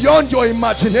beyond your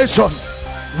imagination,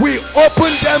 we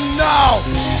open them now.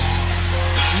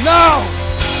 Now,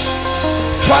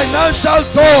 financial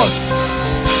doors,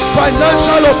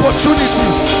 financial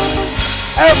opportunities,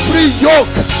 every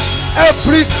yoke,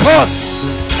 every curse,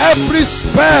 every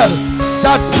spell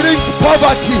that brings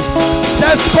poverty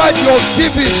despite your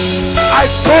giving, I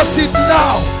curse it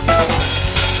now.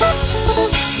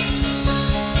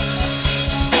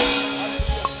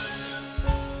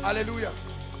 Hallelujah.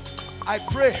 I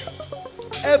pray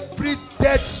every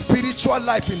dead spiritual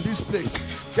life in this place.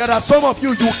 There are some of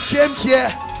you came here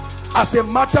as a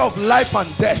matter of life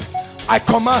and death. I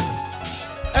command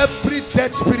every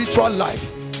dead spiritual life,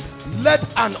 let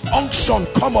an unction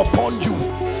come upon you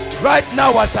right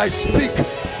now as I speak.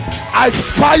 I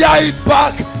fire it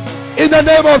back in the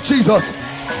name of Jesus.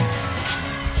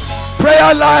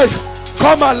 Prayer life,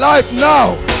 come alive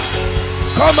now.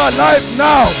 Come alive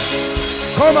now.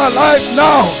 Come alive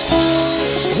now.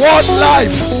 Word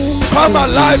life, come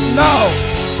alive now.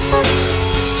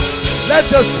 Let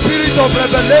the spirit of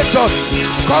revelation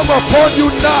come upon you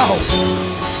now.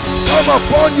 Come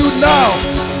upon you now.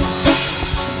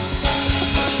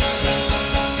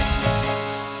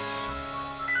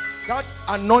 That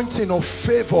anointing of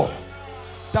favor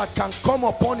that can come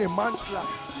upon a man's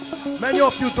life. Many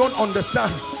of you don't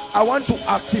understand. I want to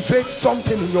activate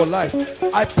something in your life.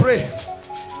 I pray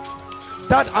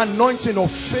that anointing of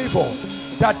favor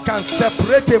that can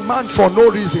separate a man for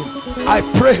no reason. I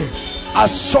pray,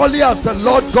 as surely as the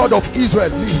Lord God of Israel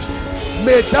lives,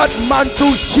 may that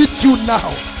mantle hit you now.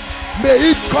 May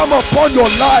it come upon your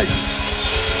life.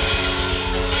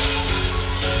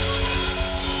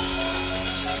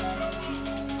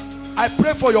 I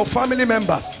pray for your family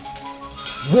members.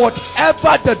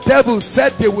 Whatever the devil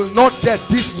said they will not get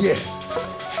this year,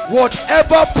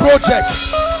 whatever project,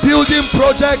 building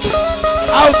project,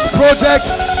 house project,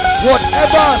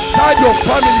 whatever has tied your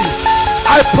family,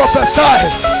 I prophesy,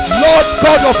 Lord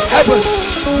God of heaven,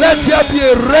 let there be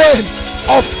a rain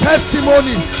of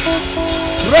testimony.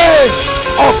 Rain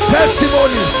of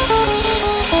testimony.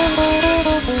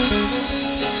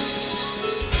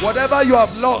 Whatever you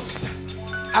have lost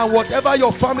and whatever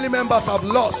your family members have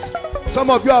lost, some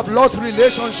of you have lost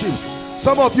relationships,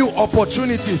 some of you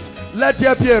opportunities, let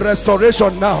there be a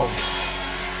restoration now.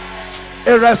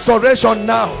 A restoration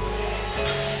now.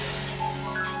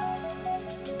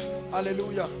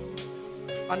 Hallelujah.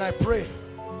 And I pray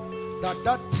that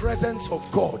that presence of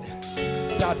God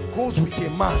that goes with a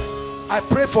man, I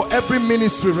pray for every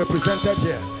ministry represented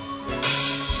here.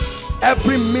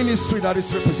 Every ministry that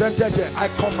is represented here, I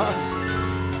command,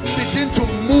 begin to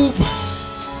move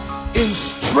in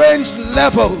strange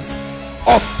levels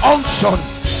of unction,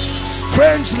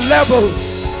 strange levels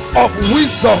of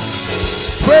wisdom,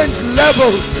 strange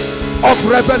levels of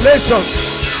revelation.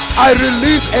 I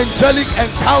release angelic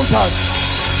encounters.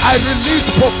 I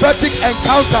release prophetic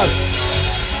encounters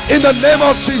in the name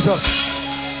of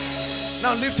Jesus.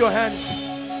 Now lift your hands.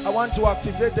 I want to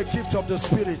activate the gift of the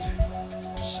Spirit.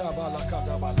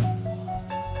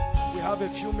 We have a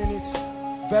few minutes,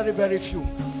 very, very few,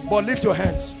 but lift your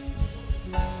hands.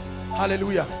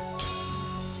 Hallelujah.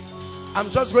 I'm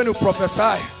just going to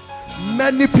prophesy.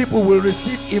 Many people will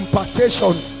receive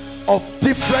impartations of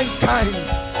different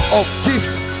kinds of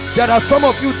gifts. There are some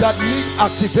of you that need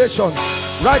activation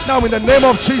right now in the name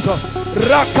of Jesus.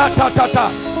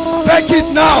 Rakatatata. Take it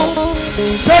now.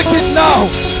 Take it now.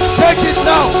 Take it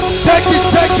now. Take it.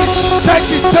 Take it. Take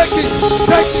it. Take it.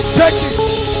 Take it. Take it.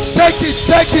 Take it.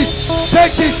 Take it.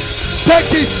 Take it.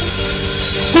 Take it.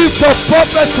 Gift of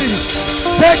prophecy.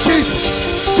 Take it.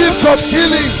 Gift of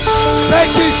healing.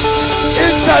 Take it.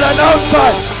 Inside and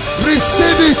outside.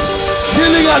 Receive it.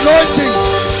 Healing anointing.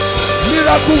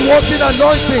 Miracle working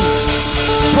anointing,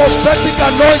 prophetic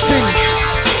anointing,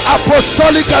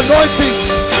 apostolic anointing,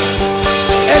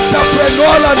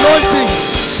 entrepreneurial anointing.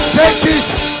 Take it,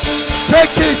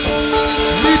 take it.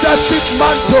 Leadership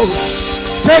mantle,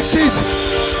 take it.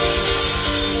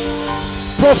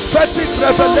 Prophetic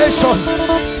revelation,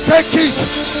 take it,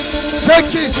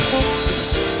 take it.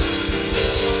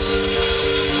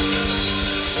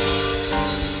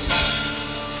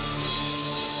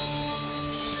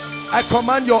 I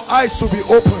command your eyes to be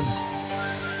open.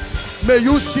 May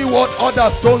you see what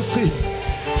others don't see.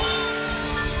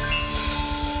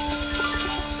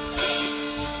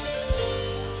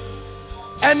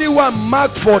 Anyone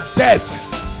marked for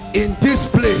death in this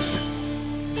place,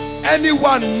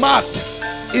 anyone marked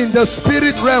in the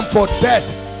spirit realm for death,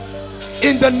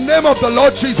 in the name of the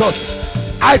Lord Jesus,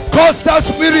 I curse that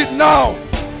spirit now.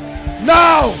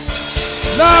 Now.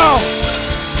 Now.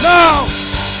 Now.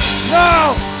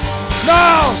 Now.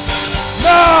 Now,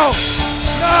 now,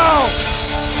 now.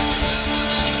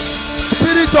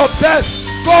 Spirit of death,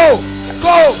 go,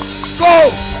 go,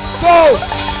 go, go,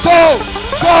 go,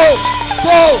 go,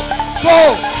 Go.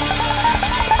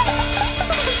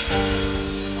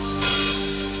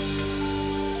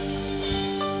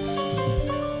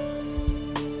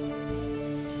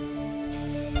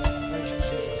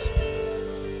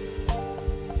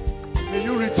 May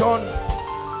you return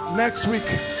next week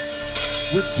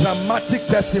with dramatic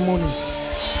testimonies.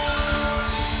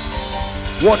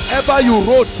 Whatever you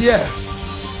wrote here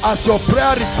as your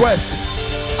prayer request,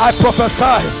 I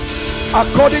prophesy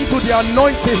according to the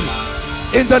anointing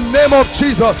in the name of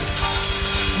Jesus.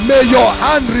 May your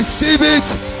hand receive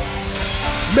it.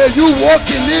 May you walk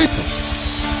in it.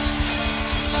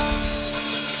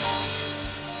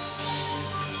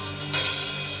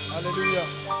 Hallelujah.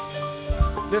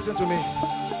 Listen to me.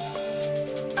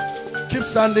 Keep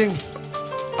standing.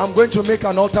 I'm going to make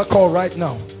an altar call right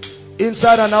now,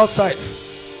 inside and outside.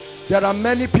 There are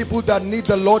many people that need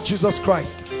the Lord Jesus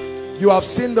Christ. You have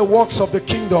seen the works of the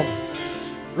kingdom.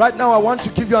 Right now I want to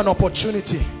give you an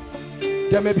opportunity.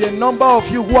 There may be a number of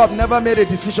you who have never made a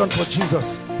decision for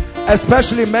Jesus,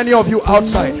 especially many of you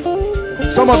outside.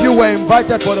 Some of you were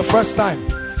invited for the first time.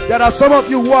 There are some of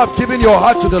you who have given your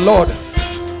heart to the Lord,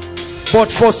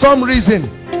 but for some reason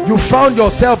you found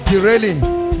yourself derailing.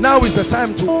 Now is the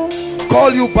time to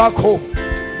call you back home.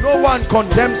 No one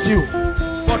condemns you,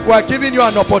 but we are giving you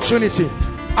an opportunity.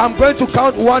 I'm going to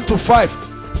count 1 to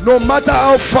 5. No matter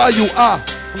how far you are,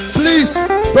 please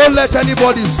don't let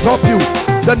anybody stop you.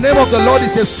 The name of the Lord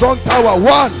is a strong tower.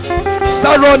 1,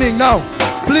 start running now.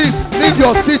 Please leave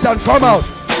your seat and come out.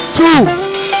 2,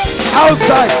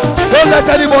 outside. Don't let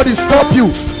anybody stop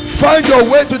you. Find your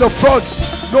way to the front,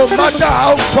 no matter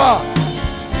how far.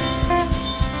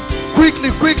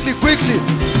 Quickly.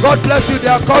 God bless you, they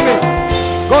are coming.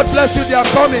 God bless you, they are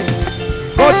coming.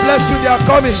 God bless you, they are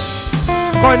coming.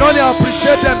 Koinonia,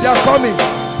 appreciate them, they are coming.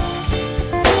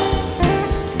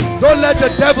 Don't let the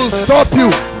devil stop you.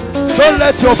 Don't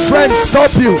let your friends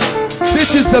stop you.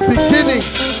 This is the beginning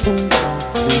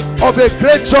of a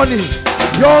great journey.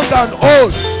 Young and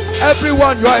old,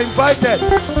 everyone, you are invited.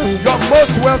 You are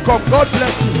most welcome. God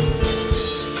bless you.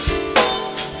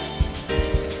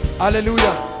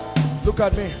 Hallelujah. Look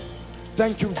at me.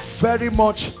 Thank you very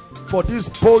much for this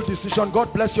bold decision.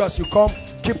 God bless you as you come.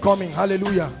 Keep coming.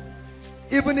 Hallelujah.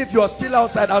 Even if you are still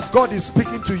outside, as God is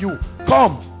speaking to you,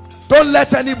 come. Don't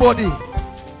let anybody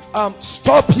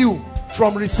stop you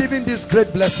from receiving this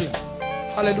great blessing.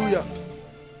 Hallelujah.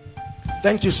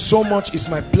 Thank you so much. It's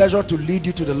my pleasure to lead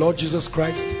you to the Lord Jesus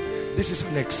Christ. This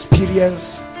is an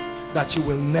experience that you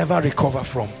will never recover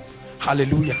from.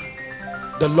 Hallelujah.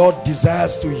 The Lord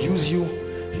desires to use you.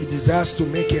 He desires to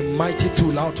make a mighty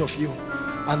tool out of you,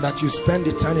 and that you spend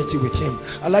eternity with him.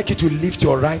 I'd like you to lift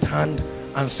your right hand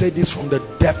and say this from the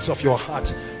depths of your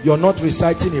heart. You're not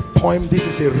reciting a poem. This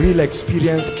is a real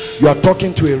experience. You are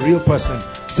talking to a real person.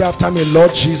 Say after me,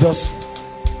 Lord Jesus,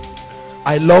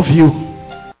 I love you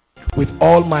with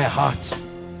all my heart.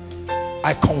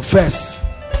 I confess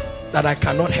that I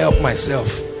cannot help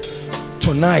myself.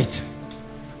 Tonight,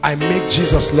 I make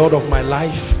Jesus Lord of my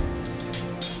life.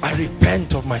 I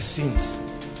repent of my sins.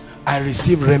 I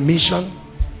receive remission.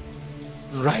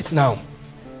 Right now,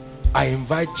 I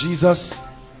invite Jesus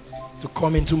to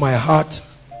come into my heart,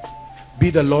 be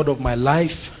the Lord of my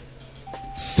life,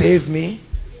 save me,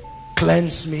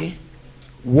 cleanse me,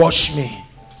 wash me.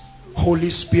 Holy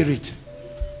Spirit,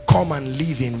 come and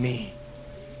live in me.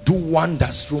 Do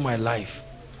wonders through my life.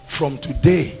 From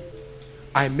today,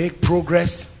 I make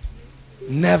progress,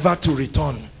 never to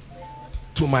return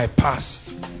to my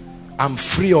past. I'm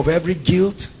free of every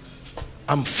guilt.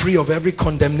 I'm free of every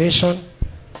condemnation.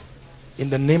 In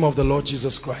the name of the Lord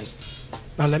Jesus Christ.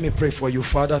 Now let me pray for you.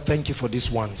 Father, thank you for these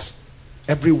ones.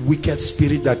 Every wicked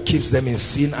spirit that keeps them in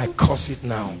sin, I curse it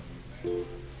now.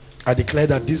 I declare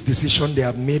that this decision they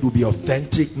have made will be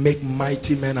authentic. Make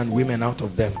mighty men and women out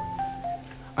of them.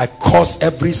 I curse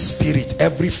every spirit,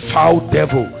 every foul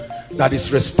devil that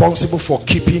is responsible for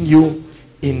keeping you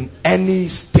in any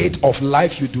state of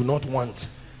life you do not want.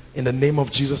 In the name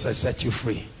of Jesus, I set you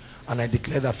free. And I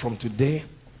declare that from today,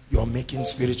 you're making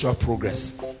spiritual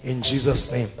progress. In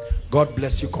Jesus' name. God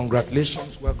bless you.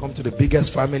 Congratulations. Welcome to the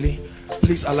biggest family.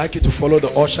 Please, I'd like you to follow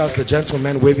the ushers, the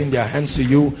gentlemen waving their hands to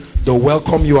you. They'll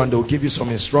welcome you and they'll give you some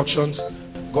instructions.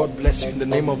 God bless you in the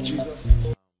name of Jesus.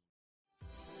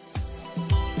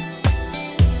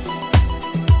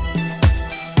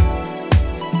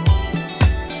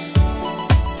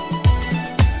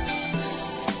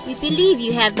 We believe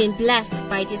you have been blessed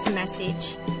by this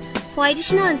message. For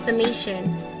additional information,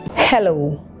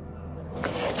 hello.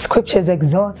 Scriptures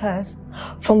exhort us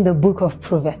from the book of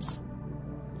Proverbs.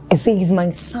 It says,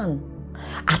 my son,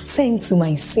 attend to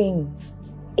my sayings,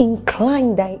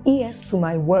 Incline thy ears to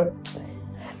my words.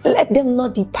 Let them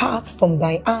not depart from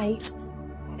thy eyes,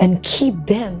 and keep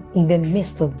them in the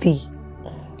midst of thee.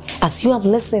 As you have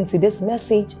listened to this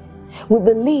message, we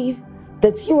believe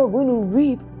that you are going to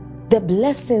reap the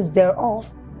blessings thereof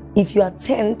if you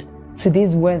attend to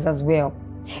these words as well.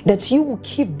 That you will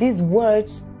keep these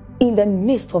words in the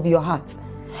midst of your heart.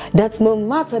 That no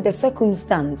matter the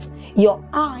circumstance, your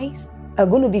eyes are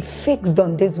going to be fixed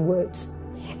on these words.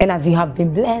 And as you have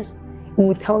been blessed, we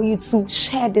will tell you to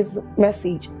share this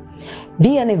message.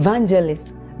 Be an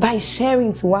evangelist by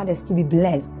sharing to others to be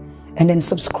blessed. And then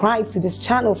subscribe to this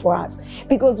channel for us,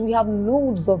 because we have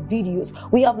loads of videos,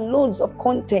 we have loads of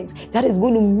content that is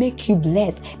going to make you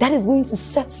blessed, that is going to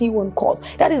set you on course,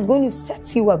 that is going to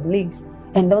set you ablaze.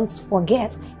 And don't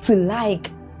forget to like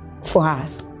for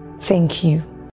us. Thank you.